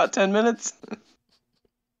me for about 10 minutes?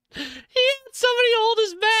 He had somebody hold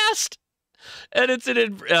his mast, and it's an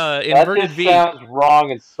inverted V. That sounds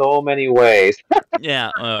wrong in so many ways.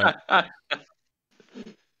 Yeah.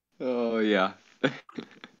 Oh, yeah.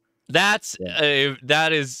 That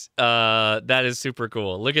is super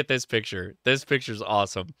cool. Look at this picture. This picture's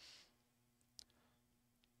awesome.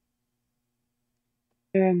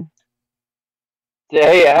 Hey,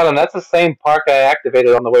 Adam, that's the same park I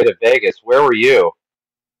activated on the way to Vegas. Where were you?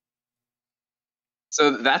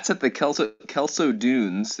 So that's at the Kelso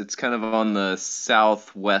Dunes. It's kind of on the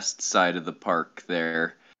southwest side of the park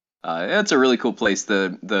there. It's a really cool place.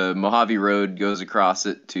 The Mojave Road goes across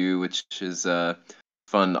it too, which is a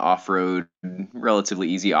fun off-road, relatively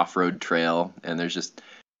easy off-road trail. And there's just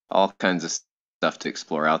all kinds of stuff to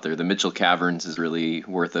explore out there. The Mitchell Caverns is really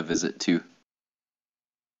worth a visit too.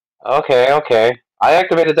 Okay. I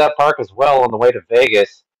activated that park as well on the way to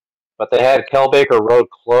Vegas, but they had Kel Baker Road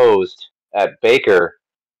closed at Baker,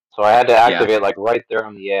 so I had to activate like right there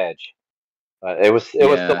on the edge. But it was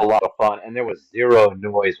still a lot of fun, and there was zero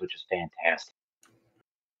noise, which is fantastic.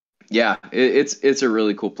 Yeah, it's a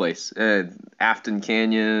really cool place. Afton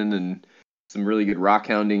Canyon and some really good rock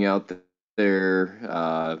hounding out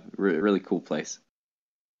there. Really cool place.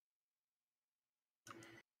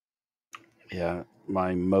 Yeah,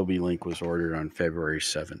 my Moby Link was ordered on February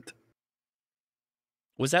 7th.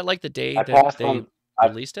 Was that like the day that they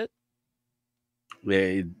released it?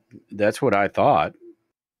 That's what I thought.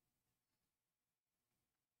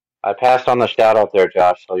 I passed on the shout out there,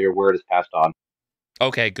 Josh, so your word is passed on.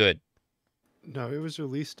 Okay, good. No, it was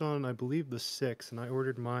released on, I believe, the 6th, and I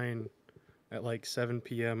ordered mine at like 7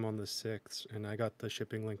 p.m. on the 6th, and I got the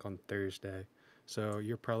shipping link on Thursday. So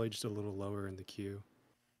you're probably just a little lower in the queue.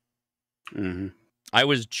 Mm-hmm. I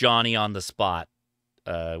was Johnny on the spot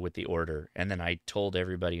with the order, and then I told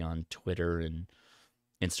everybody on Twitter and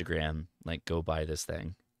Instagram, like, go buy this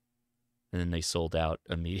thing. And then they sold out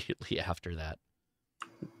immediately after that.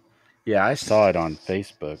 Yeah, I saw it on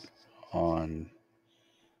Facebook on.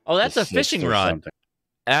 Oh, that's a fishing rod. Something.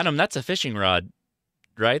 Adam, that's a fishing rod,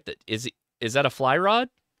 right? Is that a fly rod?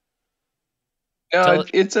 No,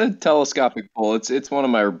 it's a telescopic pole. It's one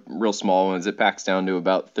of my real small ones. It packs down to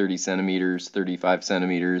about 30 centimeters, 35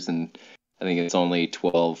 centimeters, and I think it's only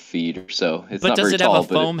 12 feet or so. It's not very tall,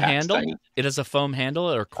 but it packs tiny. It has a foam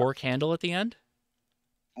handle or cork handle at the end?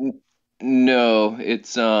 No,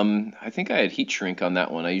 it's I think I had heat shrink on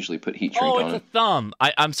that one. I usually put heat shrink on it. Oh, it's a thumb.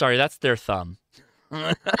 I'm sorry, that's their thumb.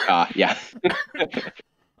 Yeah.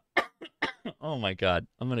 Oh my god,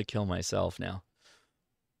 I'm gonna kill myself now.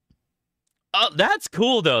 Oh, that's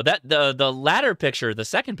cool though. That the latter picture, the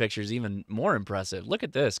second picture, is even more impressive. Look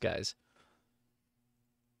at this, guys.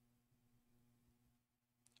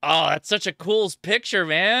 Oh, that's such a cool picture,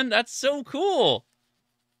 man. That's so cool.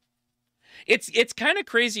 It's kind of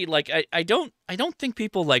crazy. Like I don't think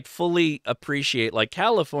people like fully appreciate, like,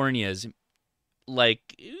 California's like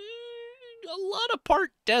a lot of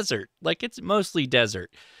part desert. Like, it's mostly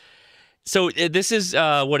desert. So this is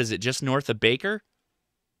what is it? Just north of Baker?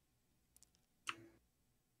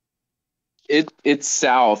 It's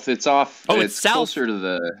south. It's off. Oh, it's south. Closer to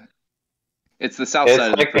the. It's the south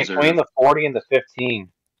side of the preserve. Between the 40 and the 15.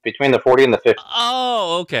 Between the 40 and the 15.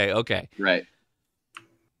 Oh, okay. Right.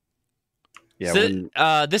 Yeah.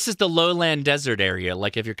 So, this is the lowland desert area.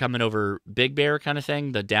 Like if you're coming over Big Bear kind of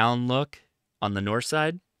thing, the down look on the north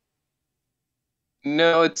side.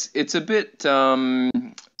 No, it's a bit. So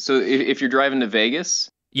if you're driving to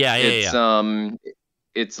Vegas, it's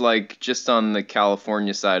like just on the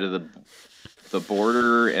California side of the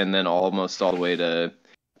border, and then almost all the way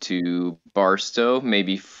to Barstow,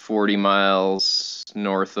 maybe 40 miles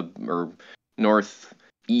north of or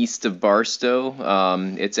northeast of Barstow.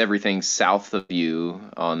 It's everything south of you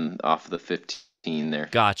off the 15 there.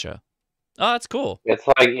 Gotcha. Oh, that's cool. It's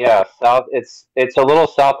like south. It's a little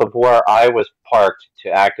south of where I was parked to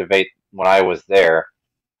activate when I was there,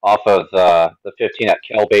 off of the 15 at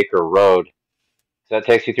Baker Road. So that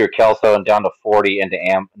takes you through Kelso and down to 40 into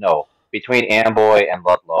between Amboy and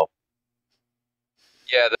Ludlow.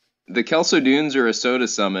 Yeah, the Kelso Dunes are a soda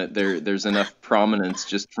summit. There's enough prominence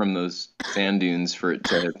just from those sand dunes for it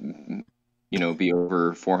to, be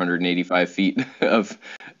over 485 feet of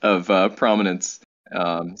prominence.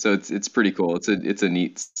 So it's pretty cool. It's a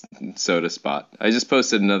neat soda spot. I just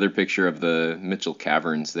posted another picture of the Mitchell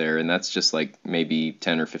Caverns there, and that's just like maybe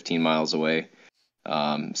 10 or 15 miles away.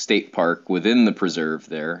 State park within the preserve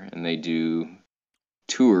there, and they do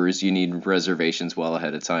tours. You need reservations well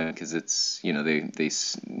ahead of time because it's they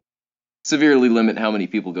severely limit how many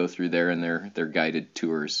people go through there in their guided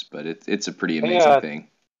tours, but it's a pretty amazing thing.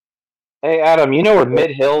 Hey Adam, you know where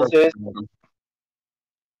Mid Hills is?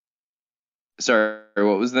 Sorry,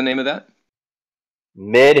 what was the name of that?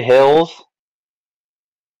 Mid Hills.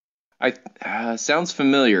 Sounds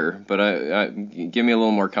familiar, but I give me a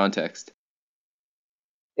little more context.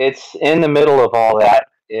 It's in the middle of all that.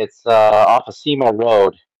 It's off of Seymour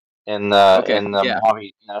Road in the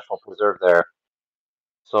Mojave National Preserve there.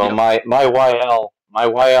 So my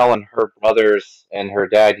YL and her brothers and her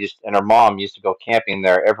dad and her mom used to go camping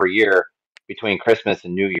there every year between Christmas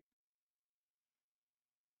and New Year.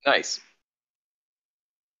 Nice.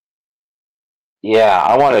 Yeah,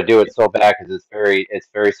 I want to do it so bad because it's very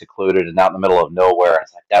secluded and out in the middle of nowhere.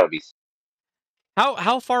 It's like that would be.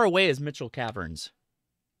 How far away is Mitchell Caverns,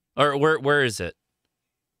 or where is it?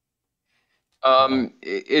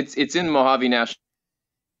 It's in Mojave National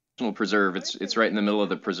Preserve. It's right in the middle of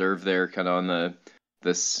the preserve there, kind of on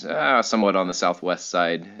somewhat on the southwest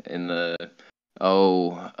side. In the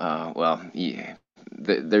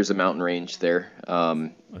there's a mountain range there.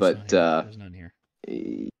 There's none here.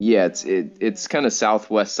 Yeah, it's kind of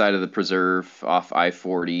southwest side of the preserve, off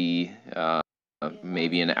I-40,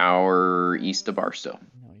 maybe an hour east of Barstow.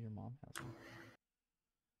 No, your mom has one.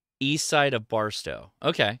 East side of Barstow.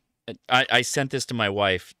 Okay, I sent this to my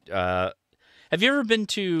wife. Have you ever been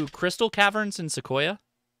to Crystal Caverns in Sequoia?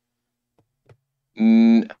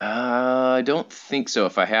 I don't think so.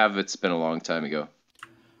 If I have, it's been a long time ago.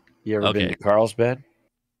 You ever been to Carlsbad?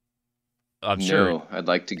 I'm sure. No, I'd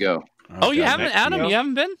like to go. Oh, you haven't, Adam? You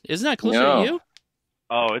haven't been? Isn't that closer to you?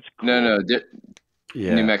 Oh, it's cool. No.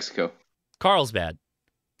 New Mexico. Carlsbad.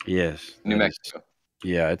 Yes. New Mexico.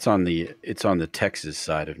 Yeah, it's on the Texas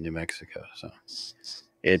side of New Mexico. So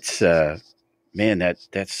it's man,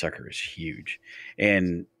 that sucker is huge.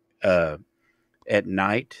 And at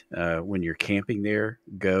night, when you're camping there,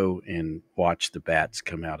 go and watch the bats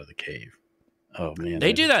come out of the cave. Oh man,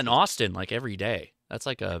 They do that in Austin like every day. That's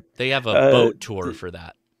like they have a Uh, boat tour for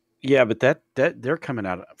that. Yeah, but that they're coming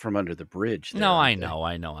out from under the bridge. There, No, I aren't they?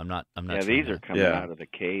 know. I'm not. Yeah, trying these are to. coming Yeah. out of the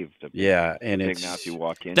cave. The Yeah, and big it's mouth you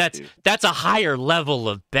walk into. That's a higher level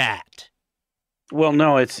of bat. well,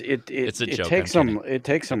 no, It's a joke. takes I'm them it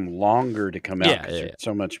takes them longer to come out Yeah, because yeah,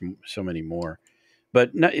 there's so many more.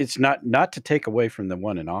 But no, it's not to take away from the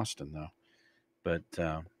one in Austin though. But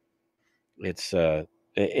it's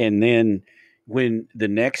and then when the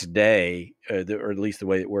next day, or at least the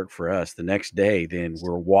way it worked for us, the next day, then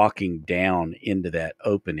we're walking down into that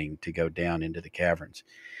opening to go down into the caverns.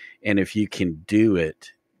 And if you can do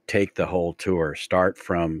it, take the whole tour. Start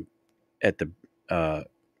from at the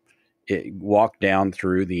walk down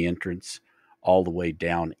through the entrance all the way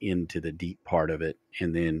down into the deep part of it,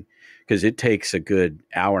 and then because it takes a good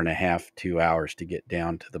hour and a half, 2 hours to get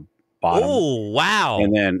down to the bottom. Oh wow!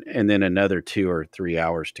 And then another 2 or 3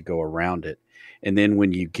 hours to go around it. And then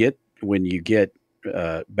when you get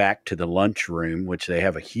back to the lunchroom, which they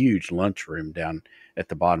have a huge lunchroom down at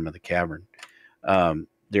the bottom of the cavern,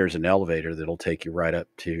 there's an elevator that'll take you right up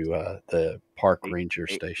to the park ranger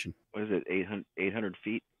station. What is it? 800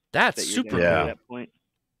 feet. That's super cool. At that point.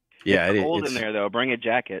 Yeah, it's cold in there though. Bring a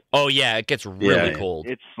jacket. Oh yeah, it gets really cold.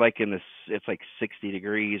 It's like it's like 60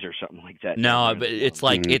 degrees or something like that. No, but it's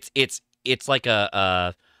like it's like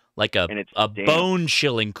a bone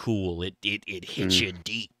chilling cool. It hits you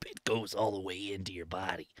deep. It goes all the way into your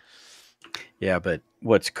body. Yeah, but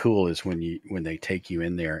what's cool is when they take you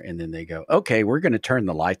in there and then they go, okay, we're going to turn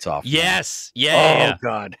the lights off. Yes, now. yeah. Oh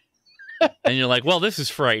God. And you're like, well, this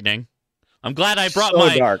is frightening. I'm glad I brought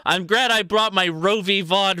dark. I'm glad I brought my Rovi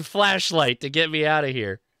Vaughn flashlight to get me out of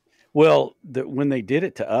here. Well, when they did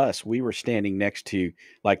it to us, we were standing next to,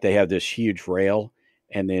 like, they have this huge rail,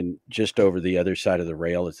 and then just over the other side of the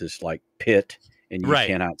rail is this like pit, and you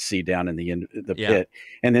cannot see down in the end the pit.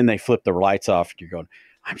 And then they flip the lights off, and you're going,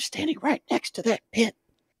 I'm standing right next to that pit.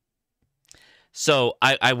 So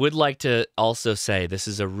I would like to also say this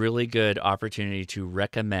is a really good opportunity to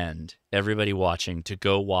recommend everybody watching to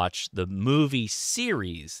go watch the movie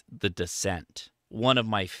series, The Descent. One of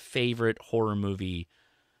my favorite horror movie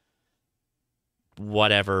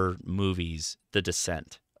movies, The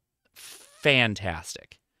Descent.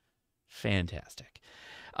 Fantastic.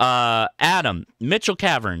 Adam, Mitchell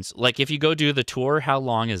Caverns, like if you go do the tour, how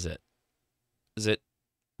long is it? Is it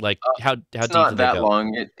like how deep it's not do they that go?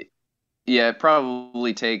 long. It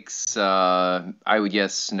probably takes I would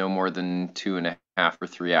guess no more than 2.5 or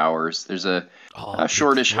 3 hours. There's a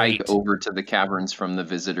shortish hike over to the caverns from the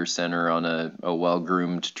visitor center on a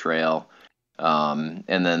well-groomed trail. And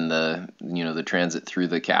then the transit through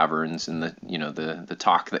the caverns and the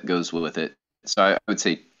talk that goes with it. So I would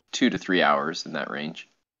say 2 to 3 hours in that range.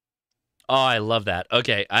 Oh, I love that.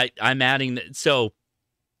 Okay, I'm adding so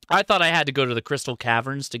I thought I had to go to the Crystal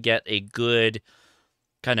Caverns to get a good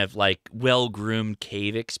kind of like well-groomed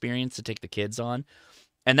cave experience to take the kids on.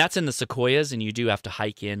 And that's in the Sequoias, and you do have to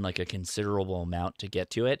hike in like a considerable amount to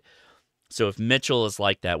get to it. So if Mitchell is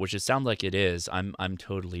like that, which it sounds like it is, I'm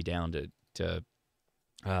totally down to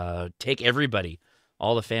take everybody,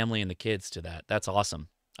 all the family and the kids to that. That's awesome.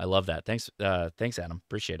 I love that. Thanks, Adam.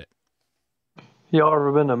 Appreciate it. Y'all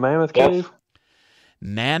ever been to Mammoth Cave?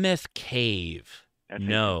 Mammoth Cave.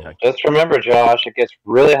 No. Just remember, Josh, it gets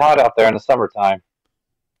really hot out there in the summertime.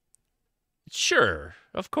 Sure,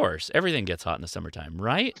 of course. Everything gets hot in the summertime,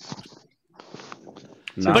 right?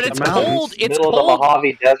 Not but the it's mountains. cold. It's Middle cold. of the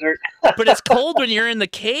Mojave Desert. But it's cold when you're in the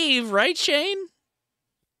cave, right, Shane?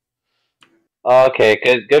 Okay,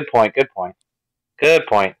 good point.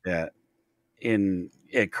 Yeah.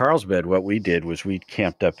 At Carlsbad, what we did was we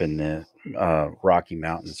camped up in the Rocky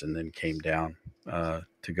Mountains and then came down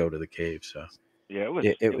to go to the cave. So yeah,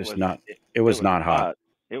 it was not hot.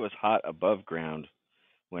 It was hot above ground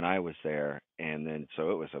when I was there, and then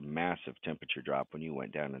so it was a massive temperature drop when you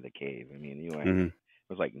went down to the cave. I mean, you went. Mm-hmm. It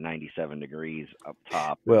was like 97 degrees up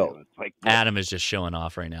top. Well, it was like Adam is just showing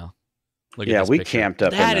off right now. Look at yeah, this we picture. camped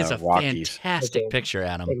up That in is the a Rockies. fantastic picture,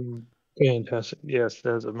 Adam. Fantastic. Yes,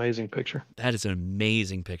 that's an amazing picture. That is an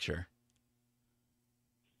amazing picture.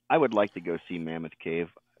 I would like to go see Mammoth Cave.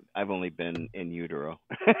 I've only been in utero.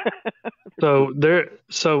 So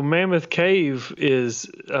Mammoth Cave is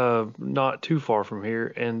not too far from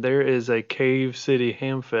here, and there is a Cave City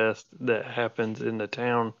Hamfest that happens in the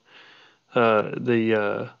town. And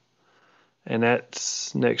and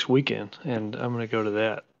that's next weekend, and I'm going to go to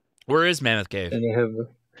that. Where is Mammoth Cave? And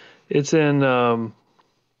it's in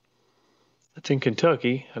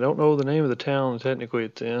Kentucky. I don't know the name of the town technically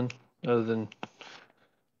it's in, other than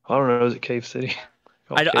I don't know. Is it Cave City?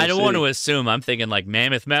 I don't want to assume. I'm thinking like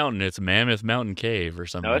Mammoth Mountain. It's Mammoth Mountain Cave or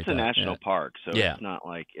something. No, it's like a that. national park, so yeah. it's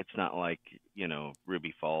not like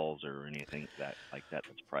Ruby Falls or anything that's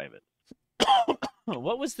private.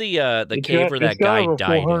 What was the cave where that guy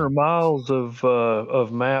died? 400 miles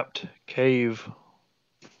of mapped cave.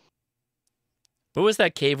 What was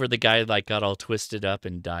that cave where the guy like got all twisted up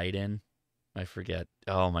and died in? I forget.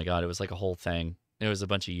 Oh my god, it was like a whole thing. It was a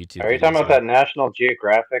bunch of YouTube. Are you talking about that National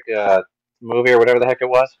Geographic movie or whatever the heck it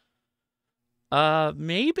was?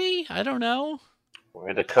 Maybe, I don't know.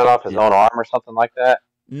 Where to cut off his own arm or something like that?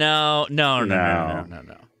 No. No.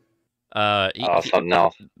 Something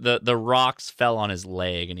else. The rocks fell on his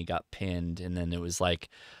leg and he got pinned, and then it was like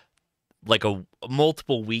a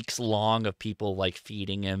multiple weeks long of people like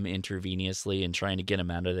feeding him intravenously and trying to get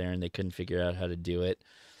him out of there, and they couldn't figure out how to do it.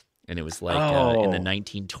 And it was like in the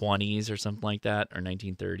 1920s or something like that, or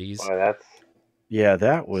 1930s. Boy,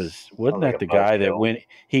 that wasn't that the guy that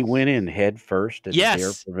went in head first at the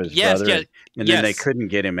bear for his brother, and then they couldn't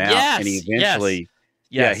get him out, and he eventually,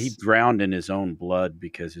 he drowned in his own blood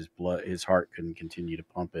because his heart couldn't continue to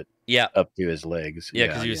pump it up to his legs. Yeah,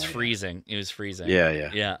 because he was freezing. He was freezing.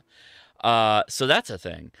 Yeah. So that's a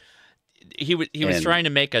thing. He was trying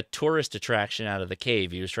to make a tourist attraction out of the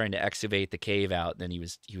cave. He was trying to excavate the cave out. Then he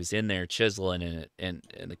was in there chiseling in it, and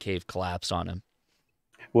the cave collapsed on him.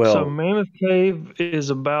 Well, so Mammoth Cave is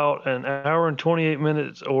about an hour and 28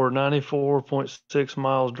 minutes or 94.6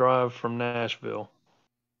 miles drive from Nashville.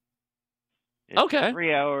 It's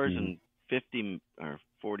 3 hours and 50 or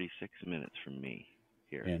 46 minutes from me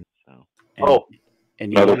here. And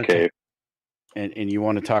another cave. And you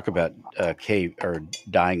want to talk about cave or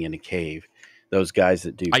dying in a cave? Those guys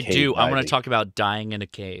that do. I do. I want to talk about dying in a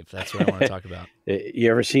cave. That's what I want to talk about. You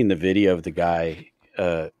ever seen the video of the guy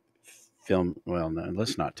film? Well, no,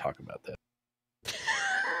 let's not talk about that.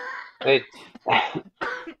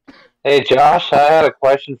 Hey, Josh, I had a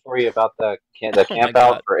question for you about the camp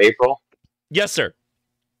out for April. Yes, sir.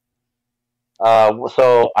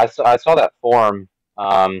 So I saw that form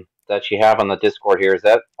that you have on the Discord here. Is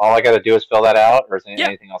that all I got to do is fill that out, or is there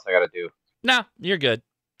anything else I got to do? No, you're good.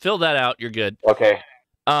 Fill that out. You're good. Okay.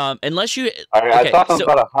 Unless you. I thought something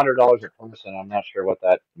about $100 a person. I'm not sure what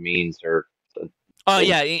that means or. Oh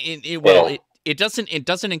yeah, it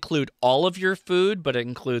doesn't include all of your food, but it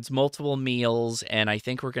includes multiple meals, and I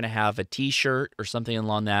think we're gonna have a T-shirt or something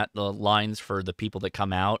along the lines for the people that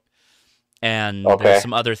come out. And there's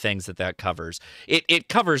some other things that covers. It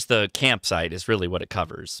covers the campsite is really what it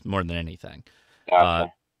covers more than anything.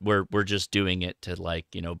 Gotcha. We're just doing it to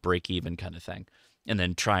break even kind of thing, and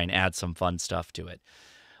then try and add some fun stuff to it.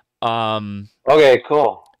 Okay,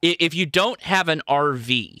 cool. If you don't have an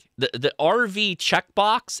RV, the RV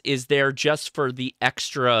checkbox is there just for the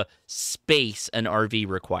extra space an RV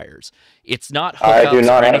requires. It's not hookups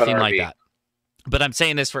or anything like that. But I'm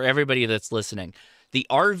saying this for everybody that's listening. The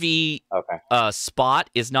RV spot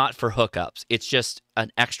is not for hookups. It's just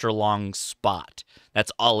an extra long spot.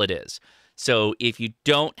 That's all it is. So if you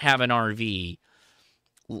don't have an RV,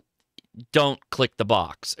 don't click the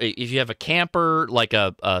box. If you have a camper, like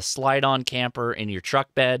a slide-on camper in your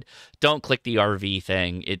truck bed, don't click the RV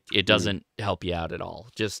thing. It doesn't help you out at all.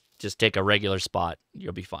 Just take a regular spot.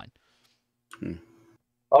 You'll be fine.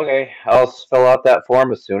 Okay, I'll fill out that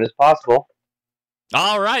form as soon as possible.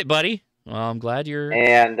 All right, buddy. Well, I'm glad you're.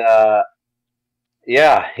 And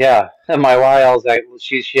yeah. And my wild,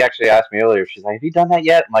 she actually asked me earlier. She's like, "Have you done that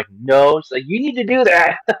yet?" I'm like, "No." She's like, "You need to do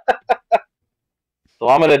that." So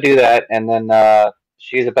I'm gonna do that, and then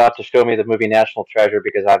she's about to show me the movie National Treasure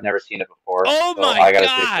because I've never seen it before. Oh so my I gotta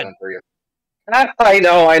god! Say for you. I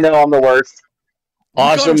know, I'm the worst.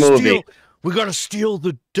 Awesome movie. We gotta steal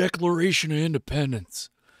the Declaration of Independence.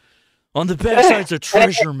 On the backside's a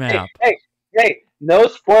treasure map. Hey! No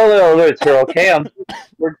spoiler alerts here, okay?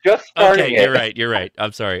 We're just starting. Okay, you're right.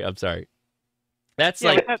 I'm sorry. That's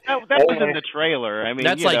like that was in the trailer. I mean,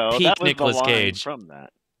 that's like peak Nicolas Cage from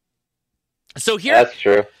that. So here, that's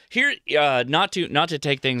true. Here, not to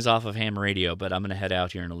take things off of ham radio, but I'm gonna head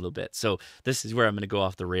out here in a little bit. So this is where I'm gonna go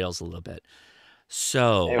off the rails a little bit.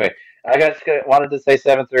 So anyway, I wanted to say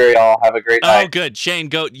 7-3, y'all. Have a great night. Oh, good, Shane.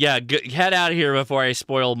 Go, head out of here before I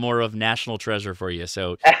spoil more of National Treasure for you.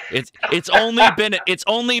 So it's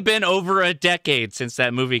only been over a decade since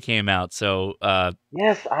that movie came out. So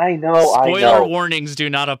yes, I know. Spoiler warnings do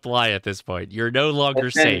not apply at this point. You're no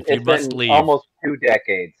longer safe. You must leave. Almost 2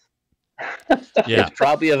 decades. Yeah. It's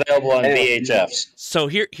probably available on VHS. So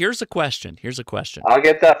here's a question. Here's a question. I'll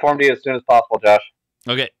get that form to you as soon as possible, Josh.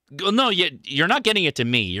 Okay. No, you're not getting it to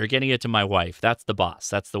me. You're getting it to my wife. That's the boss.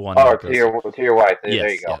 That's the one. Oh, to your wife. Yes, There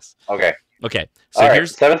you go. yes. Okay. Okay. So All right.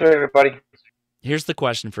 here's 7-3, everybody. Here's the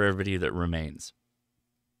question for everybody that remains.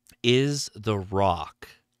 Is The Rock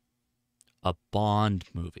a Bond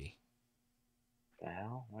movie? The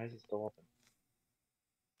hell? Why is it still open?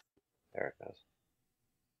 There it goes.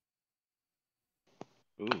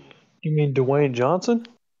 Ooh. You mean Dwayne Johnson?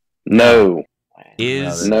 No.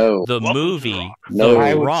 Is No. the movie No.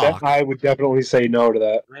 The Rock I would definitely say no to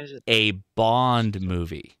that. a Bond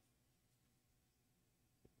movie?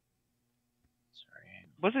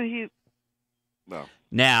 Wasn't he? Well,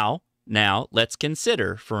 Now, let's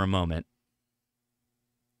consider for a moment.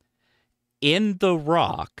 In The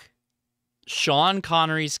Rock, Sean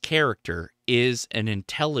Connery's character is an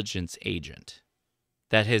intelligence agent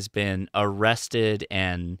that has been arrested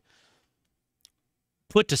and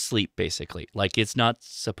put to sleep, basically. Like, it's not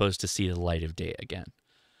supposed to see the light of day again.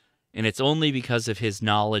 And it's only because of his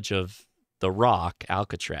knowledge of The Rock,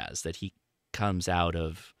 Alcatraz, that he comes out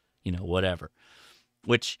of, whatever.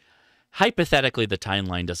 Which, hypothetically, the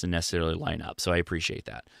timeline doesn't necessarily line up, so I appreciate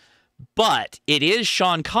that. But it is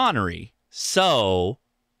Sean Connery, so...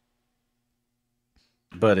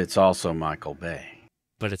 But it's also Michael Bay.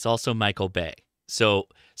 So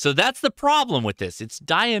that's the problem with this. It's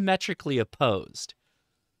diametrically opposed.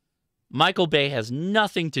 Michael Bay has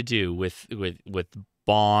nothing to do with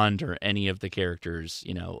Bond or any of the characters,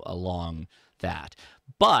 along that.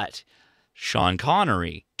 But Sean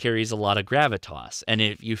Connery carries a lot of gravitas. And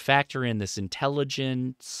if you factor in this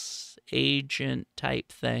intelligence agent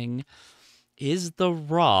type thing, is The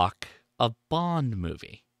Rock a Bond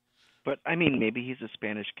movie? but I mean, maybe he's a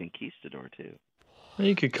Spanish conquistador too.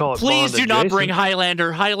 You could call it. Please Bond do not adjacent. bring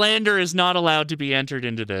Highlander. Highlander is not allowed to be entered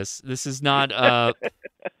into this. This is not.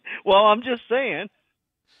 Well, I'm just saying.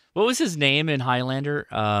 What was his name in Highlander?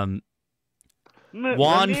 Juan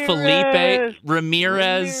Ramirez. Felipe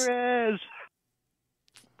Ramirez.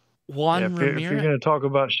 Juan If Ramirez. you're going to talk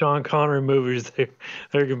about Sean Connery movies,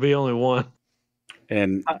 there can be only one.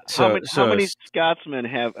 And how many Scotsmen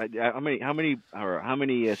have? How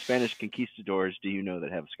many Spanish conquistadors do you know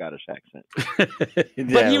that have Scottish accent?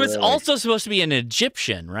 But he was also supposed to be an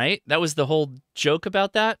Egyptian, right? That was the whole joke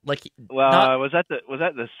about that. Like, was that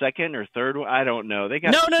the second or third one? I don't know. They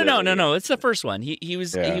got no. It's the first one. He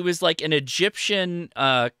was like an Egyptian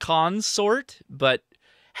consort, but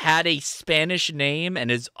had a Spanish name and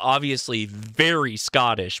is obviously very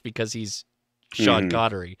Scottish because he's Sean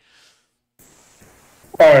Connery.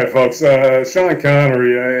 All right, folks. Sean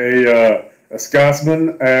Connery, a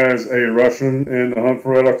Scotsman as a Russian in The Hunt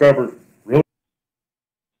for Red October. Really?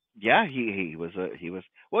 Yeah, he was.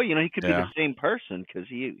 Well, he could be the same person because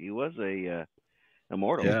he was a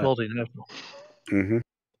immortal. He's multinational. Mm-hmm.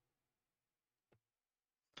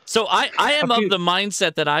 So I am of the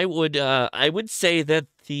mindset that I would say that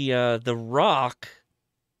the Rock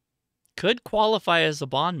could qualify as a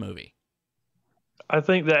Bond movie. I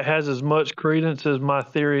think that has as much credence as my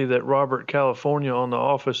theory that Robert California on The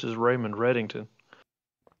Office is Raymond Reddington.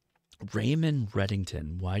 Raymond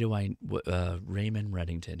Reddington. Why do Raymond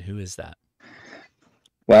Reddington? Who is that?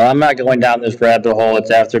 Well, I'm not going down this rabbit hole.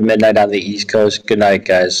 It's after midnight on the East Coast. Good night,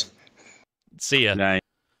 guys. See ya. Night.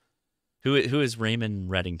 Who is Raymond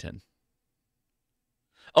Reddington?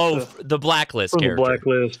 Oh, the Blacklist character. The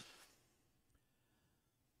Blacklist.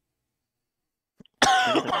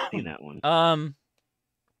 I've seen that one.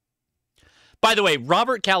 By the way,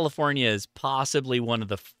 Robert California is possibly one of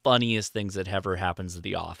the funniest things that ever happens at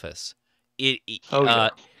The Office. He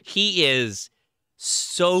is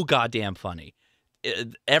so goddamn funny.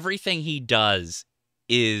 Everything he does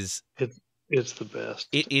is it's the best.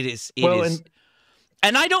 It is.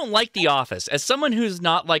 And I don't like The Office. As someone who's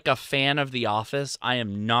not like a fan of The Office, I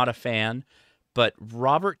am not a fan. But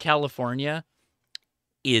Robert California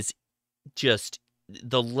is just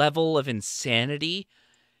the level of insanity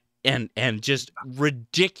and just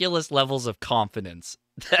ridiculous levels of confidence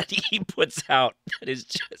that he puts out that is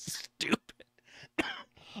just stupid.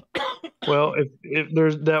 Well, if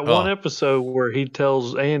there's that one episode where he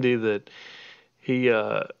tells Andy that he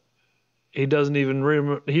doesn't even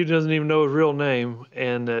know his real name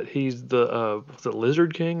and that he's the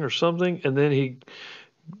Lizard King or something, and then he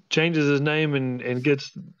changes his name and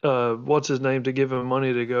gets what's his name to give him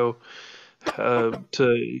money to go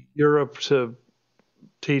to Europe to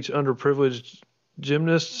teach underprivileged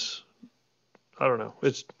gymnasts. I don't know.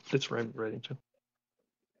 It's Raymond Reddington.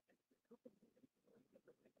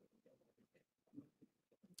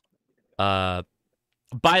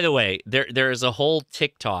 By the way, there is a whole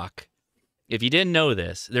TikTok. If you didn't know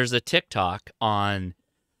this, there's a TikTok on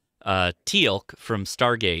Teal'c from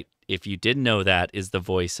Stargate. If you didn't know that, is the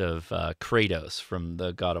voice of Kratos from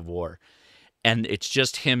the God of War. And it's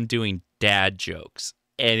just him doing dad jokes.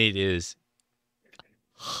 And it is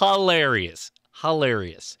hilarious.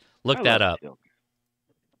 Hilarious. Look that up. Teal'c.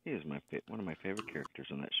 He is one of my favorite characters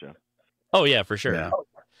on that show. Oh, yeah, for sure. Yeah.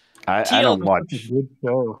 I don't watch. It's a good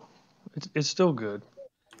show. It's still good.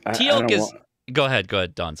 Teal'c is... Go ahead,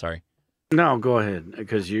 Don. Sorry. No, go ahead,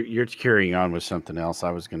 because you're carrying on with something else.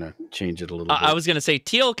 I was going to change it a little bit. I was going to say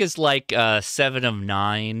Teal'c is like 7 of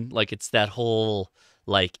 9. Like, it's that whole,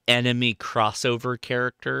 like, enemy crossover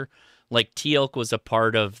character. Like, Teal'c was a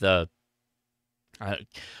part of the...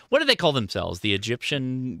 what do they call themselves? The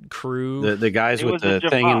Egyptian crew? The guys with the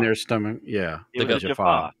thing in their stomach? Yeah. The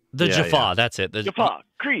Jaffa. The Jaffa, that's it. The Jaffa,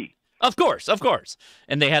 Kree. Of course.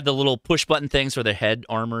 And they had the little push button things where the head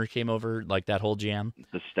armor came over, like that whole jam.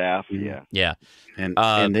 The staff, yeah. Yeah.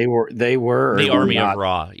 And they were the Army of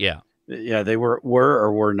Ra, yeah. Yeah, they were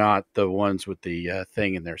or were not the ones with the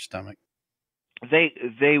thing in their stomach. They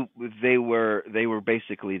were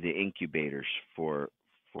basically the incubators for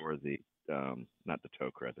the not the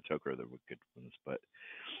Tok'ra. The Tok'ra are the good ones, but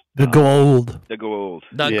the Gold. The Gold.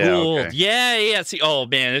 Gold. Okay. Yeah. See, oh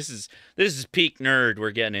man, this is peak nerd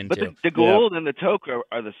we're getting into. But the Gold and the Tok'ra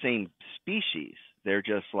are the same species. They're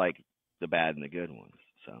just like the bad and the good ones.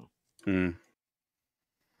 So.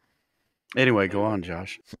 Anyway, go on,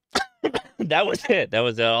 Josh. That was it. That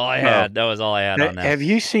was all I had. That was all I had on that. Have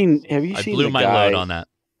you seen? I blew my load on that.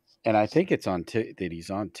 And I think it's that he's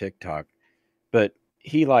on TikTok, but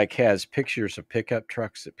he like has pictures of pickup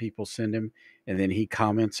trucks that people send him, and then he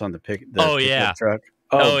comments on the pickup truck.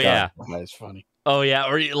 Oh yeah, that's funny. Oh yeah,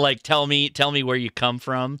 or like tell me where you come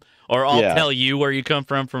from, or I'll tell you where you come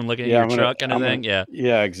from looking at your truck kind of thing.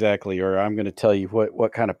 Yeah, exactly. Or I'm going to tell you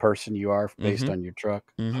what kind of person you are based on your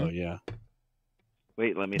truck. So yeah.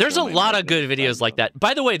 Wait, let me. There's a lot of good videos like that.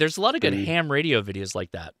 By the way, there's a lot of good ham radio videos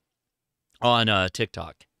like that on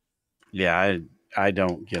TikTok. Yeah, I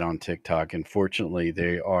don't get on TikTok. Unfortunately,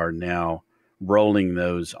 they are now rolling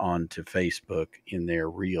those onto Facebook in their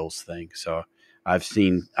Reels thing. So I've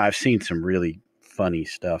seen some really funny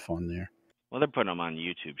stuff on there. Well, they're putting them on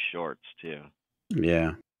YouTube Shorts too.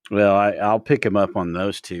 Yeah. Well, I'll pick them up on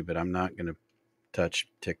those two, but I'm not going to touch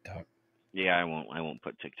TikTok. Yeah, I won't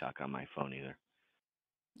put TikTok on my phone either.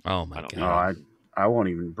 Oh my god! I won't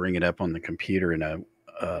even bring it up on the computer in a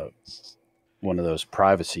one of those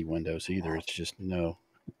privacy windows either. It's just no.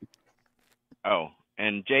 Oh,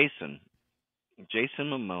 and Jason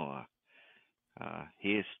Momoa,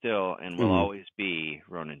 he is still and will always be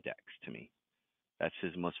Ronan Dex to me. That's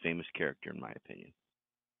his most famous character, in my opinion.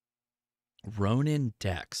 Ronan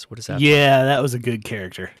Dex. What is that? Yeah, that was a good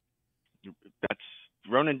character. That's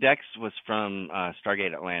Ronan Dex was from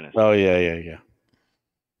Stargate Atlantis. Oh yeah.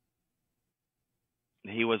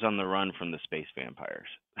 He was on the run from the space vampires.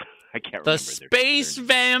 I can't the remember. Space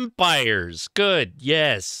vampires. Good.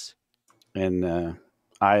 Yes. And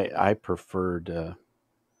I preferred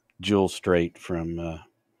Jewel Straight from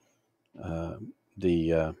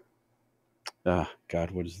the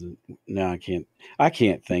God, what is the? No, I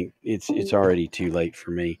can't think. It's already too late for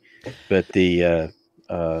me. But the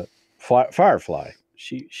Firefly.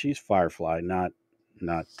 She's Firefly, not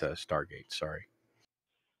Stargate. Sorry.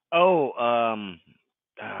 Oh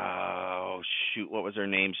shoot! What was her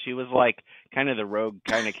name? She was like kind of the rogue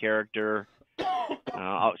kind of character.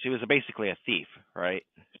 She was basically a thief, right?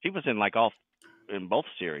 She was in both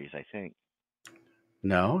series, I think.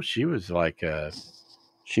 No, she was like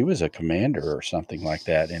she was a commander or something like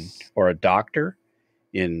that, or a doctor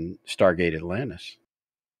in Stargate Atlantis.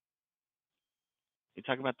 You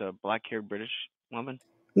talking about the black-haired British woman?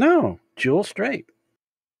 No, Jewel Straight.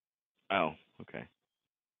 Oh, okay.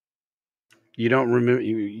 You don't remember?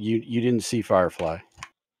 You didn't see Firefly?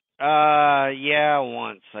 Yeah,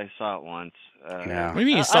 once I saw it once. Yeah. What do you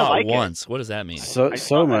mean you saw it once? What does that mean? So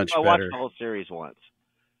much I watched better. the whole series once.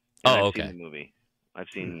 Oh, I've okay. seen the movie. I've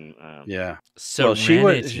seen. Yeah. Serenity.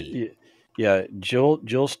 Well, she was. Yeah,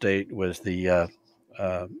 Jewel Straight was the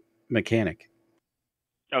mechanic.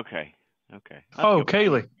 Okay.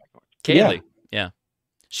 Kaylee. Yeah.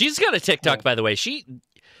 She's got a TikTok, by the way. She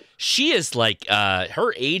is like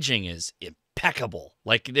her aging is impeccable.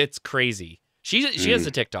 Like it's crazy. She has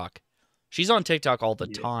a TikTok. She's on TikTok all the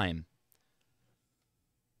time.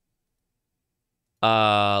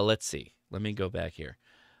 Let's see. Let me go back here.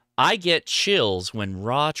 I get chills when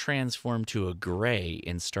Ra transformed to a gray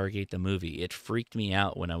in Stargate the movie. It freaked me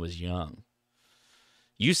out when I was young.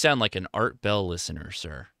 You sound like an Art Bell listener,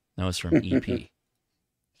 sir. That was from EP.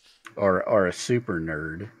 or a super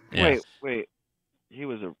nerd. Yeah. Wait.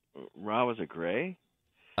 Ra was a gray?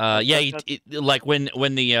 Yeah, like when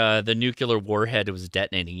the nuclear warhead was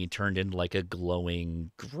detonating, he turned into like a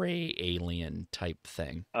glowing gray alien type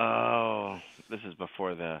thing. Oh, this is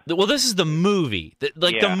before Well, this is the movie.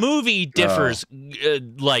 The movie differs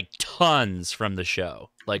like tons from the show,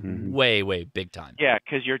 like way big time. Yeah,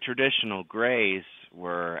 because your traditional grays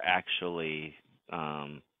were actually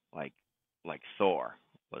like Thor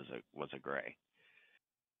was a gray.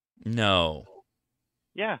 No.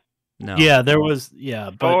 Yeah. No. Yeah, there was. Yeah,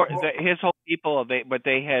 but his whole people,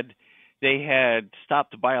 they had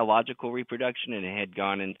stopped biological reproduction and it had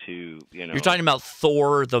gone into You're talking about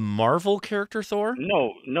Thor, the Marvel character Thor?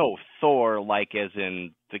 No, Thor, like as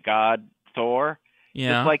in the god Thor.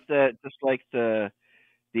 Yeah. Just like the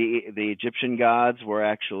Egyptian gods were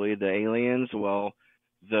actually the aliens. Well,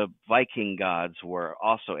 the Viking gods were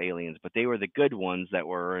also aliens, but they were the good ones that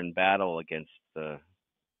were in battle against the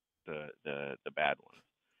bad ones.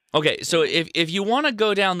 Okay, so if you want to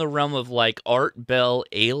go down the realm of like Art Bell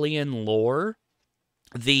alien lore,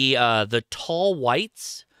 the tall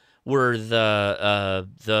whites were the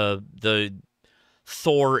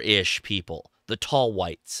Thor-ish people. The tall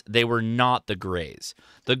whites. They were not the grays.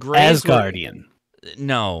 The grays Asgardian.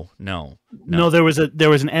 No. No, there was an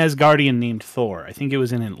Asgardian named Thor. I think it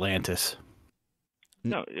was in Atlantis.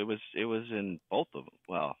 No, it was in both of them.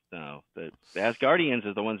 Well, no, the Asgardians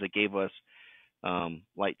are the ones that gave us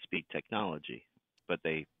light speed technology, but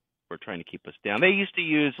they were trying to keep us down. They used to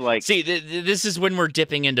use like this is when we're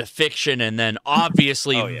dipping into fiction and then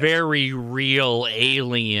obviously very real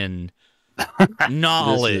alien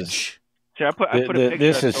knowledge. I put a picture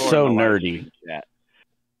this of is Thor so in the live nerdy. stream chat.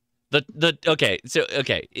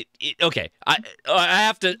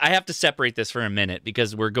 I have to separate this for a minute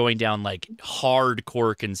because we're going down like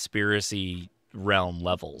hardcore conspiracy realm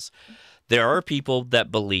levels. There are people that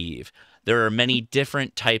believe there are many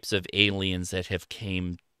different types of aliens that have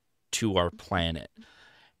came to our planet.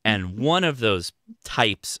 And one of those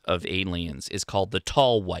types of aliens is called the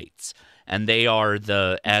tall whites. And they are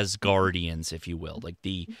the Asgardians, if you will, like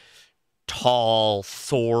the tall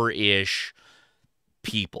Thor-ish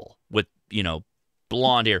people with,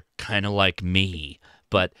 blonde hair, kind of like me,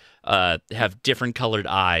 but have different colored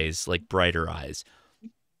eyes, like brighter eyes.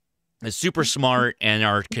 Is super smart and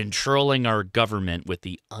are controlling our government with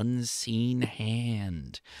the unseen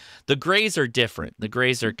hand. The grays are different. The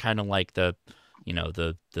grays are kind of like the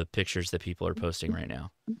pictures that people are posting right now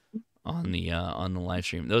on the live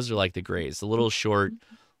stream. Those are like the grays, the little short,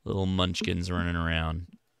 little munchkins running around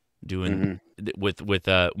doing with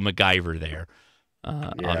MacGyver there,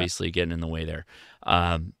 obviously getting in the way there.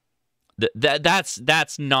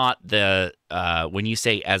 That's not the when you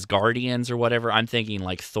say Asgardians or whatever, I'm thinking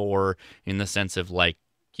like Thor in the sense of like,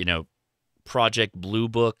 Project Blue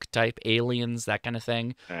Book type aliens, that kind of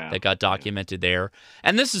thing that got documented there.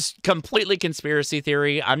 And this is completely conspiracy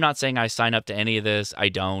theory. I'm not saying I sign up to any of this. I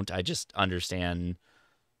don't. I just understand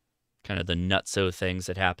kind of the nutso things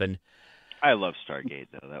that happen. I love Stargate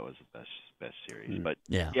though. That was the best series. But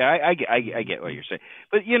yeah, I get what you're saying.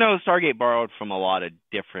 But Stargate borrowed from a lot of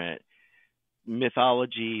different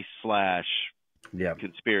mythology /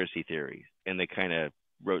 conspiracy theories, and they kind of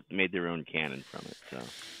made their own canon from it. So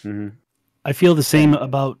I feel the same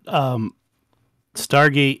about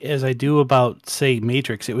Stargate as I do about, say,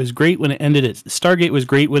 Matrix. It was great when it ended at Stargate was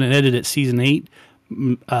great when it ended at season 8.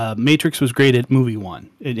 Matrix was great at movie 1.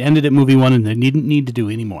 It ended at movie 1, and they didn't need to do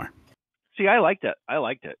any more. See, I liked it.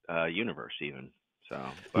 Universe even. So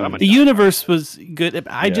but the universe was good.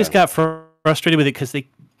 I just got frustrated with it because they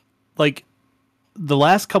the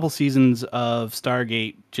last couple seasons of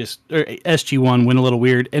Stargate or SG-1 went a little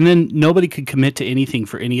weird, and then nobody could commit to anything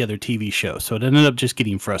for any other TV show, so it ended up just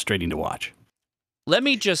getting frustrating to watch. Let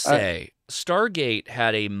me just say, Stargate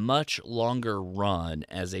had a much longer run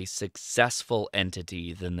as a successful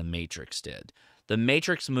entity than The Matrix did. The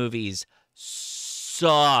Matrix movies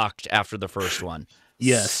sucked after the first one.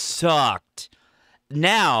 Yes. Sucked.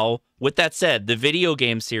 Now, with that said, the video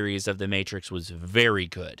game series of The Matrix was very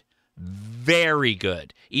good. Very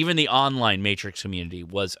good. Even the online Matrix community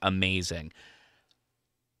was amazing.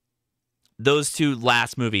 Those two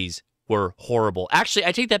last movies were horrible. Actually,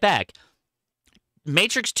 I take that back.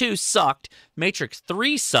 Matrix 2 sucked. Matrix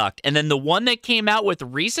 3 sucked. And then the one that came out with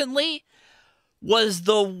recently was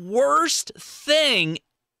the worst thing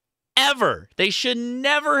ever. They should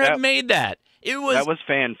never have made that. That was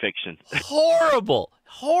fan fiction. Horrible.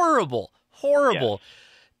 Horrible. Horrible. Yes.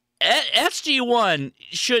 SG-1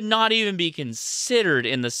 should not even be considered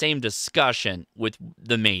in the same discussion with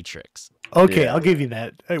The Matrix. Okay, I'll give you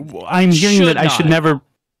that. I'm hearing that I should never.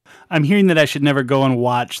 I'm hearing that I should never go and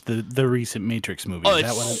watch the recent Matrix movie. Oh, Is it's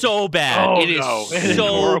that what so bad. Oh, It is no. It is so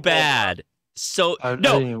horrible. bad. So I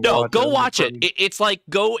no, didn't no, watch go it. watch it. It's like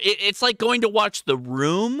it's like going to watch The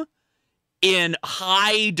Room in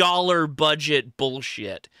high dollar budget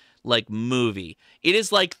bullshit like movie. It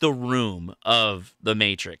is like The Room of the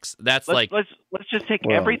Matrix. That's let's just take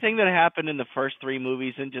Well- everything that happened in the first 3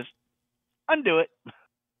 movies and just undo it.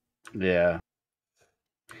 Yeah.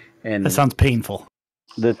 And that sounds painful.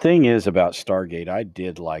 the thing is about Stargate, I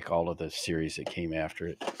did like all of the series that came after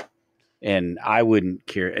it. And I wouldn't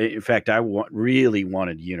care. In fact, I really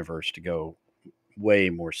wanted Universe to go way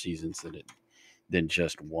more seasons than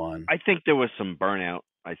just one. I think there was some burnout.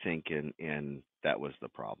 I think, and that was the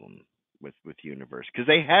problem with Universe, because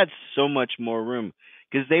they had so much more room,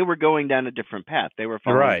 because they were going down a different path. They were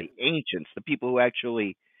following Right. the ancients, the people who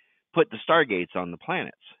actually put the Stargates on the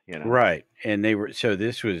planets. You know, Right. And it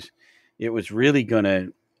was really going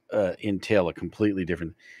to entail a completely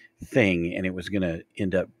different thing, and it was going to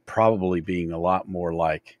end up probably being a lot more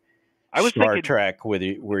like I was Star thinking- Trek,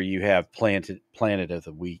 where you have Planet of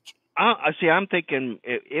the Week. See, I'm thinking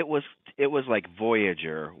it was like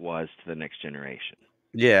Voyager was to the Next Generation.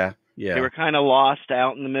 Yeah, yeah. They were kind of lost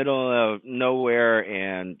out in the middle of nowhere,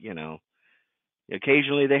 and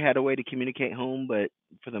occasionally they had a way to communicate home, but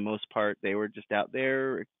for the most part, they were just out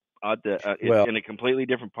there in a completely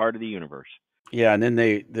different part of the universe. Yeah, and then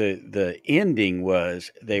the ending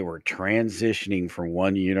was they were transitioning from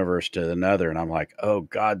one universe to another, and I'm like, oh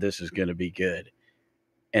God, this is going to be good.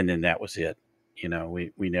 And then that was it.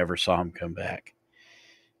 We never saw him come back,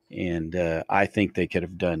 and I think they could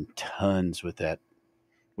have done tons with that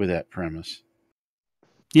premise.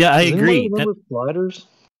 Yeah, I Does agree. anybody remember Sliders?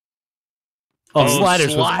 Oh, Sliders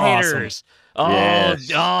was Sliders. awesome. Oh,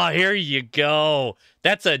 Yes. oh, here you go.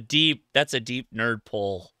 That's a deep nerd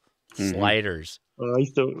pull. Mhm. Sliders.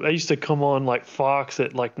 I used to come on like Fox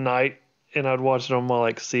at like night, and I'd watch it on my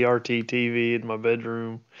like CRT TV in my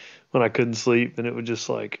bedroom when I couldn't sleep, and it would just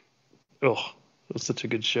like, oh, it was such a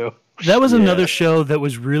good show. That was Yeah. another show that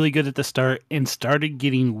was really good at the start and started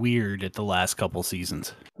getting weird at the last couple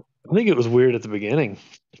seasons. I think it was weird at the beginning,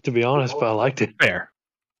 to be honest, but I liked it. Fair.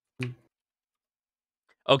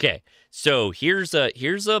 Okay, so here's a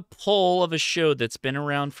poll of a show that's been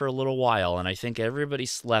around for a little while, and I think everybody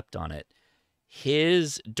slept on it.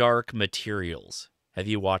 His Dark Materials. Have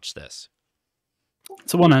you watched this?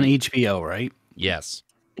 It's the one on HBO, right? Yes.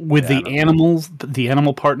 With the animals, the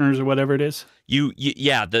animal partners or whatever it is.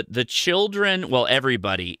 Yeah, the children, well,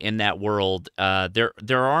 everybody in that world, there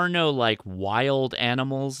are no like wild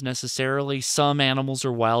animals necessarily. Some animals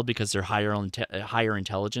are wild because they're higher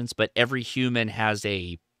intelligence, but every human has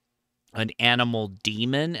an animal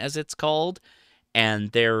demon, as it's called,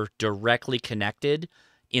 and they're directly connected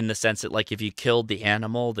in the sense that, like, if you killed the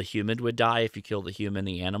animal, the human would die. If you kill the human,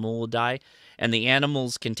 the animal will die. And the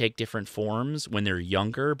animals can take different forms when they're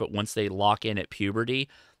younger, but once they lock in at puberty,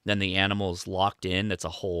 then the animal's locked in. That's a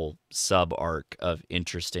whole sub-arc of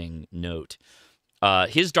interesting note.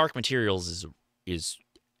 His Dark Materials is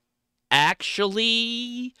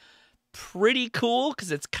actually pretty cool because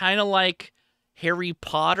it's kind of like Harry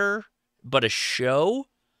Potter, but a show.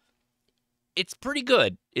 It's pretty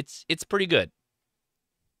good. It's pretty good.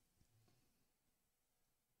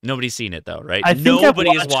 Nobody's seen it though, right? I think Nobody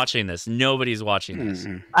I've is watched- watching this. Nobody's watching this.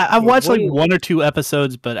 I've watched like one or two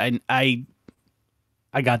episodes, but I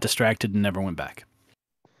got distracted and never went back.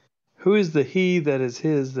 Who is the he that is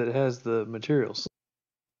his that has the materials?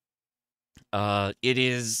 It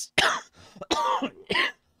is.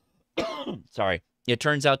 Sorry. It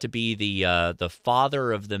turns out to be the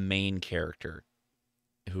father of the main character,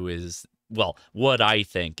 who is, well, what I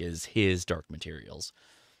think is his Dark Materials.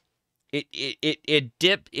 It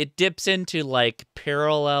dips into like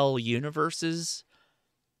parallel universes.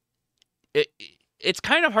 It's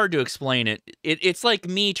kind of hard to explain it. It's like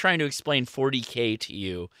me trying to explain 40K to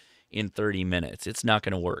you in 30 minutes. It's not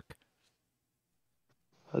going to work.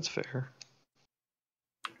 That's fair.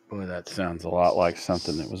 Boy, that sounds a lot like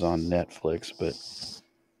something that was on Netflix, but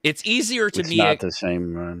it's easier to it's me. not the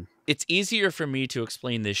same run. It's easier for me to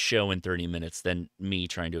explain this show in 30 minutes than me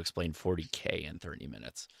trying to explain 40K in 30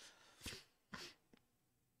 minutes.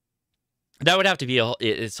 That would have to be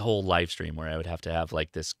its whole live stream where I would have to have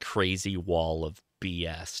like this crazy wall of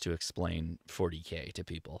BS to explain 40K to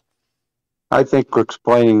people. I think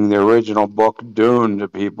explaining the original book Dune to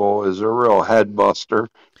people is a real head buster.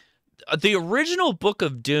 The original book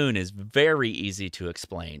of Dune is very easy to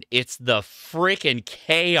explain. It's the freaking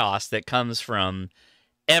chaos that comes from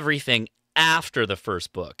everything after the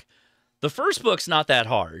first book. The first book's not that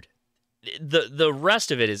hard. The rest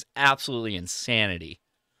of it is absolutely insanity.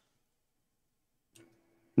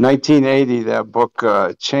 1980, that book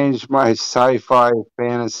changed my sci-fi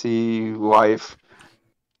fantasy life.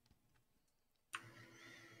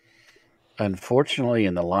 Unfortunately,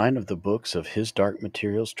 in the line of the books of His Dark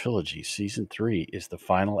Materials trilogy, Season 3 is the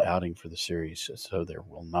final outing for the series, so there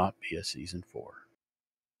will not be a Season 4.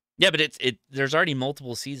 Yeah, but there's already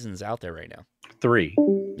multiple seasons out there right now. 3.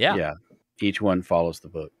 Yeah. Yeah. Each one follows the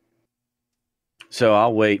book. So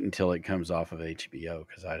I'll wait until it comes off of HBO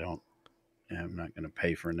because I'm not going to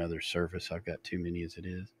pay for another service. I've got too many as it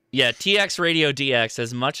is. Yeah, TX Radio DX,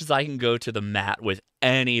 as much as I can go to the mat with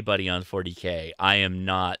anybody on 40K, I am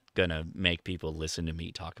not going to make people listen to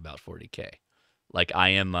me talk about 40K. Like I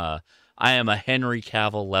am a Henry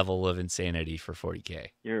Cavill level of insanity for 40K.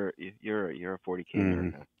 You're a 40K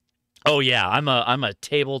nerd. Huh? Oh yeah, I'm a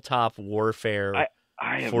tabletop warfare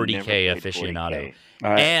I have 40K never played aficionado.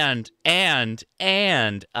 40K. And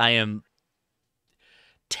I am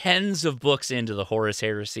tens of books into the Horus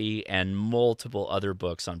Heresy and multiple other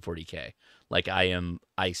books on 40K. Like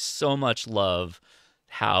I so much love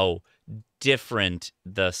how different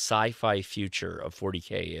the sci-fi future of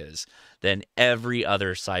 40K is than every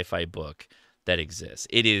other sci-fi book that exists.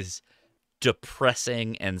 It is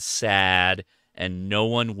depressing and sad and no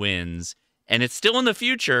one wins. And it's still in the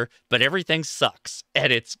future, but everything sucks.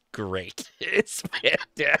 And it's great. It's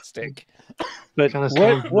fantastic. But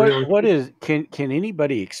what is can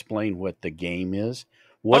anybody explain what the game is?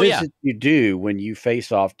 What is it you do when you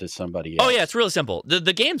face off to somebody else? Oh yeah, it's really simple.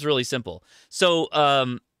 The game's really simple. So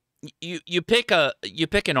you pick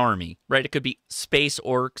an army, right? It could be space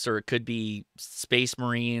orcs, or it could be space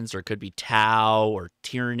marines, or it could be Tau or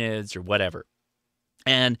Tyranids or whatever.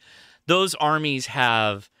 And those armies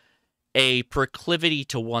have a proclivity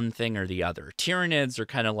to one thing or the other. Tyranids are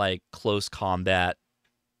kind of like close combat,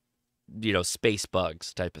 space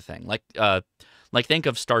bugs type of thing. Like think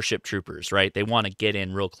of Starship Troopers, right? They want to get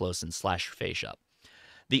in real close and slash your face up.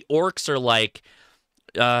 The orcs are like,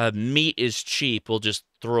 meat is cheap. We'll just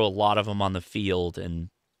throw a lot of them on the field and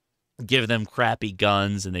give them crappy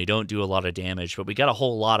guns, and they don't do a lot of damage, but we got a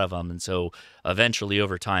whole lot of them, and so eventually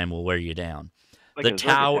over time we'll wear you down. Like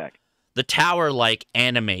The Tau are like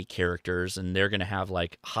anime characters, and they're going to have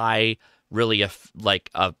like high, really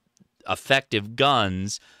effective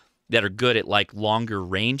guns that are good at like longer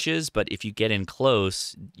ranges, but if you get in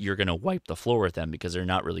close, you're going to wipe the floor with them because they're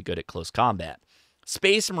not really good at close combat.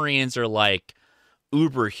 Space Marines are like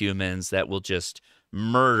uber humans that will just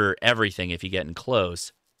murder everything if you get in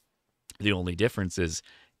close. The only difference is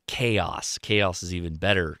chaos. Chaos is even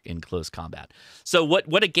better in close combat. So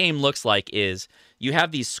what a game looks like is you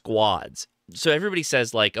have these squads. So everybody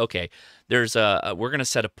says like, okay, we're going to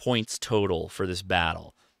set a points total for this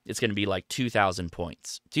battle. It's going to be like 2,000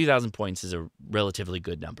 points. 2,000 points is a relatively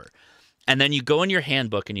good number. And then you go in your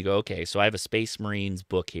handbook and you go, okay, so I have a Space Marines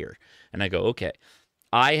book here. And I go, okay,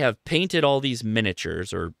 I have painted all these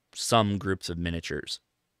miniatures, or some groups of miniatures.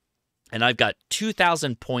 And I've got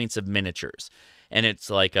 2,000 points of miniatures. And it's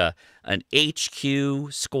like an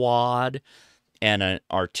HQ squad and an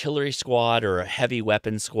artillery squad or a heavy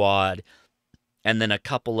weapon squad. And then a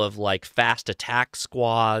couple of like fast attack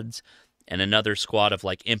squads and another squad of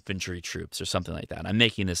like infantry troops or something like that. I'm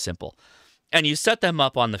making this simple. And you set them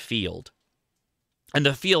up on the field. And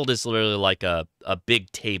the field is literally like a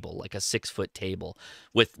big table, like a 6-foot table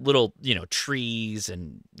with little, trees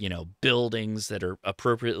and, buildings that are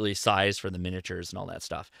appropriately sized for the miniatures and all that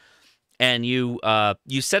stuff. And you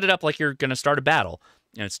set it up like you're going to start a battle.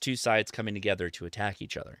 And it's two sides coming together to attack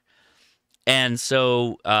each other. And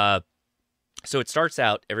so it starts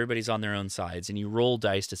out, everybody's on their own sides, and you roll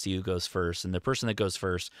dice to see who goes first. And the person that goes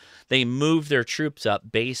first, they move their troops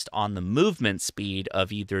up based on the movement speed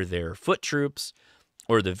of either their foot troops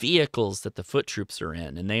or the vehicles that the foot troops are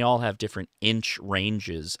in. And they all have different inch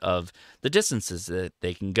ranges of the distances that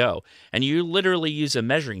they can go. And you literally use a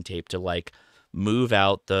measuring tape to like move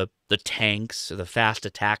out the tanks, the fast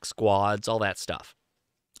attack squads, all that stuff,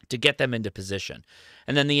 to get them into position.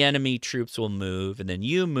 And then the enemy troops will move, and then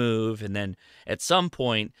you move, and then at some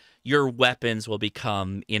point your weapons will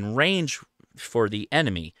become in range for the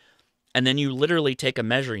enemy. And then you literally take a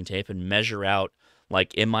measuring tape and measure out,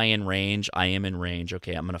 like, am I in range? I am in range.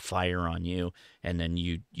 Okay, I'm going to fire on you. And then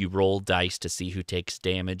you roll dice to see who takes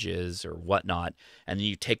damages or whatnot, and then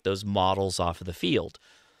you take those models off of the field.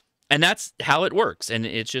 And that's how it works, and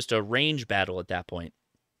it's just a range battle at that point.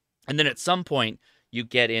 And then at some point, you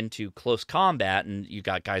get into close combat, and you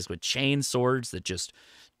got guys with chain swords that just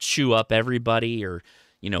chew up everybody, or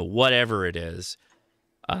whatever it is.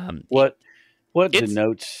 What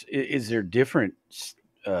denotes? Is there different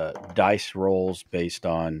dice rolls based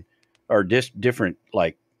on, or different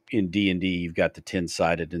like in D&D you've got the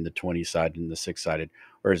 10-sided and the 20-sided and the 6-sided,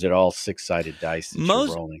 or is it all 6-sided dice that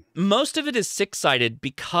you're rolling? Most of it is 6-sided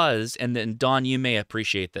because, and then Don, you may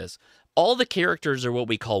appreciate this, all the characters are what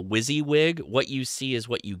we call WYSIWYG. What you see is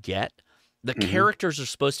what you get. The characters are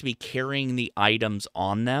supposed to be carrying the items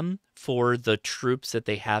on them for the troops that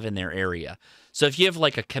they have in their area. So if you have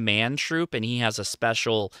like a command troop and he has a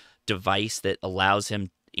special device that allows him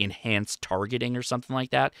enhanced targeting or something like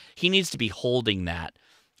that, he needs to be holding that,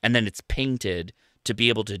 and then it's painted to be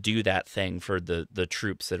able to do that thing for the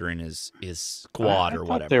troops that are in his squad or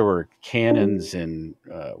whatever. There were cannons and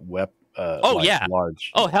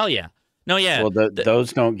large. Oh hell yeah. No, yeah. Well,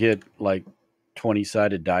 those don't get like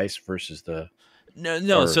 20-sided dice versus the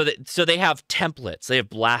no. So they have templates. They have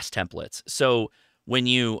blast templates. So when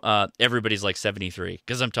you everybody's like 73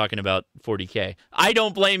 because I'm talking about 40K. I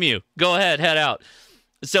don't blame you. Go ahead, head out.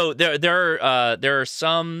 So there are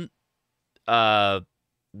some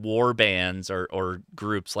war bands or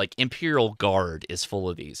groups like Imperial Guard is full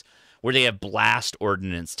of these where they have blast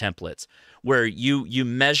ordnance templates where you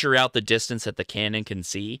measure out the distance that the cannon can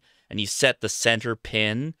see and you set the center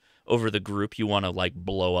pin over the group you want to like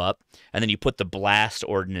blow up, and then you put the blast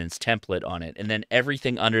ordnance template on it, and then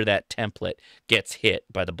everything under that template gets hit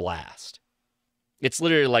by the blast. It's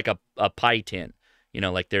literally like a pie tin. You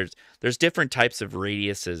know, like there's different types of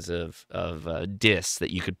radiuses of discs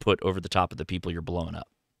that you could put over the top of the people you're blowing up.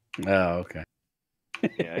 Oh, okay.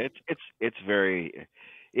 Yeah, it's very.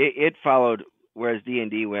 It followed, whereas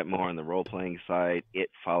D&D went more on the role playing side. It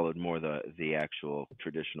followed more the actual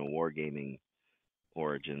traditional wargaming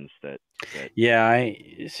origins that yeah,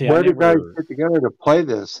 I see. Where do guys get together to play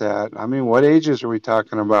this at? I mean, what ages are we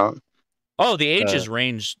talking about? Oh, the ages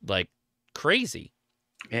range like crazy.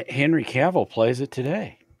 Henry Cavill plays it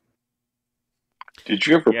today. Did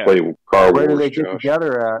you ever play Car Wars? Where do they get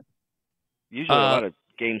together at? Usually a lot of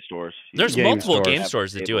game stores. There's multiple game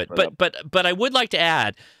stores that do it, but I would like to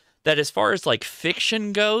add that as far as like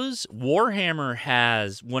fiction goes, Warhammer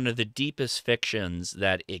has one of the deepest fictions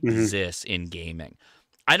that exists in gaming.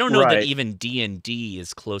 I don't know that even D&D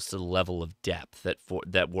is close to the level of depth that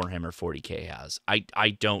Warhammer 40K has. I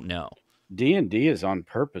don't know. D&D is on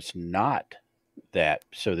purpose not that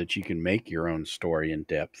so that you can make your own story in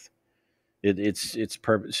depth. It's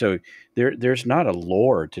purpose. So there's not a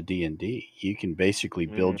lore to D&D. You can basically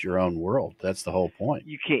build your own world. That's the whole point.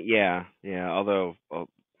 You can't. Yeah. Although,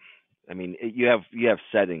 I mean, you have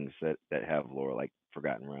settings that have lore, like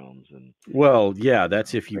Forgotten Realms and. Well, yeah,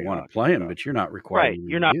 that's if you want to play them, but you're not required. Right,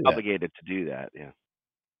 you're not obligated to do that. Yeah.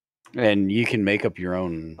 And you can make up your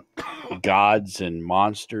own gods and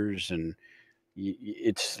monsters, and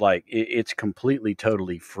it's like it's completely,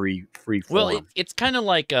 totally free form. Well, it's kind of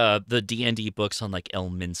like the D&D books on like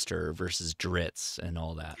Elminster versus Dritz and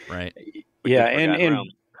all that, right? Yeah, and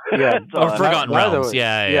yeah, or Forgotten Realms.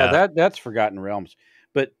 Yeah. That's Forgotten Realms.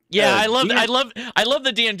 But yeah, I love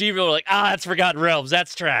the D&D people are like, that's Forgotten Realms.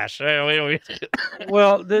 That's trash. Well,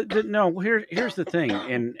 no. Here's the thing,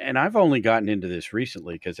 and I've only gotten into this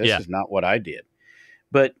recently because this is not what I did.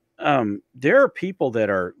 But there are people that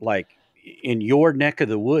are like in your neck of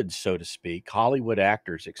the woods, so to speak, Hollywood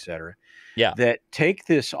actors, etc. Yeah, that take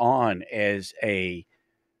this on as a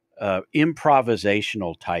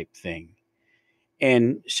improvisational type thing,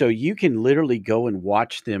 and so you can literally go and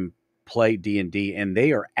watch them play D&D, and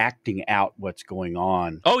they are acting out what's going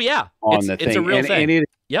on. Oh yeah, on the thing. It's a real thing. And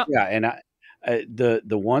yeah. And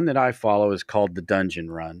the one that I follow is called the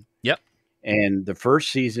Dungeon Run. Yep. And the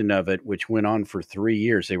first season of it, which went on for 3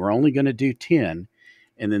 years, they were only going to do 10,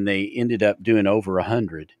 and then they ended up doing over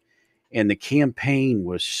 100. And the campaign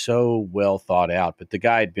was so well thought out. But the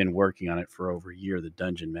guy had been working on it for over a year. The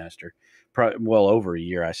Dungeon Master, well over a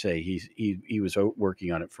year, I say. He was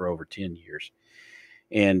working on it for over 10 years.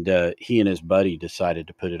 And he and his buddy decided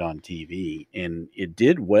to put it on TV, and it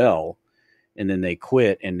did well. And then they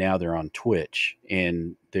quit, and now they're on Twitch,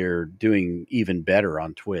 and they're doing even better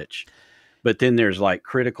on Twitch. But then there's like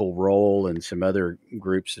Critical Role and some other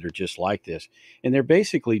groups that are just like this, and they're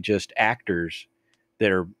basically just actors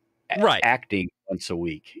that are acting once a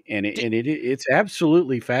week, and it's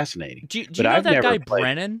absolutely fascinating. Do you know that guy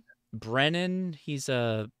Brennan? Brennan, he's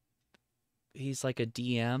like a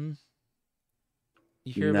DM.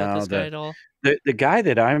 You hear about this guy at all? The guy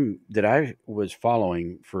that I was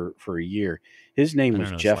following for a year, his name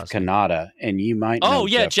was Jeff Kanata, and you might know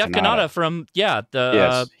Jeff Kanata from yes,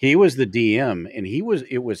 he was the DM, and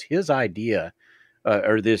it was his idea,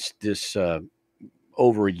 or this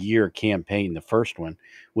over a year campaign. The first one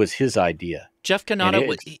was his idea. Jeff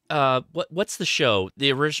Kanata, what's the show?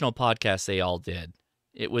 The original podcast they all did.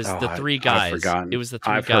 It was the three guys. It was the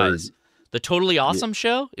three guys. The Totally Awesome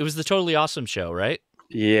Show? It was the Totally Awesome Show, right?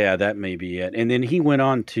 Yeah, that may be it. And then he went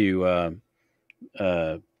on to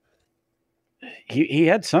he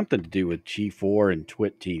had something to do with G4 and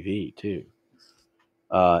Twit TV too,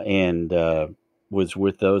 and was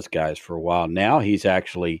with those guys for a while. Now he's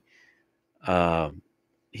actually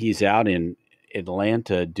he's out in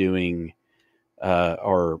Atlanta doing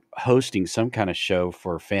or hosting some kind of show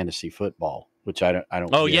for fantasy football, which I don't.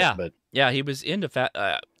 Oh get, yeah, but yeah, he was into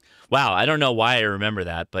wow, I don't know why I remember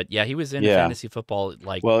that, but yeah, he was into fantasy football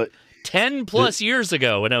like 10 plus years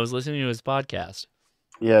ago when I was listening to his podcast.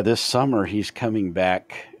 Yeah, this summer he's coming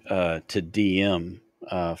back to DM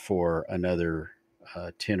for another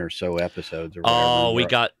 10 or so episodes or whatever. Oh, we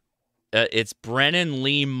got it's Brennan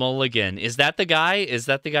Lee Mulligan. Is that the guy? Is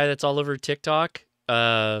that the guy that's all over TikTok?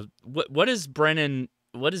 What is Brennan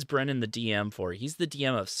the DM for? He's the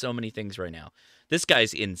DM of so many things right now. This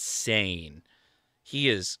guy's insane. He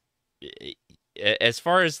is, as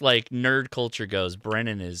far as like nerd culture goes,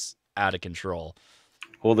 Brennan is out of control.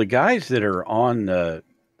 Well, the guys that are on the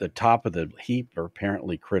top of the heap are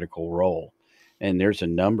apparently Critical Role, and there's a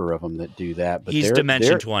number of them that do that. But he's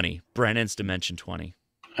Dimension 20. Brennan's Dimension 20.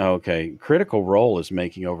 Okay, Critical Role is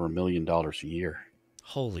making over $1 million a year.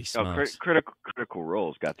 Holy smokes! Critical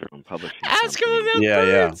Role's got their own publishing. Ask him about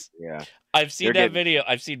birds. Yeah. I've seen that video.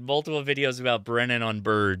 I've seen multiple videos about Brennan on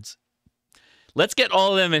birds. Let's get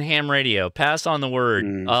all of them in ham radio. Pass on the word.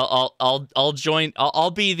 I'll join. I'll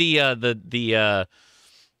be the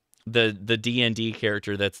D&D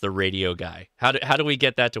character that's the radio guy. How do we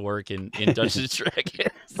get that to work in Dungeons and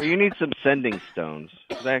Dragons? Well, you need some sending stones.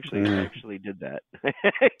 I actually did that.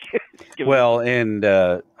 Well, and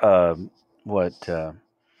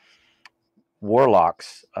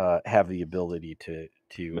warlocks have the ability to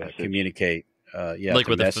communicate. Yeah, like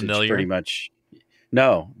with a familiar. Pretty much.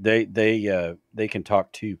 No, they can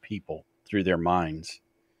talk to people through their minds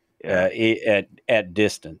at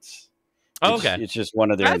distance. Oh, okay, it's just one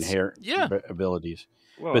of their inherent abilities.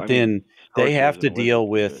 Well, but then they have to deal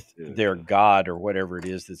with their god or whatever it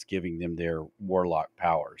is that's giving them their warlock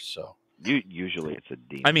powers. So usually it's a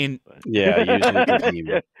demon. I mean, yeah, usually it's a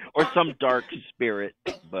demon or some dark spirit.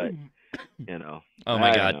 But you know, oh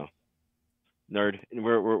my god, nerd.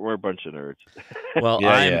 We're a bunch of nerds. Well,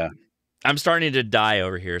 I'm starting to die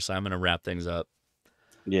over here, so I'm going to wrap things up.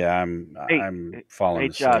 Yeah, I'm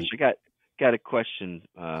falling asleep. Josh, I got a question.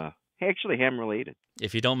 Actually, ham related.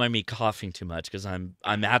 If you don't mind me coughing too much, because I'm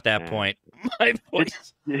at that point. My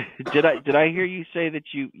voice. Did I hear you say that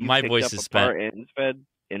you my picked voice up is a spent.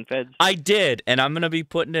 Infeds? I did, and I'm going to be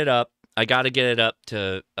putting it up. I got to get it up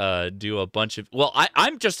to do a bunch of. Well,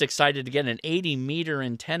 I'm just excited to get an 80-meter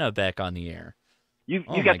antenna back on the air. You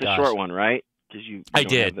got the short one, right? I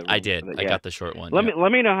did. I got the short one. Let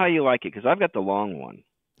me know how you like it, because I've got the long one.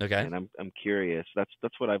 Okay. And I'm curious. That's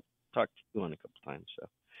what I've talked to you on a couple times.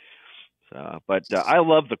 But I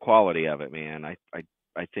love the quality of it, man. I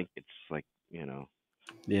think it's like, you know.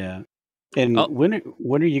 Yeah. And when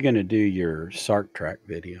are you going to do your Sark Track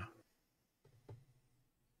video?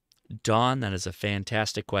 Don, that is a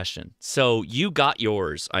fantastic question. So you got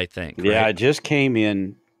yours, I think. Yeah, right? I just came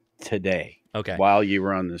in today. Okay. While you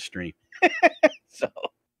were on the stream. So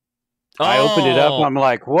I opened it up. I'm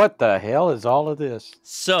like, what the hell is all of this?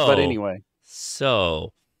 But anyway.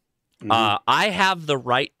 I have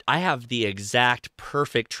the exact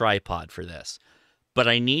perfect tripod for this, but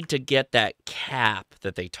I need to get that cap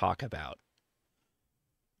that they talk about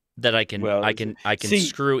that I can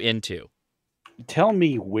screw into. Tell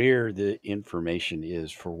me where the information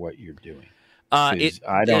is for what you're doing. There's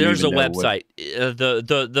a website.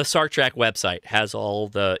 The Sark Track website has all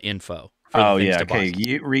the info. Oh yeah, okay.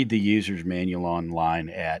 You read the user's manual online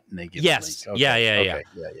and they give the link. Okay.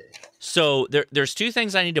 Yeah. So there's two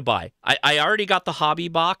things I need to buy. I already got the hobby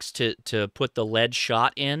box to put the lead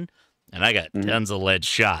shot in, and I got tons of lead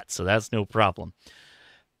shots, so that's no problem.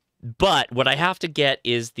 But what I have to get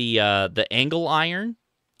is the angle iron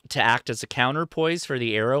to act as a counterpoise for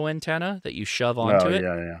the arrow antenna that you shove onto it.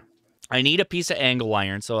 Yeah. I need a piece of angle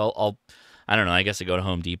iron, so I don't know, I guess I go to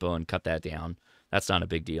Home Depot and cut that down. That's not a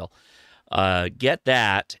big deal. Get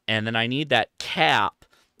that, and then I need that cap.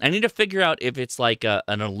 I need to figure out if it's like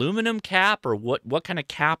an aluminum cap or what kind of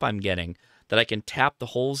cap I'm getting that I can tap the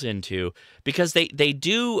holes into, because they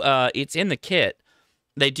do, it's in the kit,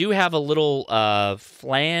 they do have a little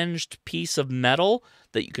flanged piece of metal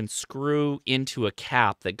that you can screw into a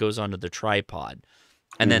cap that goes onto the tripod.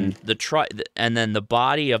 And then the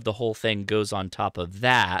body of the whole thing goes on top of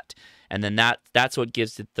that, and then that's what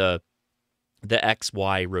gives it the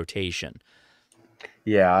XY rotation.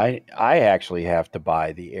 Yeah, I actually have to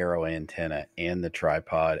buy the Arrow antenna and the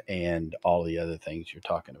tripod and all the other things you're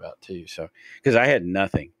talking about too. So because I had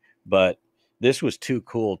nothing, but this was too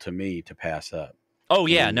cool to me to pass up. Oh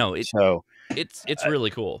yeah, And no, so it's really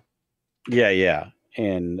cool. yeah,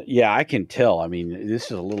 and yeah, I can tell. I mean, this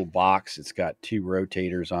is a little box. It's got 2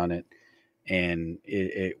 rotators on it, and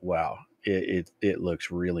wow, it looks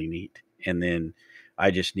really neat. And then I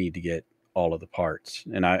just need to get all of the parts,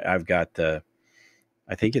 and I've got the.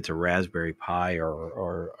 I think it's a Raspberry Pi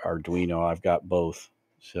or Arduino. I've got both.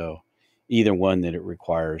 So either one that it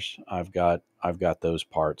requires, I've got those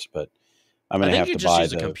parts, but I'm I gonna think have you to just buy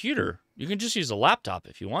use a the. computer. You can just use a laptop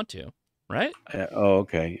if you want to, right? Oh,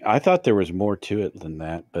 okay. I thought there was more to it than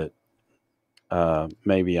that, but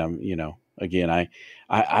maybe I'm. Again,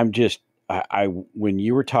 I'm just. When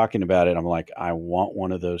you were talking about it, I'm like, I want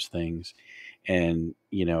one of those things, and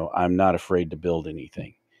I'm not afraid to build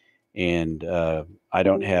anything. And I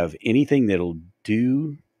don't have anything that'll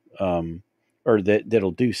do or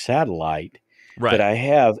that'll do satellite, but Right. I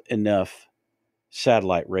have enough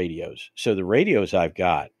satellite radios. So the radios I've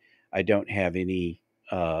got, I don't have any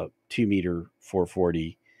 2-meter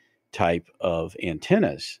 440 type of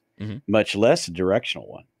antennas, much less a directional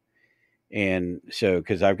one. And so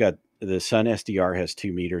because I've got the Sun SDR has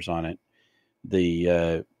 2 meters on it,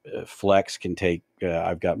 the Flex can take.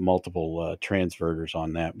 I've got multiple transverters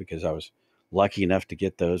on that because I was lucky enough to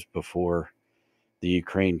get those before the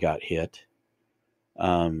Ukraine got hit.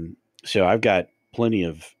 So I've got plenty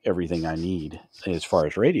of everything I need as far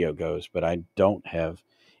as radio goes, but I don't have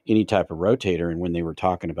any type of rotator. And when they were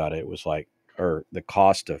talking about it, it was like, or the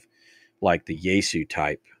cost of like the Yaesu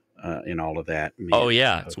type and all of that. Man, Oh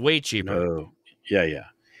yeah, it's way cheaper. no, yeah.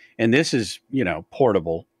 And this is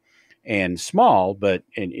portable and small, but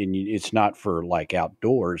and it's not for like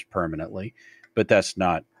outdoors permanently. But that's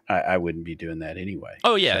not. I wouldn't be doing that anyway.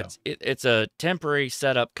 Oh yeah, So it's a temporary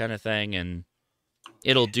setup kind of thing, and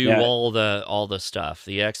it'll do now, all the stuff,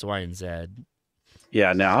 the X, Y, and Z.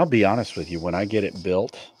 yeah. Now I'll be honest with you. When I get it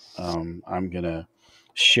built, I'm gonna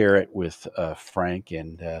share it with Frank,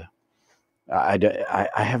 and I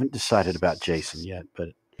haven't decided about Jason yet, but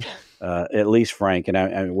at least Frank.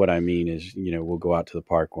 And what I mean is, we'll go out to the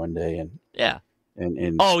park one day and Yeah.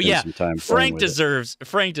 and Oh spend yeah, some time playing Frank with it.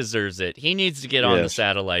 deserves it. He needs to get on the Yes.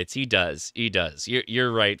 satellites. He does.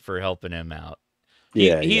 You're right for helping him out.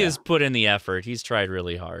 Yeah, He yeah. has put in the effort. He's tried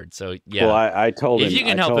really hard. So yeah. Well, I told if him. you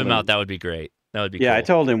can help him out, that would be great. That would be Yeah, cool. I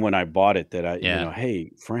told him when I bought it that Yeah.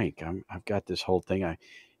 hey Frank, I've got this whole thing.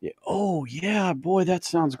 Oh yeah, boy, that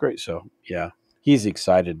sounds great. So yeah, he's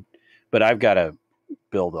excited, but I've got to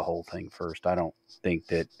build the whole thing first. I don't think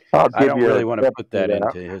that I'll I give don't you a really want to tip put for that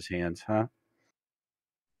that. into his hands, huh?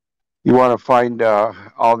 You want to find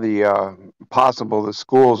all the the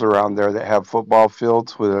schools around there that have football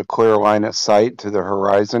fields with a clear line of sight to the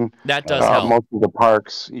horizon. That does help. Most of the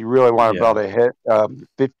parks, you really want to be able to hit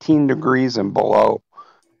 15 degrees and below.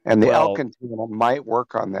 And the elk antenna might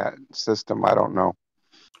work on that system. I don't know.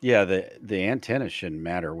 Yeah, the antenna shouldn't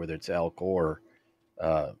matter whether it's elk or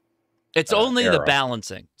it's only the Arrow.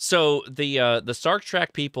 balancing. So the Stark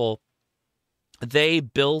Track people, they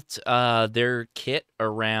built their kit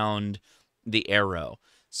around the Arrow.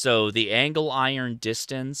 So the angle iron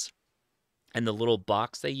distance and the little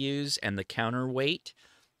box they use and the counterweight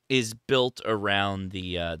is built around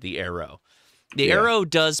the Arrow. The Arrow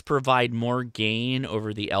does provide more gain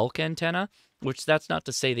over the elk antenna, which that's not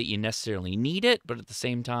to say that you necessarily need it, but at the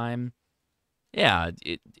same time, yeah,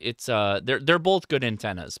 it's they're both good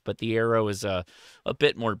antennas, but the Arrow is a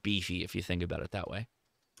bit more beefy if you think about it that way.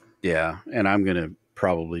 Yeah, and I'm going to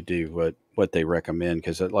probably do what they recommend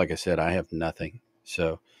because, like I said, I have nothing.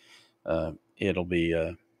 So it'll be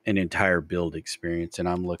an entire build experience, and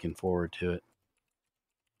I'm looking forward to it.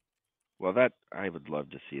 Well, that I would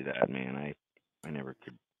love to see that, man. I never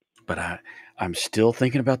could. But I'm still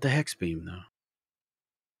thinking about the hex beam, though.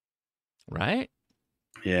 Right?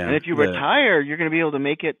 Yeah. And if you retire, you're going to be able to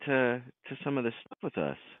make it to some of this stuff with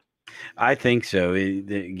us. I think so.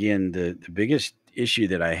 Again, the biggest issue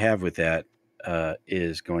that I have with that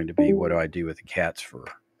is going to be what do I do with the cats for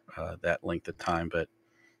that length of time? But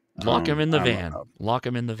lock them in the van. Lock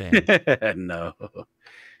them in the van. No,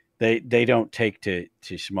 they don't take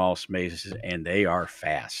to small spaces, and they are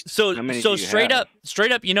fast. So straight up,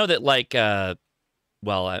 you know that like, well,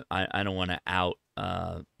 I don't want to out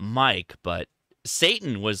Mike, but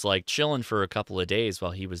Satan was like chilling for a couple of days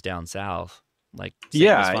while he was down south. Like,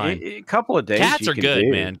 a couple of days. Cats are good,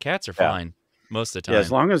 man. Cats are fine most of the time. Yeah,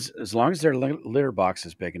 as long as their litter box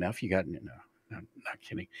is big enough, you got no, not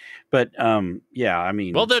kidding. But yeah, I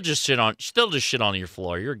mean, well, they'll just shit on your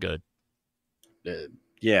floor. You're good.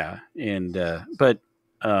 yeah, and but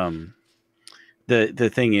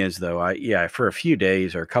the thing is though, for a few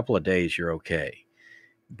days or a couple of days you're okay,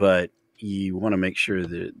 but you want to make sure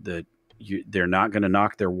that they're not going to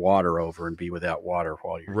knock their water over and be without water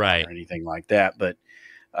while you're right gone or anything like that. But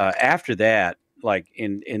after that, like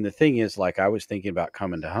and the thing is, like I was thinking about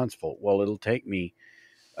coming to Huntsville. Well, it'll take me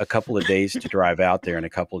a couple of days to drive out there and a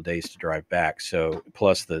couple of days to drive back. So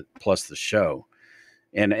plus the show,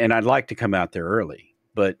 and I'd like to come out there early,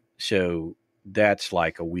 but so that's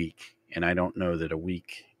like a week, and I don't know that a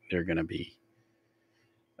week they're going to be.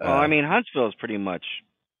 Well, I mean, Huntsville is pretty much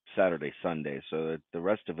Saturday, Sunday, so the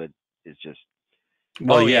rest of it is just.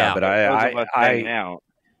 Well, yeah, but those of us hanging out.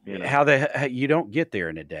 You know. How you don't get there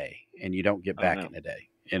in a day, and you don't get back in a day,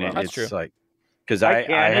 and Well, it's true. like because I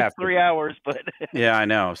have it's 3 hours, but yeah, I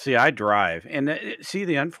know. See, I drive, and see,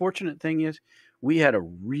 the unfortunate thing is, we had a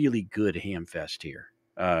really good ham fest here,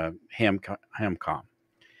 Hamcom,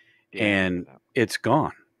 and it's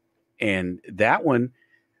gone. And that one,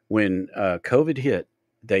 when COVID hit,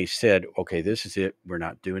 they said, "Okay, this is it. We're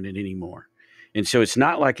not doing it anymore." And so it's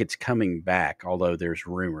not like it's coming back, although there's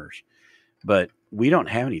rumors. But we don't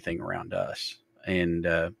have anything around us, and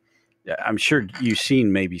I'm sure you've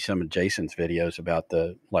seen maybe some of Jason's videos about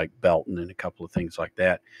the like Belton and a couple of things like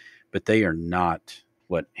that, but they are not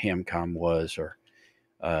what Hamcom was or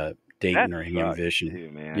Dayton or Hamvision. Too,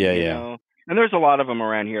 man. Yeah, you know? And there's a lot of them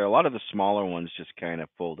around here. A lot of the smaller ones just kind of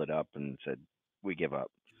folded up and said, "We give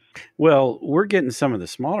up." Well, we're getting some of the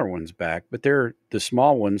smaller ones back, but they're the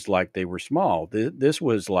small ones like they were small. This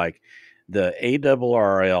was like the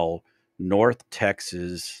ARRL North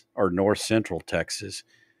Texas or North Central Texas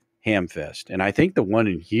Hamfest. And I think the one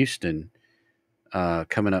in Houston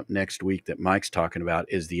coming up next week that Mike's talking about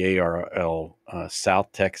is the ARRL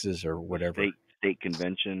South Texas or whatever. State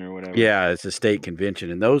convention or whatever. Yeah, it's a state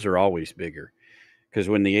convention, and those are always bigger. Because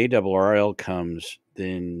when the ARRL comes,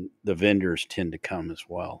 then the vendors tend to come as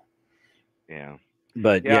well. Yeah.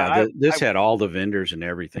 But this had all the vendors and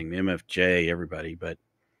everything, the MFJ, everybody, but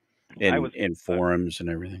and forums and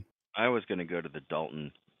everything. I was going to go to the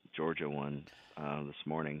Dalton, Georgia one this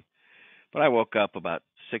morning, but I woke up about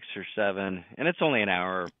 6 or 7, and it's only an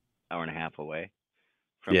hour and a half away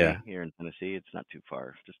from me here in Tennessee. It's not too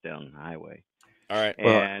far, just down the highway. All right.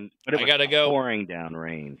 But it was I gotta go. pouring down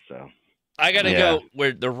rain, so. I gotta go.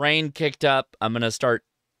 Where the rain kicked up, I'm gonna start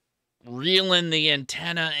reeling the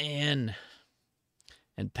antenna in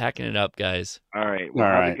and packing it up, guys. All right. Well,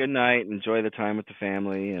 have a good night. Enjoy the time with the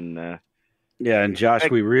family, and and Josh,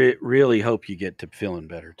 we really hope you get to feeling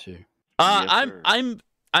better too.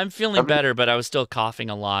 I'm feeling better, but I was still coughing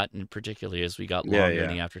a lot, and particularly as we got longer in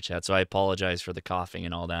the after chat. So I apologize for the coughing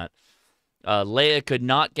and all that. Leia could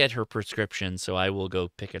not get her prescription, so I will go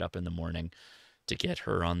pick it up in the morning to get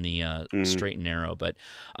her on the straight and narrow. But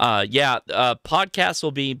podcast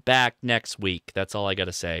will be back next week. That's all I got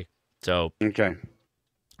to say. So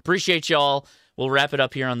appreciate y'all. We'll wrap it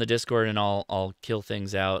up here on the Discord, and I'll kill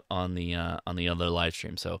things out on the other live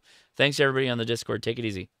stream. So thanks everybody on the Discord. Take it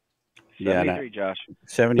easy. 73, Josh.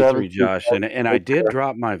 73, Josh. And I did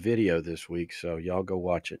drop my video this week, so y'all go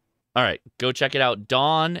watch it. All right, go check it out.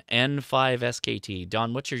 Don N5SKT.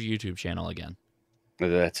 Don, what's your YouTube channel again?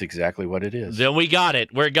 That's exactly what it is. Then we got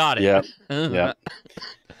it. We got it. Yeah. Yeah.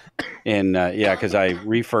 And because I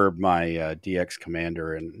refurbed my DX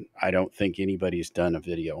Commander, and I don't think anybody's done a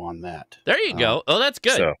video on that. There you go. Oh, that's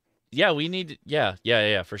good. So, yeah, we need.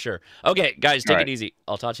 Yeah, for sure. Okay, guys, take it easy.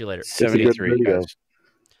 I'll talk to you later. 73, guys.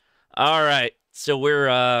 All right, so we're.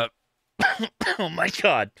 Oh my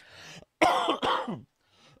God.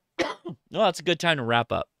 No, it's a good time to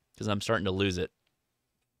wrap up because I'm starting to lose it.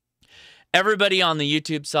 Everybody on the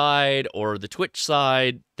YouTube side or the Twitch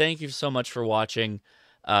side, thank you so much for watching.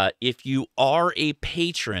 If you are a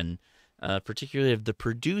patron, particularly of the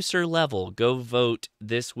producer level, go vote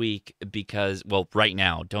this week because, well, right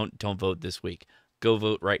now. Don't vote this week. Go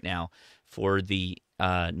vote right now for the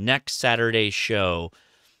next Saturday show,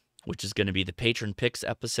 which is going to be the Patron Picks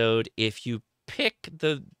episode. If you pick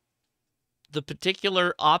the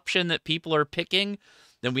particular option that people are picking,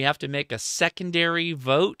 then we have to make a secondary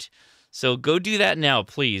vote. So go do that now,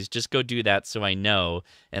 please. Just go do that so I know,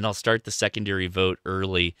 and I'll start the secondary vote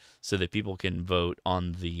early so that people can vote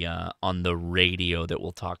on the radio that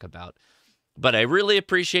we'll talk about. But I really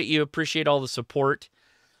appreciate all the support.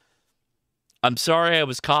 I'm sorry I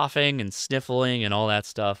was coughing and sniffling and all that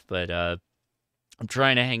stuff, but I'm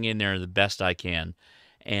trying to hang in there the best I can.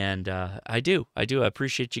 And I do. I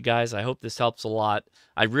appreciate you guys. I hope this helps a lot.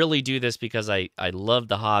 I really do this because I love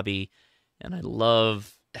the hobby, and I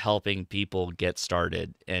love helping people get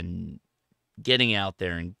started. And getting out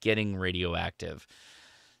there and getting radioactive.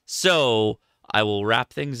 So I will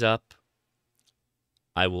wrap things up.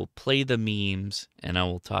 I will play the memes, and I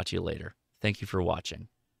will talk to you later. Thank you for watching.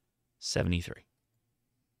 73.